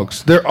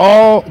dogs. They're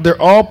all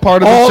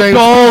part of the same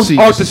species.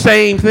 All dogs are the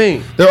same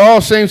thing. They're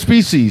all same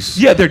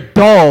species. Yeah, they're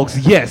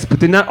dogs, yes, but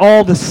they're not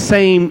all the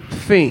same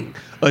thing.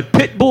 A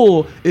pit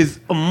bull is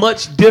a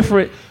much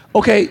different.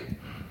 Okay.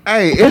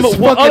 Hey, it's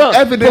fucking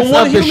evidence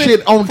of this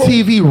shit on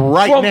TV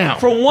right now.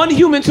 From one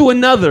human to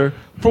another,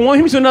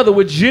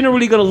 we're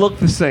generally going to look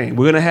the same.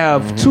 We're going to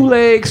have 2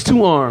 legs,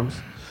 2 arms,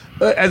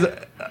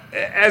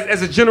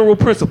 as a general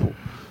principle.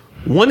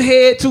 1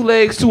 head, 2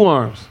 legs, 2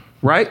 arms,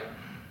 right?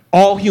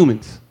 All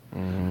humans.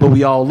 But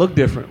we all look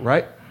different,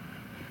 right?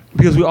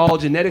 Because we're all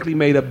genetically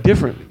made up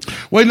differently.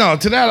 Wait, no.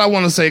 To that, I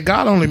want to say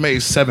God only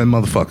made 7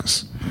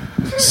 motherfuckers.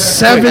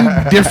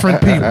 7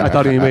 different people. I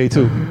thought he made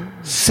 2.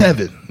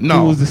 7.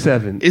 No. Who was the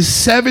 7? It's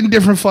 7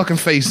 different fucking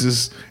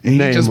faces,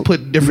 and he just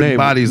put different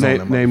bodies on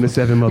them. Name the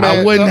 7 motherfuckers.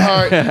 I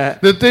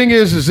wouldn't. The thing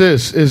is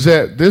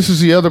that this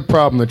is the other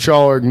problem that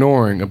y'all are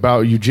ignoring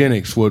about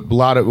eugenics.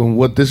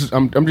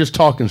 I'm just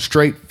talking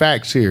straight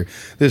facts here.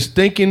 This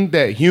thinking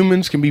that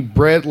humans can be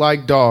bred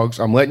like dogs,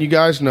 I'm letting you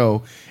guys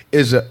know,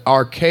 is an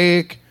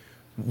archaic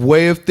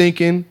way of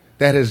thinking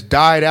that has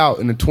died out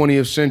in the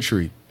 20th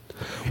century.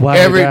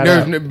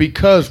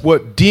 Because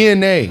what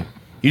DNA.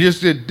 You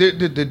just the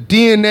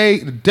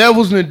DNA, the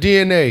devil's in the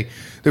DNA.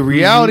 The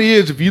reality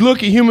is, if you look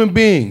at human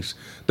beings,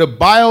 the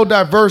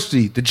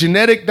biodiversity, the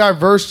genetic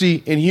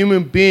diversity in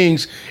human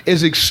beings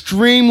is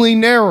extremely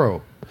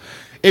narrow.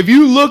 If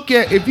you look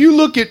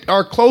at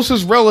our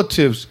closest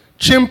relatives,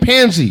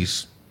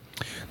 chimpanzees,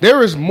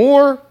 there is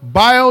more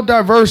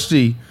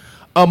biodiversity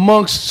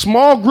amongst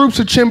small groups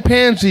of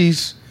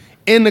chimpanzees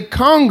in the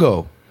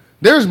Congo.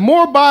 There's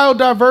more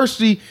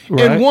biodiversity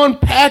in one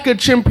pack of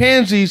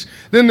chimpanzees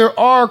than there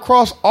are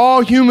across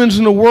all humans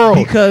in the world.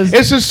 Because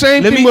it's the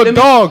same thing with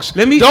dogs.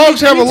 Dogs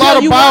have a lot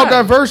of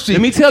biodiversity.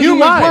 Let me tell you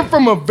why. Humans were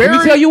from a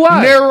very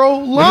narrow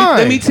line.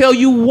 Let me tell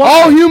you why.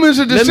 All humans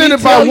are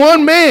descended by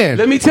one man.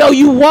 Let me tell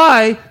you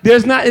why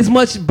there's not as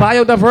much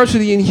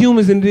biodiversity in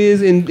humans than it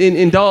is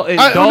in dogs.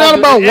 It's not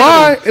about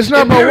why. It's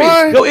not about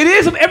why. No, it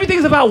is. Everything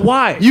is about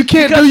why. You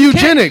can't do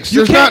eugenics.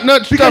 There's not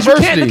much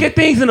diversity. You can't look at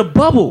things in a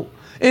bubble.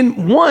 And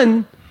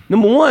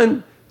number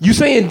one, you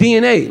saying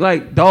DNA,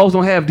 like dogs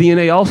don't have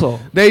DNA also.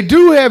 They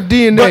do have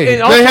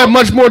DNA. They have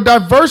much more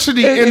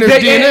diversity in their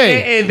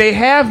DNA. And they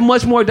have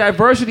much more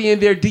diversity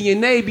in their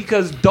DNA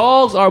because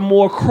dogs are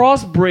more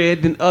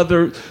crossbred than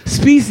other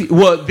species.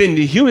 Well, than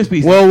the human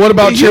species. Well, what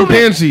about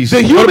chimpanzees?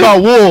 What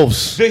about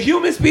wolves? The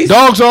human species.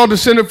 Dogs are all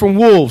descended from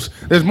wolves.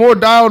 There's more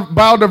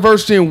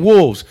biodiversity in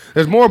wolves.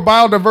 There's more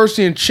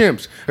biodiversity in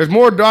chimps. There's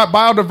more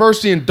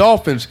biodiversity in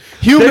dolphins.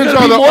 Humans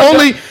are the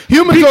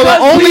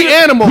only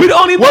animal. We're the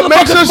only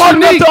motherfuckers smart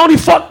enough to only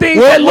fuck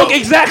things that look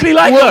exactly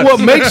like us.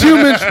 What makes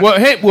humans?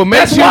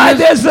 That's why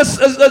there's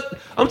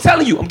I'm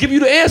telling you. I'm giving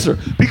you the answer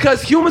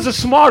because humans are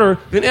smarter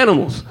than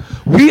animals.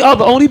 We are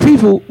the only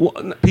people.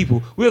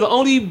 We are the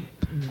only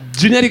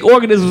genetic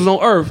organisms on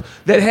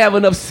Earth that have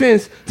enough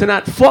sense to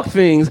not fuck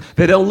things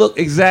that don't look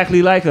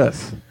exactly like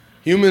us.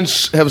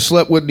 Humans have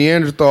slept with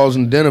Neanderthals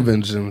and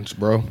Denisovans,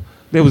 bro.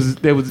 They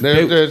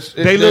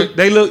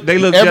look.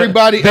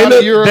 Everybody out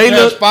of Europe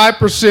has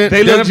 5%.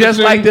 They look just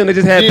like them. They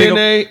just have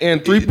DNA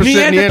and 3%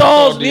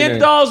 Neanderthals.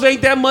 Neanderthals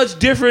ain't that much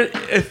different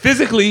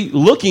physically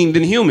looking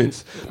than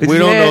humans. We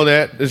don't know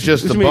that. It's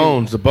just the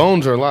bones. The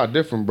bones are a lot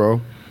different,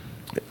 bro.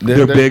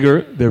 They're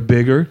bigger. They're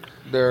bigger.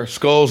 Their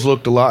skulls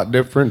looked a lot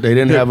different. They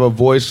didn't have a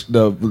voice,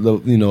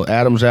 the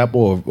Adam's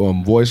apple or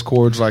voice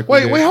cords like.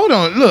 Wait, hold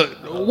on. Look,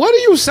 what are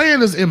you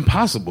saying is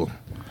impossible?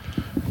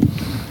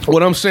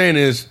 What I'm saying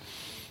is,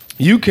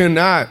 you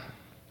cannot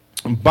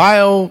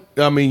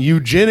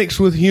eugenics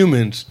with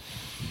humans.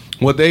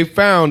 What they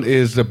found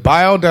is the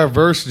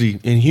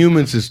biodiversity in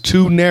humans is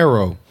too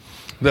narrow.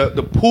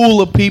 The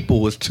pool of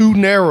people is too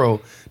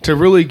narrow to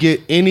really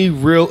get any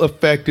real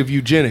effective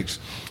eugenics.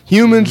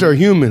 Humans are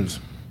humans.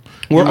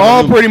 We're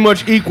all pretty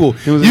much equal.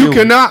 You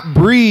cannot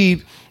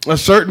breed a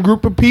certain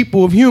group of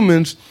people, of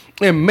humans,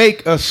 and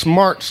make a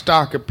smart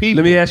stock of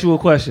people. Let me ask you a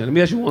question. Let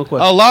me ask you one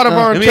question. A lot of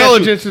our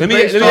intelligence is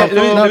based off of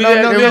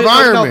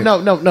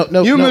environment.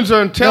 No. Humans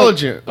are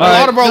intelligent. A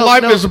lot of our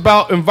life is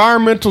about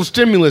environmental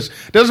stimulus.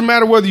 Doesn't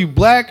matter whether you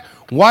black,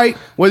 white,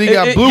 whether you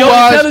got blue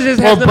eyes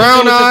or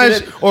brown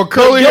eyes or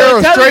curly hair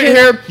or straight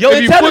hair.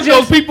 If you put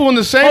those people in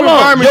the same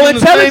environment, your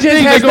intelligence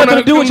has nothing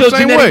to do with your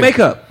genetic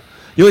makeup.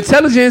 Your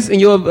intelligence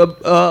and your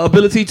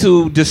ability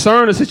to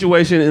discern a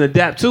situation and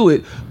adapt to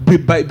it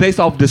based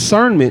off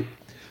discernment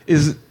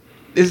is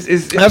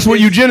that's what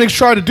eugenics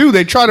try to do.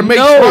 They try to make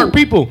smart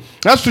people.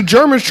 That's what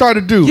Germans try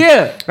to do.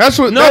 Yeah, that's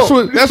what the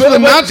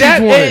Nazis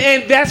wanted.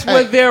 And that's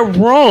where they're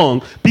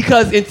wrong,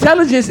 because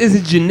intelligence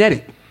isn't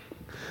genetic.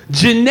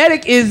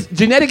 Genetic is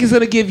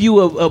going to give you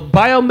a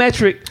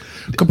biometric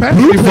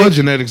capacity for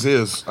genetics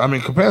is. I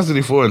mean,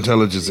 capacity for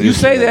intelligence is. You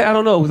say that, I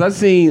don't know, because I've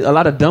seen a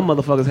lot of dumb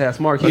motherfuckers have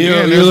smart kids.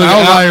 Yeah, there's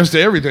outliers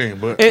to everything.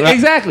 But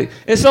exactly.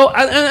 And so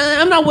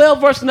I'm not well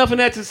versed enough in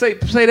that to say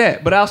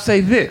that, but I'll say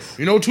this.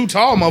 You know, 2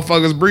 tall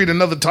motherfuckers breed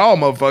another tall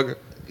motherfucker.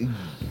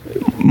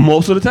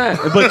 Most of the time.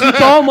 But 2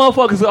 tall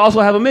motherfuckers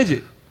also have a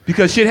midget,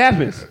 because shit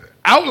happens.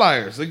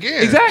 Outliers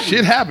again. Exactly.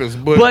 Shit happens,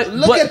 but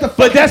look at the.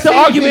 But that's the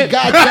argument.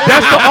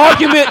 That's the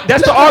argument.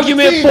 That's the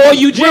argument for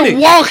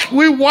eugenics.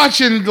 We're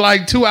watching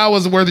like 2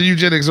 hours worth of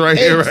eugenics right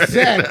here.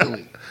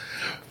 Exactly.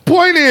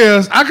 Point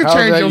is, I could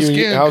change your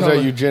skin How's color.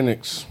 that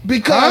eugenics?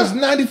 Because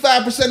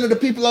 95% of the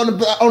people on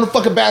the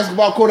fucking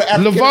basketball court are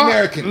African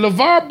American.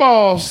 LeVar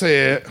Ball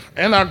said,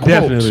 and I quote,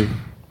 Definitely.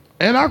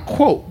 and I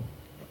quote,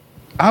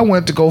 "I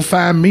went to go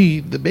find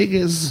me the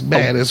biggest,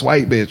 baddest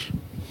white bitch."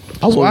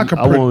 So I could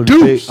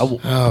produce.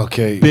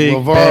 Okay, big,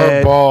 LeVar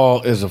bad.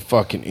 Ball is a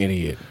fucking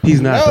idiot. He's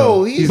not.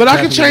 No, But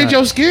I could change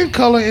your skin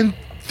color in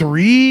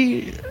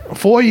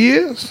 3-4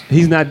 years.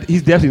 He's not.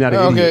 He's definitely not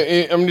an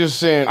idiot. Okay, I'm just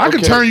saying. I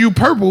could turn you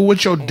purple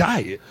with your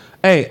diet.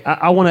 Hey,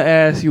 I want to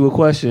ask you a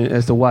question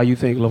as to why you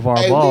think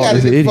LeVar Ball we gotta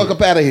is an get the idiot. fuck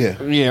up out of here.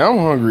 Yeah, I'm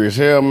hungry as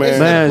hell, man.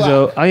 Man,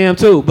 Joe, I am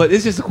too. But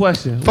it's just a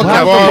question. Fuck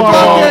Why is LeVar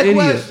Ball. an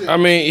idiot? I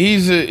mean,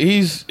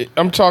 he's.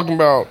 I'm talking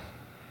about.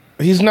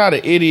 He's not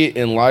an idiot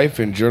in life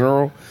in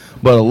general,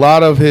 but a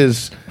lot of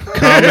his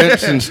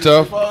comments and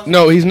stuff.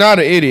 No, he's not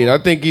an idiot. I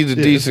think he's a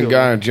decent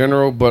guy in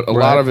general, but a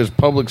lot of his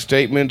public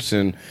statements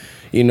and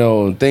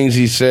things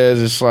he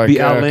says, it's like Be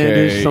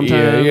outlandish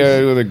sometimes.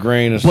 Yeah, with a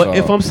grain of salt. But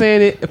if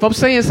I'm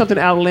saying something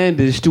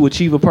outlandish to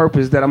achieve a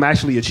purpose that I'm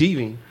actually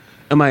achieving,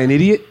 am I an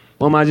idiot?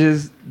 Or am I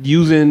just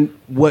using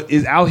what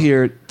is out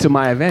here to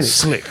my advantage?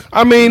 Slick.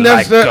 I mean,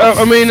 that's Like that.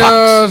 I mean,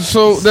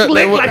 so that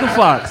Slick like a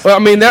fox. I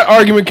mean, that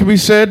argument can be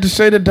said to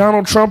say that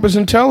Donald Trump is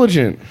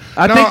intelligent.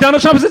 I think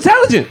Donald Trump is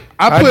intelligent.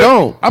 I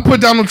don't. I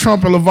put Donald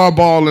Trump and LeVar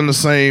Ball in the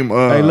same.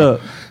 Hey,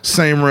 look.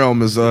 Same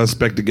realm as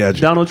Inspector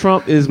Gadget. Donald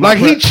Trump is my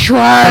he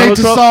tried Donald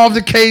to Trump- solve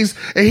the case,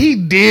 and he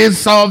did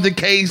solve the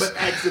case, But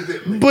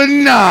accidentally. but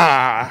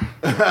nah.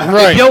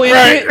 Right.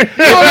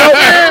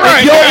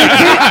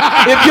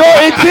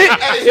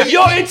 If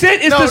your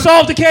intent is to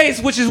solve the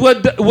case, which is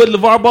what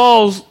LeVar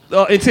Ball's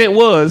intent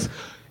was,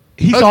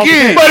 he solved the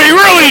case. But he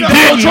really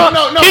didn't.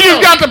 no, He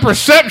just got the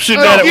perception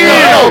that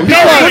it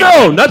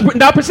was. No,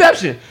 not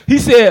perception. He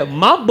said,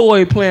 my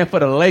boy playing for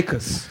the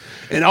Lakers.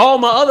 And all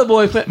my other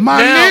boys playing.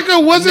 My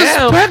nigga was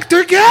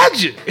Inspector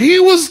Gadget. He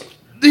was.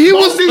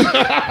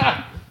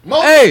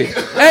 Hey.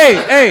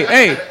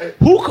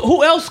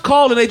 Who else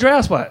called in a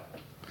draft spot?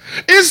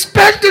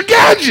 Inspector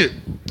Gadget.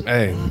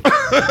 Hey,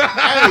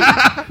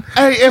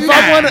 If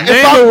I want to,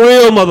 Name a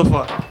real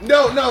motherfucker.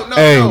 no.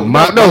 hey,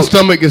 my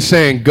stomach is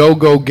saying go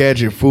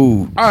gadget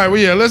food. All right, well,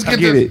 yeah, let's get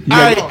Get this. it.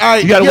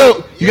 You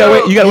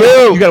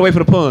gotta wait for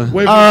the pun.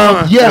 Wait for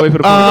the Yeah. Wait for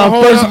the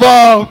pun. First of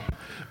all,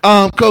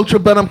 culture,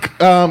 but I'm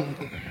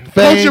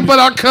culture, but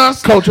I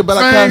cuss. Culture, but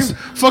I cuss.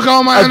 Fuck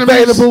all my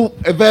enemies.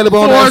 Available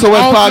on the Forge, SOS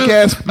alter,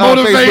 podcast.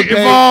 motivate, Facebook page.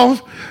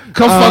 evolve.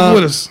 Come fuck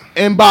with us.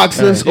 Inbox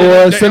us Yeah,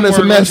 or that send us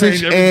a word gonna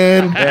message, change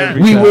and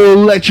every we time. will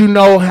let you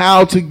know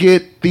how to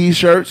get these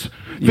shirts.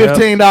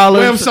 $15.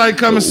 Website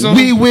coming soon.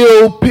 We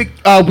will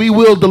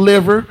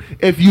deliver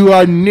if you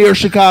are near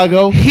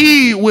Chicago.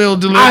 He will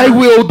deliver. I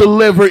will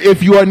deliver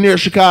if you are near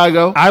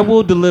Chicago. I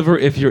will deliver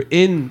if you're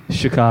in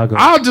Chicago.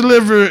 I'll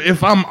deliver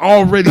if I'm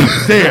already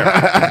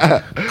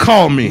there.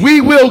 Call me.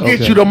 We will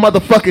get you the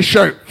motherfucking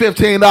shirt.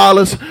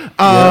 $15.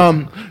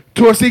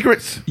 Tour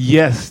secrets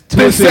Yes.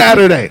 this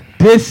Saturday.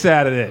 This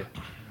Saturday.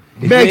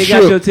 If Make you ain't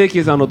sure. got your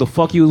tickets, I don't know what the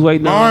fuck you was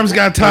waiting on. Arms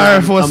got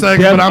tired for a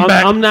second, but I'm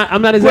back. I'm not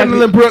exactly.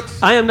 Gwendolyn Brooks.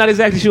 I am not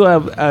exactly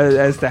sure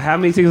as to how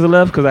many tickets are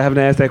left because I haven't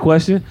asked that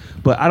question.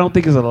 But I don't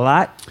think it's a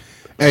lot.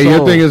 Hey,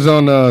 your thing is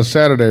on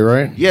Saturday,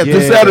 right? Yeah,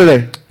 this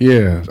Saturday.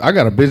 Yeah, I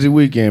got a busy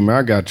weekend, man.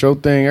 I got your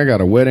thing. I got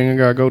a wedding I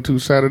gotta go to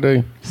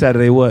Saturday.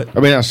 Saturday what?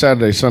 I mean, not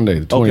Saturday, Sunday,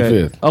 the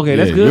 25th. Okay,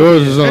 that's Yeah, good.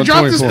 Yours is on And the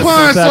drop this 24th.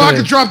 pun so I Saturday.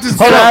 can drop this.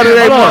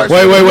 Saturday, March.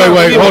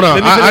 Wait, hold on.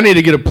 Let me I need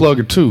to get a plug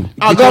or two.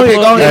 Oh, go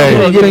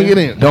ahead. Hey. Get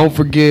in. Don't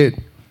forget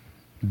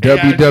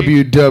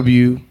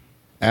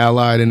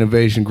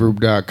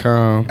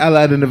www.alliedinnovationgroup.com.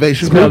 Allied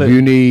Innovation Spell Group. it.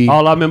 You need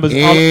All our members,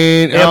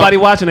 and, everybody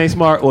watching ain't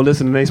smart or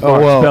listening ain't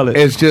smart. Spell it.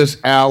 It's just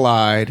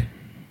Allied,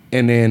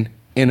 and then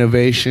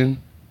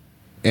Innovation,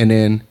 and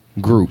then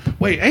Group.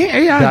 Wait,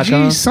 ain't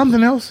AIG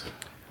something else?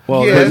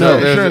 Well, Yeah, that's it's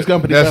an insurance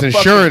company. That's Fuck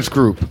insurance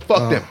group.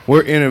 Fuck them.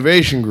 We're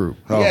Innovation Group.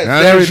 Yes,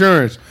 not very-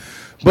 insurance.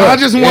 But I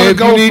just wanna if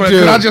go you need for it, to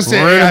 'cause I just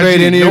said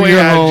renovate AIG, any no of your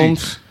AIG.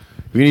 homes.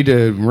 If you need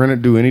to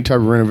do any type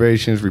of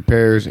renovations,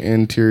 repairs,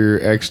 interior,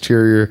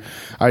 exterior.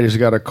 I just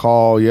got a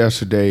call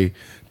yesterday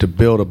to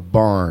build a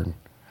barn.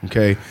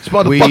 Okay, This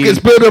motherfucker's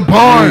build a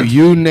barn.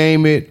 You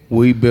name it,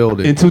 we build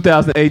it. In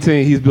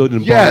 2018, he's building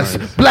barns. Yes,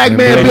 black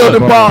man Build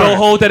building a barn. Don't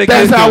hold that That's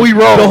against him. how we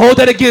roll. Don't hold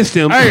that against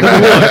him. Hey,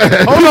 Number one.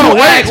 hold on,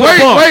 Ask for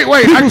barns.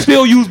 wait. People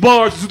still use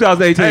barns in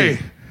 2018. Hey,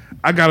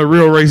 I got a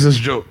real racist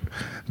joke.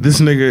 This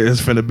nigga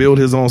is finna build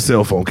his own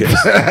cell phone case.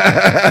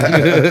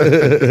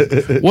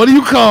 What do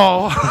you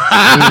call?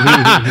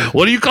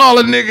 What do you call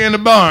a nigga in the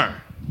barn?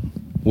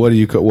 What do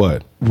you call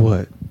what?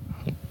 What?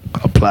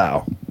 A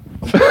plow.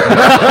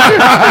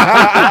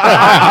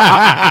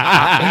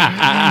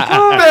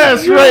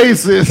 That's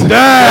racist.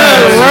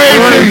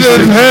 Racist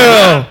as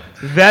hell.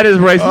 That is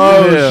racist.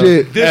 Oh as hell.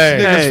 shit. This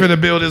nigga's Hey. finna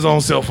build his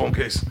own cell phone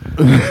case.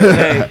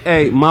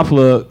 Hey, my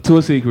plug,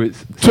 Tour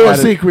Secrets. Tour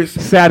Secrets.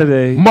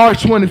 Saturday,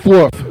 March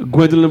 24th.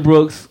 Gwendolyn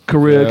Brooks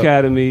Career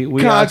Academy.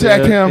 We out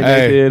Contact there him. in the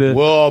Hey, theater.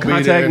 we'll all be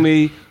Contact there.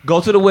 me. Go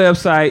to the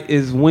website.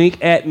 It's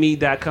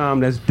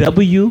winkatme.com. That's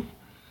W.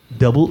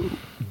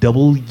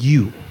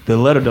 The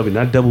letter W,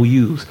 not double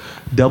U's.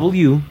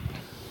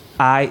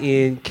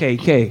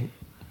 WINKK.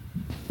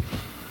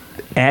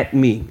 At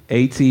me.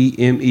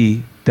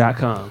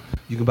 ATME.com.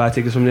 You can buy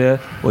tickets from there,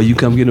 or you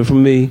come get them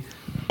from me.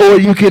 Or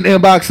you can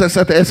inbox us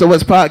at the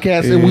SOS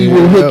Podcast and we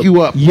will hook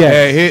you up. Yes.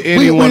 Hey, hit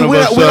any We're one of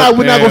us up, not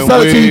going to and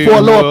sell it to you for a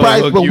we lower will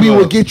price, hook but you we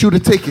will up. get you the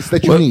tickets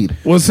that you need.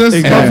 Well, since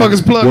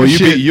motherfuckers plugging Well,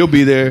 shit. you'll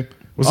be there.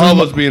 Well, All of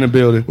since us be in the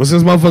building. Well,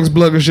 since motherfuckers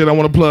plugging shit, I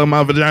want to plug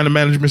my vagina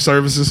management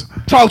services.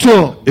 Talk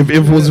to him.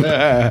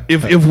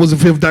 If was a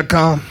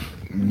fifth.com.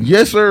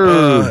 Yes,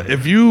 sir.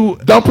 If you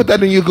Don't put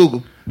that in your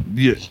Google.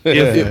 yeah,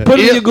 Put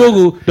it in your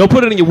Google. Don't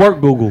put it in your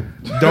work Google.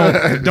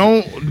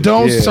 don't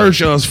Yeah.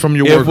 search us from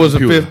your If work was a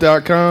computer.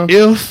 fifth.com.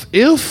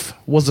 If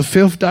was a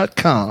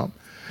fifth.com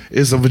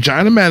is a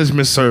vagina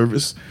management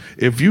service.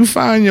 If you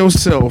find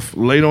yourself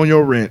late on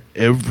your rent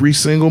every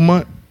single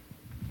month,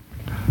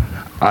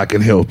 I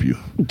can help you.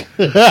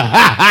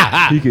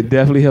 He could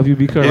definitely help you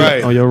be current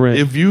Right. on your rent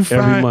If you every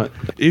find month.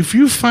 if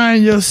you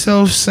find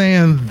yourself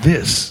saying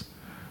this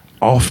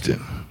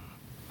often,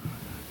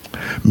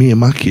 me and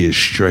my kids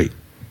straight.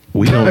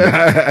 We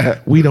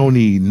don't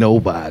need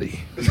nobody.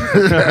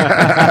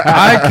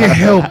 I can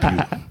help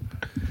you.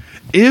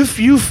 If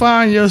you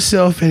find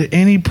yourself at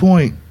any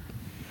point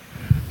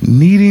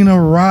needing a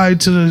ride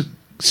to the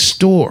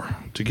store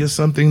to get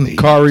something to eat.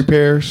 Car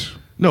repairs.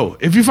 No,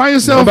 if you find What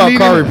yourself about needing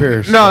car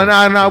repairs? No, we're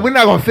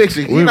not going to fix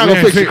it. You're not going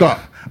to fix your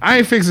car. I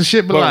ain't fixing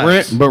shit but, But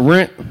lives.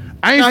 rent.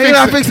 I ain't No, you're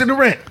not fixing the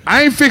rent.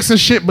 I ain't fixing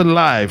shit but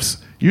lives.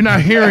 You're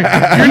not hearing.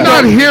 You're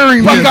not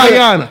hearing Fuck this.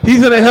 Guyana.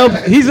 He's gonna help.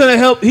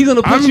 He's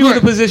gonna put you in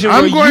a position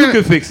where you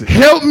can fix it.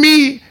 Help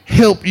me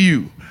help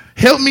you.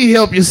 Help me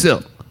help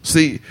yourself.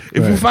 See,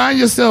 if you find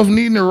yourself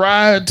needing to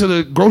ride to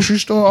the grocery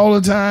store all the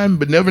time,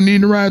 but never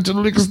needing to ride to the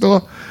liquor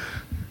store,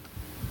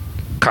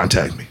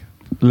 contact me.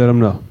 Let him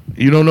know.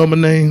 You don't know my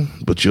name,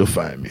 but you'll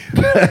find me.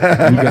 You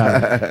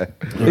got it.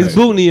 It's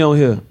Bootney on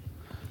here,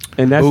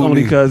 and that's Bootney.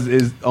 only because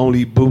it's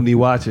only Bootney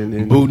watching.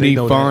 And they Bootney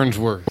know that.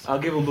 Farnsworth. I'll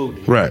give him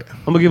Bootney. Right.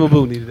 I'm gonna give him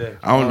Bootney today.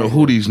 I don't know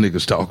who these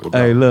niggas talking about.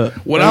 Hey, look.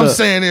 What Hey, I'm look.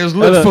 saying is, Hey,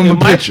 look from the it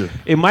might- picture.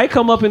 It might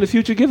come up in the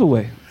future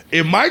giveaway.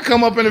 It might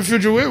come up in the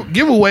future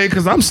giveaway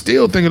because I'm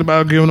still thinking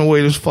about giving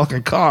away this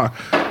fucking car.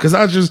 Because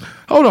I just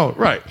hold on,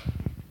 right?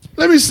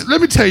 Let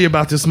me tell you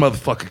about this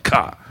motherfucking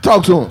car.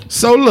 Talk to him.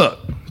 So look,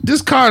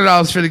 this car that I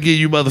was finna give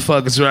you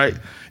motherfuckers, right,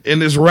 in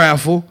this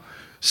raffle.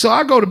 So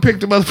I go to pick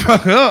the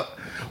motherfucker up.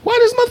 Why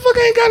this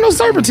motherfucker ain't got no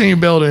serpentine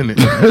belt in it?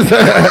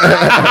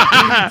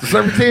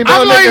 17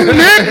 I'm like,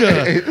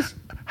 nigga,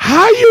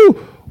 how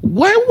you?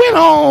 What went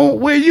on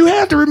where you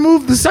had to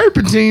remove the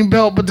serpentine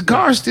belt, but the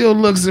car still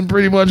looks in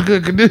pretty much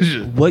good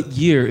condition? What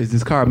year is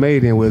this car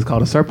made in? Where it's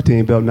called a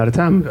serpentine belt, not a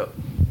timing belt?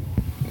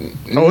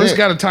 Oh, it's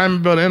got a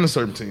timing belt and a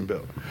serpentine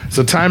belt. It's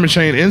a timing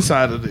chain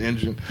inside of the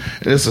engine,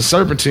 and it's a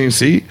serpentine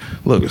seat.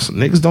 Look,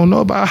 niggas don't know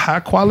about high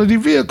quality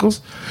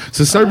vehicles. It's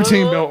a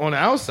serpentine belt on the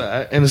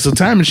outside, and it's a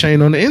timing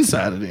chain on the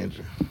inside of the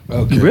engine.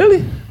 Okay.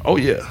 Really? Oh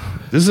yeah,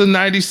 this is a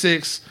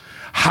 '96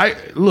 high.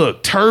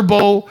 Look,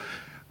 turbo,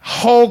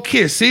 whole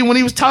kit. See, when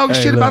he was talking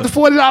shit about the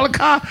 $40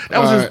 car, that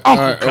was his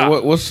uncle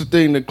car. What's the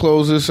thing that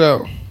closes this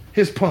out?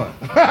 His pun.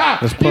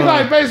 He's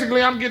like,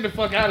 basically, I'm getting the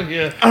fuck out of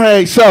here. All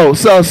right,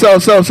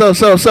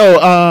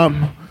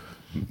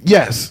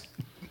 yes,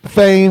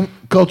 fame,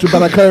 culture,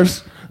 but I curse.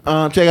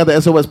 Check out the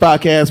SOS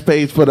Podcast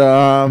page for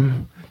the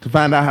to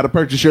find out how to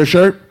purchase your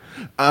shirt.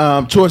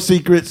 Tour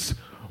Secrets,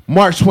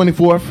 March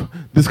 24th,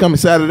 this coming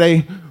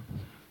Saturday.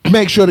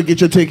 Make sure to get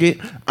your ticket.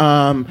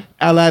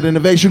 Allied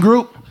Innovation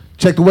Group,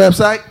 check the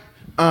website.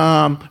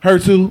 Her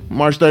too,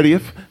 March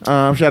 30th.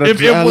 Shout out If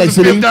to it LA was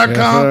City.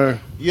 fifth.com,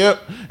 Yep.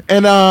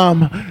 And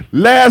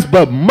last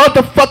but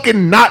motherfucking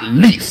not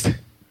least,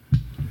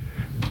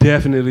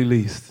 Definitely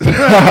least.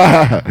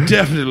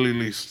 Definitely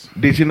least.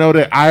 Did you know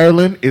that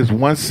Ireland is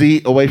 1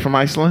 seat away from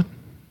Iceland?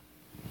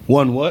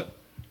 One what?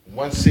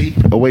 1 seat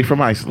away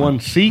from Iceland. 1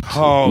 seat.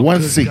 Oh,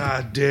 One good seat.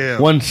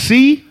 goddamn. 1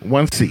 C.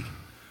 1 seat.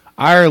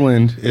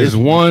 Ireland is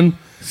 1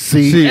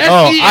 C. C.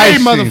 F-E-A,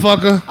 Iceland.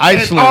 motherfucker. And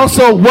Iceland.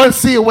 also 1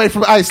 C away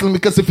from Iceland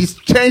because if you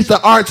change the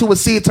R to a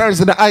C, it turns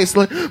into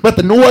Iceland. But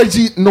the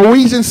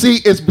Norwegian Sea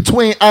is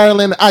between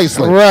Ireland and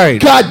Iceland. Right.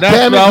 God That's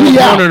damn it, what I was we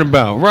out. wondering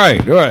about.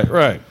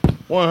 Right.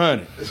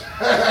 100.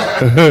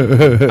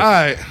 All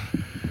right.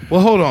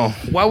 Well, hold on.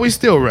 While we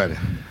still running,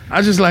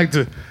 I just like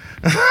to.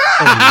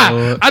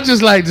 I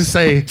just like to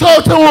say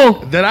Talk to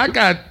him. that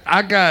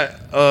I got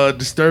a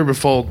disturbing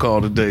phone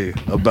call today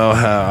about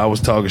how I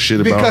was talking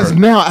shit about Because her.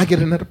 now I get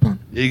another pun.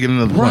 You get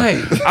another point.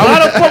 Right.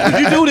 Why the fuck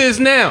would you do this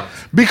now?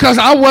 Because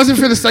I wasn't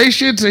finna say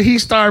shit till he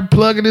started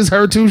plugging this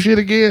her too shit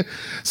again.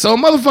 So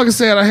motherfucker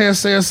said I had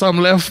said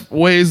something left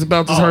ways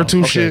about this her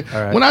too shit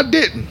all right. when I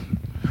didn't.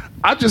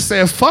 I just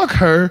said fuck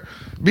her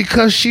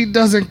because she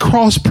doesn't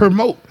cross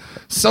promote.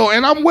 So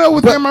and I'm well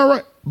within my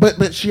right.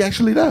 But she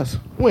actually does.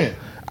 When?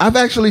 I've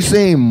actually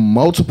seen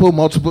multiple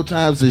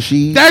times that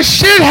she. That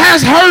shit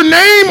has her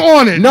name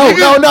on it. No.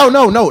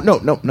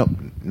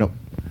 nigga.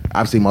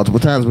 I've seen multiple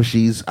times where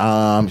she's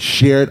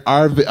shared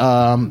our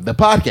the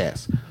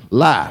podcast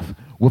live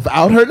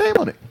without her name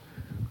on it.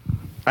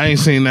 I ain't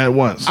seen that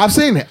once. I've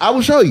seen it. I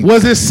will show you.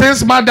 Was it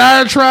since my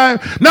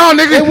diatribe? No,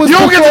 nigga, It was you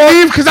don't get before- to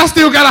leave because I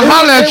still gotta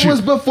holler at It you. was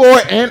before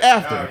and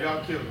after.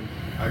 Y'all killing me.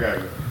 I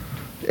gotta go.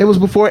 It was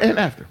before and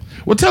after.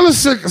 Well, tell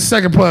us a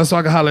second plus so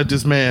I can holler at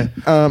this man.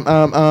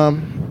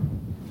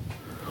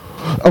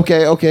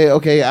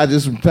 Okay. I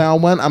just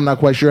found one. I'm not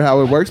quite sure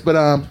how it works, but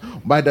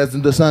why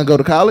doesn't the son go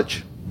to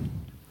college?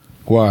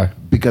 Why?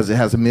 Because it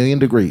has 1 million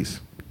degrees.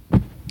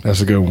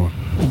 That's a good one.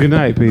 Good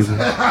night, people.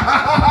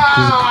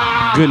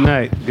 Good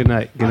night. Good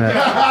night. Good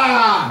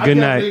night. Good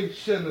night.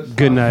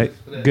 Good night.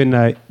 Good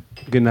night.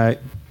 Good night.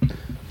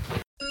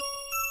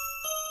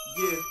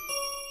 Yeah.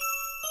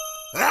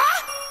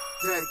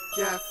 That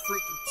guy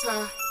freaky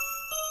tie.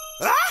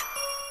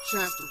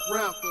 Chance the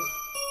rapper.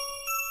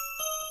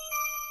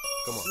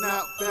 Come on.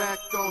 Snap back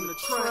on the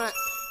track.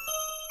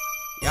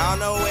 Y'all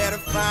know where to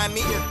find me.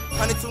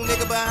 102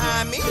 nigga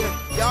behind me.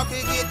 Y'all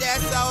could get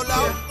that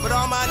solo, but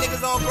all my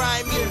niggas on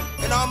grind me,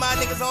 and all my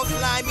niggas on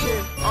slime me.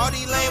 All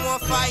these lame won't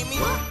fight me.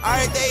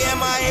 I heard they in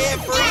my head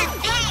free.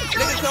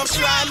 Niggas come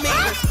try me.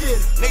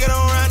 Nigga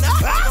don't run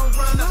up.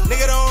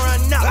 Nigga don't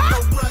run up.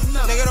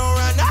 Nigga don't run